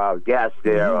 your guest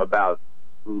there about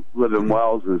living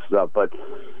wells and stuff, but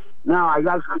no, I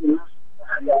got some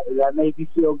that made me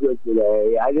feel good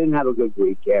today. I didn't have a good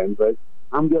weekend, but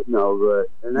I'm getting over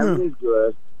it, and everything's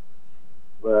good.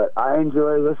 But I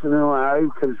enjoy listening to Larry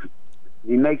because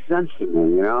he makes sense to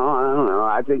me. You know, I don't know.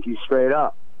 I think he's straight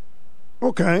up.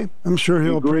 Okay, I'm sure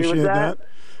he'll appreciate that.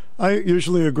 I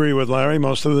usually agree with Larry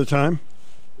most of the time.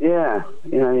 Yeah.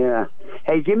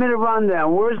 Hey, give me the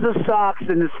rundown. Where's the Sox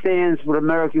in the stands for the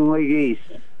American League East?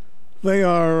 They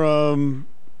are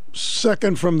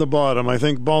second from the bottom. I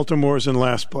think Baltimore's in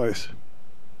last place.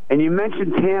 And you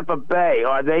mentioned Tampa Bay.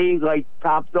 Are they like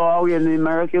top dog in the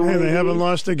American League? They haven't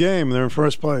lost a game. They're in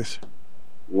first place.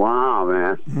 Wow,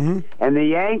 man. Mm-hmm. And the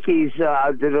Yankees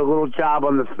did a little job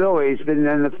on the Phillies, and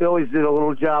then the Phillies did a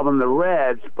little job on the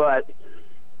Reds, but...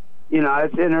 You know, I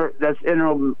don't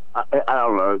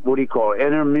know, what do you call it?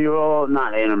 Intramural?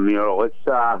 Not intramural. It's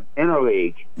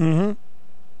interleague. Mm-hmm.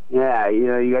 Yeah, you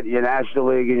know, you got your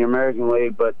National League and your American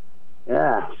League, but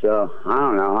yeah, so I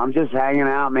don't know. I'm just hanging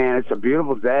out, man. It's a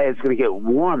beautiful day. It's going to get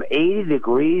warm, 80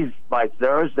 degrees by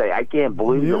Thursday. I can't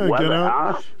believe the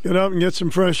weather. Get out and get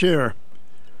some fresh air.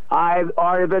 I've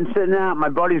already been sitting out. My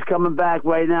buddy's coming back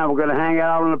right now. We're going to hang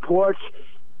out on the porch.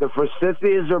 The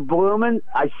forsythias are blooming.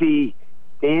 I see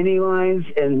dandelions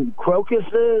and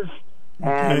crocuses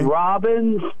and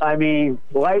robins. I mean,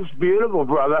 life's beautiful,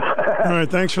 brother. All right,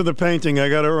 thanks for the painting. I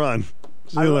got to run.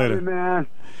 See you later. Love you, man.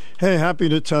 Hey, happy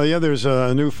to tell you there's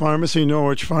a new pharmacy,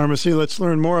 Norwich Pharmacy. Let's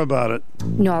learn more about it.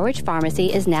 Norwich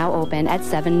Pharmacy is now open at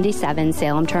 77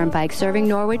 Salem Turnpike, serving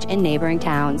Norwich and neighboring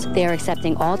towns. They are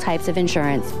accepting all types of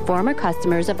insurance. Former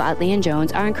customers of Utley &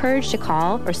 Jones are encouraged to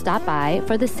call or stop by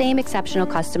for the same exceptional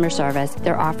customer service.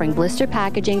 They're offering blister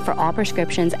packaging for all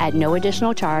prescriptions at no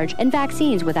additional charge and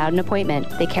vaccines without an appointment.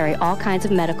 They carry all kinds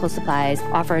of medical supplies,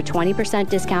 offer a 20%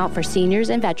 discount for seniors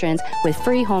and veterans with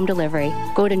free home delivery.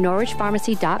 Go to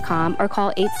norwichpharmacy.com or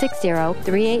call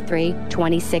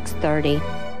 860-383-2630.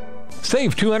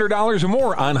 Save $200 or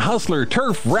more on Hustler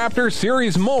Turf Raptor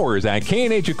Series mowers at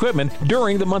K&H Equipment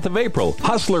during the month of April.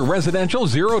 Hustler residential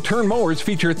zero-turn mowers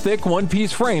feature thick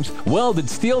one-piece frames, welded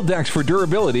steel decks for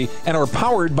durability, and are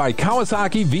powered by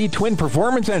Kawasaki V-twin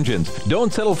performance engines.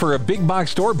 Don't settle for a big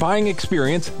box store buying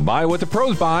experience. Buy what the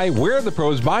pros buy, where the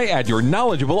pros buy at your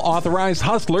knowledgeable authorized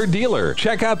Hustler dealer.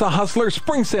 Check out the Hustler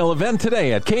Spring Sale event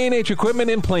today at K&H Equipment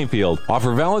in Plainfield.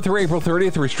 Offer valid through April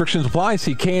 30th. Restrictions apply.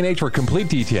 See K&H for complete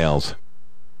details.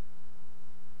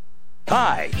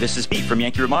 Hi, this is Pete from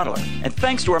Yankee Remodeler, and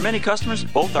thanks to our many customers,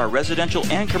 both our residential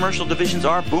and commercial divisions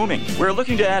are booming. We're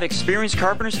looking to add experienced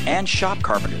carpenters and shop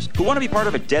carpenters who want to be part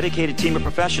of a dedicated team of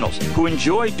professionals who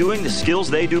enjoy doing the skills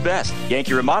they do best.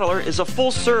 Yankee Remodeler is a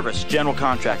full-service general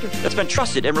contractor that's been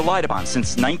trusted and relied upon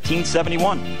since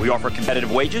 1971. We offer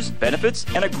competitive wages, benefits,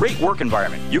 and a great work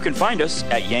environment. You can find us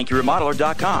at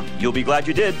yankeeremodeler.com. You'll be glad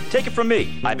you did. Take it from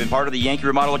me. I've been part of the Yankee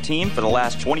Remodeler team for the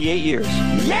last 28 years.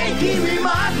 Yankee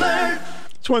Remodeler.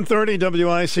 It's 1:30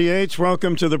 WICH.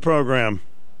 Welcome to the program.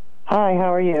 Hi,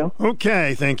 how are you?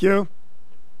 Okay, thank you.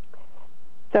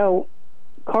 So,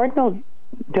 Cardinal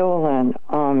Dolan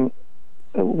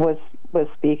was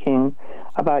speaking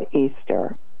about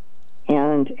Easter,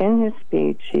 and in his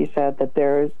speech he said that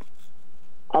there's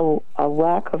a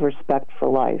lack of respect for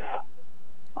life.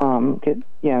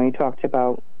 He talked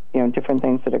about different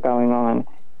things that are going on,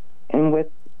 and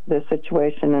with the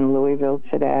situation in Louisville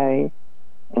today,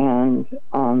 and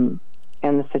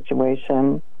the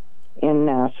situation in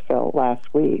Nashville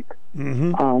last week,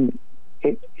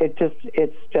 it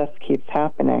just keeps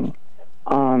happening,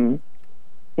 and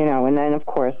then of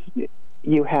course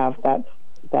you have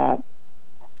that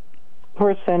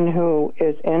person who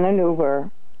is in an Uber.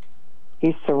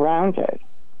 He's surrounded.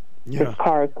 Yeah. His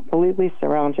car is completely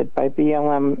surrounded by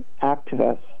BLM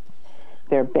activists.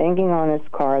 They're banging on his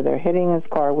car. They're hitting his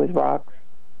car with rocks.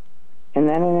 And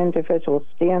then an individual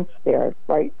stands there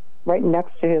right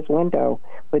next to his window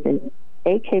with an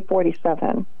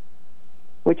AK-47,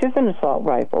 which is an assault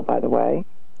rifle, by the way,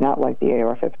 not like the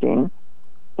AR-15.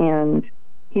 And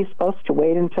he's supposed to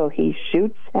wait until he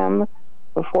shoots him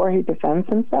before he defends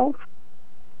himself.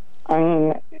 I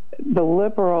mean, the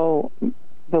liberal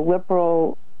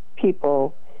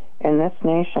people in this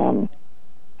nation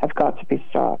have got to be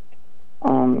stopped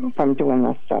from doing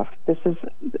this stuff.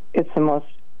 It's the most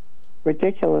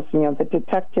ridiculous. The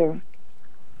detective,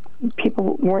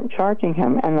 people weren't charging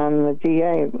him, and then the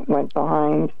DA went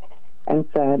behind and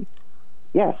said,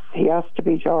 yes, he has to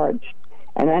be charged.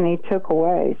 And then he took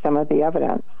away some of the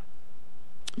evidence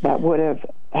that would have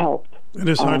helped. It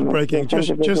is heartbreaking.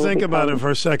 Just think about it for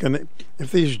a second.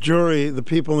 If the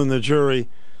people in the jury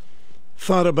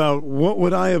thought about what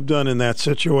would I have done in that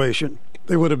situation,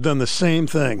 they would have done the same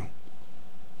thing.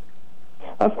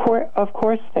 Of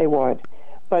course they would.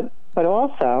 But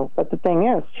the thing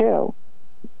is, too,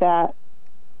 that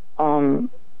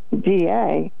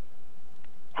DA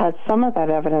has some of that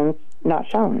evidence not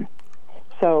shown.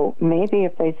 So maybe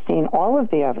if they'd seen all of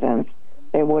the evidence,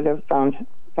 they would have found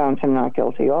him not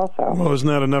guilty also. Well, isn't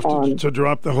that enough to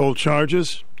drop the whole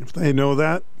charges, if they know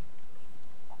that?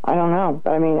 I don't know.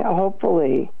 But, I mean,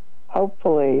 hopefully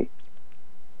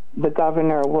the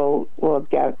governor will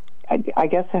get, I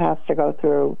guess it has to go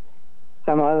through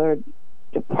some other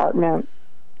department,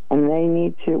 and they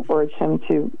need to urge him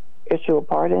to issue a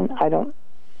pardon. I don't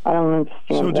understand.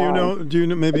 So do you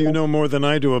know? Maybe you know more than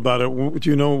I do about it. Do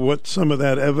you know what some of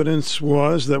that evidence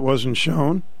was that wasn't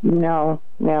shown? No,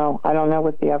 I don't know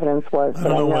what the evidence was. I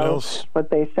don't know what else. What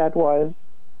they said was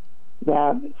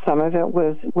that some of it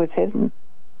was hidden,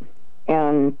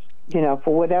 and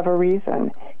for whatever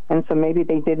reason, and so maybe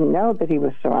they didn't know that he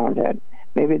was surrounded.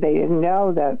 Maybe they didn't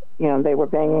know that they were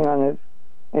banging on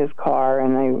his car,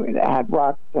 and they had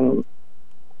rocks, and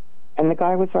the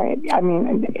guy was right. I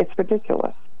mean, it's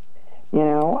ridiculous.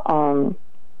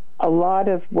 A lot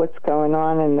of what's going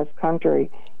on in this country,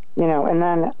 and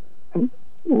then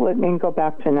let me go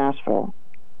back to Nashville.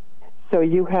 So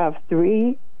you have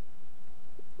two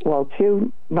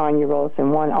 9-year-olds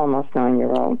and one almost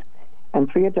 9-year-old, and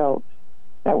 3 adults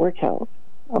that were killed.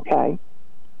 Okay.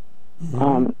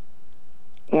 Mm-hmm.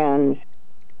 And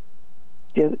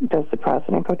does the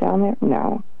president go down there?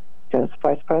 No. Does the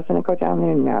vice president go down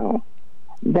there? No.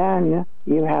 Then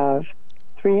you have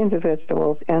 3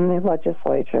 individuals in the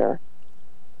legislature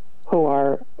who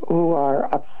are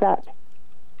upset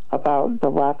about the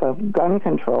lack of gun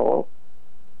control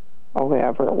or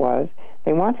whatever it was.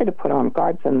 They wanted to put armed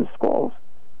guards in the schools.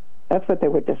 That's what they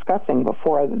were discussing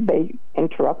before they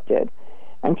interrupted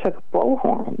and took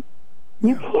bullhorn.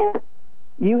 You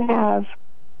have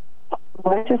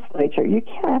legislature. You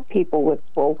can't have people with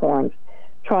bullhorns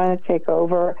trying to take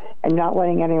over and not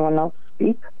letting anyone else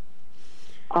speak.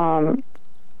 And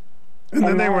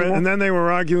then they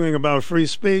were arguing about free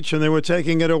speech, and they were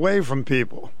taking it away from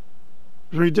people.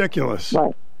 Ridiculous.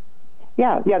 Right.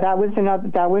 Yeah. That was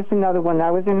another one.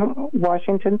 That was in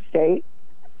Washington State,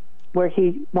 where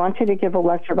he wanted to give a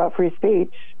lecture about free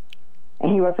speech,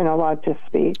 and he wasn't allowed to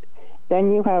speak.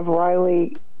 Then you have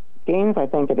Riley Gaines, I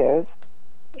think it is,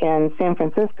 in San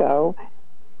Francisco.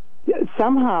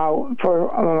 Somehow,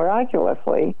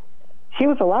 miraculously, she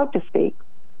was allowed to speak.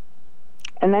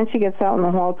 And then she gets out in the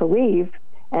hall to leave,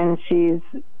 and she's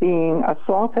being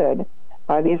assaulted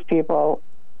by these people.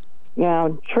 You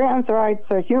know, trans rights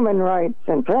are human rights,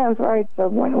 and trans rights are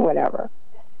whatever.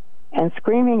 And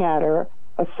screaming at her,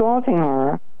 assaulting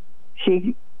her.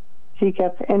 She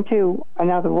gets into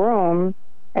another room,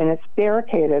 and it's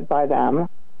barricaded by them,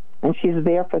 and she's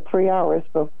there for 3 hours.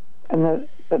 And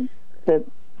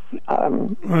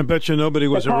I bet you nobody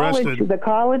was arrested. The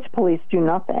college police do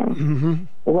nothing. Mm-hmm.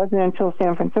 It wasn't until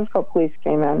San Francisco police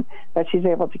came in that she's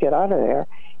able to get out of there.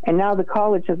 And now the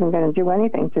college isn't going to do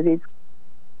anything to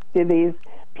these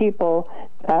people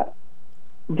that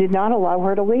did not allow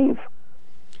her to leave.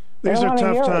 These are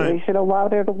tough times. They should allow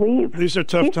her to leave. These are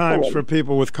tough times for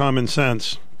people with common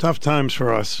sense. Tough times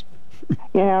for us.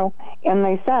 You know, and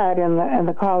they said, and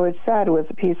the college said it was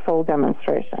a peaceful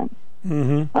demonstration.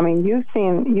 Mm-hmm. I mean, you've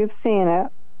seen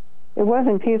it. It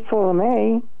wasn't peaceful to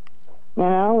me. You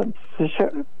know,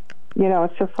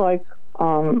 it's just like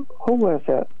who was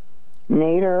it?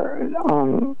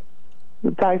 Nader,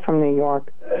 the guy from New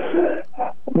York,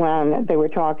 when they were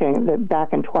talking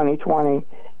back in 2020,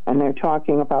 and they're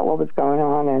talking about what was going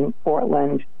on in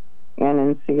Portland and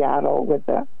in Seattle with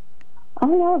the. Oh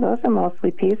no, those are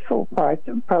mostly peaceful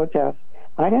protests.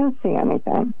 I didn't see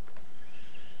anything.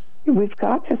 We've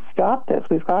got to stop this.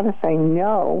 We've got to say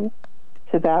no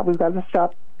to that. We've got to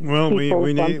stop people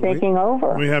from taking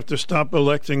over. We have to stop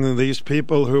electing these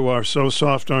people who are so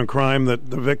soft on crime that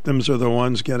the victims are the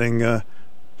ones getting the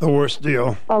worst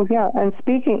deal. Oh, yeah. And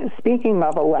speaking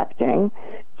of electing,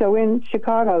 so in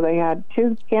Chicago they had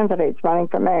 2 candidates running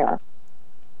for mayor.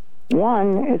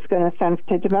 One is going to send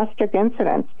to domestic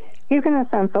incidents. He's going to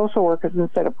send social workers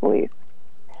instead of police.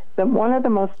 That one of the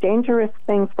most dangerous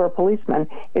things for a policeman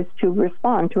is to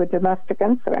respond to a domestic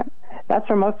incident. That's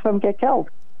where most of them get killed.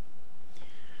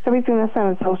 So he's going to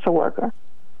send a social worker.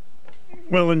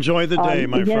 Well, enjoy the day,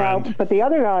 my friend. But the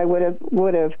other guy would have,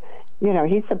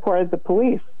 he supported the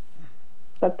police.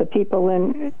 But the people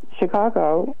in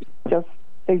Chicago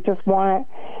they just want it.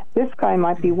 This guy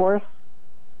might be worse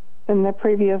than the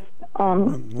previous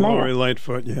Lori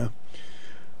Lightfoot, yeah.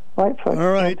 Lightfoot.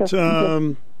 All right.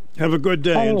 Have a good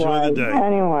day. Enjoy the day.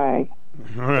 Anyway.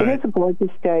 All right. It is a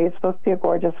gorgeous day. It's supposed to be a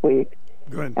gorgeous week.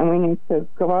 Good. And we need to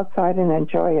go outside and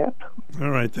enjoy it.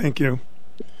 All right. Thank you.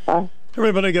 Bye.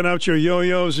 Everybody get out your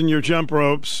yo-yos and your jump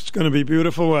ropes. It's going to be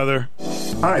beautiful weather.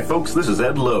 Hi, folks. This is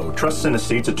Ed Lowe, Trusts and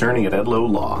Estates Attorney at Ed Lowe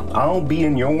Law. I'll be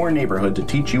in your neighborhood to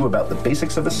teach you about the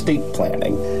basics of estate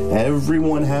planning.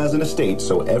 Everyone has an estate,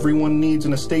 so everyone needs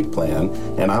an estate plan,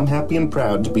 and I'm happy and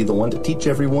proud to be the one to teach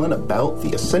everyone about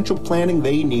the essential planning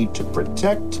they need to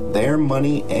protect their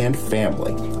money and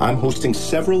family. I'm hosting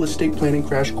several estate planning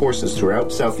crash courses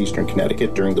throughout southeastern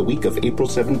Connecticut during the week of April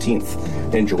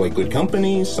 17th. Enjoy good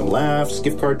company, some laughs,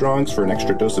 gift card drawings for an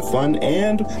extra dose of fun,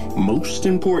 and, most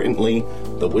importantly,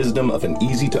 the wisdom of an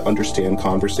easy-to-understand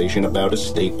conversation about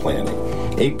estate planning.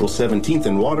 April 17th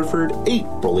in Waterford,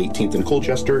 April 18th in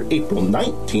Colchester, April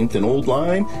 19th in Old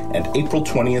Lyme, and April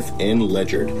 20th in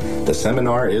Ledyard. The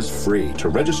seminar is free. To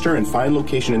register and find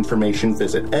location information,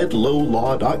 visit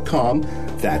edlowlaw.com.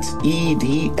 That's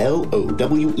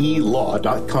EDLOWE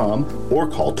law.com, or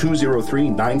call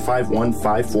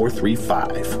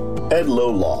 203-951-5435. Ed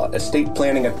Lowe Law, estate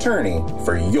planning attorney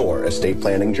for your estate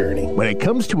planning journey. When it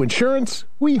comes to insurance,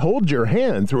 we hold your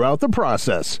hand throughout the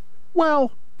process.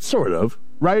 Well, sort of.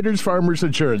 Riders Farmers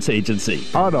Insurance Agency.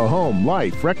 Auto, home,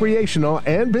 life, recreational,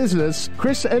 and business.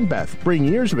 Chris and Beth bring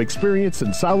years of experience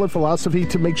and solid philosophy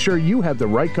to make sure you have the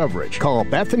right coverage. Call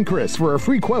Beth and Chris for a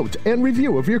free quote and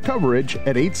review of your coverage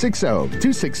at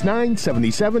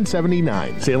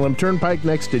 860-269-7779. Salem Turnpike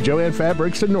next to Joanne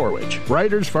Fabrics in Norwich.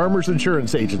 Riders Farmers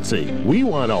Insurance Agency. We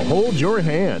want to hold your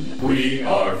hand. We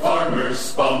are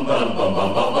farmers. Bum, bum, bum,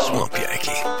 bum, bum, bum. Swamp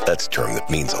Yankee. That's a term that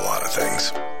means a lot of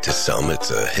things. To some,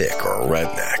 it's a hick or a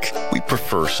redneck. We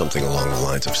prefer something along the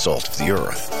lines of salt of the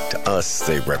earth. To us,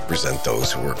 they represent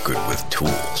those who are good with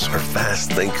tools, are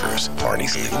fast thinkers, aren't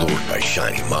easily lured by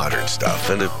shiny modern stuff,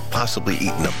 and have possibly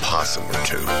eaten a possum or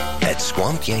two. At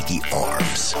Swamp Yankee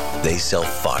Arms, they sell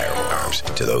firearms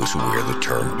to those who wear the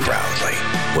term proudly.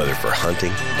 Whether for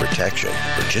hunting, protection,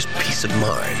 or just peace of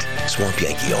mind, Swamp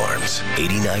Yankee Arms,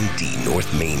 89D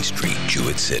North Main Street,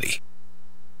 Jewett City.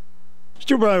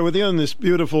 Stu Bryer with you on this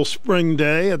beautiful spring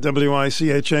day at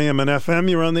WICH AM and FM.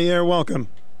 You're on the air. Welcome.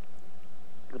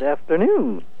 Good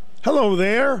afternoon. Hello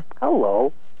there.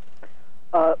 Hello.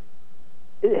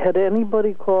 Had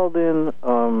anybody called in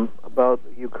about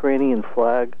the Ukrainian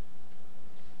flag?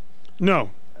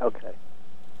 No. Okay.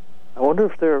 I wonder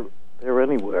if they're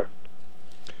anywhere.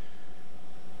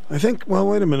 I think, well,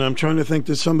 wait a minute. I'm trying to think.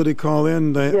 Did somebody call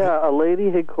in? Yeah, a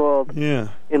lady had called in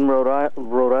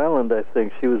Rhode Island, I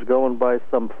think. She was going by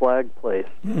some flag place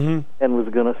and was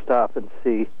going to stop and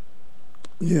see.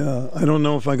 Yeah, I don't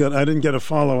know if I didn't get a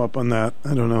follow-up on that.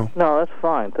 I don't know. No, that's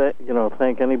fine.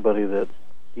 Thank anybody that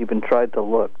even tried to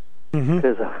look.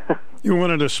 Because you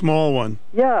wanted a small one.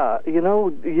 Yeah,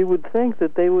 you would think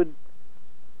that they would,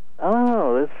 I don't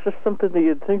know, it's just something that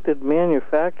you'd think they'd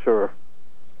manufacture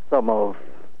some of.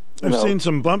 I've seen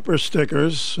some bumper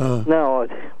stickers. No,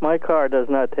 my car does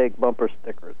not take bumper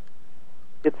stickers.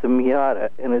 It's a Miata,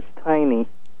 and it's tiny.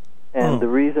 And the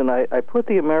reason I put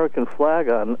the American flag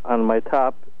on my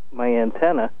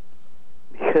antenna,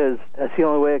 because that's the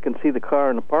only way I can see the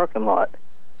car in the parking lot.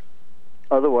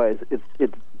 Otherwise,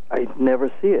 I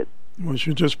never see it. Well, you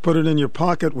should just put it in your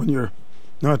pocket when you're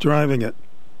not driving it.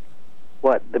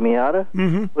 What, the Miata?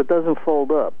 Mm-hmm. It doesn't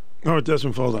fold up. Oh, it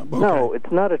doesn't fold up. Okay. No,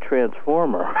 it's not a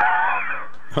transformer.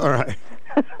 All right.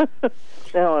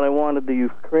 No, and I wanted the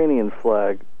Ukrainian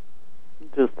flag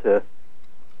just to...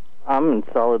 I'm in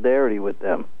solidarity with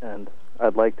them, and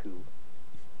I'd like to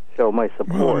show my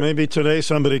support. Well, maybe today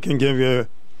somebody can give you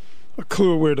a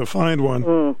clue where to find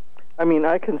one. I mean,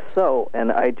 I can sew,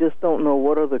 and I just don't know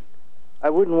what are the... I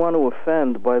wouldn't want to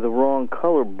offend by the wrong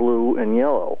color, blue and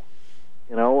yellow,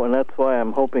 and that's why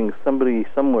I'm hoping somebody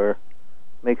somewhere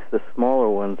makes the smaller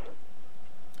ones.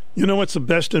 You know what's the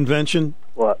best invention?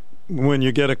 What? When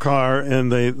you get a car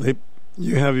and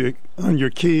you have on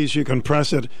your keys, you can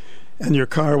press it, and your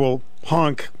car will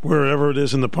honk wherever it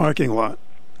is in the parking lot.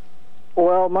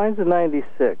 Well, mine's a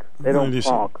 96. They don't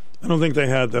honk. I don't think they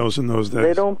had those in those days.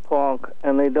 They don't honk,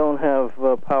 and they don't have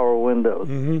power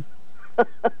windows.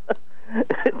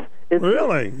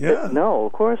 Really? Yeah. No,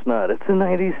 of course not. It's a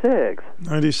 96.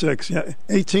 96, yeah.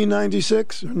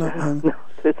 1896? Or not? No,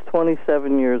 it's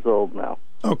 27 years old now.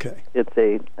 Okay. It's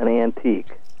an antique.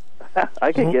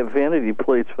 I can get vanity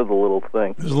plates for the little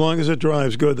thing. As long as it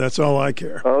drives good, that's all I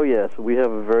care. Oh, yes. We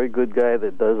have a very good guy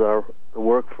that does the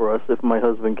work for us. If my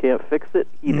husband can't fix it,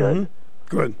 he does.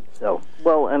 Good. So,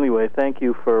 well, anyway, thank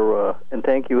you and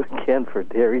thank you again for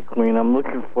Dairy Queen. I'm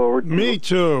looking forward to Me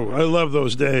too. I love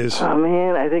those days. Oh,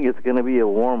 man, I think it's going to be a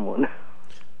warm one.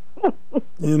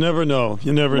 You never know.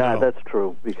 You never know. That's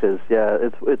true, because,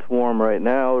 it's warm right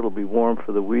now. It'll be warm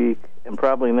for the week, and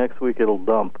probably next week it'll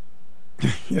dump.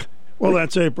 Yeah. Well,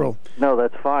 that's April. No,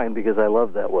 that's fine, because I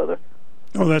love that weather.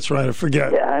 Oh, that's right. I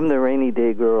forget. Yeah, I'm the rainy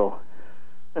day girl.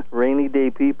 Rainy day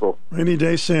people. Rainy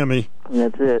day Sammy.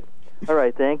 That's it. All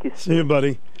right, thank you. See you,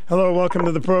 buddy. Hello, welcome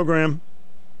to the program.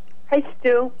 Hi,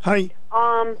 Stu. Hi.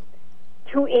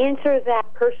 To answer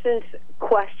that person's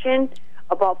question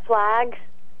about flags,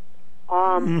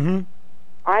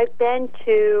 I've been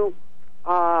to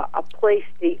a place,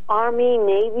 the Army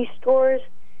Navy stores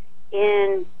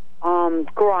in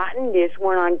Groton. There's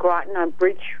one on Groton on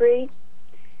Bridge Street,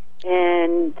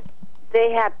 and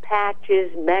they have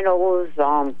patches, medals,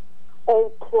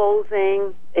 old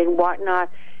clothing, and whatnot.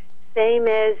 Same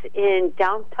as in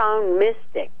downtown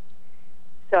Mystic.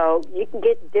 So you can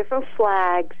get different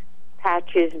flags,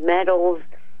 patches, medals,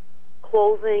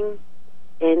 clothing,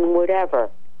 and whatever.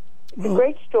 It's a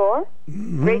great store.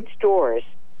 Great stores,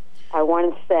 I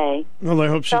want to say. Well, I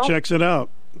hope she checks it out.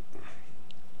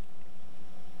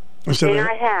 I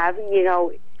have,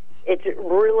 it's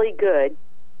really good.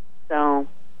 So.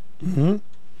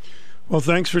 Well,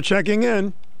 thanks for checking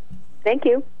in. Thank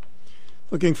you.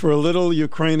 Looking for a little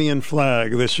Ukrainian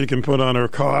flag that she can put on her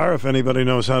car if anybody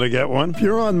knows how to get one. If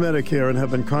you're on Medicare and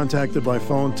have been contacted by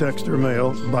phone, text, or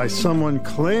mail by someone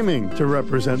claiming to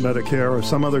represent Medicare or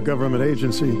some other government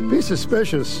agency, be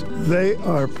suspicious. They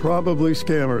are probably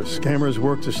scammers. Scammers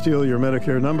work to steal your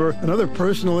Medicare number and other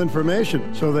personal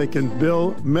information so they can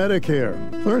bill Medicare.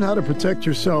 Learn how to protect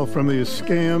yourself from these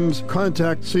scams.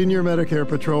 Contact Senior Medicare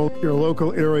Patrol, your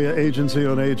local area agency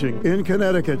on aging. In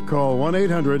Connecticut, call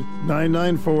 1-800-99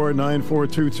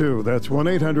 1-800-994-9422. That's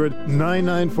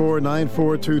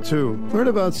 1-800-994-9422. Learn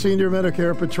about Senior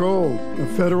Medicare Patrol, a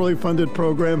federally funded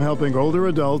program helping older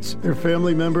adults, their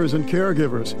family members, and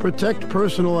caregivers protect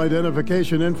personal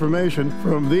identification information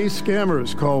from these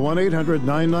scammers. Call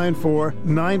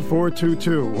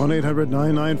 1-800-994-9422.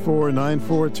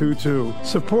 1-800-994-9422.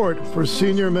 Support for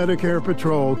Senior Medicare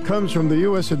Patrol comes from the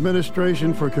U.S.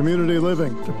 Administration for Community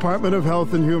Living, Department of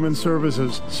Health and Human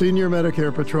Services. Senior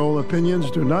Medicare Patrol opinions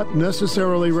do not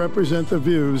necessarily represent the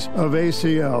views of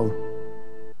ACL.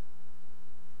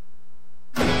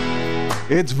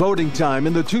 It's voting time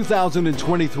in the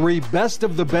 2023 Best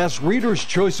of the Best Reader's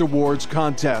Choice Awards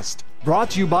contest. Brought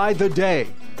to you by The Day.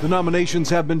 The nominations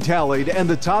have been tallied, and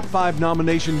the top 5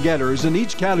 nomination getters in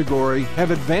each category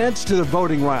have advanced to the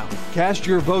voting round. Cast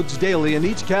your votes daily in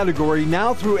each category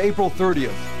now through April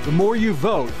 30th. The more you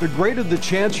vote, the greater the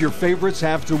chance your favorites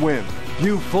have to win.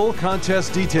 View full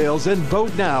contest details and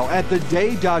vote now at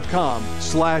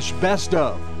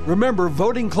theday.com/bestof. Remember,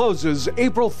 voting closes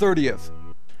April 30th.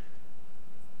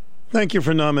 Thank you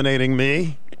for nominating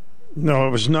me. No, it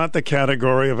was not the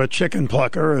category of a chicken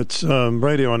plucker. It's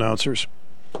radio announcers.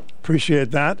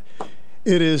 Appreciate that.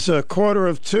 It is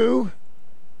 1:45.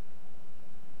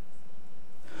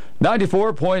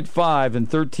 94.5 and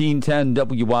 1310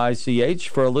 WICH.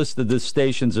 For a list of this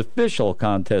station's official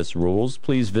contest rules,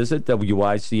 please visit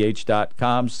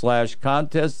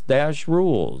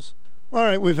WICH.com/contest-rules. All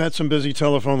right, we've had some busy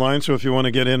telephone lines, so if you want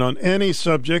to get in on any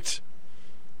subject,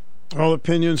 all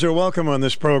opinions are welcome on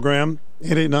this program.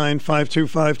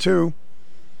 889-5252.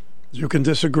 You can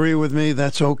disagree with me.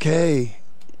 That's okay.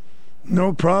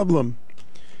 No problem.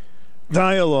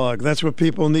 Dialogue. That's what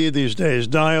people need these days.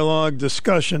 Dialogue,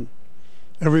 discussion.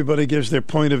 Everybody gives their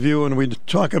point of view and we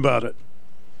talk about it.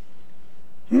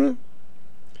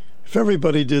 If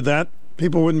everybody did that,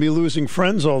 people wouldn't be losing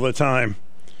friends all the time.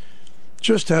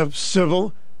 Just have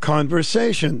civil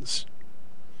conversations.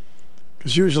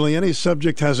 Because usually any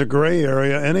subject has a gray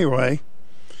area anyway.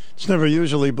 It's never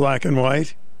usually black and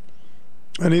white.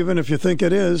 And even if you think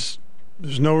it is,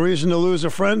 there's no reason to lose a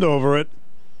friend over it.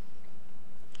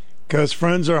 Because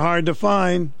friends are hard to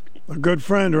find. A good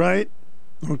friend, right?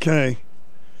 Okay.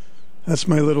 That's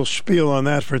my little spiel on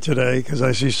that for today, because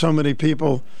I see so many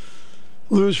people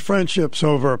lose friendships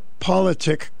over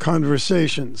politic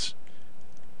conversations.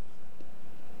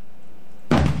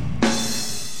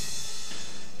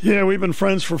 Yeah, we've been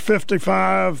friends for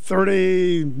 55,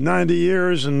 30, 90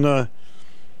 years, and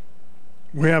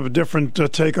we have a different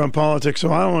take on politics,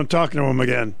 so I don't want to talk to him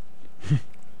again.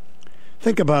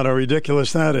 Think about how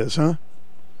ridiculous that is, huh?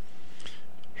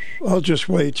 I'll just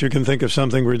wait. You can think of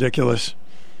something ridiculous.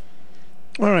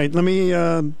 All right, let me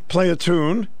play a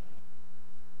tune.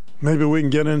 Maybe we can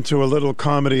get into a little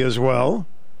comedy as well,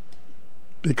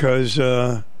 because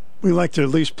we like to at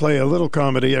least play a little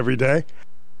comedy every day.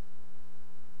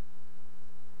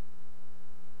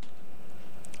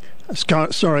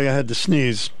 Sorry, I had to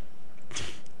sneeze.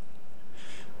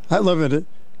 I love it. Did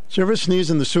you ever sneeze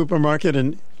in the supermarket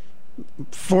and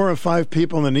 4 or 5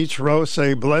 people in each row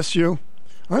say, "Bless you"?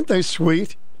 Aren't they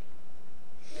sweet?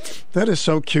 That is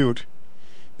so cute.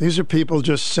 These are people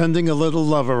just sending a little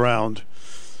love around.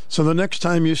 So the next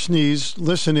time you sneeze,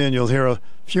 listen in. You'll hear a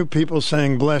few people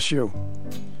saying, "Bless you."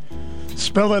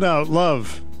 Spell it out,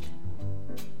 love.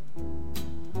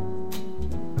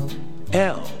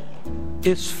 L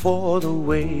is for the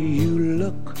way you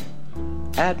look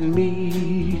at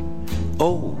me.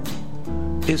 O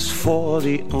is for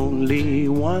the only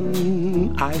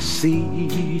one I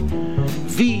see.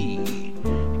 V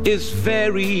is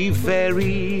very,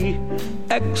 very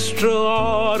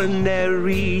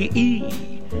extraordinary. E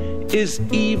is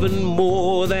even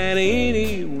more than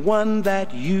anyone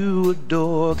that you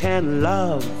adore can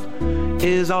love.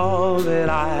 Is all that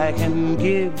I can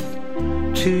give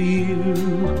to you.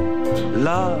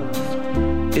 Love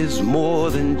is more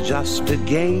than just a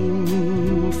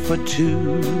game for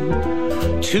two.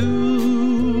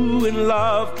 Two in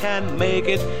love can make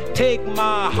it. Take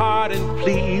my heart and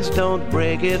please don't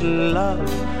break it. Love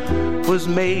was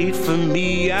made for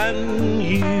me and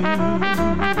you.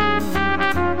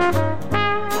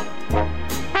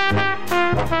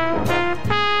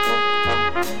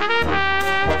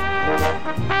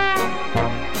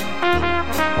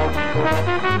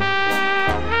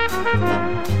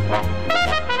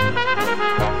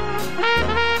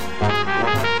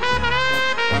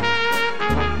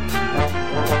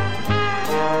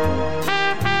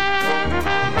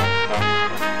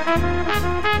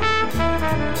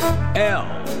 L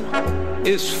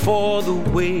is for the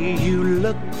way you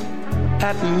look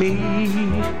at me.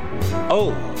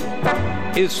 O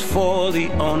is for the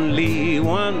only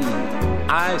one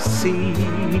I see.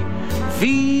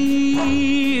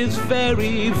 V is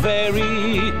very,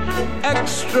 very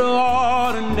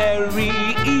extraordinary.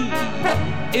 E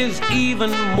is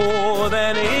even more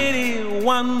than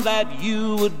anyone that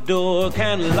you adore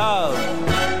can love.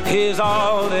 Is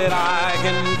all that I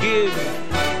can give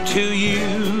to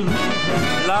you.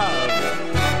 Love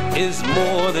is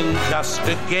more than just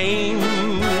a game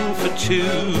for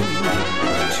two.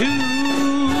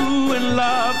 Two in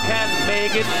love can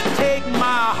make it. Take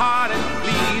my heart and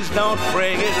please don't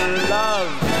break it. Love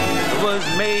was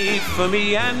made for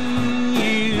me and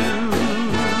you.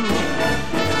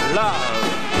 Love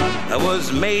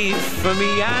was made for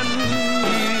me and you.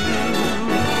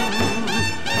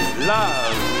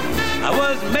 Love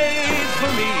was made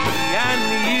for me and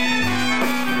you.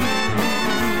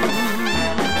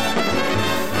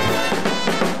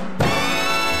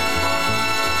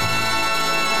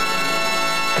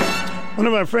 One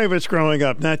of our favorites growing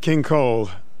up, Nat King Cole.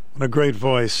 What a great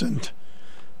voice. And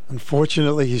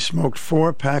unfortunately, he smoked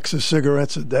 4 packs of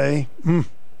cigarettes a day.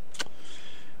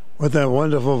 With that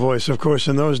wonderful voice. Of course,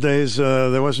 in those days,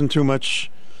 there wasn't too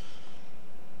much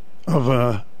of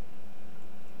a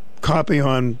copy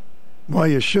on why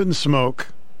you shouldn't smoke.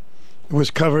 It was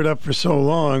covered up for so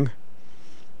long,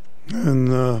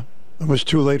 and it was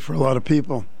too late for a lot of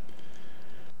people.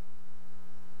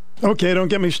 Okay, don't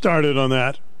get me started on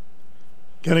that.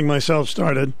 Getting myself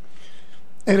started.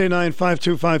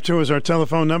 889-5252 is our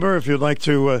telephone number. If you'd like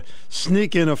to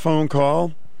sneak in a phone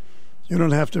call, you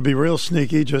don't have to be real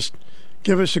sneaky. Just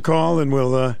give us a call and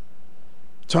we'll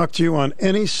talk to you on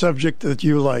any subject that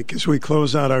you like as we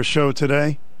close out our show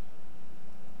today.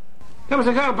 There was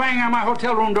a girl banging on my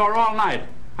hotel room door all night.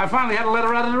 I finally had to let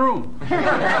her out of the room.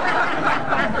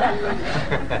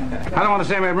 I don't want to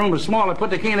say my room was small. I put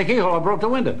the key in the keyhole. I broke the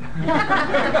window.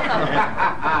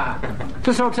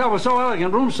 This hotel was so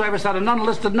elegant, room service had an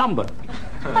unlisted number.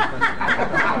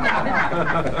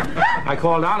 I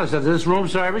called down and said, "Is this room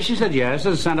service?" She said, "Yes."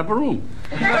 I sent up a room.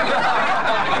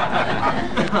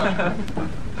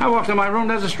 I walked in my room.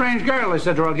 There's a strange girl. I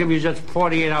said to her, "I'll give you just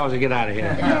 48 hours to get out of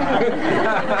here."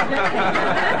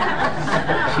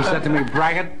 She said to me,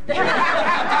 "Braggart."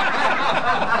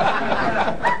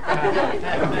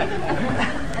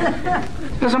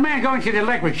 There's a man going to the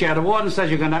electric chair. The warden says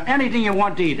you can have anything you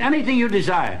want to eat, anything you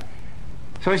desire.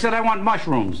 So he said, "I want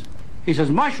mushrooms." He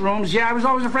says, "Mushrooms? Yeah, I was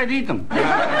always afraid to eat them."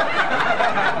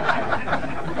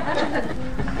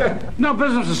 No,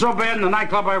 business is so bad in the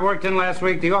nightclub I worked in last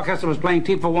week. The orchestra was playing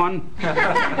T for One.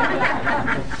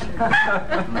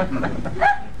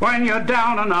 When you're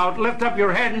down and out, lift up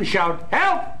your head and shout,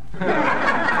 "Help!"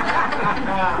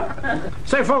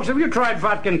 Say, folks, have you tried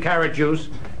vodka and carrot juice?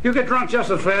 You get drunk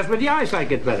just as fast, but your eyesight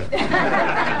gets better.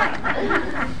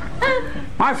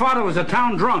 My father was a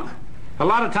town drunk. A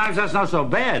lot of times that's not so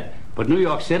bad, but New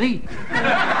York City?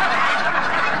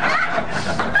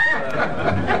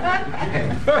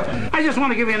 I just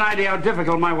want to give you an idea how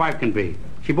difficult my wife can be.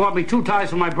 She bought me 2 ties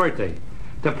for my birthday.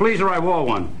 To please her, I wore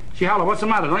one. She hollered, "What's the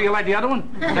matter? Don't you like the other one?"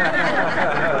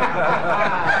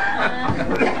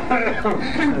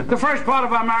 The first part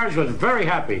of our marriage was very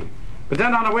happy. But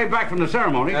then on the way back from the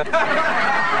ceremony...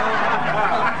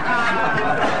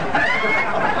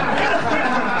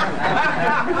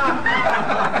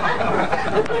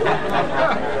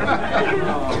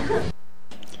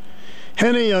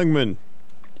 Henny Youngman,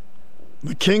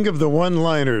 the king of the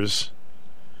one-liners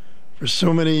for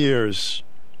so many years.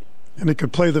 And he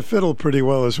could play the fiddle pretty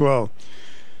well as well.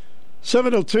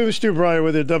 702, Stu Bryer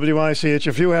with your WICH.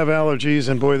 If you have allergies,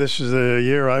 and boy, this is the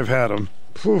year I've had them,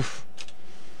 poof,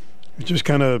 you just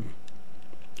kind of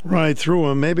ride through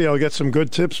them. Maybe I'll get some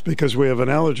good tips because we have an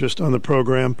allergist on the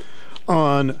program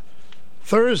on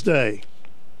Thursday,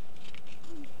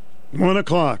 1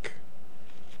 o'clock.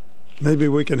 Maybe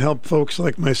we can help folks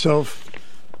like myself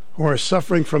who are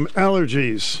suffering from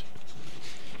allergies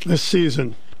this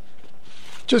season.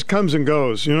 Just comes and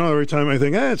goes. You know, every time I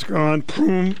think, it's gone.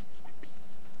 Boom.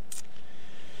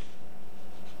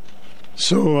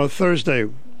 So Thursday,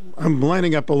 I'm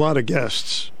lining up a lot of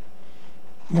guests.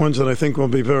 Ones that I think will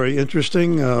be very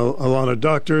interesting. A lot of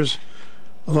doctors,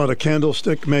 a lot of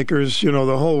candlestick makers, you know,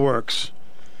 the whole works.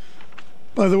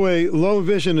 By the way, low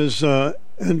vision is...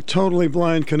 and totally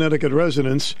blind Connecticut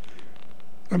residents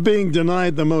are being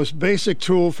denied the most basic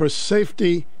tool for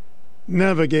safety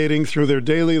navigating through their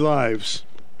daily lives.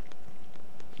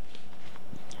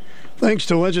 Thanks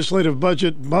to legislative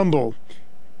budget bumble,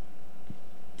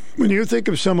 When you think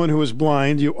of someone who is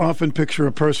blind, you often picture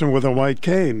a person with a white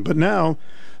cane. But now,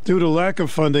 due to lack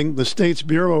of funding, the state's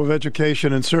Bureau of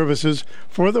Education and Services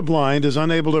for the Blind is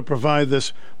unable to provide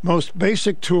this most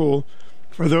basic tool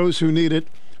for those who need it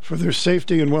for their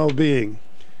safety and well-being.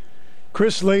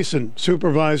 Chris Layson,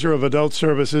 Supervisor of Adult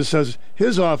Services, says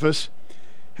his office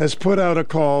has put out a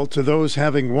call to those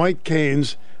having white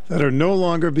canes that are no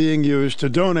longer being used to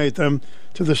donate them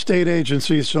to the state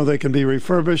agencies so they can be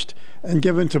refurbished and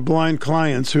given to blind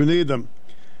clients who need them.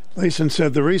 Layson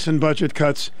said the recent budget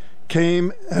cuts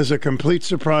came as a complete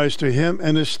surprise to him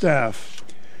and his staff.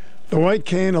 The white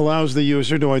cane allows the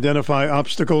user to identify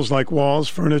obstacles like walls,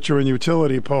 furniture, and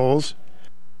utility poles,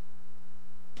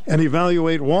 and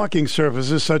evaluate walking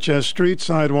surfaces such as streets,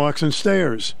 sidewalks, and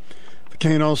stairs. The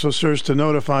cane also serves to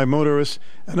notify motorists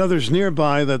and others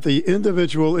nearby that the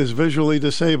individual is visually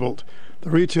disabled. The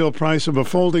retail price of a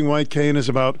folding white cane is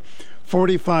about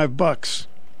 $45.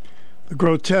 The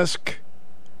grotesque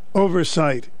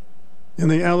oversight in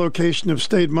the allocation of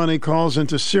state money calls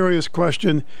into serious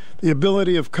question the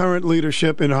ability of current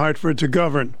leadership in Hartford to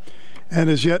govern, and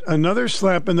is yet another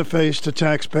slap in the face to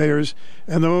taxpayers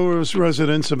and those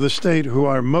residents of the state who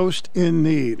are most in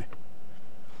need.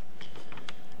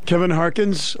 Kevin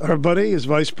Harkins, our buddy, is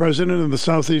Vice President of the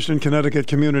Southeastern Connecticut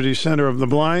Community Center of the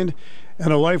Blind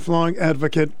and a lifelong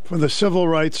advocate for the civil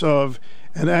rights of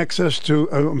and access to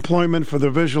employment for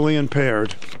the visually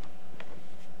impaired.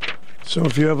 So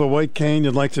if you have a white cane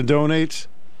you'd like to donate,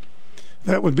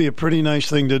 that would be a pretty nice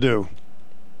thing to do.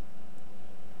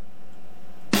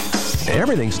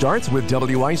 Everything starts with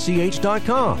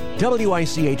WICH.com.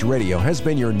 WICH Radio has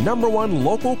been your #1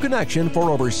 local connection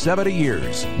for over 70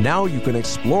 years. Now you can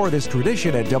explore this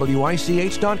tradition at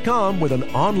WICH.com with an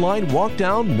online walk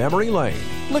down memory lane.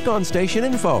 Click on station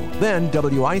info, then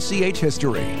WICH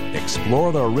history.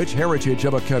 Explore the rich heritage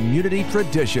of a community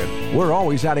tradition. We're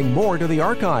always adding more to the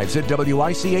archives at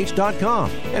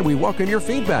WICH.com, and we welcome your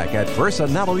feedback at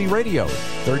Personality Radio,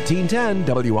 1310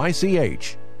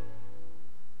 WICH.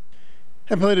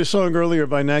 I played a song earlier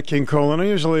by Nat King Cole, and I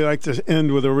usually like to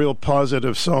end with a real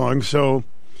positive song. So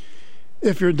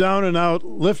if you're down and out,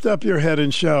 lift up your head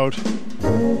and shout.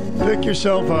 Pick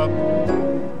yourself up.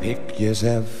 Pick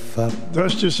yourself up.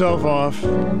 Dust yourself off.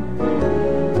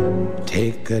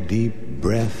 Take a deep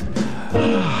breath.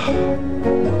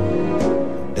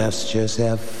 Dust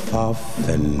yourself off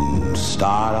and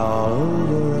start all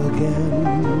over again.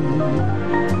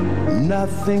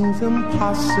 Nothing's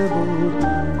impossible,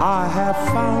 I have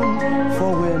found,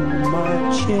 for when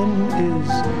my chin is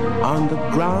on the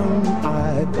ground,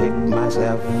 I pick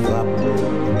myself up,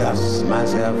 dust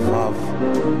myself off,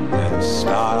 and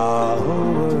start all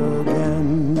over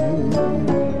again.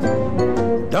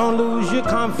 Don't lose your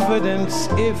confidence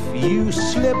if you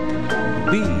slip.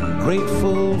 Be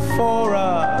grateful for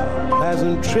a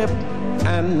pleasant trip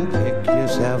and pick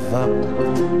yourself up,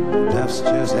 dust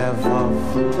yourself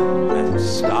off, and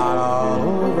start all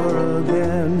over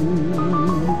again.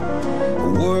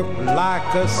 Work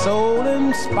like a soul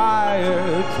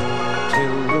inspired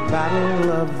till the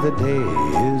battle of the day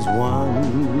is won.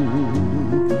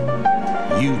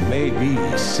 You may be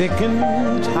sick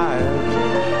and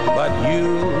tired, but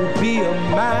you'll be a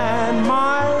man,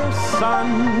 my son.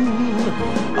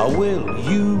 Will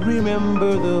you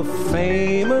remember the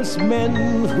famous men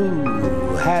who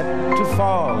had to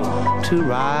fall to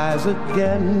rise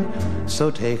again?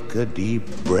 So take a deep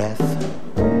breath,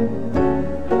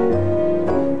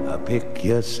 pick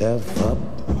yourself up,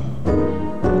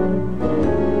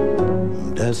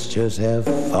 dust yourself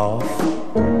off,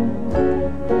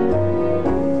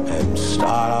 and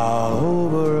start all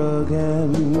over again.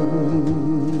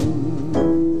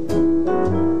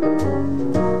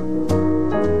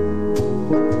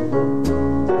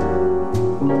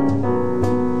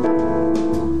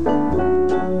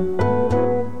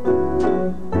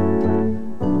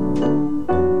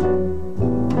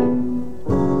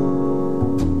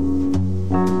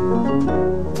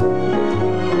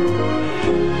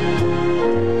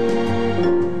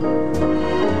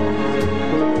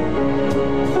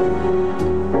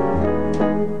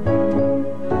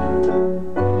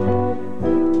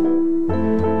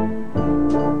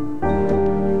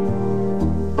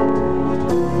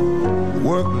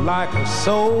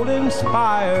 Soul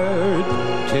inspired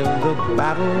till the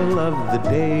battle of the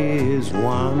day is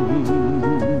won.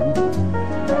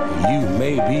 You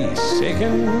may be sick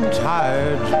and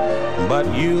tired, but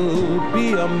you'll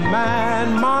be a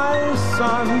man, my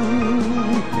son.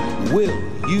 Will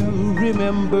you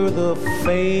remember the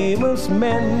famous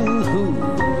men who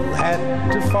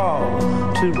had to fall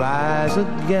to rise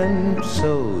again?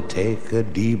 So take a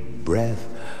deep breath,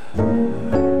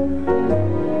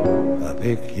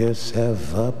 Pick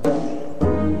yourself up,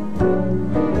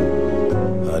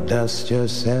 dust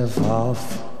yourself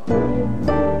off,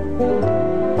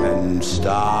 and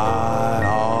start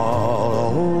all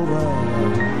over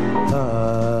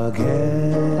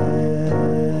again.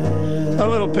 A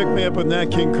little pick-me-up with Nat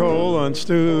King Cole on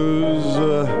Stu's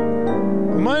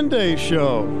Monday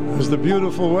show. As the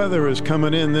beautiful weather is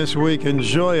coming in this week,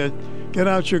 enjoy it. Get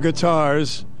out your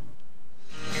guitars.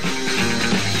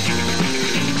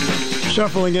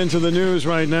 Shuffling into the news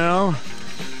right now.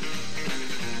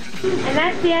 And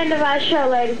that's the end of our show,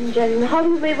 ladies and gentlemen. Hope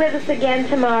you'll be with us again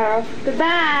tomorrow.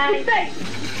 Goodbye.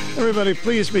 Everybody,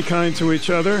 please be kind to each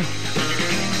other.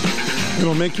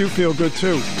 It'll make you feel good,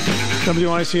 too.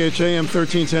 WICH AM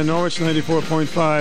 1310 Norwich, 94.5.